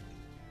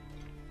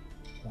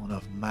 one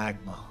of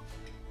magma,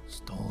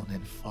 stone,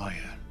 and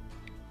fire,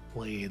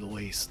 laid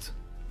waste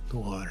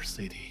to our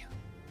city.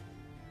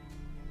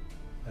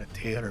 A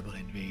terrible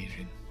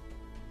invasion.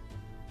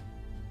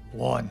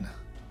 One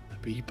the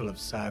people of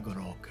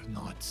Sagorok have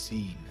not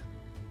seen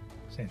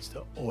since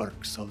the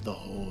orcs of the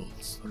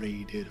Holds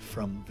raided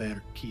from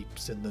their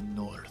keeps in the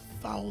north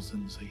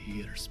thousands of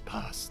years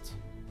past.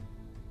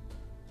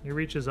 He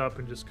reaches up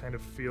and just kind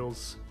of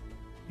feels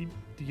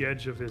the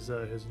edge of his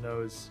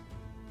nose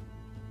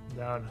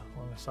down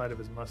on the side of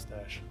his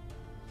mustache.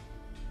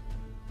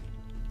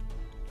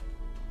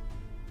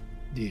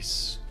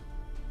 This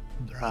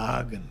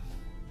dragon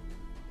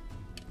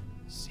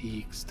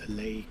seeks to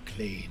lay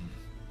claim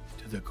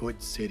to the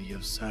good city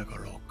of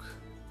Sagorok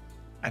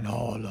and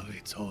all of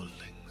its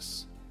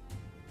holdings,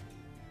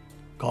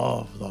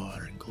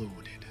 Kovlar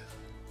included.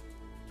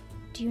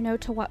 Do you know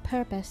to what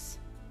purpose?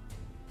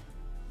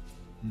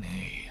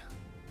 Nay.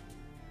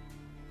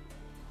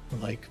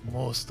 Like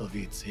most of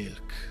its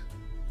ilk,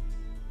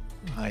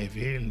 I've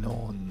ill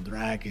known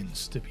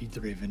dragons to be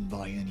driven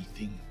by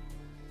anything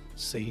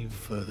save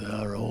for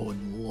their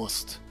own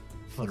lust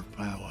for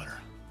power,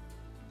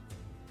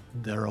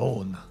 their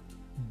own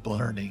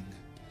burning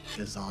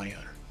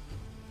desire.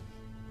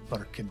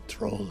 for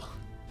control.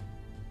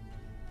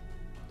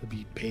 To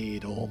be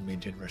paid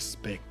homage and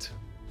respect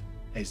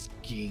as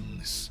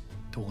kings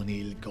to an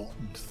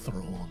ill-gotten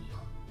throne.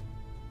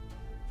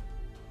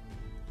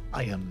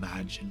 I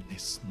imagine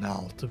this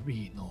now to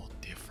be no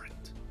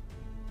different.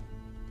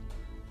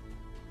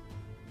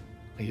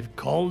 I have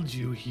called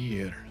you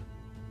here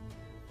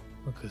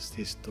because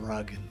this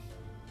dragon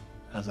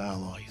has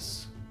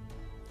allies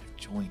have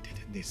joined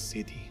it in this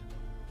city.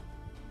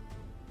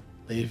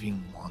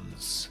 Living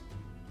ones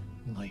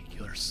like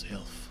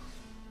yourself,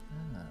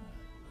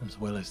 as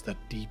well as the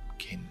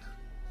Deepkin,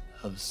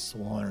 have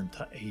sworn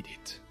to aid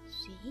it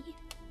See?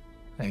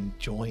 and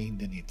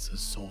joined in its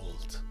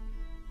assault.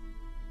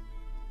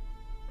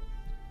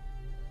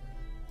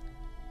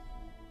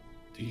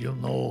 Do you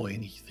know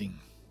anything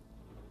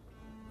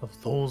of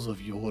those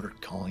of your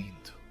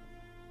kind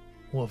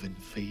who have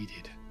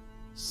invaded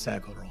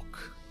Sagorok?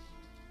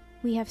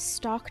 We have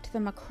stalked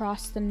them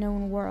across the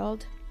known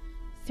world,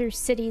 through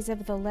cities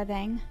of the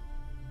living,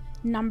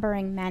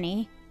 numbering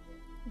many.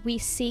 We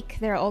seek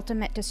their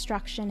ultimate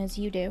destruction as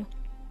you do.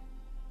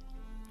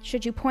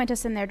 Should you point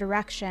us in their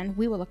direction,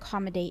 we will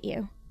accommodate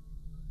you.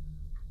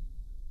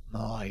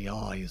 My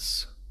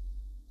eyes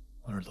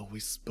are the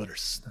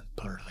whispers that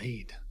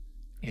pervade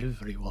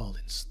every wall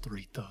and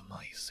street of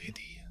my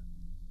city.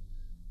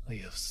 I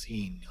have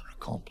seen your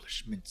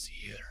accomplishments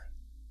here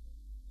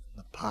in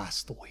the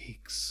past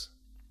weeks.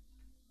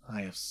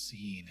 I have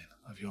seen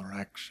of your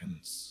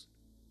actions.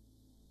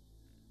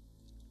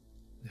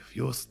 If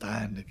you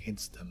stand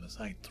against them as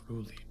I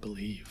truly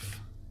believe,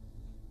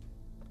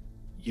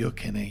 you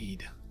can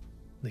aid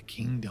the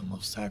kingdom of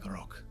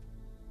Sagorok,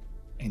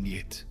 and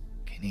it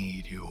can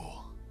aid you.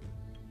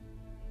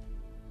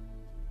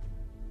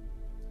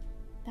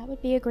 That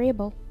would be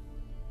agreeable.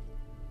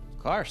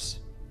 Of course.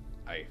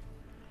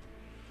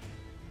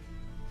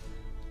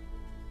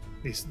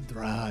 This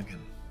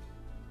dragon,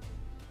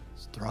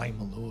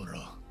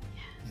 Strymalura,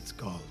 it's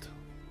called.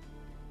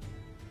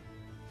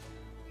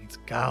 It's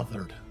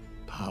gathered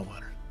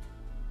power,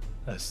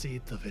 a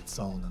seat of its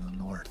own in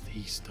the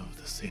northeast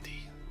of the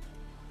city.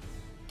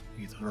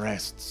 It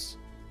rests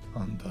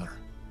under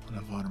one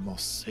of our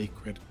most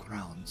sacred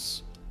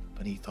grounds,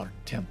 beneath our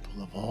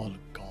temple of all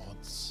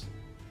gods,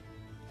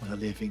 where the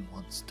living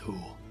ones too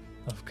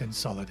have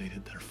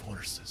consolidated their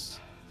forces.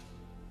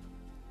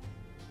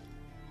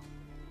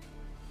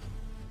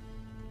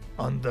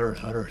 Under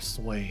her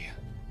sway,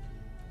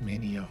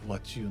 many of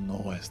what you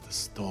know as the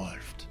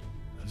Starved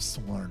have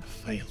sworn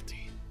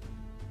fealty.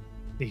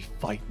 They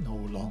fight no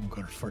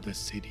longer for the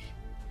city,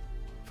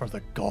 for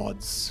the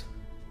gods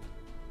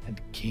and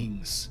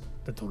kings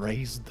that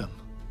raised them,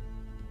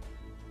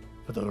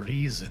 for the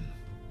reason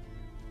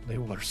they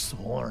were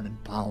sworn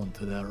and bound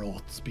to their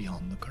oaths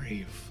beyond the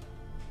grave.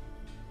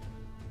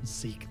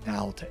 Seek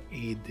now to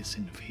aid this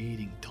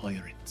invading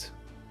tyrant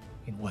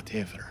in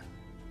whatever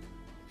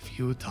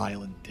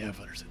futile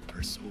endeavors it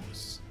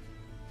pursues.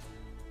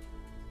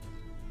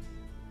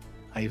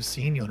 I have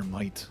seen your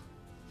might.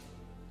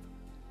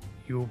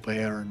 You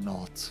bear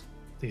not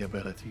the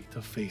ability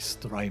to face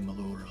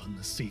Strymalura on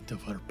the seat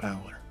of her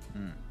power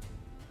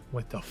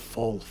with the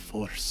full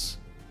force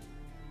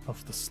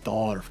of the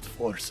Starved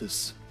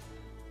forces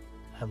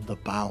and the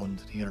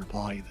bound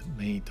nearby that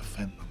may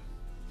defend them.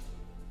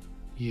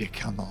 You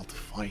cannot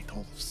fight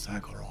all of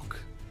Sagorok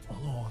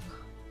alone.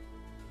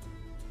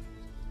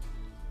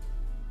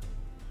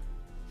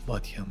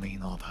 But you may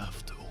not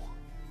have to.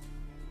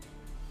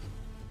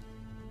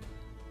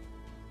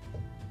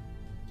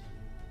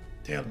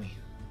 Tell me,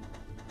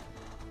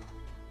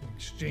 in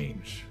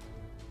exchange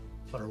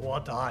for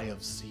what I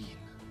have seen,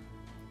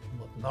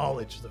 what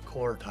knowledge the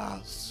court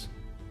has,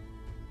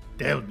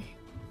 tell me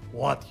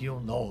what you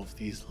know of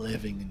these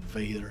living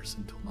invaders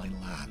into my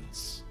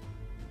lands.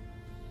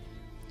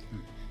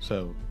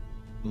 So,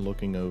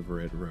 looking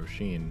over at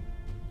Roshin,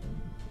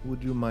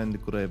 would you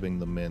mind grabbing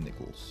the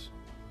manacles?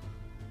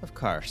 Of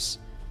course.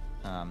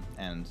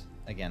 And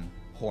again,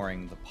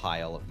 pouring the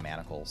pile of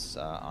manacles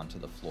onto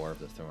the floor of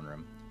the throne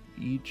room.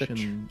 Each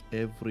and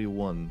every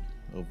one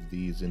of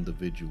these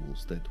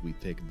individuals that we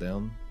take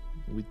down,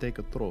 we take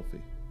a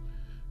trophy.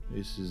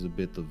 This is a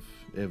bit of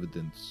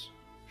evidence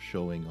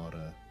showing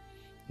our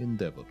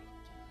endeavor.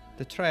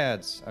 The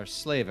Triads are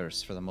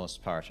slavers for the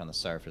most part on the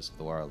surface of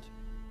the world,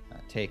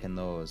 taking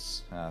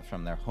those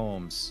from their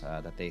homes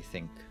that they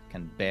think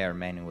can bear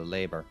manual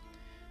labor.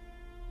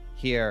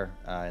 Here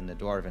in the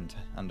Dwarven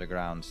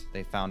underground,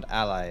 they found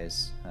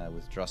allies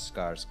with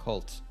Druskar's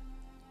cult,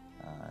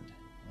 and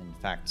in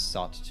fact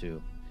sought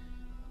to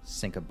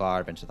sink a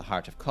barb into the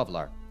heart of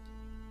Kovlar.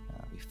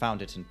 We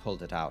found it and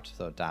pulled it out,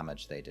 though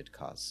damage they did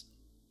cause.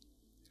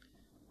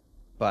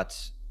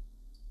 But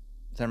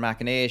their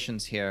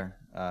machinations here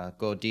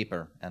go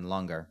deeper and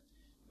longer.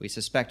 We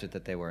suspected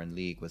that they were in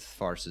league with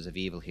forces of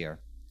evil here,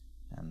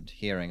 and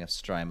hearing of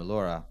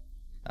Strymalura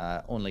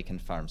only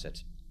confirms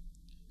it.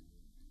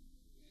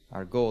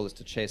 Our goal is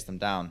to chase them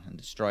down and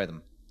destroy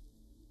them.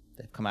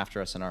 They've come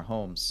after us in our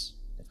homes.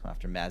 They've come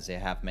after me as they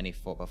have many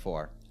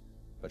before.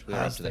 But we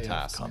are up to the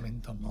task. As they have come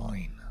into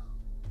mine.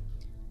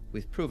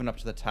 We've proven up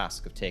to the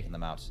task of taking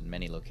them out in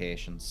many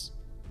locations.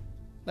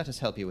 Let us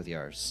help you with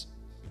yours.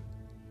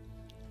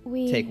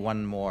 Take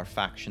one more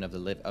faction of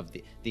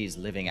these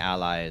living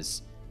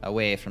allies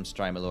away from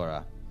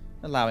Strymalura,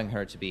 allowing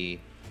her to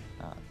be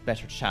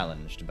better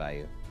challenged by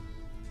you.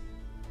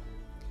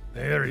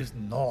 There is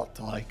naught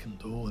I can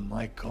do in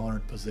my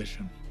current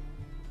position.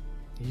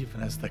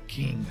 Even as the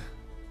king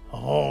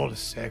of all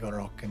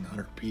Sagorok and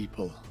her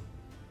people,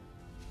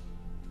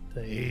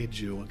 to aid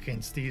you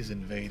against these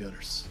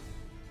invaders.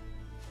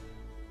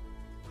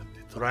 With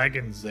the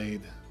dragon's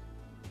aid,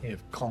 they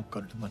have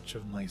conquered much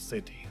of my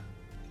city.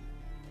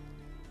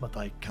 But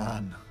I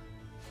can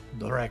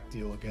direct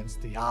you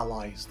against the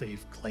allies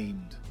they've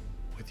claimed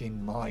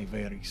within my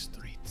very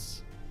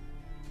streets.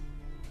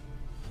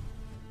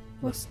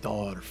 The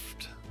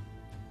starved.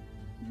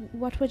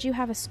 What would you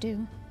have us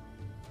do?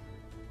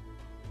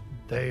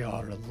 They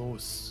are a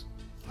loose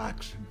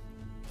faction,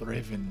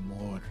 driven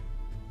more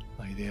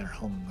by their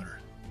hunger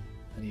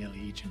and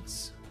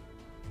allegiance.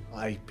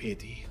 I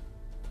pity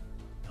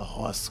the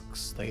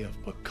husks they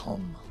have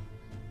become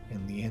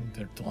in the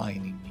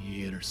intertwining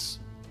years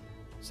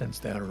since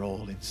their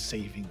role in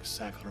saving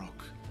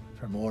Sagorok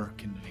from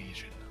orc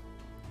invasion.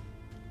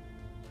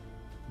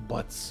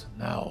 But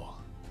now,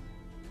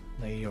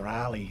 they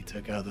rally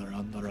together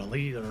under a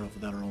leader of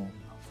their own.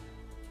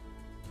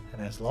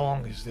 And as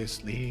long as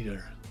this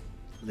leader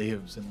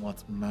lives in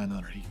what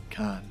manner he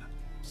can,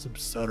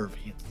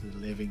 subservient to the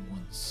living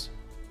ones,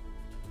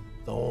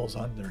 those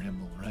under him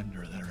will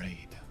render their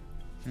aid.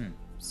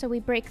 So we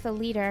break the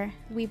leader,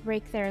 we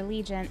break their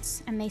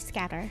allegiance, and they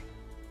scatter.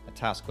 A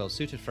task well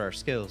suited for our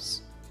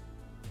skills.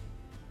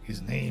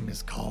 His name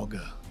is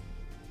Kalga.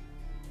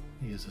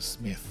 He is a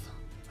smith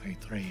by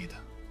trade,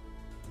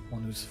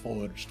 one who's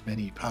forged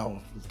many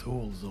powerful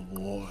tools of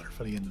war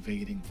for the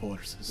invading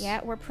forces. Yeah,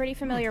 we're pretty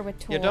familiar with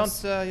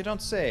tools. You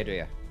don't say, do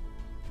you?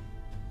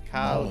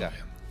 Know Kalga. of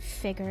him.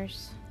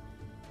 Figures.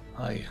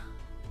 I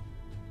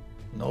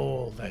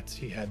know that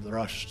he had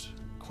rushed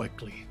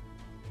quickly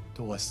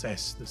to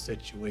assess the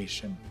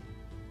situation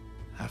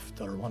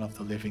after one of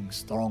the living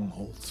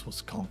strongholds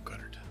was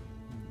conquered.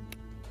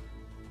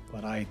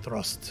 But I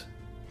trust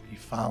he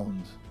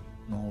found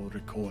no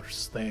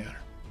recourse there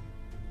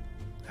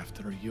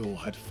after you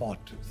had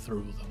fought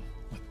through them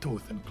with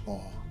tooth and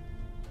claw.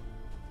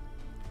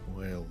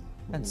 Well,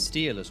 And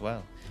steel as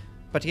well.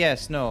 But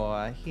yes,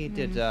 no, he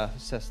did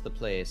assess the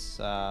place.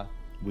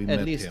 we At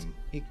met least him.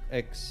 he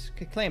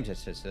claimed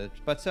it,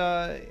 but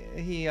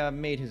he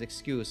made his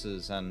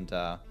excuses and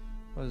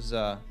was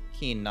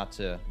keen not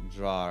to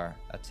draw our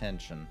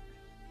attention.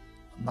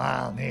 A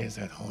man is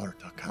at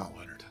heart a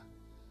coward.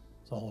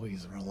 He's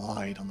always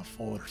relied on the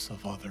force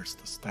of others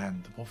to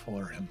stand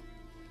before him,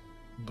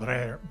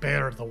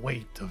 bear the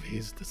weight of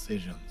his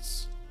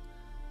decisions.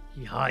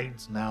 He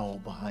hides now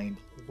behind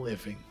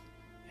living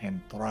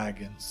and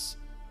dragons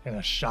in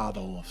a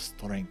shadow of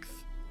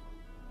strength.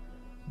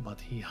 But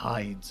he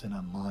hides in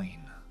a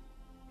mine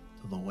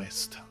to the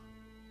west.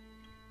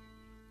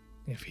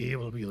 If he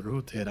will be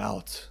rooted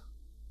out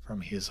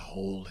from his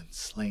hole and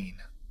slain,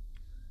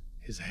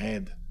 his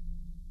head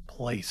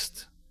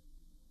placed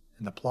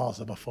in the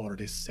plaza before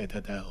this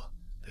citadel,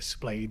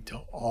 displayed to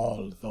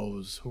all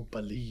those who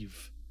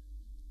believe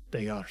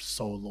they are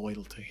so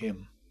loyal to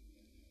him.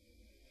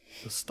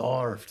 The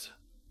starved,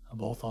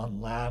 both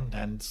on land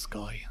and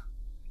sky,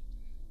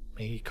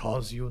 may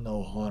cause you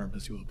no harm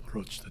as you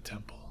approach the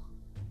temple.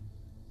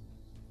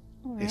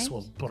 All This right.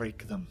 will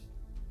break them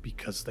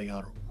because they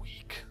are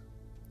weak.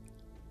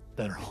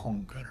 Their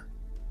hunger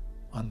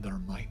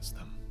undermines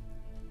them.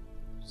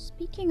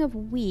 Speaking of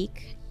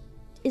weak,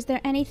 is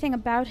there anything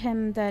about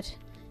him that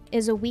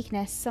is a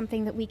weakness,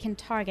 something that we can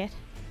target?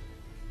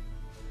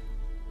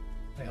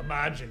 I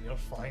imagine you'll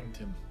find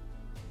him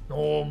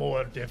no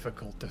more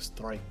difficult to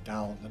strike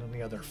down than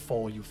any other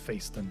foe you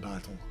faced in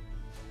battle.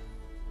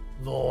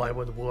 Though I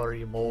would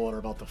worry more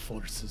about the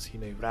forces he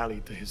may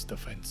rally to his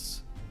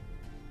defense.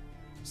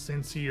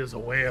 Since he is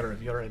aware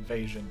of your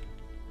invasion,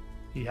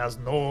 he has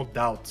no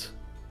doubt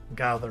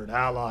gathered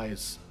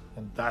allies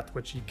and that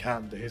which he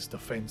can to his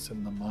defense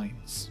in the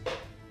mines.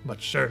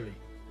 But surely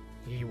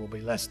he will be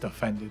less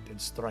defended in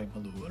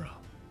Strymalura.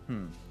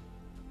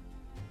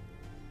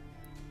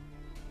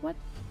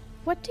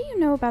 What do you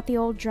know about the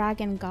old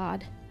dragon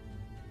god?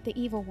 The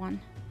evil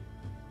one?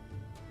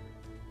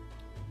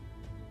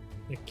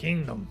 The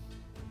kingdom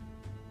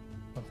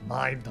of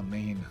my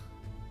domain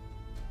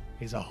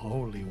is a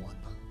holy one,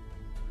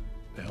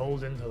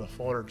 beholden to the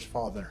Forge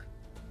Father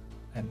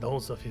and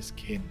those of his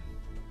kin.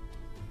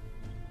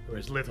 There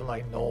is little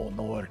I know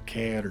nor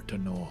care to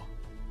know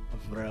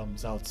of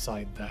realms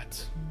outside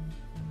that,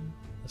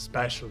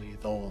 especially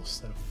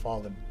those that have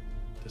fallen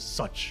to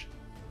such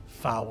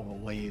foul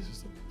ways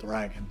as the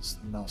dragons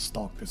that now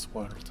stalk this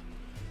world.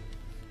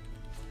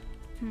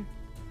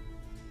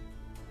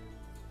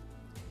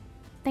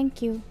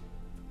 Thank you.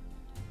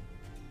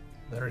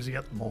 There is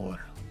yet more.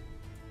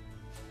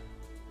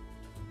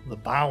 The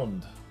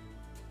bound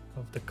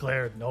have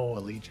declared no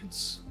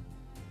allegiance,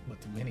 but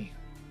many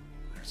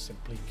are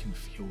simply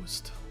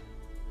confused.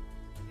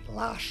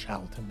 lash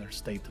out in their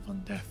state of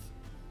undeath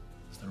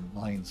as their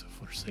minds have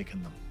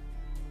forsaken them.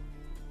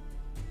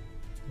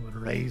 They would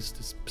raise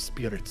the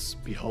spirits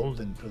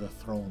beholden to the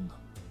throne,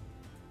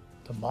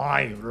 to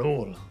my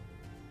rule,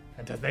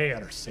 and to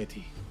their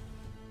city,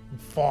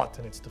 and fought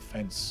in its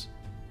defense.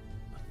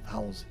 But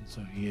thousands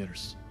of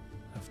years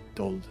have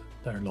dulled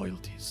their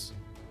loyalties.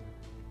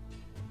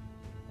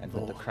 And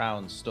with the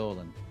crown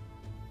stolen.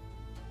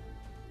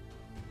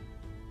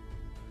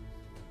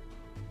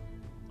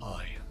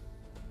 Aye.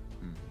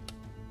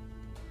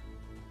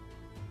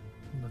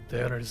 But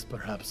there is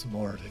perhaps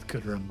more that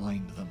could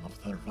remind them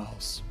of their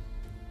vows.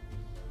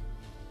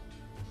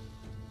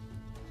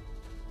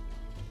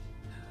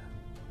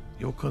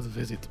 You could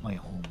visit my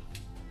home.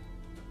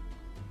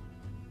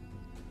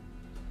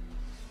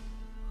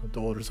 The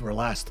doors were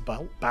last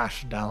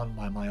bashed down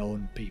by my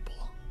own people,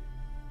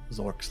 as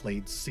orcs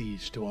laid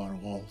siege to our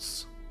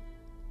walls.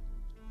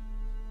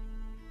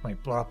 My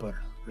proper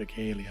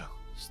regalia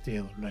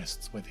still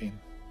rests within.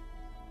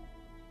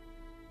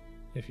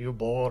 If you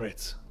bore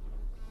it,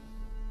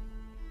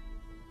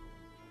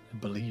 I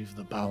believe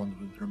the bound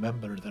will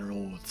remember their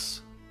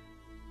oaths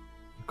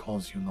and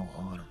cause you no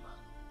harm.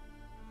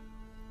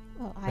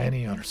 Well,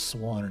 Many are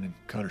sworn and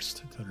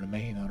cursed to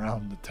remain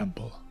around the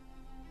temple,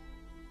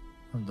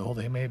 and though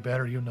they may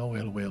bear you no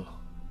ill will,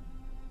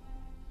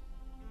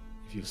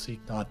 if you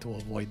seek not to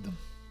avoid them,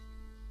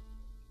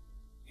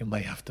 you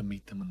may have to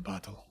meet them in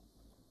battle.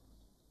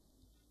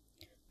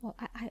 Well,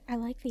 I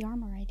like the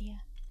armor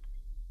idea.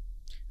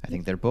 I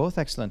think they're both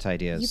excellent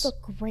ideas. You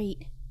look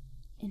great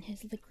in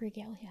his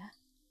regalia.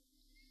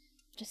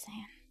 Just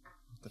saying.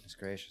 Goodness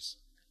gracious.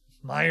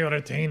 My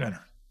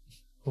retainer,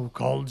 who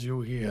called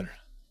you here,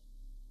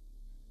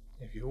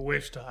 if you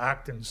wish to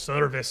act in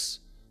service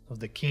of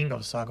the King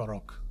of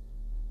Sagorok,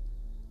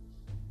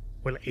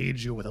 will aid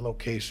you with the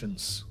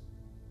locations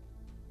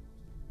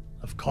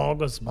of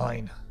Kagha's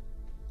mine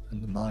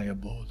and my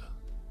abode,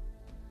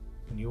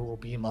 and you will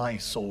be my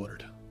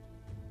sword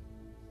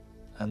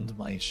and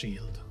my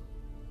shield.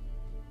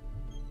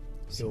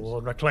 You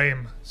will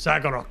reclaim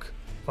Sagorok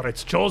for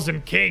its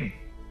chosen king.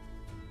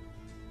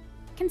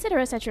 Consider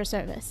us at your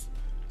service.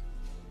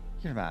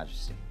 Your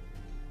Majesty.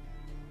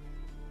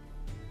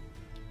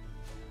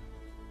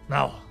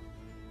 Now,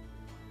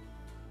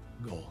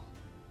 go.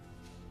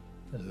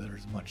 As there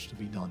is much to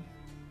be done,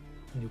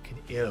 and you can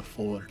ill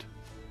afford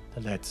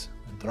to let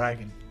the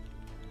dragon,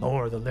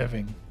 nor the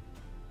living,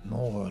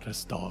 nor the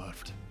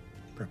starved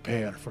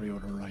prepare for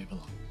your arrival.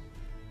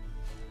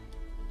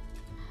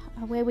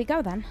 Away we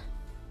go then.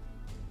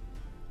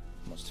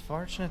 Most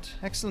fortunate.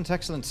 Excellent,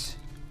 excellent.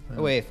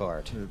 Away for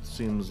it. It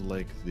seems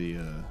like the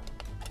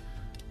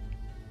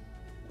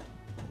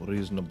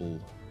reasonable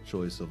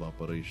choice of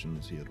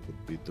operations here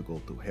would be to go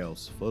to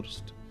House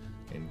first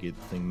and get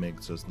thing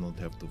makes us not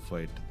have to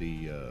fight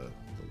the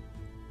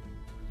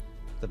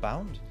The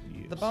bound?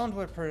 Yes. The bound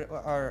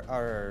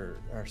are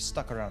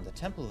stuck around the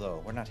temple,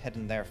 though. We're not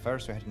heading there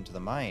first, we're heading to the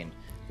mine.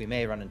 We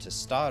may run into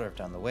starved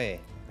on the way.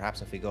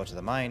 Perhaps if we go to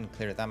the mine,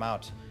 clear them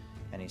out,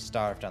 any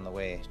starved on the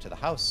way to the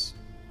house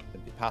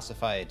would be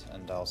pacified,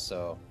 and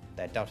also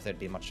I doubt there'd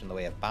be much in the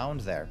way of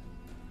bound there.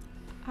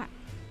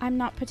 I'm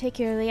not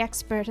particularly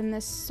expert in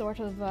this sort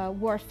of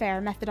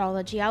warfare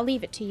methodology. I'll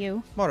leave it to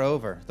you.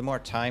 Moreover, the more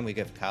time we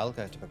give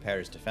Kalga to prepare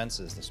his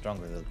defenses, the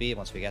stronger they'll be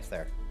once we get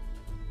there.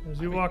 As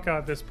you walk out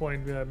at this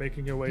point,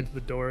 making your way to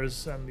the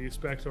doors and the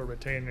Spectral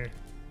Retainer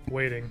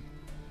waiting,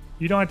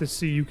 you don't have to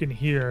see, you can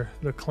hear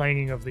the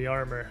clanging of the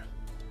armor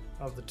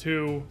of the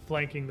two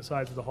flanking the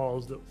sides of the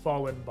halls that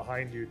fall in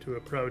behind you to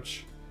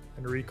approach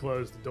and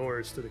reclose the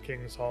doors to the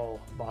King's Hall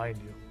behind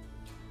you.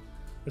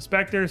 The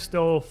Spectre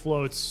still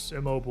floats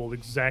immobile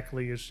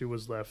exactly as she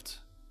was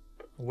left,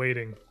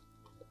 waiting,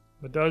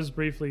 but does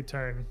briefly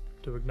turn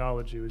to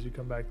acknowledge you as you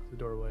come back to the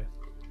doorway.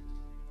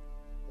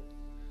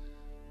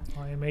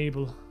 I am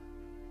able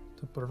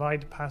to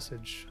provide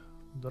passage,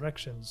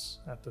 directions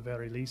at the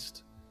very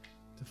least,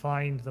 to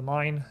find the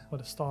mine where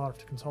the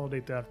starved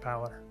consolidate their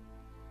power,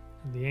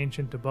 and the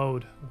ancient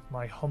abode of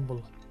my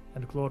humble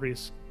and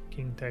glorious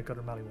King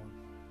Tekar Maliwan.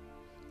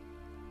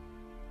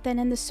 Then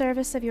in the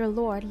service of your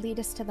lord, lead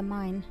us to the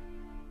mine.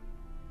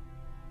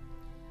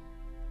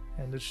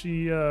 And as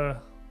she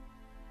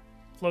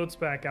floats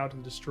back out to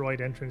the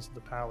destroyed entrance of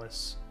the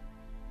palace,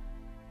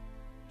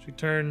 she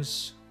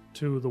turns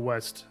to the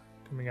west,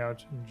 coming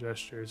out in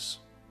gestures.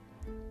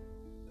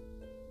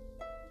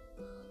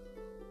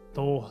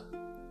 Though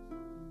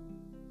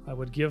I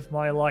would give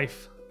my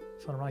life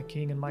for my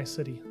king and my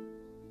city,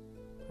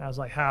 as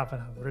I have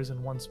and have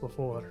risen once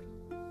before,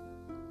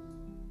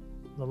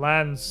 the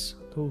lands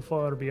too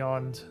far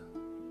beyond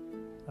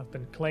have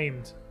been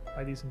claimed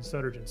by these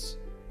insurgents.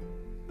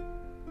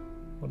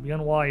 It would be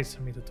unwise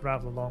for me to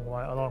travel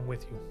along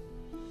with you.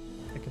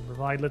 I can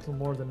provide little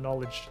more than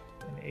knowledge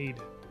and aid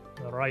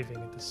in arriving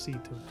at the seat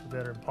of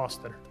their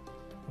impostor,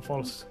 the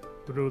false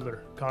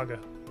ruler Kaga,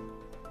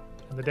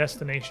 and the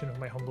destination of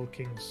my humble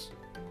king's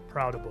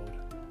proud abode.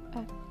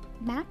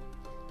 Map?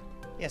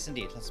 Yes,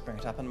 indeed. Let's bring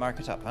it up and mark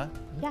it up, huh?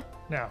 Yeah.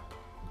 Now,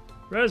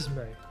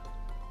 Resme,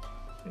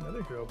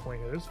 Another hero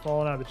point here. It's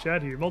falling out of the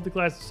chat here.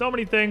 Multiclass, so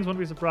many things. Wouldn't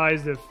be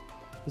surprised if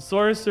the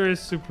Sorceress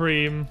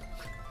Supreme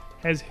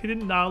has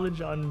hidden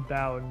knowledge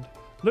unbound.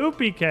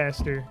 Loopy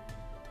Caster.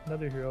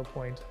 Another hero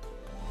point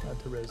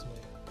to Resme.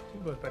 We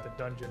both back to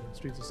dungeon in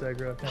Streets of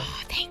Sagara.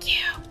 Oh, thank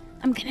you.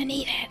 I'm gonna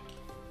need it.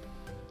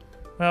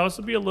 Now, this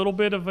would be a little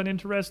bit of an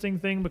interesting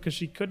thing because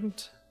she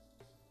couldn't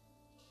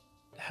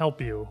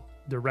help you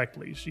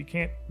directly. She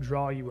can't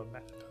draw you a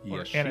map. Yes,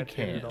 or she annotate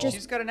can. it all.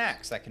 She's got an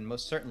axe that can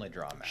most certainly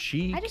draw a map.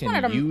 She I just can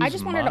wanted a- use I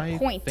just wanted a my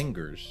point.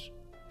 fingers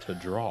to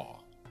draw.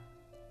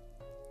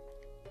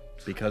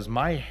 Because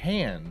my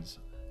hands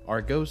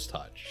are ghost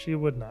touch. She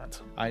would not.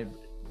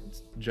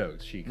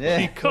 Jokes. She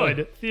She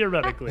could,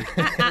 theoretically.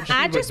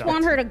 I would just not.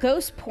 want her to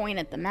ghost point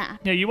at the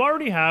map. Yeah, you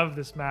already have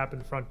this map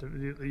in front of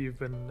you.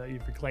 You've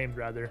reclaimed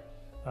rather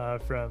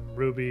from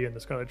Ruby and the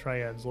Scarlet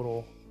Triad's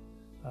little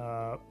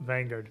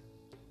vanguard,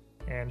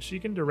 and she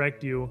can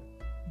direct you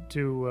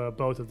to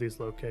both of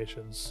these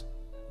locations.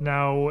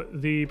 Now,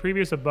 the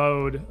previous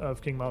abode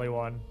of King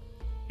Maliwan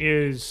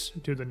is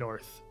to the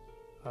north,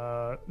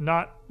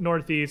 not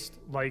northeast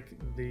like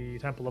the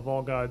Temple of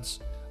All Gods,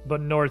 but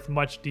north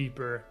much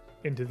deeper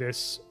into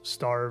this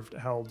starved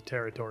held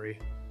territory.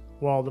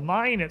 While the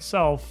mine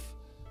itself,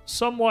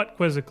 somewhat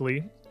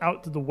quizzically,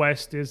 out to the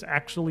west is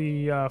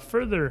actually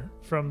further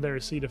from their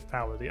seat of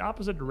power, the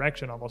opposite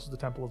direction almost of the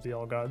Temple of the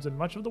All Gods, and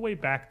much of the way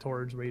back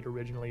towards where you'd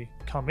originally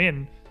come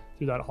in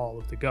through that Hall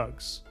of the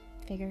Gugs.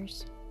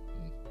 Figures.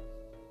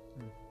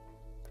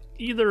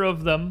 Either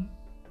of them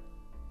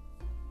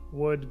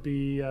would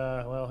be,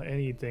 well,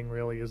 anything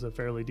really is a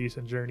fairly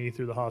decent journey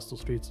through the hostile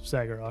streets of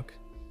Sagarok.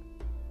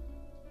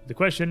 The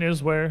question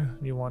is where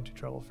you want to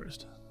travel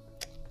first.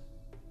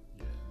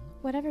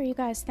 Whatever you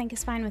guys think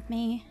is fine with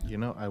me. You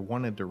know, I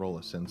wanted to roll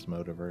a sense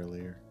motive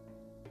earlier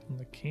On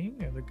the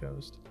king or the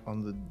ghost?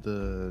 on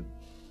the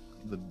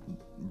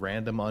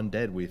random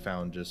undead we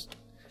found just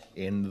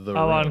in the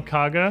Oh, room. on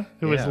Kaga,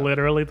 who is Yeah.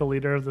 literally the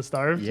leader of the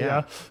Starved?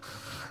 Yeah.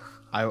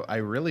 I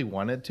really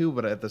wanted to,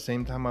 but at the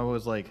same time I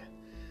was like,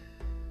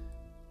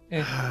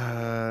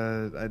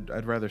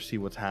 I'd rather see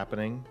what's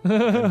happening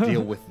and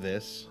deal with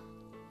this.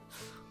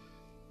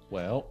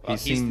 Well,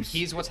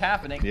 He's what's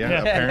happening.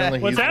 Yeah, apparently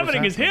What's he's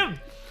happening is him.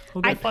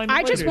 We'll go I find him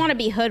just later. want to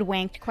be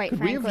hoodwinked, quite Could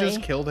we frankly. have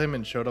just killed him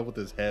and showed up with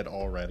his head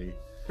already?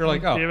 you're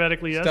like, oh,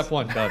 Theoretically, yes. step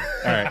one done.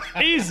 All right.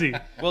 Easy.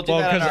 We'll do Well,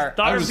 that on 'cause our,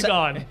 Starved's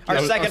gone. our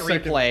Yeah, second a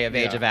second- replay of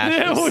Age yeah. of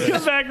Ashes. We'll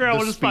come back around. We'll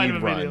The just find him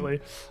speed run.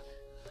 immediately.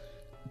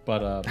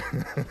 But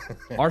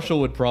Marshall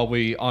would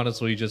probably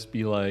honestly just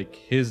be like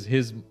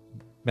his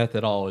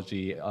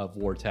methodology of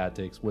war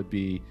tactics would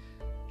be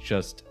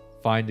just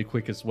find the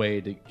quickest way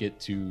to get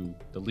to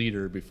the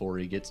leader before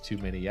he gets too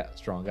many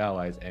strong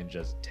allies and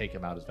just take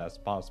him out as fast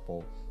as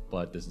possible.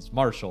 But this is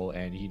Marshall,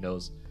 and he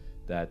knows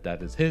that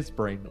that is his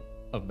brain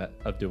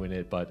of doing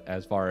it. But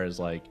as far as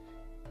like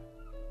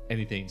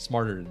anything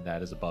smarter than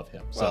that is above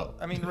him. Well,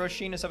 I mean,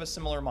 Roshin is of a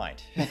similar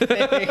mind.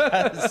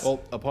 Because- Well,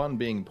 upon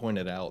being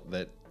pointed out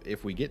that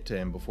if we get to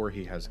him before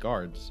he has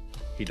guards,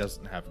 he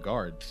doesn't have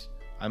guards,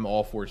 I'm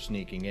all for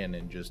sneaking in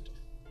and just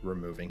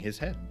removing his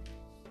head.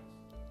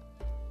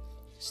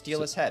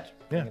 steal his head.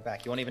 Bring Yeah. it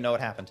back. You won't even know what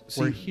happened.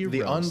 See, We're the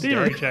heroes.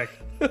 Theory undead, check.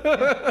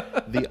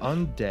 the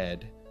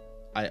undead,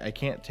 I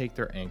can't take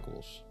their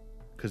ankles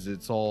because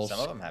it's all Some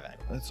of them have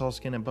ankles. it's all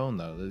skin and bone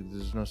though.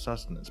 There's no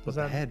sustenance. But Does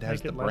the that head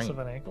has make the it less brain. of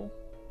an ankle?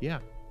 Yeah,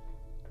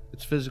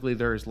 it's physically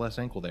there is less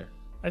ankle there.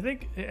 I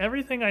think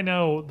everything I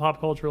know pop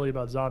culturally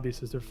about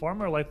zombies is they're far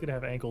more likely to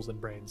have ankles than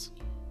brains.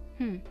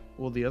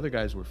 Well, the other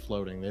guys were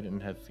floating; they didn't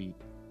have feet.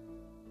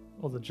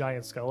 Well, the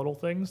giant skeletal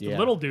things. The Yeah.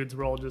 little dudes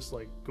were all just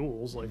like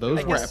ghouls. Like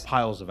Those were guess-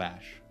 piles of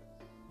ash.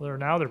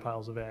 now they're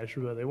piles of ash,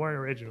 but they weren't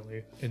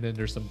originally. And then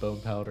there's some bone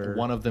powder.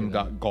 One of them you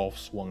know. got golf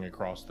swung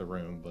across the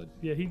room, but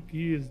Yeah, he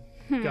is.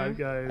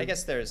 Guy, I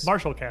guess there's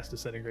Marshall cast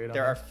disintegrate on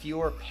there are him.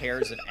 fewer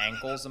pairs of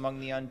ankles among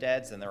the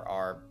undeads than there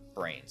are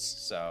brains.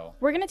 So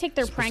We're gonna take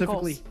their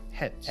specifically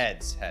prankles.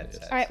 heads. heads.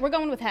 All right, we're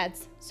going with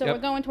heads. So Yep.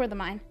 we're going toward the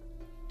mine.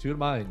 Two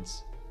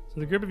mines. So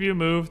the group of you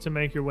move to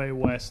make your way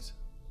west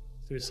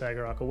through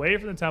Sagarok, away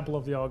from the Temple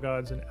of the All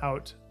Gods and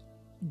out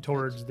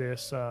towards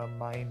this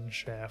mine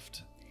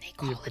shaft They you've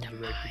call been it a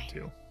directed mine.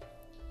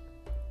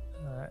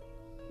 to.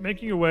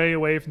 Making your way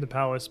away from the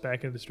palace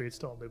back into the streets,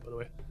 still new, by the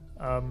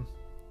way.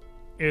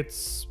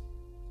 It's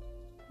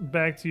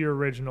back to your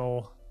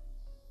original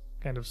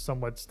kind of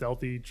somewhat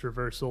stealthy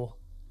traversal.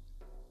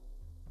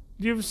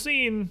 You've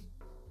seen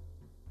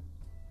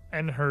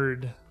and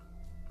heard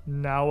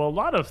now a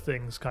lot of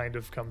things kind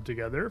of come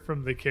together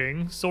from the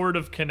king, sort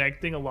of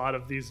connecting a lot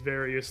of these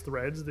various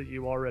threads that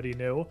you already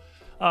knew.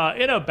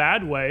 In a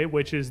bad way,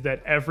 which is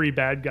that every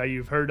bad guy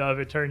you've heard of,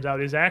 it turns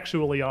out, is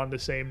actually on the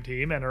same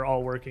team and are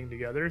all working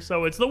together.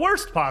 So it's the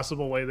worst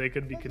possible way they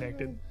could be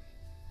connected.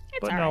 It's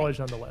But all right. knowledge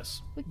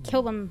nonetheless. We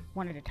kill them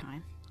one at a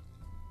time.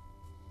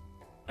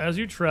 As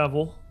you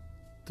travel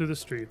through the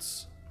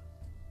streets,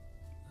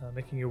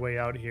 making your way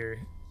out here,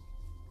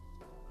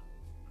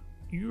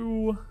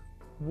 you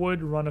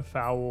would run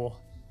afoul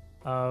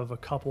of a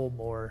couple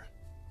more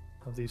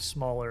of these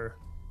smaller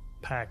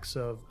packs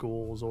of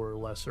ghouls or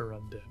lesser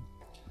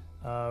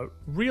undead.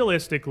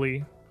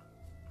 Realistically,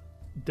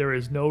 there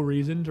is no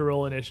reason to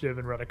roll initiative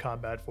and run a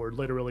combat for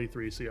literally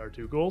 3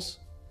 CR2 ghouls.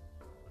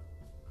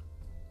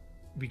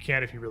 We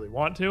can if you really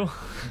want to,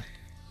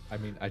 I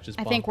mean, I just.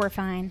 I think we're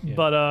fine.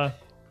 but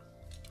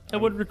it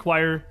would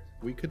require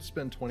We could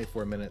spend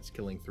 24 minutes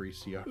killing 3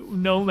 CR.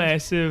 no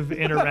massive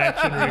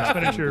interaction or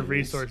expenditure of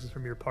resources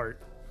from your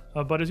part.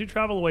 But as you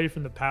travel away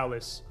from the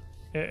palace,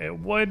 it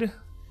would...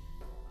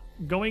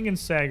 Going in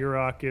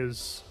Sagarok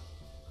is,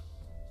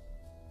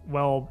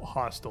 well,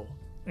 hostile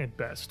at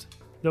best.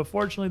 Though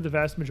fortunately, the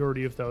vast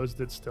majority of those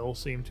that still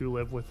seem to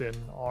live within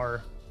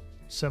are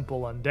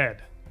simple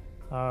undead.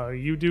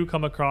 You do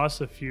come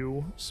across a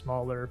few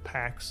smaller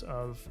packs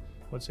of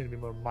what seem to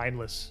be more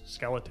mindless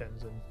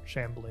skeletons and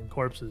shambling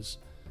corpses,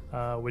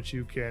 which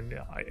you can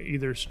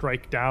either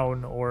strike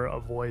down or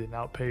avoid and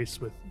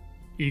outpace with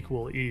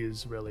equal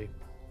ease, really.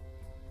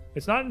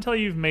 It's not until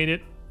you've made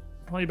it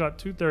probably about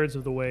 2/3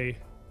 of the way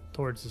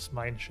towards this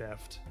mine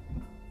shaft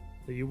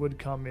that you would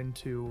come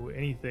into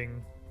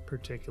anything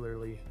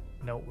particularly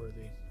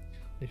noteworthy.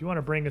 If you want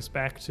to bring us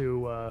back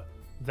to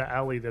the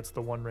alley that's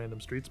the one random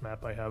streets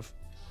map I have,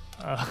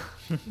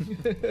 you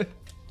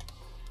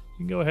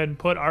can go ahead and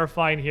put our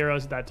fine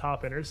heroes at that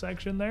top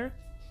intersection there.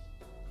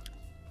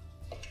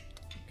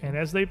 And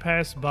as they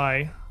pass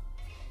by,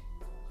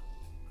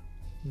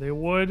 they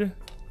would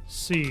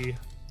see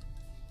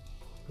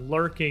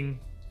lurking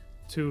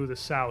to the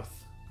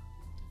south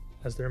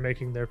as they're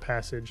making their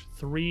passage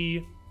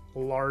 3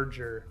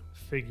 larger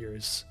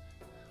figures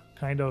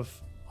kind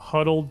of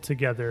huddled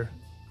together,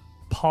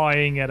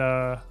 pawing at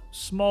a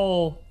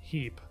small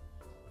heap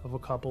of a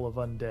couple of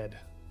undead.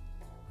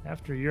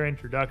 After your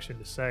introduction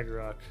to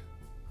Sagarok,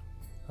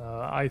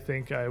 I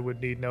think I would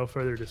need no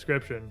further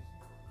description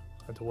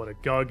into what a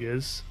Gug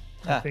is.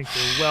 I think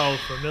you're well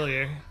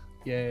familiar.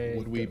 Yay.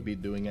 Would we be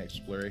doing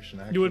exploration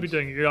actions? You would be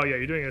doing, oh yeah,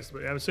 you're doing this.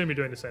 I assume you're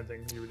doing the same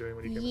thing you were doing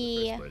when you came in the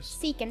Yeah, first place.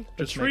 seeking.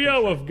 The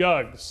trio of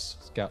Gugs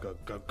Scout.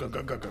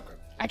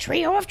 A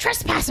trio of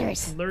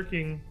trespassers.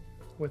 lurking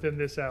within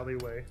this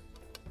alleyway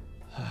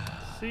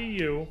see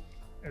you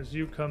as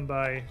you come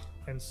by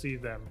and see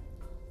them.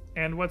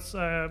 And what's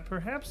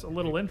perhaps a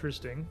little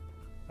interesting,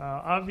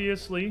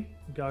 obviously,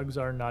 Gugs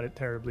are not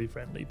terribly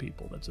friendly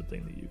people. That's a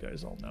thing that you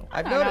guys all know.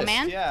 I've I don't know, noticed.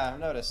 man. Yeah, I've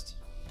noticed.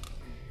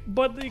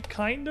 But they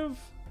kind of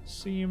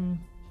seem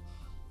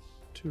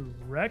to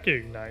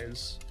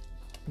recognize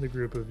the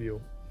group of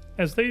you.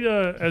 As they,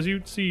 as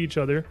you see each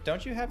other,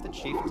 Don't you have the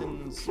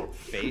chieftain's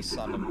face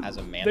on them as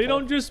a mantle? they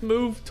don't just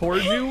move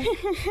towards you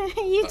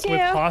You too.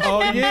 with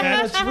hostile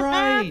intent. that's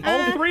right.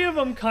 All 3 of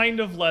them kind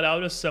of let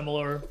out a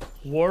similar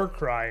war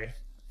cry,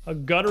 a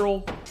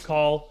guttural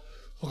call,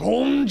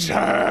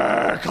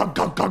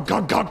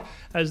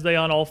 as they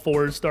on all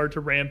 4s start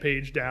to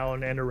rampage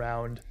down and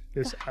around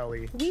this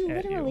alley. We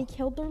at literally you.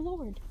 killed their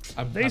lord.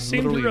 They I'm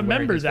seem to literally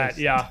remember wearing his that,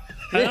 face. yeah.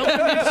 And I'll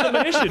give you some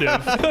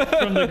initiative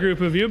from the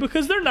group of you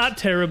because they're not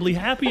terribly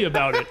happy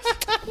about it.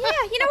 Yeah,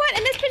 you know what?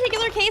 In this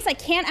particular case, I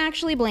can't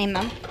actually blame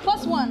them.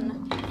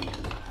 +1.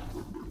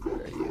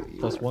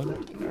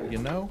 +1. You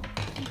know,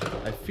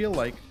 I feel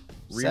like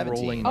 17.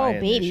 re-rolling Oh, my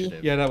baby.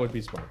 initiative. Yeah, that would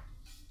be smart.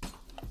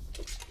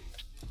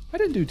 I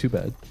didn't do too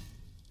bad.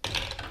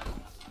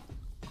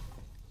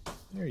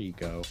 There you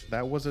go.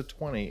 That was a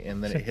 20,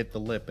 and then it hit the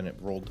lip, and it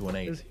rolled to an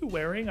 8. Is he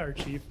wearing our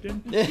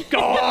chieftain?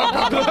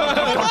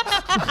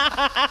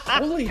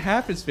 Only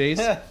half his face.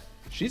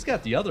 She's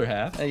got the other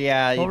half.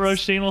 Yeah. Well, it's-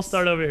 Roisin, we'll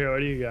start over here. What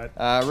do you got?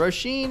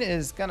 Roshin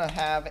is gonna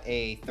have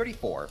a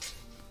 34.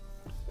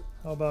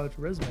 How about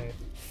Resme?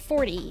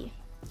 40.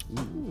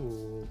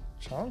 Ooh,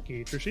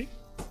 chonky. Trishik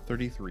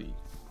 33.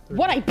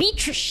 What, I beat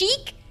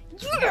Trishik?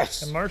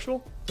 Yes! and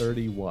Marshall.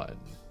 31.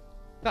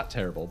 Not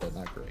terrible, but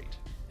not great.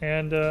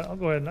 And I'll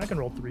go ahead and I can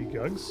roll 3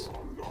 Gugs.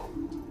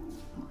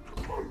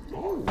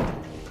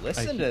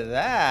 Listen to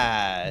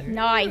that.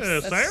 Nice. Yeah,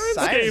 Sirenscape.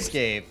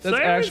 Sirenscape. That's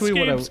actually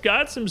what I- Sirenscape's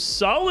got some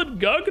solid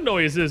Gug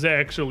noises,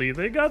 actually.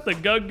 They got the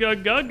Gug,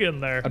 Gug, Gug in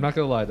there. I'm not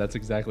gonna lie, that's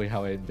exactly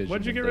how I envisioned.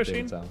 What'd you get, that they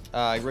Rasheen? would sound.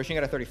 Roshin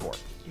got a 34.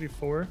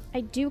 34.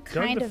 I do Gug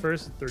kind the of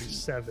first at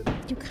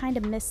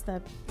 37. miss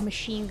the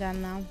machine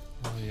gun though.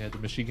 Oh yeah, the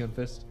machine gun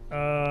fist.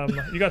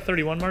 You got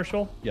 31,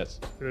 Marshall? Yes.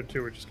 The other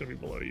 2 are just going to be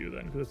below you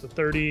then, because it's a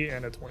 30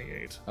 and a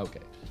 28. Okay.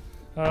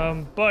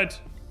 But,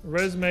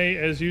 Resme,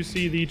 as you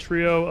see the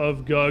trio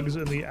of Gugs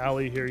in the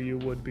alley here, you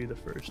would be the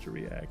first to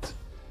react.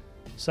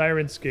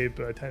 Sirenscape,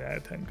 10 out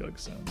of 10 Gug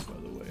sounds, by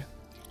the way.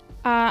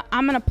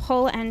 I'm gonna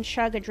pull and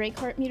chug a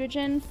Drakeheart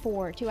mutagen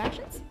for 2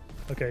 actions.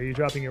 Okay, are you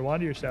dropping your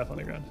wand or your staff on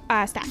the ground?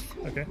 Staff.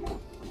 Okay. And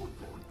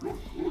that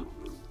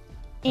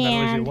leaves you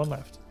And 1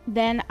 left.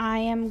 then I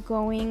am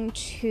going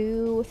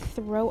to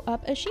throw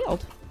up a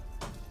shield.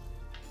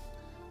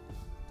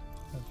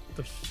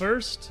 The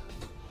first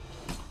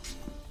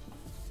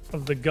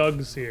of the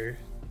Gugs here,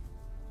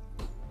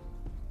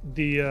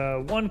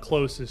 the one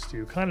closest to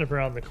you, kind of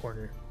around the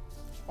corner,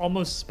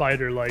 almost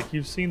spider-like.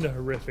 You've seen the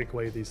horrific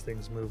way these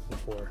things move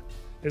before.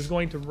 is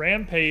going to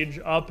rampage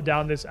up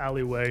down this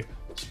alleyway,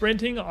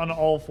 sprinting on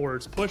all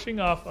fours, pushing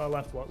off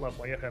left one,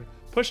 yeah, him,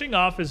 pushing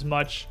off as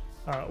much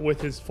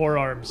with his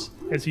forearms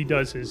as he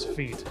does his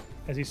feet,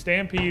 as he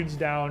stampedes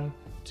down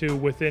to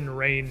within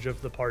range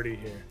of the party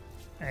here.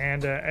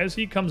 And as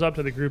he comes up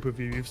to the group of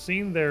you, you've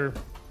seen their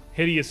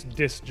hideous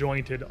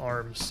disjointed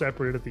arms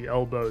separated at the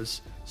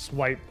elbows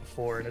swipe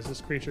before, and as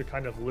this creature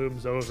kind of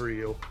looms over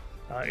you,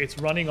 its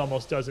running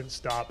almost doesn't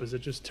stop as it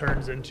just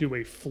turns into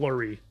a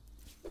flurry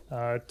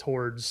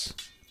towards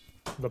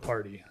the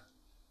party.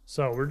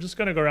 So we're just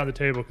going to go around the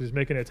table because he's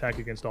making an attack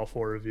against all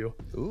four of you.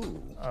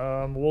 Ooh.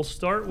 We'll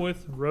start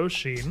with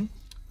Roshin.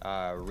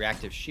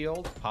 Reactive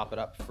shield. Pop it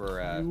up for.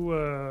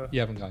 You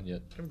haven't gone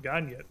yet. Haven't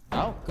gone yet.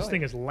 Oh, This good.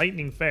 thing is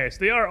lightning fast.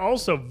 They are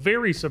also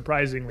very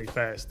surprisingly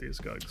fast, these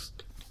gugs.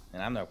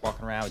 And I'm not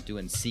walking around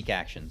doing seek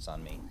actions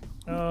on me.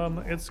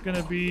 It's going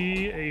to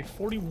be a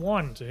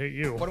 41 to hit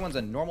you. 41's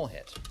a normal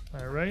hit.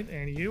 All right,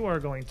 and you are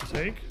going to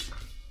take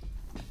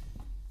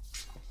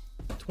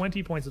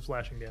 20 points of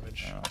slashing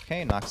damage.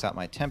 Okay, knocks out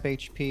my temp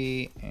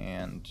HP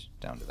and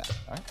down to that.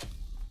 All right.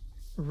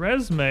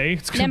 Resme,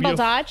 it's going to be Nimble a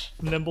dodge.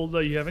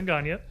 nimble. You haven't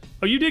gone yet.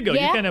 Oh, you did go. You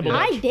Yeah, can nimble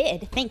I dodge.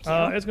 did. Thank you.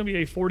 It's going to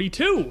be a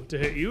 42 to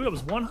hit you. That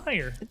was one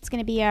higher. It's going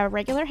to be a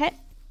regular hit.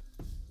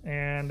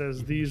 And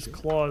as these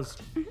claws,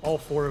 all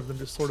four of them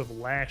just sort of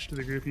lash to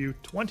the group of you,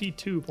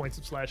 22 points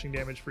of slashing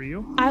damage for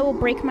you. I will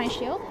break my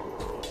shield.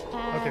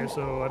 Okay,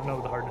 so I don't know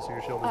what the hardness of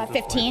your shield is. at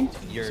this 15.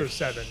 point. Your So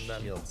 7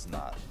 then. shield's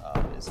not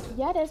up, is it?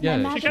 Yeah, it is. Yeah,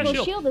 My she cast magical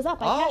shield. shield is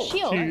up. I Oh, cast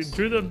shield. So you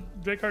drew the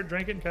Descartes,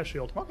 drank it, and cast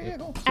shield. Okay, yeah,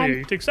 cool. So yeah, And-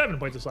 you take 7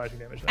 points of slashing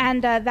damage then.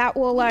 And that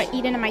will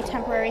eat into my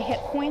temporary hit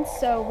points,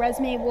 so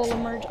Resme will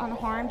emerge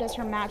unharmed as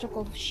her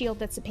magical shield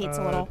dissipates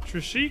a little.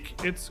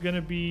 Trishik, it's going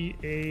to be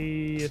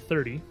a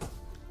 30.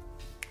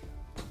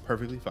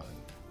 Perfectly fine.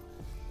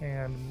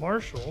 And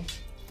Marshall,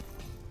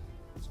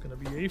 it's going to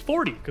be a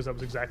 40, because that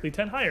was exactly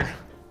 10 higher.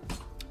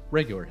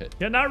 Regular hit.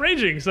 Yeah, not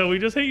raging, so we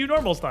just hit you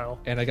normal style.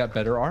 And I got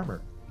better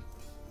armor.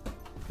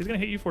 He's going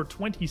to hit you for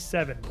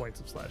 27 points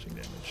of slashing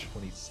damage.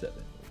 27.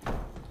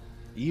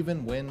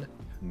 Even when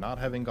not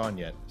having gone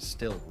yet,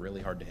 still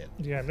really hard to hit.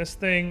 Yeah, and this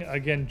thing,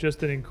 again,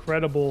 just an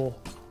incredible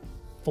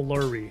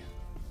flurry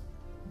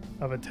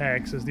of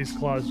attacks as these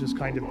claws just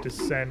kind of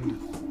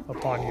descend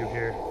upon you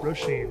here.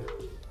 Roshin.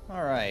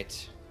 All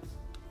right.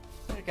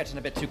 You're getting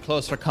a bit too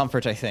close for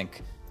comfort, I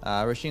think.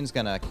 Roshin's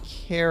gonna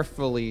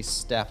carefully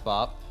step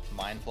up,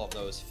 mindful of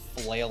those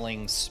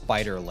flailing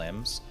spider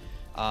limbs.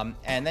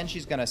 And then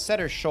she's gonna set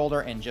her shoulder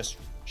and just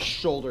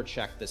shoulder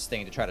check this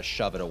thing to try to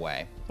shove it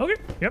away.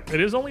 Okay, yep, it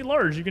is only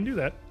large. You can do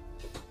that.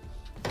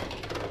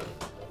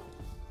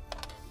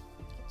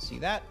 See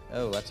that?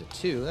 Oh, that's a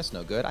 2. That's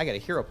no good. I got a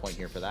hero point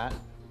here for that.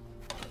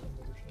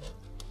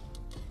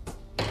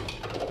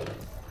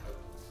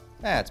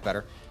 That's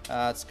better.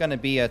 It's going to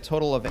be a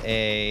total of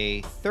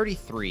a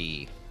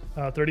 33.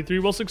 33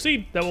 will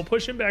succeed. That will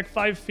push him back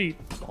 5 feet,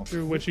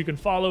 through which you can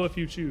follow if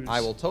you choose. I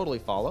will totally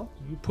follow.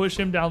 You push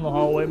him down the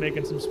hallway,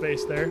 making some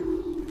space there.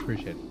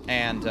 Appreciate it.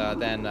 And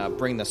then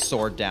bring the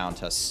sword down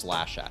to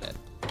slash at it.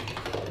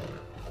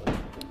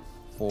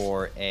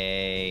 For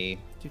a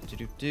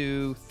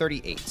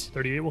 38.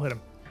 38 will hit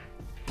him.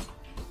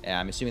 Yeah,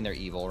 I'm assuming they're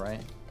evil,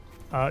 right?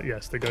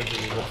 Yes, the guns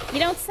are evil. You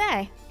don't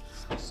say.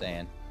 Just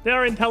saying. They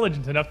are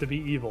intelligent enough to be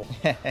evil.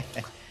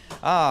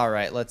 All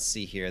right, let's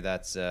see here.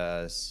 That's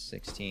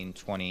 16,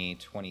 20,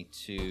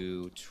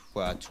 22,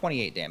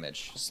 28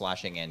 damage,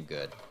 slashing and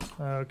good.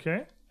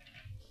 Okay.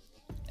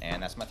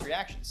 And that's my 3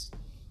 actions.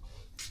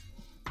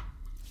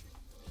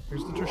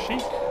 Here's the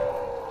Trishik.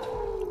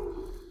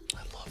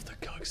 I love the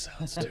gug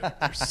sounds, dude.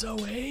 They're so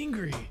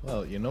angry.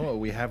 Well, you know what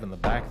we have in the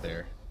back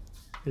there?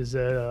 Is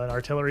an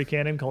artillery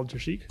cannon called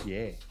Trishik.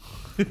 Yeah.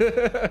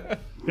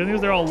 Good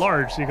news, they're all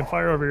large, so you can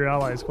fire over your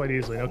allies quite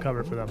easily. No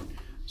cover for them.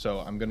 So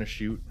I'm going to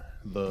shoot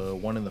the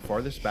one in the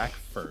farthest back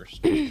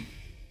first.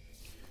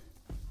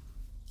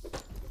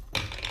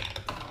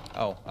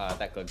 Oh,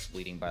 that gug's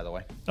bleeding, by the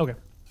way. Okay.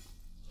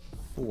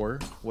 For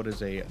what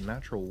is a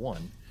natural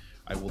 1.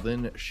 I will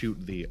then shoot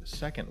the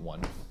second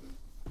one.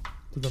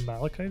 Did the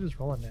Malachite just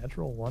roll a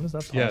natural 1? Is that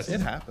possible? Yes.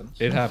 It happens.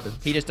 It happened.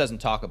 He just doesn't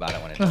talk about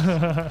it when it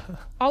does.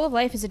 All of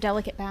life is a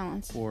delicate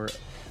balance. For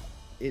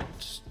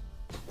it's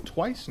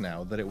twice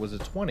now that it was a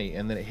 20,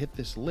 and then it hit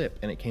this lip,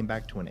 and it came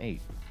back to an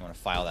 8. I want to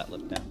file that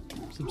lip down.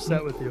 It's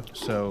upset with you.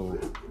 So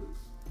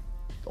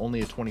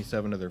only a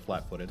 27 to their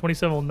flat-footed.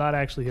 27 will not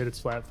actually hit its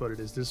flat-footed.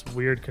 Is this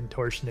weird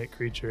contortionate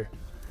creature?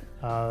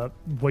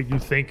 What you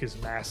think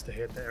is mass to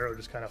hit, the arrow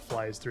just kind of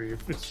flies through you.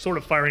 It's sort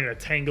of firing a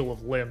tangle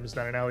of limbs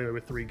down an alleyway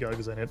with 3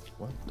 gugs in it.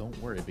 Well, don't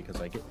worry, because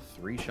I get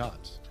 3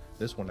 shots.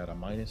 This one at a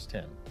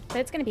 -10. But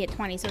it's going to be at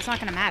 20, so it's not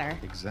going to matter.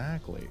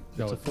 Exactly.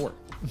 No, It's a it's-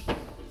 4.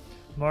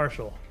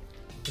 Marshall.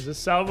 As this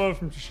salvo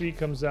from Trishik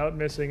comes out,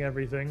 missing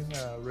everything,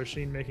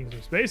 Rasheen making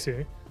some space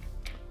here.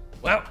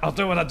 Well, I'll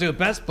do what I do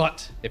best,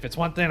 but if it's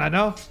one thing I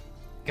know,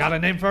 got a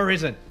name for a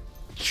reason.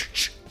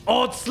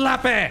 Old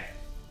Slappy!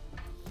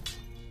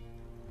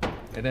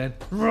 And then,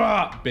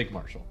 rah, Big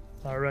Marshall.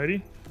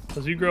 Alrighty.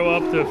 As you grow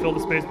up to fill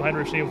the space behind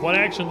Rashim, one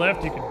action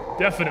left, you can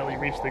definitely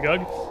reach the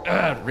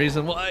Gug.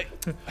 Reason why.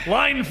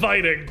 Line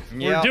fighting.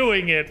 We're Yep.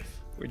 doing it.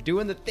 We're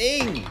doing the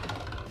thing.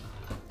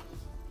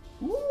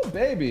 Ooh,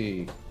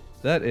 baby.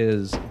 That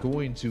is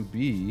going to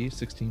be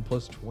 16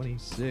 plus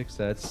 26.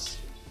 That's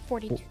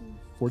 42.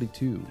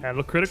 42.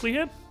 That'll critically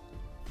hit.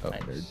 Oh,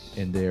 Nice.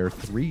 and they're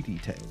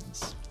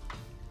 3d10s.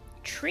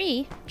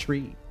 Tree.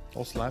 Tree.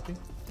 All slappy?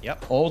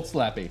 Yep. Old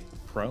Slappy.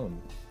 Prone.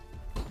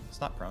 It's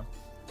not prone.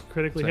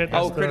 Critically hit.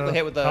 Oh, That's critical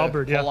hit with the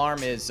halberd, pole yeah.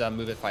 arm is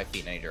move it 5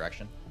 feet in any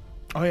direction.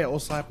 Oh yeah, all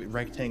slappy.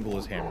 Rectangle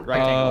is hammered.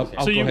 Rectangle.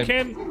 I'll So go you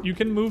ahead.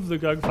 can move the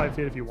Gug 5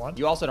 feet if you want.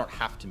 You also don't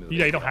have to move.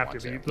 Yeah, it you don't if have want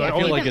to. to. But I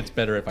only- feel like it's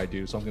better if I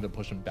do, so I'm going to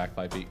push him back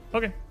 5 feet.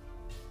 Okay.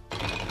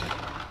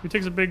 He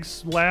takes a big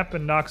slap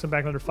and knocks him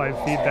back under 5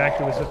 feet back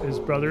to his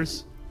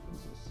brothers.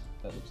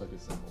 That looks like a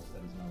symbol.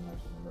 That is not an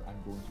actual number. I'm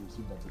going to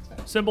assume that's a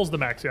 10. Symbol's the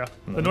max, yeah.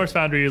 The Norse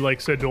Foundry, like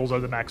sigils, are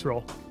the max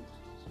roll.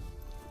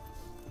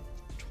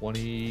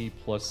 20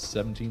 plus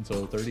 17,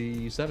 so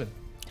 37.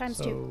 Times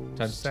So 2.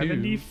 Times 2.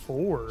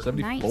 74.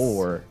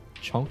 74.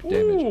 Chunk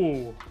damage.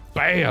 Ooh.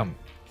 Bam!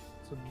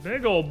 It's a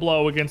big old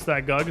blow against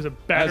that Gug as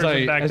it batters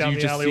him back As down you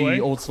the just alleyway.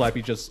 see Old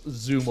Slappy just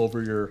zoom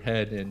over your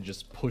head and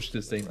just push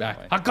this thing back.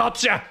 Right. I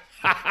gotcha!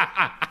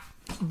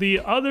 The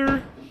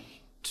other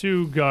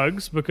two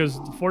Gugs, because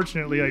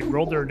fortunately I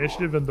rolled their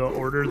initiative in the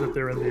order that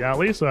they're in the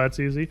alley, so that's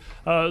easy.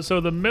 So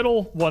the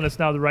middle one that's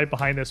now right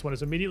behind this one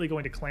is immediately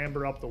going to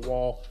clamber up the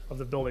wall of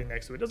the building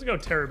next to it. It doesn't go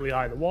terribly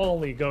high. The wall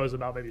only goes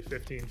about maybe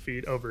 15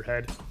 feet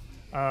overhead,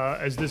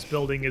 as this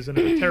building is in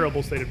a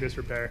terrible state of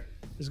disrepair.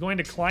 Is going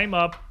to climb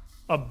up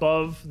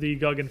above the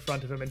Gug in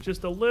front of him and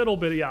just a little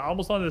bit, yeah,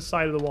 almost on the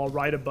side of the wall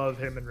right above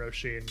him and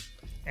Roshin.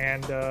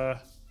 And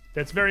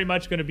that's very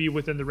much going to be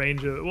within the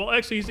range of, well,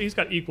 actually, he's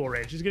got equal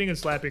range. He's getting in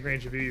slapping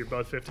range of you. You're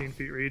both 15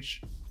 feet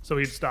reach. So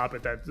he'd stop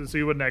at that. So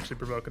he wouldn't actually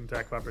provoke an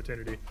attack of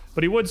opportunity.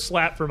 But he would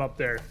slap from up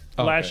there,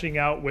 Okay. lashing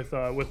out with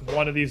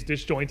one of these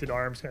disjointed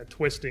arms, kind of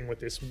twisting with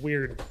this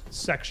weird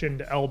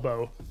sectioned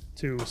elbow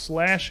to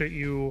slash at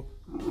you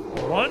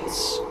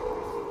once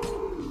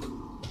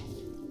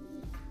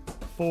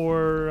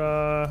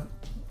for,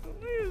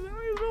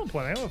 he's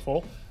I have a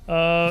full.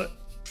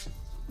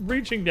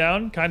 Reaching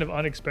down, kind of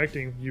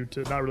unexpecting you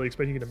to, not really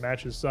expecting you to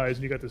match his size,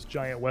 and you got this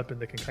giant weapon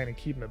that can kind of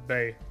keep him at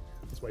bay.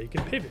 That's why you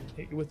can pivot and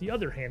hit you with the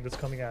other hand that's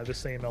coming out of the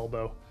same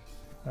elbow.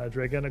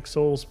 Dragonic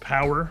Soul's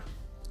power.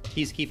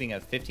 He's keeping a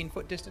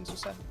 15-foot distance, you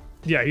said?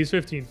 Yeah, he's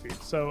 15 feet.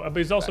 So, but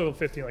he's also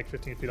 15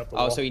 feet up the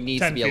wall. Oh, so he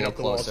needs 10 to be a feet little up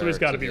the wall, closer. So he's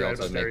got to to be right able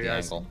to about make there. the Yeah.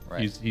 angle.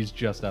 Right. He's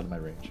just out of my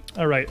range.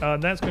 All right,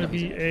 that's going to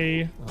be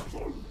a.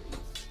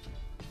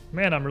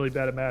 Man, I'm really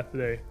bad at math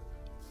today.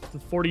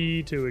 It's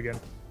 42 again.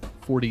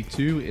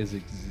 42 is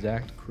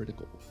exact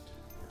critical.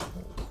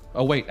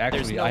 Oh, wait,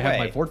 actually, no I have way.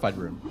 my fortified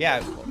room.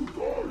 Yeah.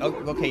 Oh,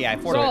 okay, yeah,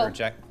 Roll. forward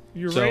check.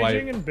 You're So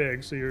ranging and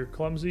big, so you're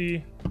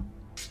clumsy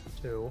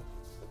 2.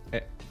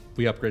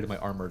 We upgraded my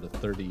armor to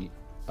 30,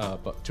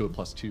 but to a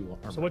 +2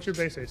 armor. So what's your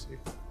base AC?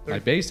 My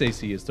base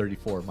AC is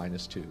 34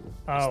 minus 2. It's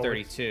Oh,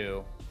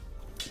 32.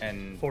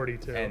 And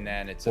 42. And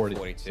then it's 40. a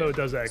 42. So it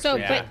does actually. So,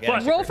 Yeah, but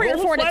yeah, roll for your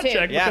roll a flat fortitude.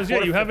 check Yeah,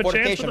 because you have a chance for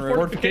fortification the room.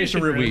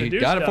 Fortification room, to we do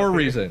got it for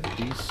a stuff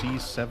here. reason.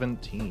 DC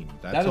 17.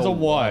 That is a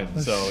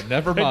 1, so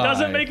never It mind.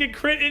 doesn't make it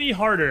crit any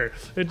harder.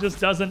 It just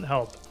doesn't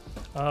help.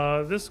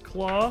 This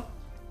claw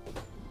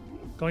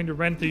going to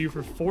run through you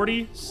for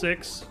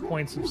 46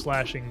 points of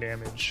slashing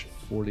damage.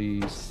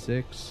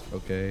 46,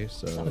 okay,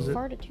 so...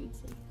 Fortitude.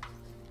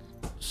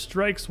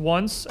 Strikes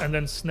once and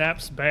then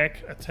snaps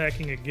back,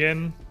 attacking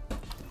again.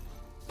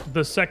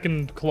 The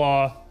second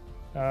claw,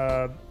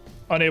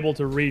 unable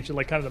to reach,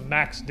 like kind of the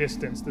max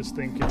distance this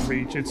thing can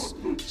reach. Its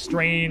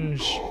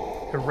strange,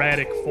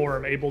 erratic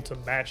form able to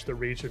match the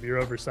reach of your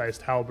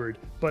oversized halberd,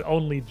 but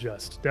only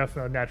just.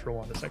 Definitely a natural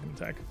on the second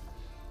attack.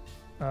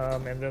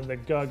 And then the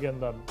Gug in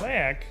the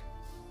back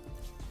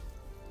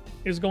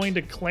is going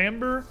to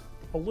clamber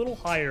a little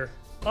higher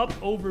up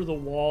over the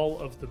wall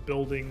of the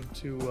building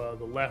to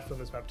the left on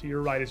this map. To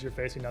your right as you're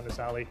facing down this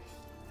alley.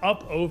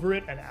 Up over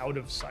it and out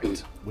of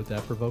sight. Would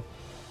that provoke?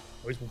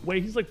 Oh,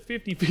 he's like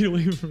 50 feet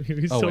away from you.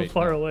 He's Oh, so wait,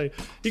 far no. away.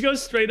 He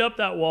goes straight up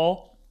that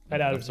wall and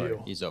out of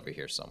view. He's over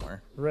here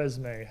somewhere.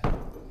 Resme.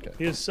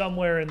 He is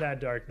somewhere in that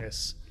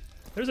darkness.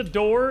 There's a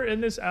door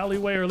in this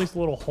alleyway, or at least a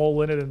little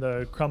hole in it in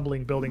the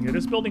crumbling building here.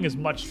 This building is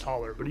much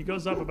taller, but he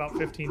goes up about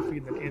 15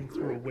 feet and then in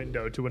through a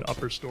window to an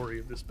upper story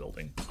of this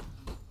building.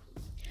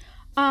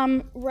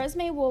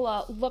 Resme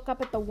will look up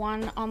at the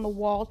one on the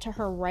wall to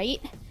her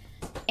right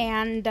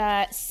and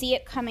see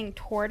it coming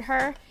toward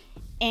her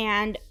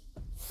and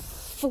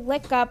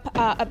flick up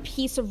a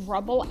piece of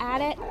rubble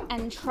at it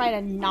and try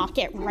to knock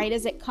it right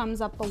as it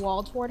comes up the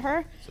wall toward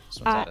her.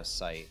 This one's out of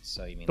sight,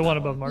 so you mean The that one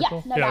above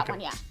Marshall? Yeah, no, that okay.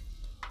 one, yeah.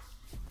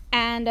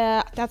 And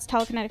that's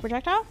telekinetic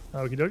projectile.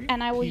 Okie dokie.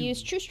 And I will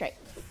use True Strike.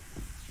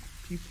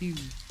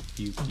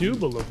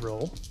 Double of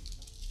roll.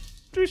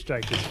 True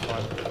strike is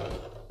fun.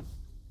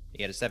 You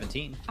get a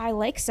 17. I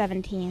like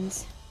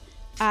 17s.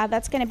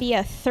 That's going to be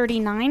a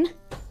 39.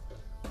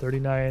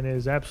 39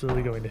 is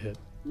absolutely going to hit.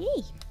 Yay.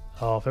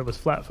 Oh, if it was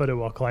flat-footed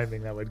while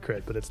climbing, that would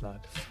crit, but it's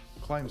not.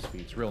 climb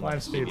speed's real Climb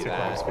nice. speeds Do are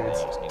that. climb You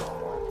speeds. just need one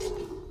more.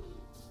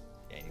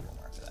 Yeah, you need one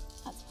more after that.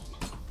 That's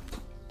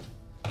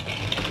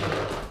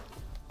fine.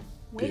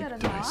 Way Big better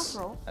than my dice. last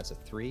roll. That's a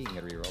 3. You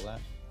gotta reroll that.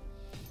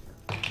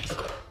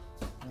 Okay.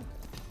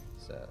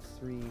 So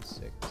 3,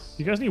 6.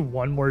 You guys need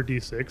one more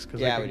d6 because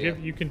Yeah, we do.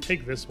 you can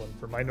take this one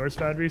for my Norse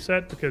Foundry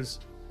set because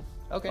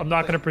Okay. I'm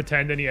not going to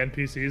pretend any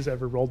NPCs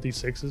ever roll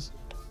d6s.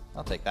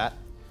 I'll take that.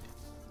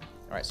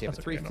 All right, so you have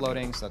That's 3 okay, no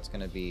floating, so that's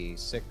going to be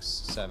 6,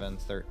 7,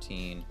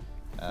 13,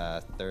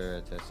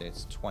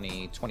 it's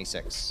 20,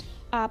 26.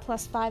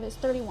 Plus 5 is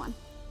 31.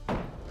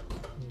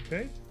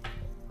 Okay,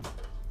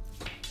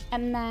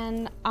 And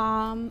then, that's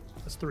 3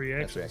 That's three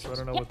actions, so I actions.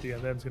 don't know Yep. what the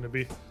end's going to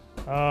be.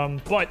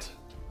 But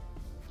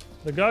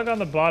the Gug on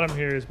the bottom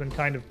here has been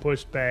kind of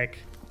pushed back,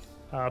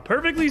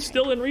 perfectly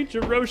still in reach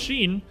of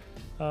Roshin.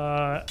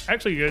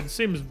 Actually, it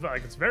seems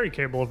like it's very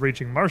capable of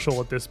reaching Marshall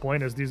at this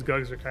point, as these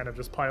Gugs are kind of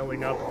just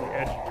piling up at the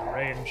edge of the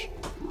range.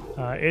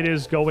 It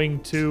is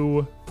going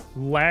to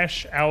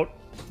lash out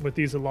with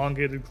these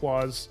elongated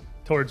claws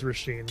towards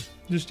Roshin,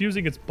 just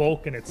using its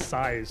bulk and its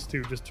size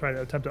to just try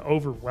to attempt to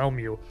overwhelm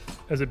you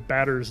as it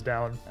batters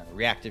down.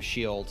 Reactive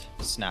shield,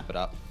 snap it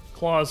up.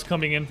 Claws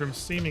coming in from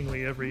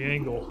seemingly every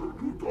angle.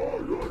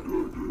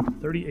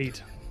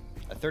 38.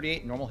 A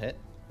 38 normal hit.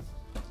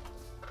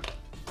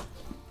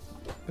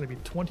 Going to be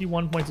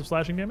 21 points of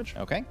slashing damage,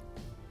 Okay.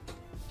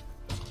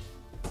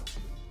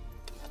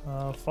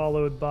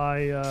 followed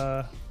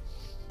by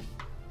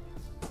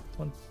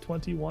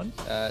 21.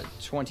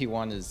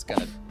 21 is going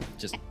to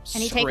just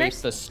Any scrape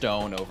takers? the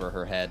stone over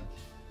her head.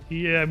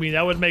 Yeah, I mean,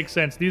 that would make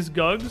sense. These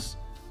Gugs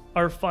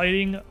are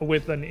fighting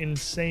with an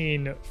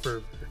insane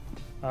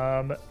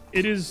fervor.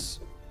 It is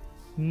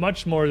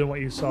much more than what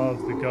you saw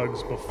of the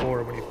Gugs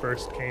before when you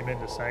first came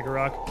into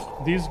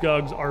Sagarok. These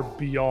Gugs are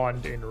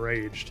beyond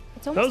enraged.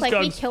 It's almost like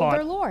we killed fought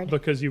their lord.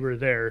 because you were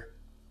there.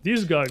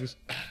 These Gugs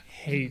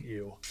hate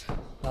you.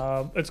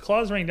 Its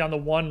claws rain down the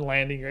one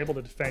landing. You're able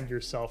to defend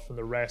yourself from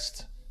the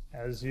rest,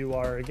 as you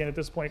are, again, at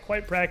this point,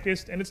 quite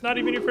practiced. And it's not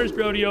even your first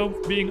rodeo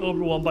being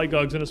overwhelmed by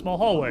Gugs in a small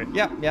hallway.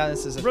 Yeah,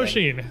 this is a thing.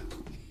 Roshin,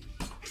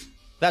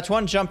 That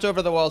one jumped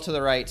over the wall to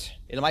the right.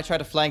 It might try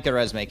to flank the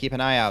Resme. Keep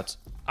an eye out.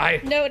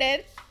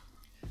 Noted.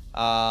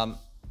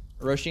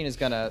 Roshin is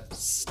going to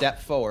step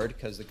forward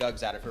because the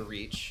Gug's out of her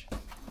reach.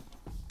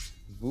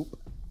 Whoop.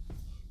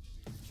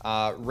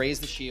 Raise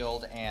the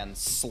shield and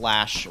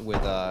slash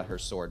with her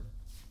sword.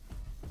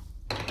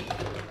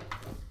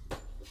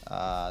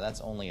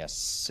 That's only a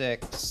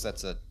 6.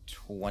 That's a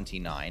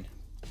 29.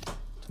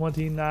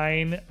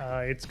 29.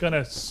 It's going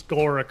to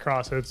score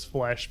across its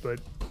flesh, but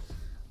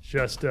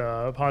just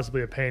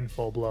possibly a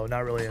painful blow.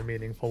 Not really a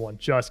meaningful one.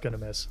 Just going to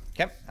miss.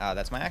 Okay,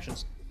 that's my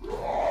actions.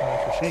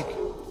 Sheik.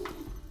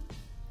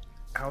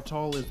 How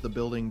tall is the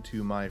building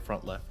to my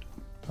front left?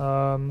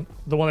 The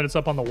one that it's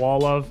up on the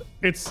wall of,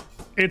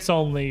 it's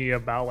only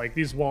about like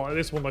this one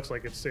looks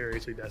like it's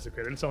seriously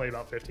desecrated. It's only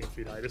about 15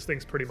 feet high. This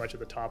thing's pretty much at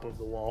the top of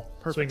the wall,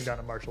 swinging down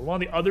at Marshall. The one on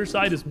the other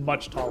side is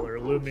much taller,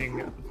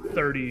 looming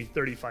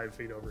 35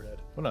 feet overhead.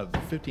 Well, no,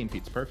 15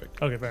 feet's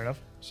perfect. Okay, fair enough.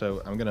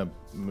 So I'm gonna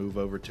move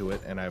over to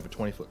it, and I have a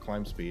 20-foot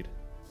climb speed.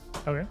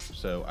 Okay.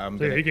 So I'm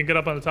So yeah, gonna. you can get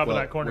up on the top well,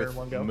 of that corner with in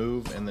one go.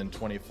 Move and then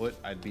 20 foot,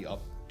 I'd be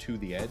up to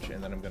the edge,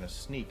 and then I'm gonna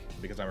sneak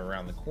because I'm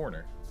around the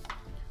corner,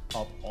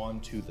 up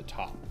onto the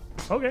top.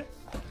 Okay.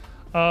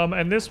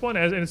 And this one,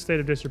 as in its state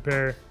of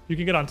disrepair, you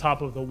can get on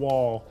top of the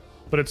wall,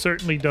 but it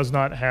certainly does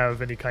not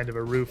have any kind of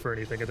a roof or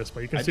anything at this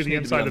point. You can I see just the need to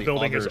be inside on of the the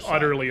building is other side.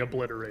 utterly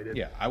obliterated.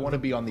 Yeah, I want to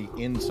be on the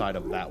inside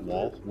of that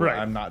wall where Right.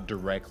 I'm not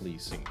directly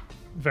seen.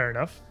 Fair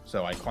enough.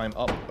 So I climb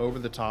up over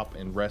the top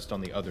and rest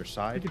on the other You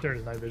side, can turn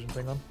his night vision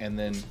thing on. and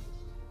then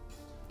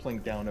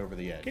plink down over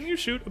the edge. Can you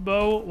shoot a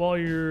bow while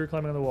you're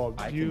climbing on the wall?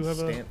 I Do you can have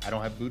stand. I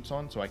don't have boots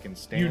on, so I can you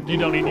stand.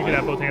 don't need. You can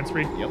have both hands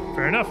free. Yep.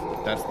 Fair enough.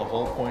 That's the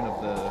whole point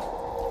of the.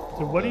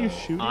 So what are you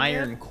shooting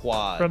Iron at?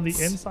 quads. From the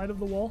inside of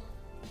the wall?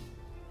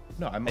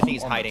 No, I'm. I think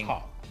he's on the hiding.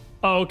 top.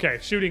 Oh, okay.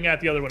 Shooting at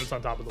the other one that's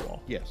on top of the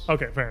wall. Yes.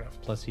 Okay, fair enough.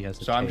 Plus he has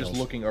a So I'm just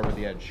tail. looking over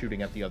the edge,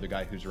 shooting at the other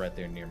guy who's right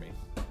there near me.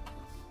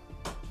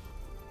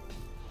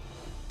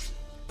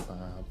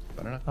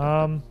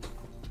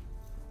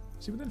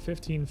 Is he within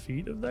 15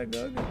 feet of that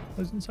Gug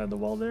that's inside the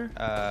wall there?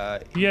 Uh,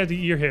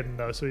 You're hidden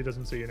though, so he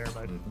doesn't see you. Never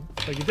mind.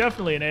 Like you're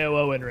definitely an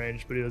AOO in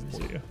range, but he doesn't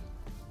see you.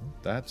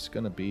 That's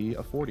gonna be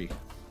a 40.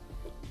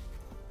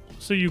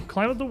 So you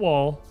climb up the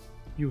wall,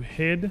 you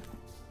hid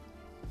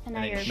And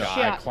now then you're No, shot.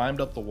 I shot. climbed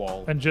up the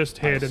wall and just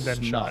hid I and then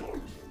snuck, shot.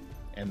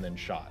 and then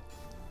shot.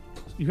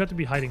 You have to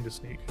be hiding to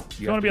sneak.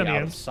 You want have to be on the out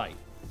of ends. sight.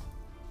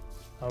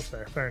 Oh,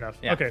 fair enough.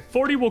 Yeah. Okay,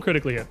 40 will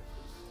critically hit.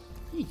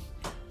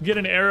 Get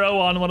an arrow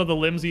on one of the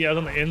limbs he has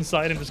on the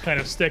inside and just kind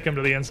of stick him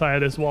to the inside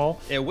of this wall.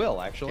 it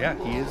will, actually. Yeah,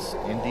 he is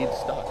indeed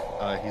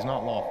stuck. He's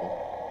not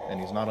lawful, and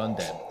he's not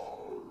undead.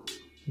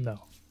 No.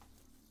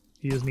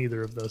 He is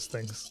neither of those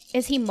things.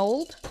 Is he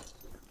mold?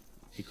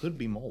 He could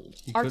be mold.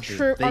 Our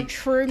true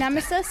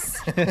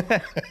nemesis?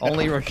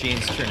 Only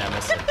Roshin's true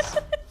nemesis.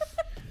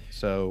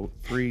 So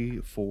 3,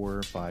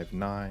 4, 5,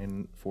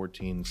 9,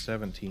 14,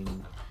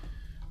 17,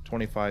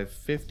 25,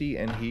 50,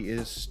 and he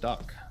is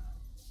stuck.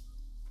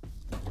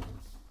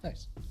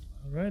 Nice.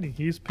 Alrighty,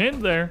 he's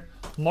pinned there.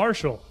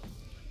 Marshall,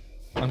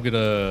 I'm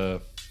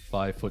gonna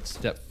 5-foot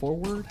step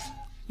forward.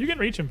 you can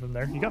reach him from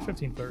there. You got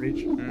 15-foot reach.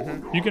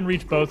 You can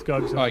reach both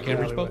Gugs. Oh, I into can't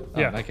the reach both? alleyway. Oh,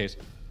 Yeah, in that case.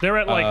 they're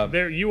at like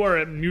there. You are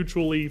at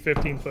mutually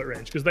 15-foot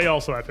range because they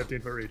also have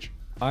 15-foot reach,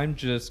 I'm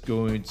just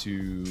going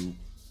to...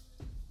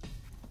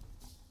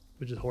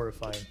 which is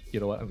horrifying. You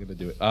know what? I'm going to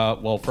do it.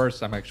 Well,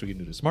 first, I'm actually going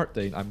to do the smart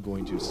thing. I'm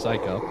going to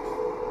psych up.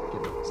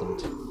 Get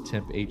some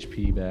temp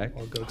HP back.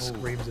 Or Gug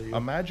screams at you.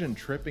 Imagine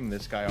tripping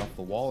this guy off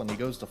the wall and he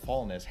goes to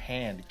fall and his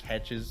hand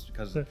catches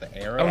because of the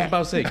arrow. I was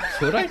about to say,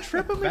 could I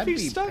trip him if That'd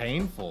he's be stuck?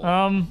 painful.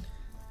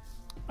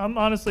 I'm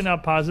honestly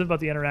not positive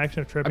about the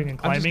interaction of tripping and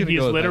I'm just climbing. gonna He's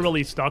go with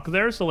literally stuck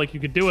there, so like you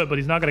could do it, but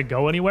he's not going to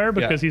go anywhere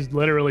because he's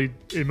literally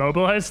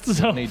immobilized.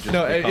 So And he just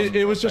No, becomes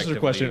it was just a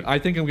question. effectively- I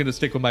think I'm going to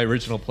stick with my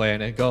original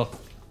plan and go,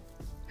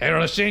 hey,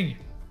 Rashing,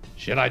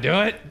 should I do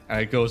it? And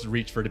I goes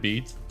reach for the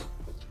beads.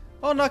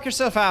 Oh, knock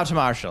yourself out,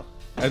 Marshall.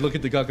 I look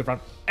at the gug in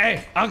front.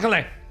 Hey, Uncle,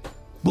 booga,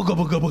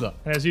 booga, booga.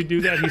 and as you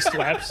do that, he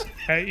slaps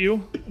at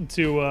you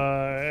to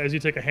as you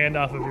take a hand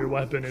off of your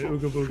weapon and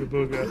ooga booga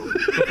booga.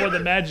 Before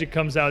the magic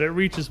comes out, it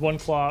reaches one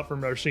claw out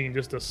from Roshin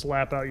just to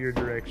slap out your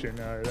direction.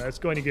 That's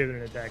going to give it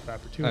an attack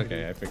opportunity.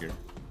 Okay, I figured.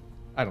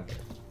 I don't care.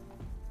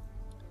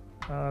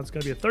 It's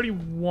going to be a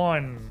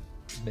 31.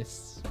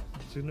 Miss.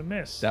 It's going to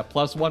miss. That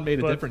 +1 made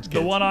a But difference, the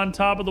kids. one on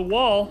top of the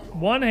wall,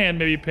 one hand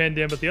may be pinned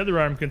in, but the other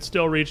arm can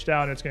still reach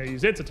down. And it's going to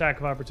use its attack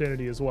of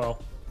opportunity as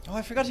well. Oh,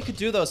 I forgot you could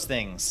do those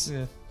things.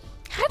 Yeah.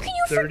 How can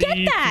you forget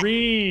that?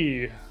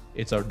 33.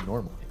 It's a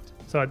normal hit.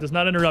 So it does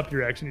not interrupt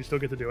your action. You still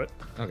get to do it.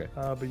 Okay.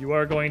 But you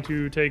are going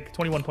to take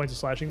 21 points of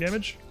slashing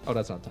damage. Oh,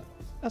 that's not time.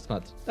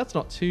 That's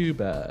not too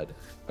bad.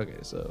 Okay,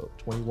 so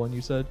 21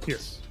 you said?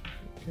 Yes.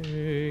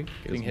 Okay.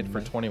 Getting hit for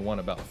 21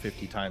 about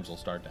 50 times will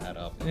start to add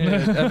up.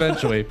 Yeah,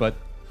 eventually, but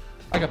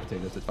I got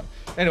potatoes, it's fine.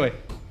 Anyway,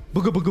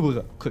 booga booga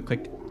booga. Click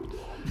click.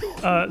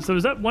 So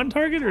is that one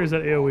target or is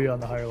that AoE on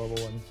the higher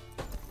level one?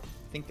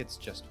 I think it's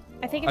just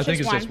I think I it's think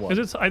just it's one.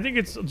 just one. I think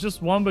it's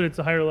just one, but it's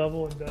a higher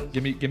level and does.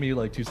 Give me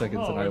like 2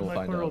 seconds and I in will my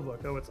find rule out.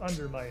 book. Oh, it's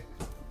under my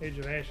Age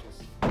of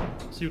Ashes.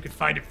 So you can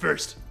find it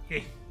first.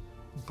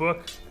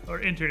 Book or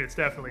internet's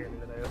definitely in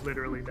it. I have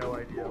literally no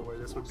idea where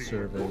this would be.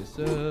 Surveys.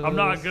 I'm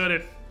not good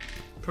at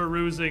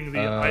perusing the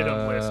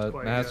item list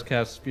quite Mass yet.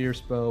 cast spear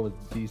spell with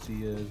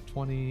DC is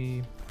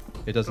 20.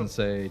 It doesn't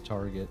say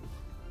target.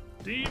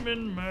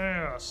 Demon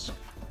Mask.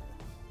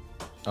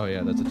 Oh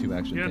yeah, that's a 2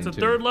 action Yeah, thing it's a too.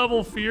 third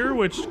level fear,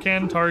 which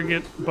can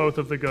target both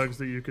of the Gugs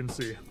that you can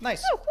see.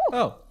 nice.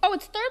 Oh, Oh,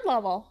 it's third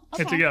level.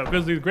 Okay. It's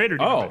because the greater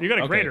demon. Oh, Mask. You got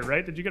a okay. greater,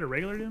 right? Did you get a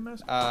regular demon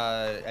mask?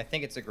 I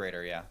think it's a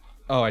greater, yeah.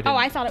 oh, I didn't. Oh,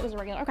 I thought it was a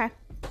regular. Okay.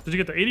 Did you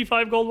get the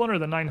 85 gold one or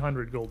the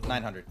 900 gold one?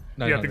 900.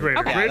 Yeah, the greater.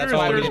 Yeah, Greater that's is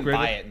why we third. didn't greater.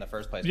 buy it in the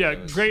first place. Yeah, because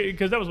it was- great,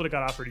 because that was what it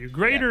got offered you.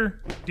 Greater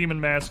Demon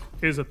Mask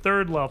is a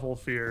third level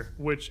fear,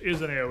 which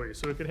is an AoE,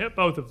 so it can hit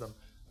both of them.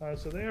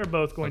 So they are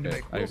both going to Okay,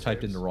 make. I will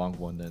typed in saves. the wrong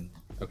one then.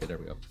 Okay, there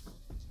we go.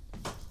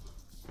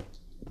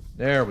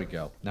 There we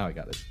go. Now I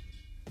got it.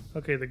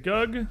 Okay, the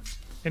Gug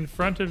in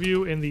front of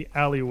you in the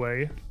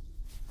alleyway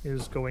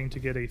is going to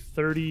get a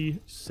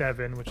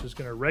 37, which is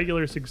going to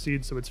regular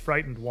succeed, so it's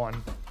frightened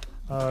 1.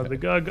 The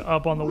Gug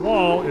up on the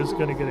wall is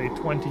going to get a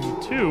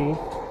 22,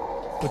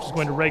 which is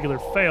going to regular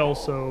fail,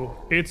 so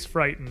it's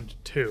frightened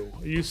 2.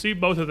 You see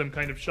both of them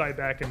kind of shy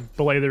back and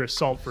belay their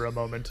assault for a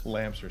moment.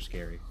 Lamps are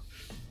scary.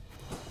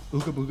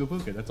 Ooga booga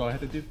booga. That's all I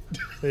had to do.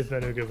 They've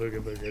been ooga booga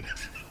booga.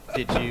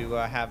 Did you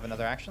have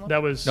another action left?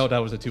 That was No, that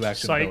was a 2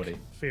 action Psych ability.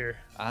 Fear.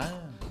 Ah.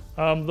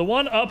 The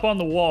one up on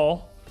the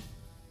wall,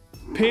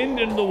 pinned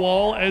into the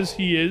wall as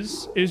he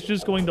is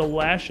just going to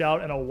lash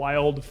out in a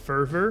wild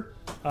fervor.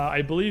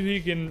 I believe he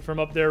can, from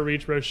up there,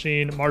 reach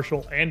Roshin,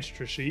 Marshall, and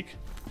Trishik.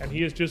 And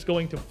he is just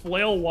going to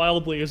flail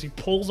wildly as he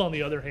pulls on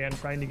the other hand,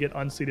 trying to get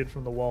unseated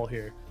from the wall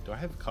here. Do I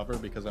have cover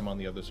because I'm on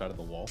the other side of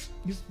the wall?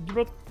 You're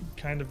both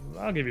kind of.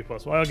 I'll give you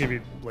 +1. I'll give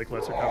you like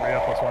lesser cover. Yeah,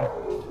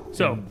 +1.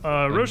 So,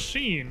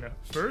 Roshin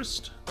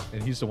first.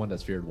 And he's the one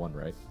that's feared 1,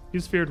 right?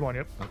 He's feared 1.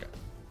 Yep. Okay.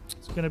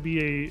 It's gonna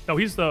be a. Oh,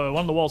 he's the one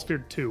on the wall's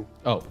feared 2.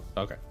 Oh,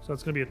 okay. So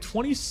it's gonna be a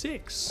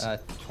 26.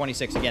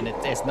 26 again.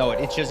 It's no.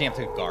 It doesn't have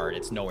to guard.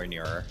 It's nowhere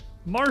near her.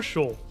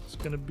 Marshall is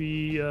going to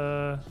be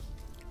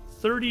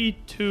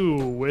 32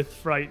 with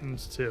Frightened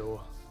 2.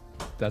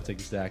 That's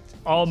exact.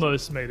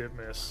 Almost made it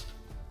miss.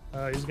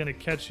 He's going to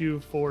catch you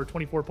for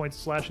 24 points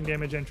of slashing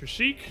damage and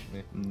Trishik.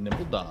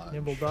 Nimble dodge.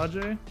 Nimble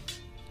Dodge.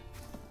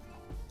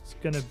 It's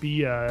going to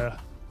be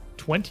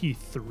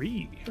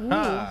 23.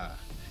 Ha!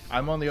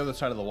 I'm on the other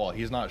side of the wall.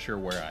 He's not sure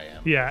where I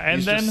am. Yeah, and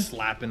He's then just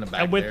slapping the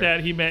back and with there.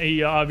 that,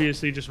 he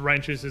obviously just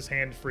wrenches his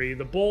hand free.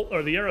 The bolt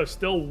or the arrow is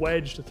still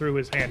wedged through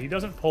his hand. He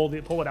doesn't pull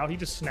it out. He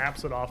just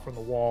snaps it off from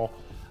the wall,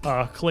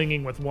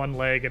 clinging with one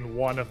leg and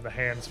one of the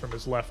hands from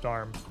his left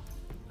arm.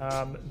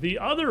 The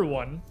other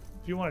one,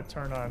 if you want to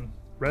turn on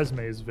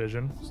Resume's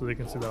vision so they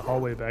can see the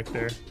hallway back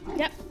there.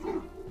 Yep.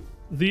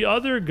 The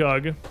other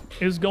Gug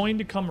is going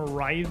to come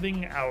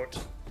writhing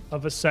out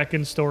of a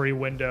second-story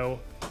window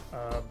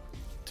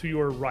to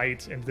your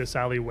right in this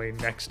alleyway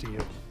next to you.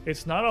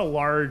 It's not a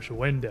large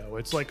window.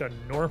 It's like a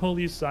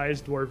normally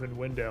sized dwarven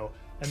window.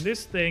 and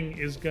this thing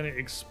is gonna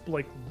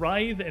like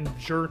writhe and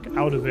jerk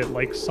out of it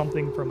like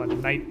something from a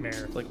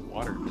nightmare, Like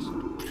water.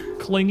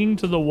 clinging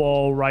to the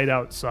wall right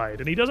outside.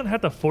 And he doesn't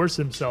have to force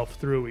himself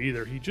through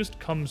either. He just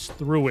comes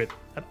through it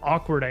at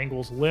awkward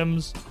angles,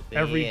 limbs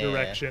every Yeah.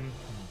 direction.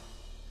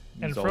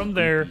 And He's all from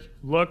there, goopy.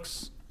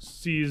 looks,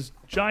 sees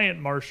giant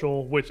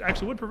Marshall, which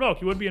actually would provoke.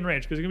 He would be in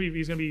range because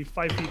he's gonna be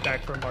 5 feet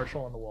back from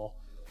Marshall on the wall.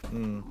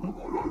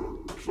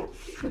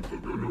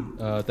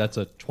 That's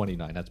a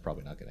 29. That's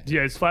probably not gonna hit.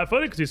 Yeah, he's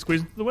flat-footed because he's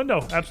squeezed through the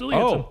window.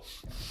 Absolutely hits him. Oh,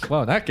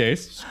 well, in that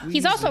case,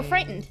 He's also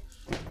frightened.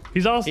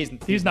 He's also He's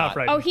he's not not.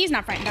 frightened. Oh, he's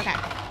not frightened. Okay.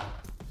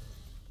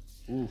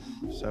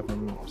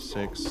 7,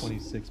 6,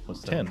 26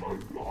 plus 10. 7.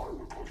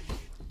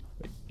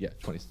 Wait, yeah,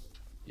 20.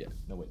 Yeah,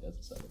 no, wait,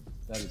 that's a 7.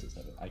 That is a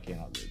 7. I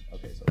cannot read.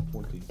 Okay, so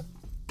 14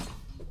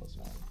 plus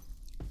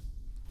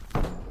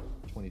 9.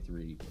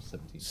 23 plus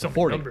 17. So So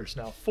 40. numbers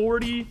now.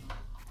 40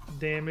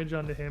 damage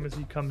onto him as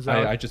he comes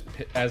out. I just,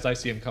 as I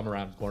see him come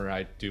around the corner,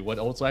 I do what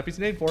Old Slappy's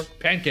named for: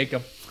 pancake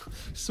him.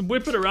 So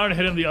whip it around and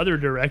hit him the other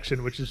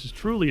direction, which is just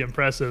truly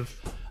impressive.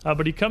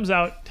 But he comes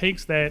out,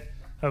 takes that,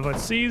 but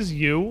sees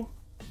you,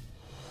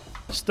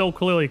 still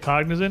clearly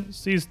cognizant,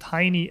 sees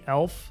tiny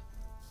elf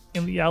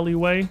in the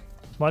alleyway,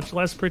 much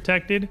less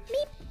protected,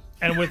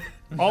 and with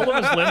all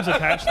of his limbs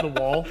attached to the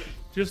wall,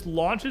 just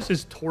launches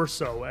his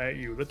torso at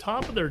you. The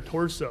top of their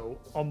torso,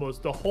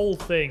 almost the whole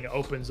thing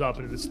opens up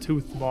into this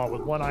toothed maw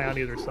with one eye on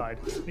either side.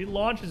 He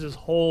launches his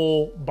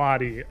whole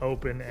body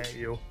open at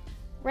you.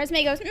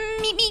 Resme goes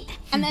meep meep,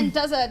 and then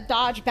does a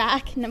dodge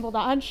back, nimble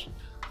dodge.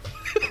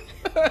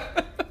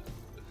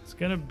 It's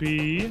gonna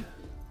be.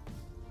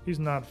 He's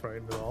not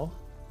frightened at all.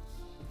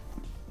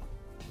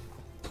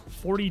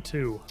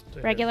 42. to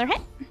hit. Regular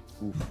hit.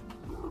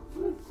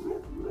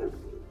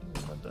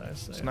 What did I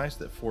say? It's nice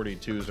that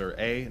 42s are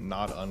A,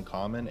 not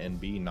uncommon, and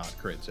B, not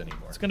crits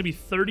anymore. It's gonna be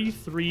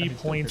 33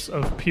 points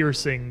of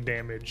piercing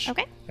damage.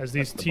 Okay. As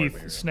these That's the teeth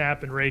barbarian.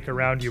 snap and rake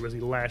around you as he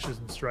lashes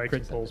and strikes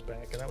and pulls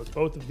back. And that was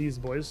both of these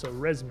boys. So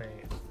Resme.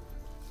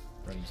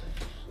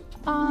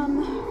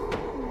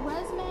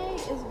 Resme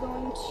is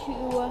going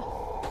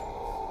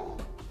to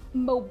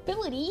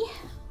mobility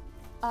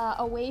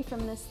away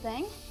from this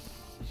thing.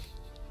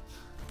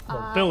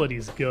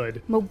 Mobility's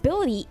good.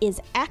 Mobility is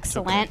Took an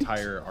excellent.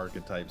 entire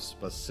archetype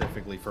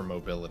specifically for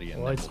mobility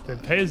and Well, nimble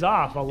it pays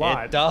off a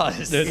lot. It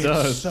does. It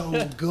does.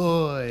 so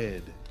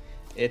good.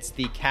 It's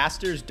the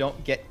casters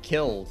don't get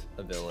killed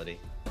ability.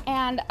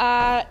 And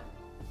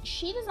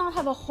she does not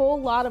have a whole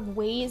lot of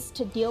ways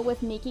to deal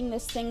with making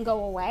this thing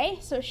go away.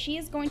 So she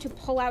is going to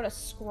pull out a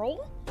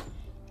scroll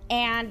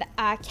and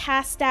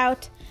cast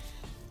out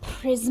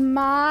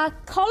Prisma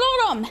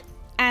Colorum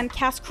and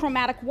cast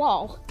Chromatic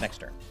Wall Next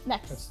turn.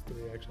 next. That's 3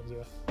 actions,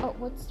 yeah. Oh,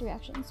 what's 3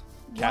 actions?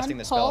 Casting One,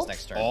 the spells pull.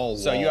 next turn. All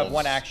so you have walls.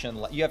 one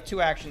action. You have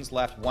 2 actions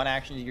left. 1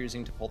 action you're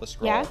using to pull the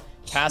scroll. Yeah.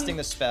 Casting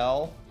the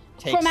spell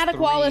takes Chromatic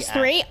Wall is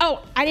 3. actions.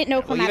 Oh, I didn't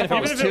know Well, even Chromatic if it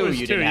Wall was Even if it 2, was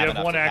you 2, didn't you have have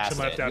enough one to action cast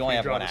left it. after You only you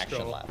have draw one the action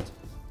scroll. left.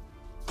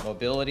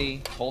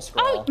 Mobility, pull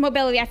scroll. Oh,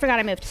 mobility. I forgot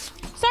I moved.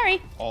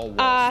 Sorry. All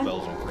wall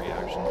spells are 3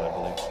 actions, I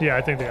believe. Yeah,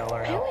 I think they all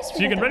are now. always So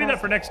you can forget ready that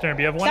that for next turn,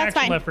 but you have one That's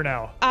action fine. left for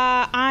now.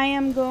 I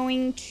am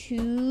going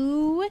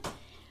to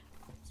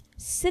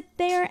sit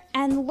there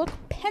and look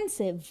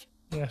pensive.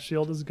 Yeah,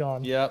 shield is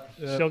gone. Yep.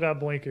 Still got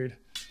blinkered.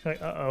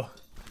 Like, uh-oh.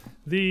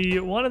 The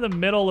one in the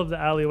middle of the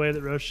alleyway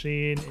that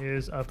Roshin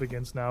is up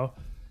against now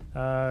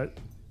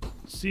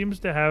seems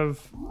to have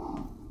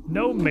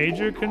no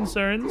major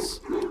concerns,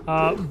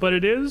 but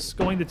it is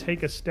going to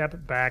take a step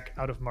back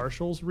out of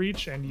Marshall's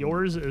reach and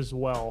yours as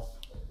well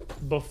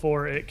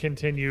before it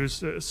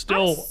continues.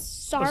 Still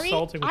Sorry,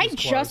 assaulting with I his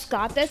just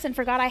claws. got this and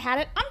forgot I had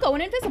it. I'm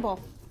going invisible.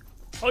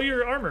 Oh,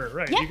 your armor,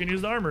 right. Yeah. You can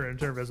use the armor and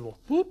turn invisible.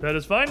 That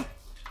is fine.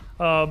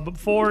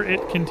 Before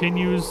it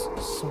continues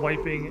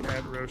swiping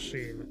at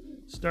Roshin.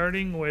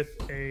 Starting with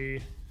a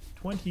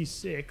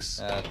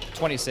 26.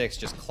 26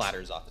 just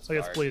clatters off its So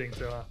it's guard. bleeding,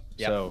 so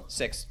Yep. So-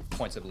 6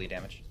 points of bleed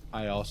damage.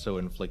 I also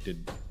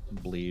inflicted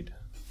bleed.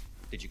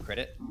 Did you crit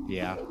it?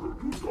 Yeah. they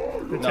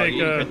No, take you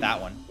didn't a, crit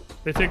that one.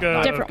 they take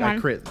a Different I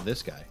one. crit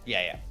this guy.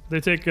 Yeah. they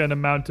take an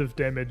amount of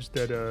damage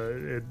that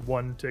at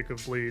 1 tick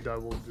of bleed I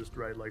will just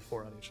write like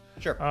 4 on each.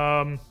 Sure.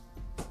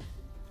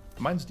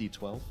 Mine's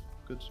D12.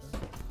 Good sir.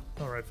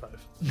 All right, 5.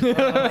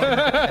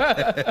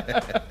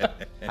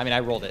 I mean, I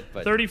rolled it,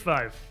 but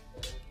 35.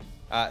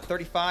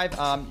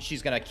 35.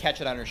 She's gonna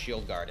catch it on her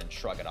shield guard and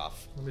shrug it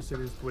off. Let me see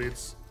these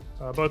bleeds.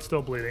 Both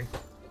still bleeding.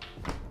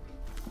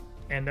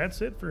 And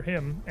that's it for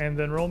him. And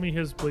then roll me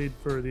his bleed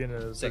for the end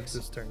of 6.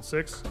 this turn.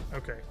 6.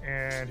 Okay,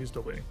 and he's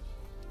still bleeding.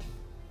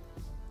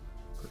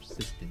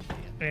 Persistent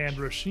damage. And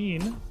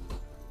Roshin.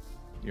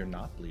 You're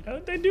not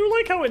bleeding. They do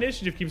like how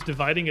initiative keeps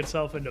dividing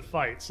itself into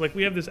fights. Like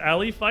we have this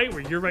alley fight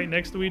where you're right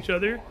next to each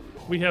other.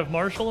 We have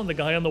Marshall and the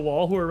guy on the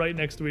wall who are right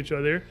next to each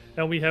other,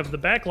 and we have the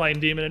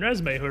backline demon and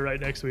Resme who are right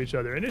next to each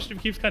other. Initiative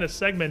keeps kind of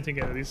segmenting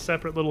it into these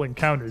separate little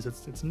encounters.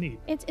 It's neat.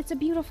 It's a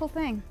beautiful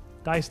thing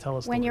Dice tell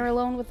us when the you're way.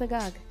 alone with the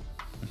Gug.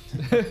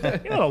 You're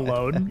not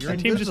alone. You're Your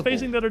team's just invisible.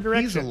 facing the other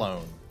direction. He's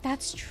alone.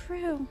 That's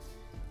true.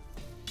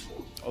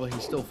 Although he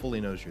still fully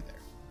knows you're there.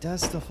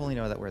 does still fully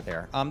know that we're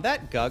there.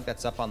 That Gug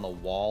that's up on the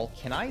wall,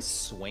 can I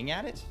swing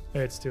at it?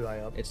 It's too high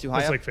up. It's too high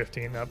It's up? like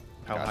 15 up.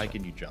 How high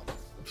can you jump?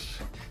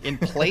 In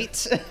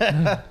plate?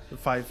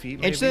 5 feet,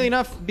 maybe? Interestingly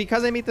enough,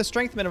 because I meet the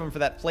strength minimum for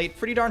that plate,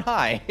 pretty darn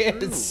high.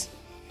 It's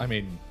I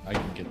mean, I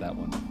can get that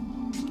one.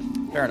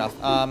 fair enough.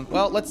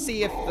 Well, let's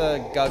see if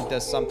the Gug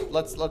does some.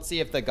 Let's see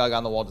if the Gug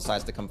on the wall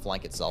decides to come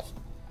flank itself.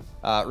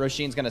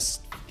 Roshin's gonna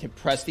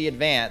press the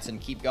advance and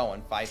keep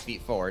going 5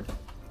 feet forward.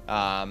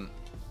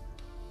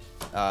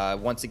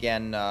 Once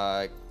again,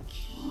 yeah,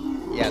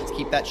 let's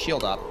keep that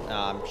shield up.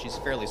 She's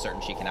fairly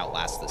certain she can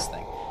outlast this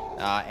thing.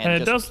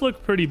 And it does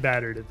look pretty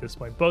battered at this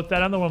point. Both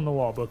that and the one on the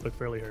wall both look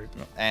fairly hurt.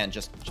 And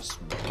just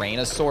rain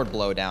a sword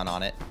blow down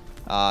on it.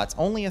 It's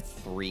only a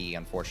 3,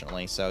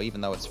 unfortunately. So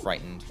even though it's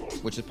frightened,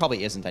 which it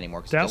probably isn't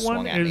anymore because it That just one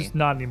swung at me. is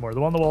not anymore.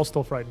 The one on the wall is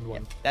still frightened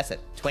one. That's a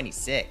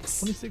 26.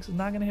 26 is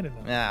not going to hit it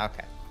now. Ah,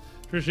 okay.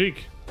 Trishik.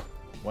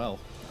 Well,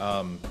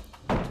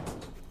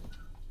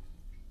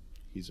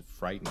 he's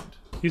frightened.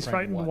 He's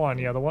frightened one.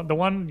 Yeah, the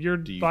one you're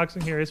you-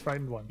 boxing here is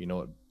frightened one. You know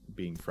what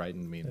being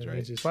frightened means, It right?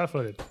 means he's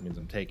flat-footed. It means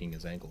I'm taking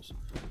his ankles.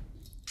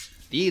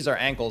 These are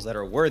ankles that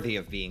are worthy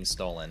of being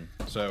stolen.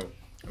 So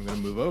I'm going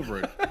to move over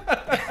it.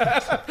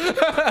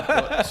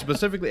 Well,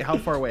 specifically, how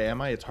far away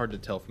am I? It's hard to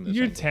tell from this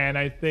You're angle. 10.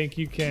 I think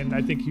you can.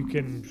 I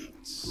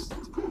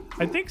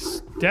think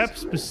step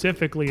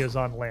specifically is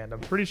on land. I'm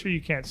pretty sure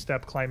you can't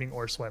step climbing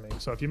or swimming.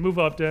 So if you move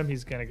up to him,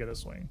 he's gonna get a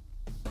swing.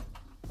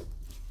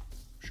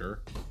 Sure.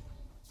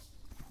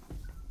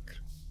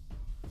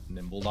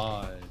 Nimble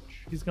dodge.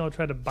 He's gonna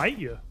try to bite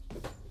you.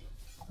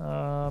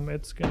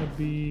 It's gonna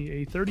be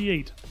a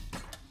 38.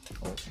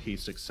 Oh, he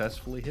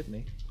successfully hit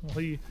me.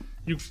 Well, you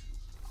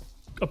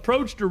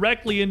approach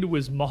directly into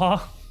his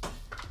maw,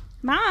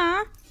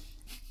 Ma.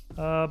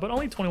 but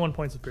only 21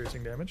 points of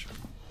piercing damage.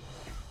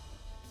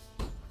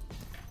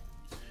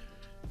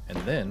 And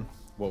then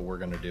what we're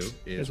going to do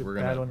is He's we're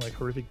battling going like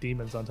horrific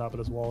demons on top of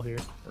this wall here.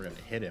 to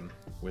hit him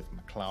with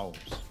my claws.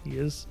 He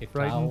is It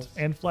frightened fouls.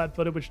 and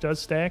flat-footed, which does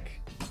stack.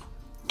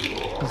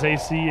 His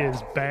AC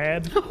is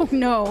bad. Oh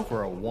no.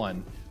 For a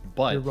 1,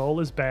 but Your roll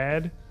is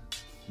bad.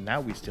 now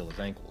we steal his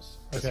ankles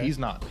because Okay. he's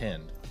not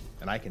pinned,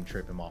 and I can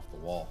trip him off the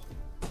wall.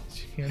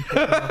 You can't pick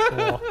him off the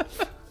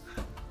wall.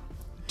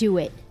 Do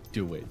it.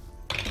 Do it.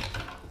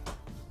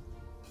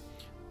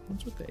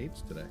 What's with the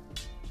 8s today?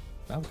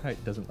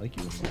 Malachite doesn't like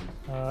you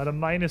anymore. At a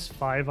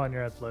 -5 on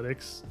your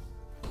athletics,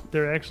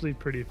 they're actually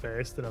pretty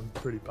fast, and I'm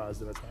pretty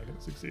positive it's not going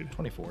to succeed.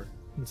 24.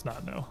 It's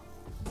not, no.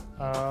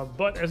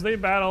 But as they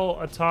battle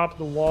atop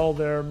the wall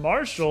there,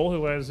 Marshall,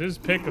 who has his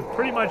pick of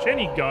pretty much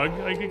any Gug,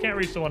 like you can't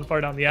reach the one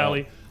far down the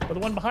alley, but the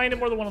one behind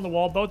him or the one on the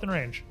wall, both in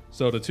range.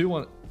 So the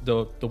one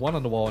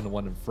on the wall and the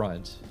one in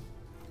front,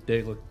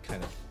 they look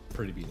kind of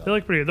pretty beat up. They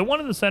look pretty. The one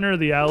in the center of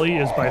the alley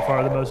is by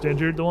far the most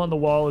injured. The one on the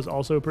wall is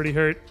also pretty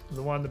hurt.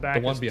 The one in the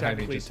back The one is behind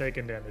me technically just-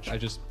 taking damage. I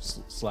just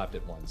slapped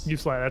it once. You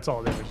slide. That's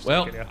all damage. is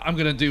Well, taken, yeah. I'm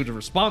gonna do the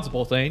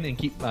responsible thing and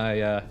keep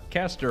my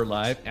caster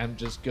alive. I'm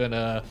just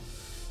gonna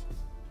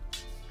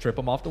trip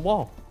him off the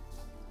wall.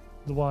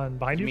 The one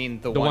behind you? You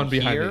mean the, The one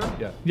behind here? me.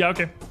 Yeah. Yeah,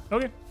 okay.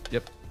 Okay.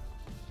 Yep.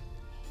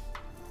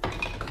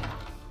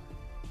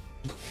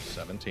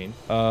 17.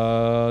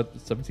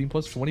 17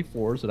 plus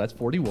 24, so that's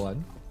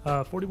 41.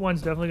 41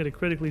 is definitely going to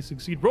critically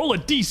succeed. Roll a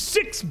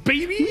d6,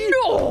 baby!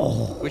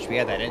 No! Wish we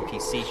had that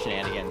NPC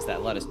shenanigans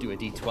that let us do a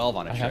D12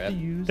 on a I have to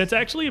trip. use That's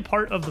actually a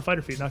part of the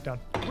fighter feat knockdown.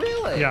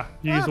 Really? Yeah,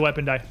 you use the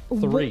weapon die.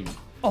 3.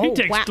 Oh, He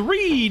takes wow.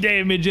 3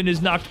 damage and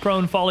is knocked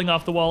prone, falling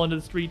off the wall into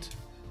the street.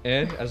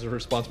 And as a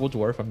responsible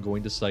dwarf, I'm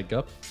going to psych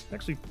up.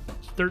 Actually,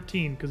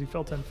 13 because he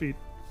fell 10 feet.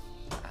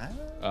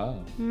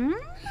 Oh.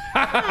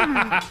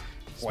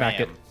 Smack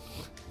it.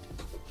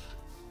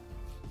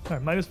 All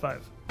right, -5.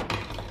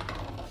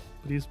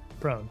 But he's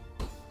prone.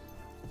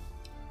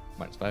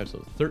 -5,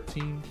 so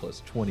 13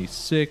 plus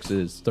 26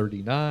 is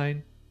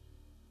 39.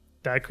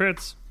 That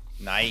crits.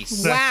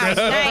 Nice. Wow,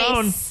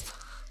 Prone. nice.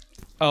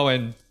 Oh,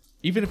 and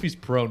even if he's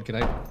prone, can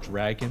I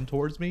drag him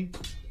towards me?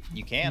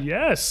 You can.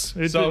 Yes.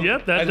 Yep, I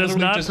that does literally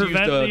not just use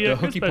prevent the the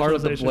hooky part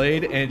of the specialization.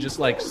 blade and just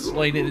like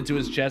slide it into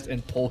his chest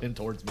and pull him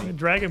towards me.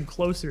 Drag him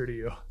closer to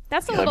you.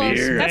 That's a little.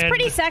 here. That's And-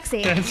 pretty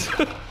sexy.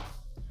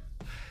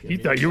 He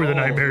thought you were the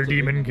nightmare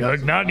demon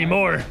Gug. Not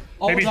anymore.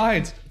 All Maybe,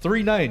 nines,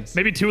 3 nines.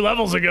 maybe 2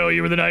 levels ago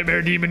you were the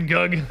nightmare demon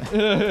Gug.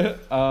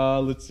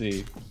 Let's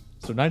see.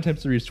 So 9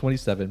 times 3 is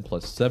 27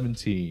 plus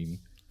 17.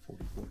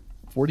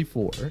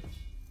 44.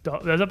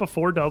 Is that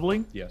before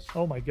doubling? Yes.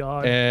 Oh my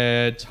god.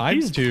 And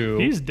times 2.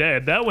 He's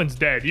dead. That one's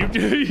dead. You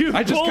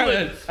I just pulled kind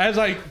it. of, as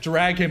I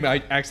drag him,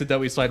 I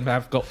accidentally slide him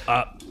half. Go,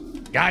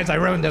 guys, I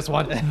ruined this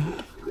one.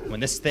 When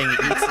this thing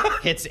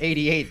hits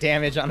 88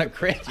 damage on a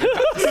crit, you're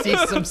about to see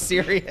some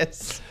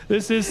serious.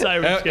 This is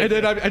Cyrus. And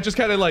then I just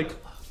kind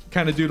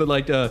of do the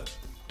like,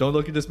 don't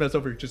look at this mess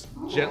over. Just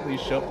gently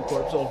shove the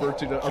corpse over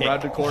to the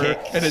around the corner,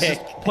 kick, and then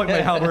just point my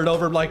halberd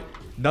over. I'm like,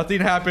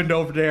 Nothing happened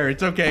over there.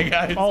 It's okay,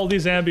 guys. All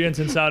these ambience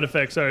and sound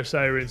effects are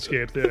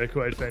Sirenscape. They're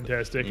quite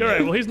fantastic. All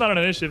right, well, he's not on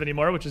initiative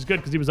anymore, which is good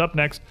because he was up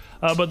next.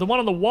 But the one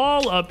on the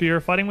wall up here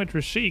fighting with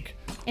Rashik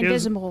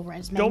Invisible is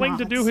resume going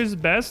to do mods. his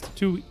best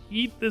to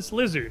eat this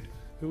lizard,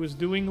 who is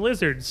doing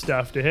lizard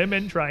stuff to him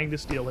and trying to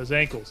steal his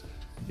ankles.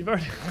 You've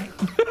already...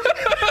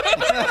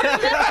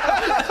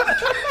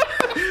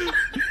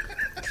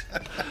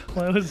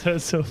 Why was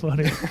that so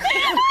funny?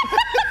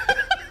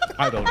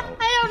 I don't know.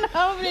 I don't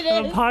know what it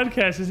The is.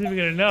 podcast isn't even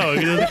going to know.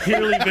 It was a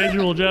purely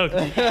visual joke.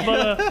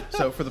 But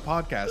So for the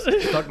podcast, I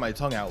stuck my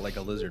tongue out like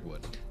a lizard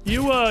would.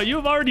 you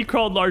have already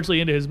crawled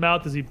largely into his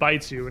mouth as he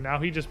bites you, and now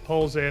he just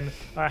pulls in,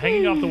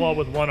 hanging off the wall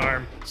with one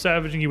arm,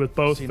 savaging you with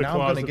both See, the now I'm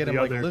claws gonna of get the him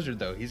like other. a lizard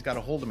though. He's got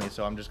a hold of me,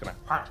 so I'm just gonna.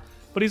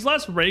 But he's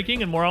less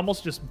raking and more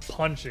almost just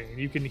punching.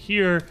 You can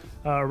hear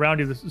around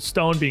you the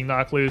stone being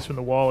knocked loose from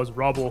the wall as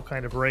rubble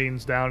kind of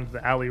rains down to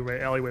the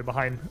alleyway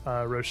behind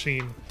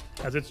Roshin,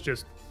 as it's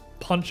just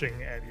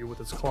punching at you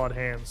with its clawed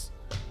hands.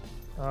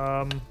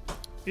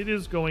 It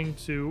is going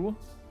to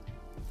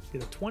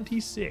get a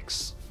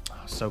 26. Oh,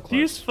 so close.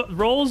 These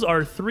rolls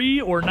are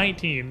 3 or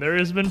 19. There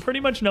has been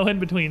pretty much no in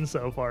between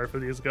so far for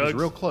these It was gugs.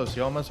 real close.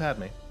 You almost had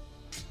me.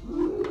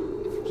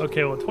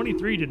 Okay, well,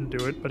 23 didn't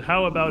do it, but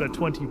how about a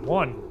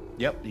 21?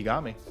 Yep, you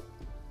got me.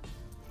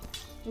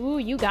 Ooh,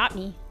 you got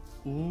me.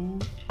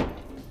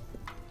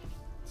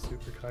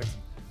 Super cocky.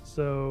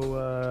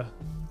 So,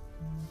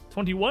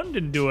 21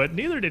 didn't do it.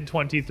 Neither did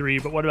 23,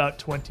 but what about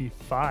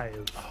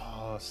 25?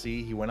 Oh,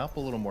 see, he went up a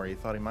little more. He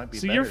thought he might be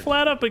So better. you're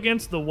flat up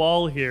against the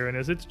wall here, and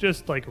as it's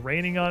just like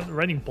raining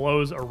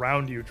blows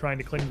around you, trying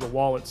to cling to the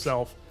wall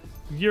itself,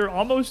 you're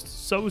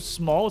almost so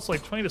small, it's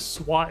like trying to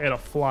swat at a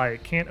fly.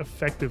 It can't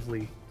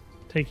effectively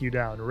take you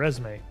down.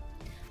 Resume.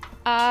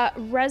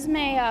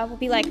 Resume will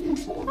be like,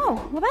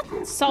 oh, well,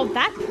 that solved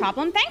that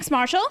problem. Thanks,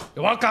 Marshall.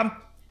 You're welcome.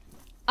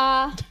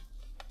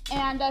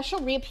 And she'll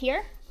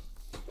reappear.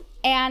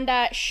 And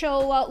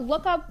she'll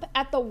look up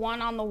at the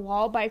one on the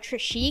wall by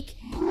Trishik,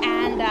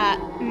 and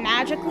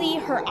magically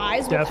her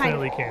eyes will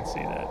Definitely can't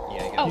see that.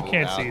 Yeah, Oh. you You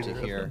can't out see to either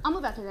of here. I'll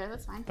move out to there,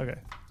 that's fine. Okay.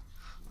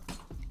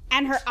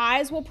 And her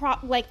eyes will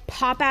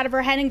pop out of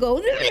her head and go,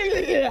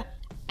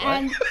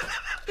 and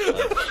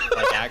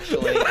Like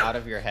actually out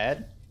of your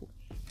head.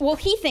 well,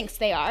 he thinks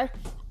they are.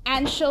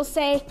 And she'll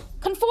say,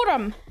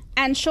 confortum,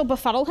 and she'll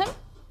befuddle him.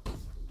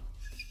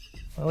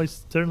 Well,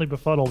 he's certainly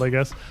befuddled, I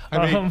guess.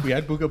 I mean, we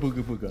had booga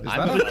booga booga.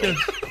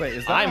 Wait,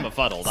 is that I'm a,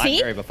 befuddled. See?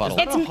 I'm very befuddled.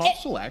 is that a It's-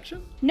 hostile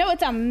action? No,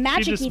 it's a She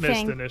magic-y dismissed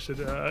thing.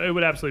 initiative. It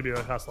would absolutely be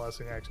a hostile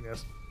action,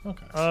 yes.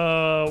 Okay.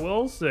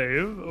 We'll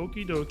save.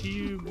 Okie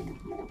dokie.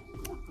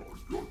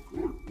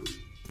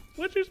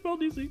 What's your spell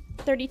DC?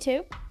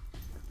 32.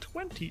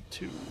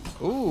 22.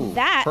 Ooh,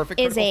 That perfect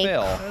is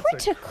critical a fail.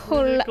 That's a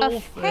critical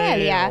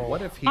failure. fail.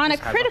 What if he On a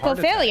just has a critical heart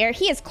attack? failure,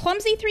 he is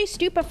clumsy 3,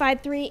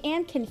 stupefied 3,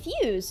 and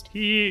confused.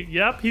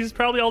 Yep, he's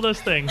probably all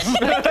those things. See?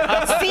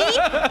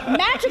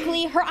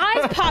 Magically, her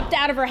eyes popped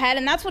out of her head,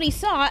 and that's what he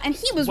saw, and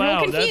he was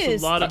Wow, real confused.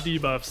 that's a lot of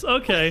debuffs.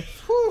 Okay.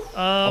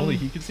 Only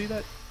he can see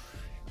that.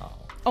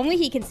 Only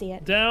he can see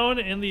it. Down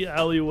in the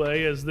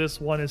alleyway, as this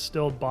one is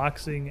still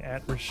boxing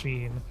at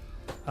Rasheen,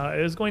 it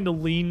is going to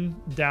lean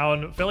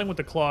down, failing with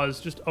the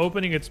claws, just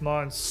opening its maw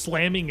and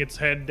slamming its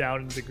head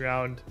down into the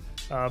ground,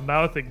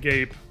 mouth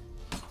agape,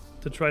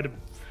 to try to.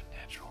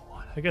 Natural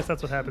one. I guess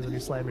that's what happens when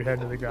you slam your head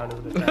into the ground in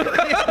an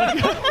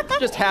attack.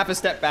 Just half a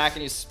step back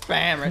and you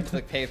spam right into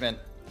the pavement.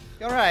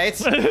 You all right?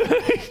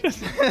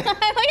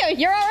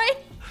 You're all right?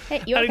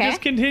 Hey, you And he okay?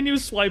 just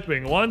continues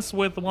swiping, once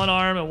with one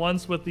arm and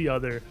once with the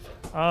other.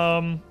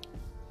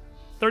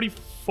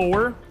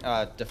 34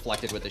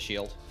 Deflected with the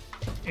shield.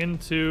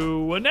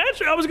 into a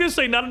natural. I was gonna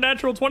say not a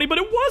natural 20, but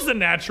it was a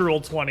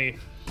natural 20,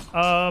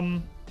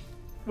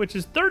 which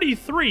is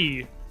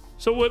 33.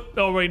 So what?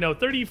 Oh wait, no,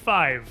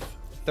 35.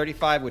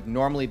 35 would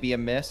normally be a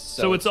miss.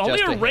 So it's only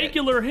just a hit.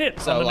 regular hit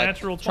So on the like,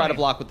 natural 20. try to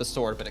block with the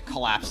sword, but it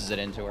collapses it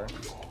into her.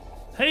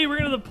 Hey, we're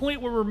getting to the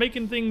point where we're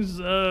making things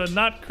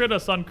not crit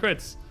us on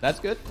crits. That's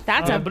good.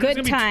 That's a But it's good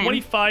gonna be time.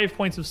 25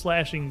 points of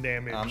slashing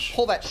damage.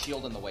 Pull that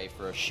shield in the way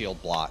for a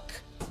shield block.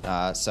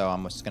 So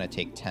I'm just gonna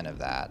take 10 of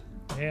that.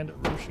 And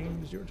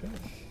Roshin, is your turn.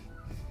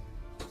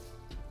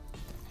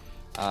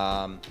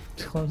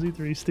 Clumsy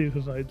 3,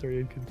 stupefied 3,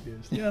 and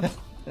confused. Yeah,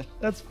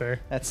 that's fair.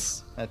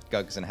 That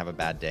Gug's gonna have a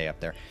bad day up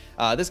there.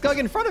 This Gug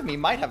in front of me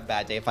might have a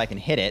bad day if I can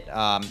hit it.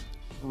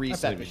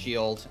 Reset the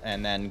shield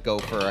and then go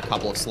for a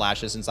couple of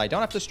slashes since I don't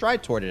have to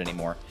stride toward it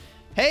anymore.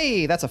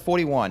 Hey, that's a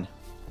 41.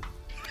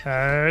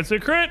 It's a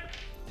crit.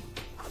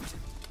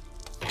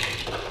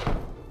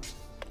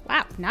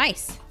 Wow,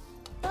 nice.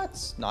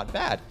 That's not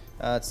bad.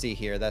 Let's see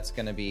here. That's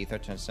going to be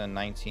 13,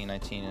 19,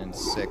 19, and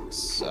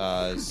 6.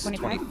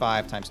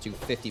 25 times 2,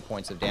 50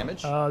 points of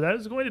damage. That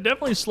is going to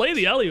definitely slay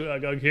the alley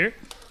Gug here.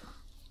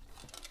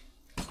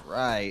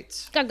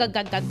 Right. Gug, gug,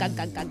 gug, gug, gug,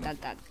 gug, gug,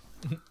 gug, gug.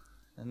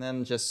 And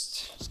then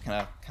just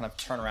kind of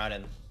turn around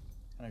and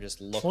kind of just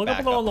look Look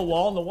back up on the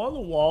wall, and the one on the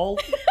wall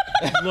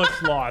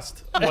looks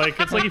lost. Like,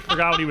 it's like he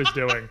forgot what he was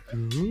doing.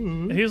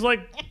 And he's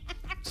like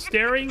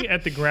staring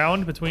at the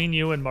ground between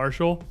you and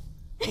Marshall,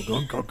 I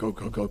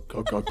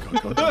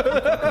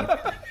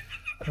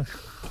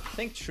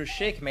think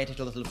Trushik made it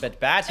a little bit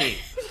batty.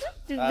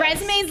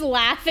 Resume's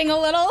laughing a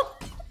little.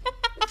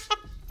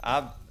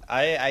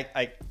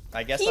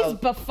 I guess He's I'll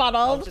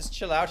befuddled. just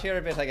chill out here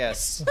a bit, I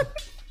guess.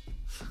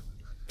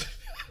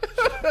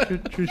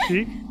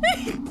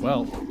 Trishik?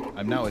 Well,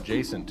 I'm now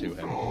adjacent to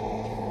him.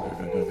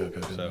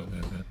 So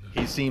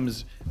he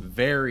seems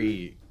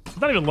very. He's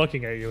not even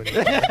looking at you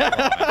anymore.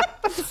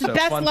 So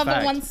Best fun level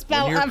fact, 1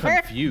 spell when you're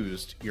ever.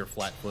 confused, you're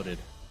flat-footed.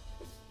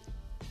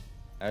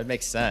 That would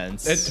make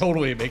sense. It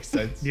totally makes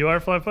sense. You are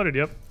flat-footed,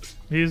 yep.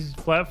 He's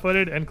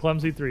flat-footed and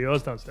clumsy 3.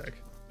 Those don't stack.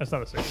 That's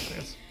not a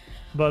circumstance.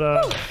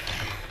 But,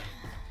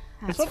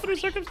 is flat-footed a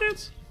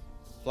circumstance?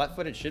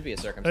 Flat-footed should be a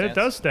circumstance. It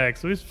does stack,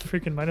 so he's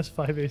freaking minus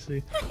 5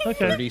 AC. Okay.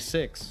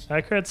 36.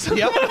 That crits.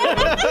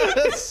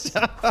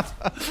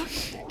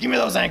 Yep. Give me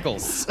those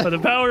ankles. For the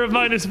power of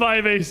minus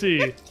 5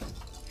 AC.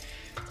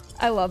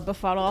 I love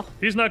befuddle.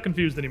 He's not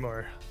confused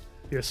anymore.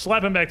 You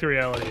slap him back to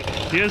reality.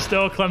 He is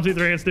still clumsy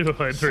 3 and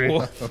stupefied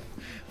 3.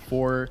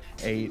 4,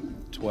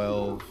 8,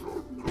 12,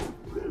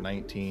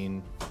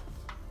 19,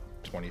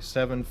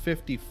 27,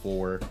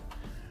 54.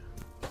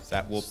 Is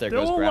that whoop? There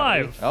Still goes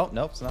gravity. alive. Oh,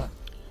 nope, it's not.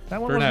 That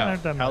one For wasn't now.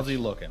 that much. How's he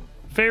looking?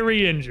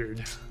 Very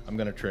injured. I'm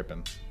gonna trip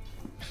him.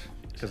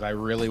 Because I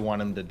really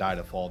want him to die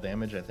to fall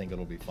damage. I think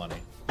it'll be funny.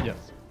 Yes.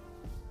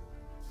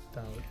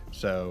 Dollar.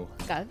 So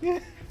God.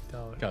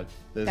 Dollar. God.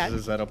 this That-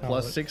 is at a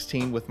plus Solid.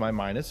 16 with my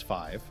minus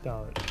 5.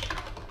 Dollar.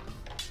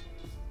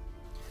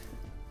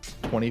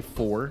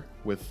 24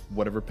 with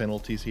whatever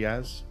penalties he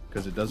has.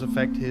 Because it does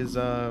affect his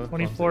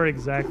 24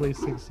 exactly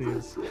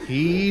succeeds.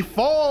 He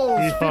falls!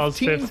 He falls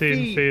 15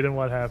 feet. feet, and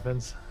what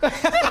happens?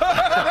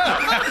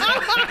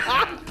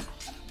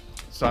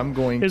 So I'm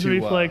going His to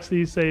reflex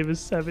D save is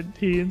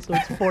 17, so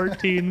it's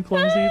 14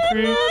 clumsy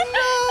 3.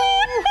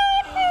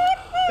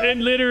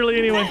 And literally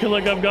anyone can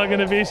look up Gog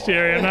and the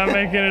Bestiary. I'm not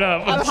making it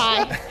up. Up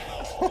high.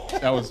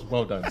 that was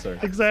well done, sir.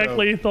 Exact So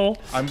lethal.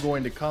 I'm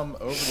going to come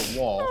over the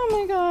wall, Oh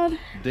my god.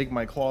 dig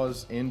my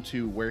claws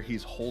into where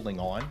he's holding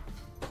on,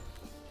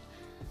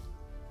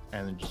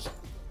 and then just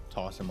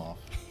toss him off.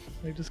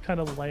 He just kind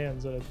of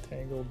lands in a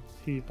tangled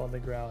heap on the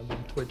ground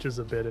and twitches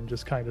a bit and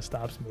just kind of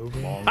stops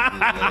moving. Long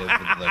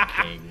live the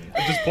king.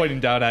 I'm just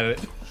pointing down at it.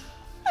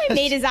 I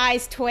made his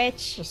eyes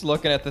twitch. Just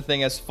looking at the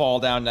thing as fall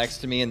down next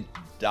to me and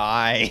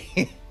die.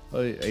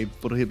 I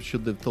perhaps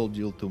should have told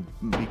you to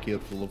be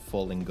careful of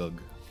falling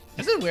Gug.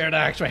 Is it weird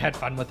I actually had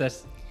fun with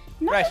this?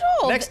 Not right. at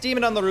all. Next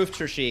demon on the roof,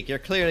 Trishik. You're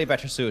clearly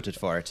better suited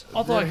for it.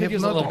 Although I There could have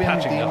use a not little been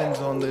patching up. demons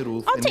on the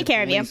roof I'll in take at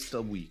care of you. least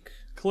a week.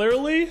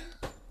 Clearly,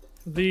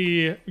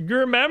 you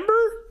remember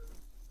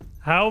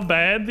how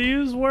bad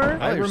these were?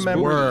 I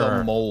remember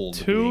the mold.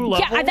 Two being-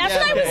 levels. Yeah, that's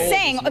what I was mold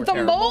saying. was more The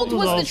terrible. mold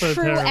was Also the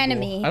true terrible.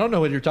 enemy. I don't know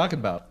what you're talking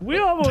about. We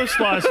almost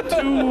lost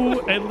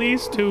at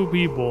least two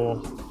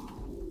people.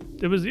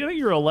 It was, I think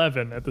you were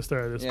 11 at the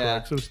start of this Yeah.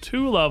 book, so it was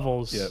 2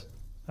 levels Yep.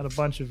 at a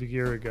bunch of a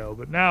year ago.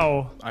 But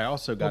now, I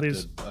also got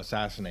these- to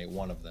assassinate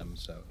one of them,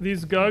 so.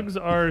 these Gugs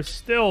are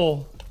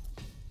still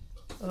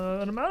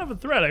an amount of a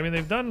threat. I mean,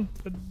 they've done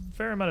a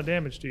fair amount of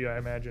damage to you, I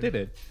imagine. They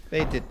did.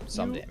 They did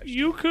some damage.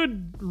 You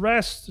could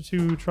rest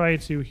to try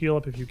to heal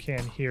up if you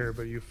can here,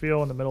 but you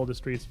feel in the middle of the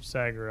streets of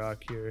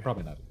Sagarok, you're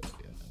Probably not a good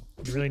idea.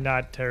 No. really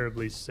not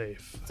terribly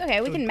safe. It's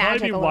okay, we It can would magic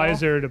probably a be little.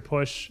 wiser to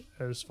push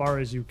as far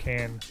as you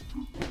can.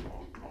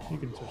 You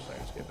can switch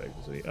sides, get back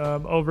to the city.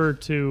 Over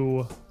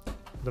to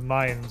the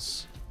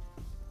mines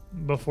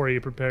before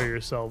you prepare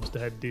yourselves to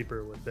head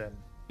deeper with them.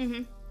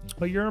 Mm-hmm.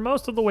 But you're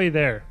most of the way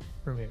there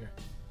from here.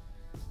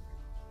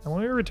 And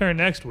when we return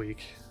next week,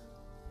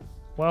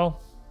 well,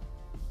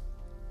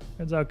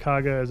 turns out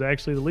Kaga is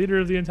actually the leader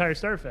of the entire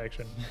Star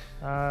faction,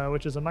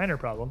 which is a minor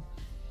problem.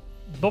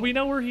 But we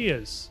know where he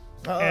is.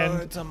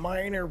 And it's a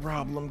minor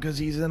problem because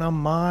he's in a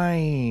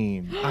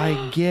mine.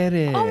 I get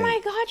it. Oh my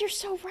god, you're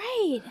so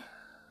right.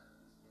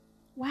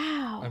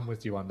 Wow. I'm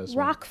with you on this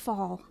one.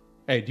 Rockfall.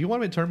 Hey, do you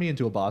want me to turn me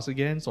into a boss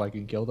again so I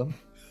can kill them?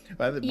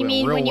 You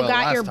mean when you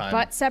got your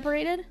butt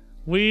separated?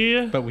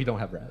 we But we don't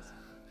have Raz.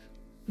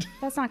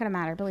 That's not gonna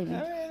matter, believe me.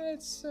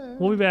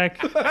 We'll be back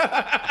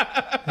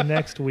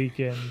next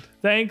weekend.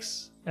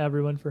 Thanks,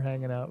 everyone, for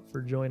hanging out,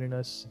 for joining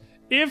us.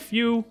 If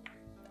you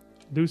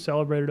do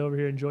celebrate it over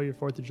here, enjoy your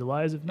 4th of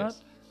July. If not,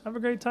 Yes. have a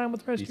great time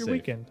with the rest Be of your safe.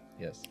 weekend.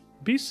 Yes.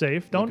 Be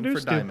safe. Don't Looking do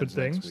for stupid diamonds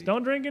next things. week.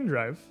 Don't drink and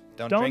drive.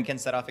 Don't drink and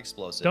set off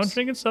explosives. Don't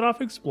drink and set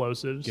off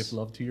explosives. Give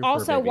love to your fur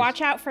Also, babies.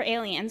 watch out for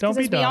aliens, Don't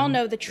because be as we all dumb.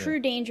 know, the true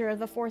danger of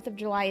the 4th of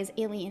July is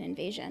alien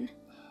invasion.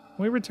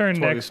 We return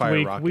Totally next fire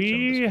week. rockets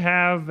We on this.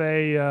 have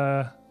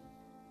a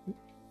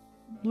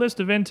list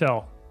of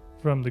intel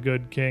from the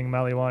good King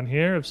Maliwan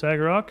here of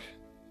Sagarok,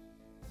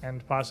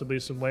 and possibly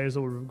some ways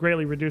that will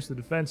greatly reduce the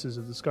defenses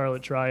of the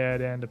Scarlet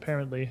Triad and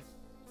apparently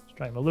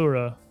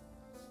Strymalura,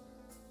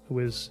 who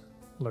is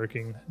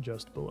lurking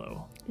just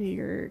below.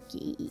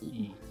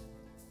 Lurky.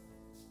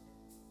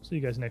 See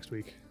you guys next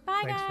week.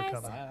 Bye, Thanks guys. for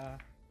coming.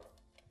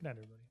 Good night,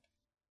 everybody.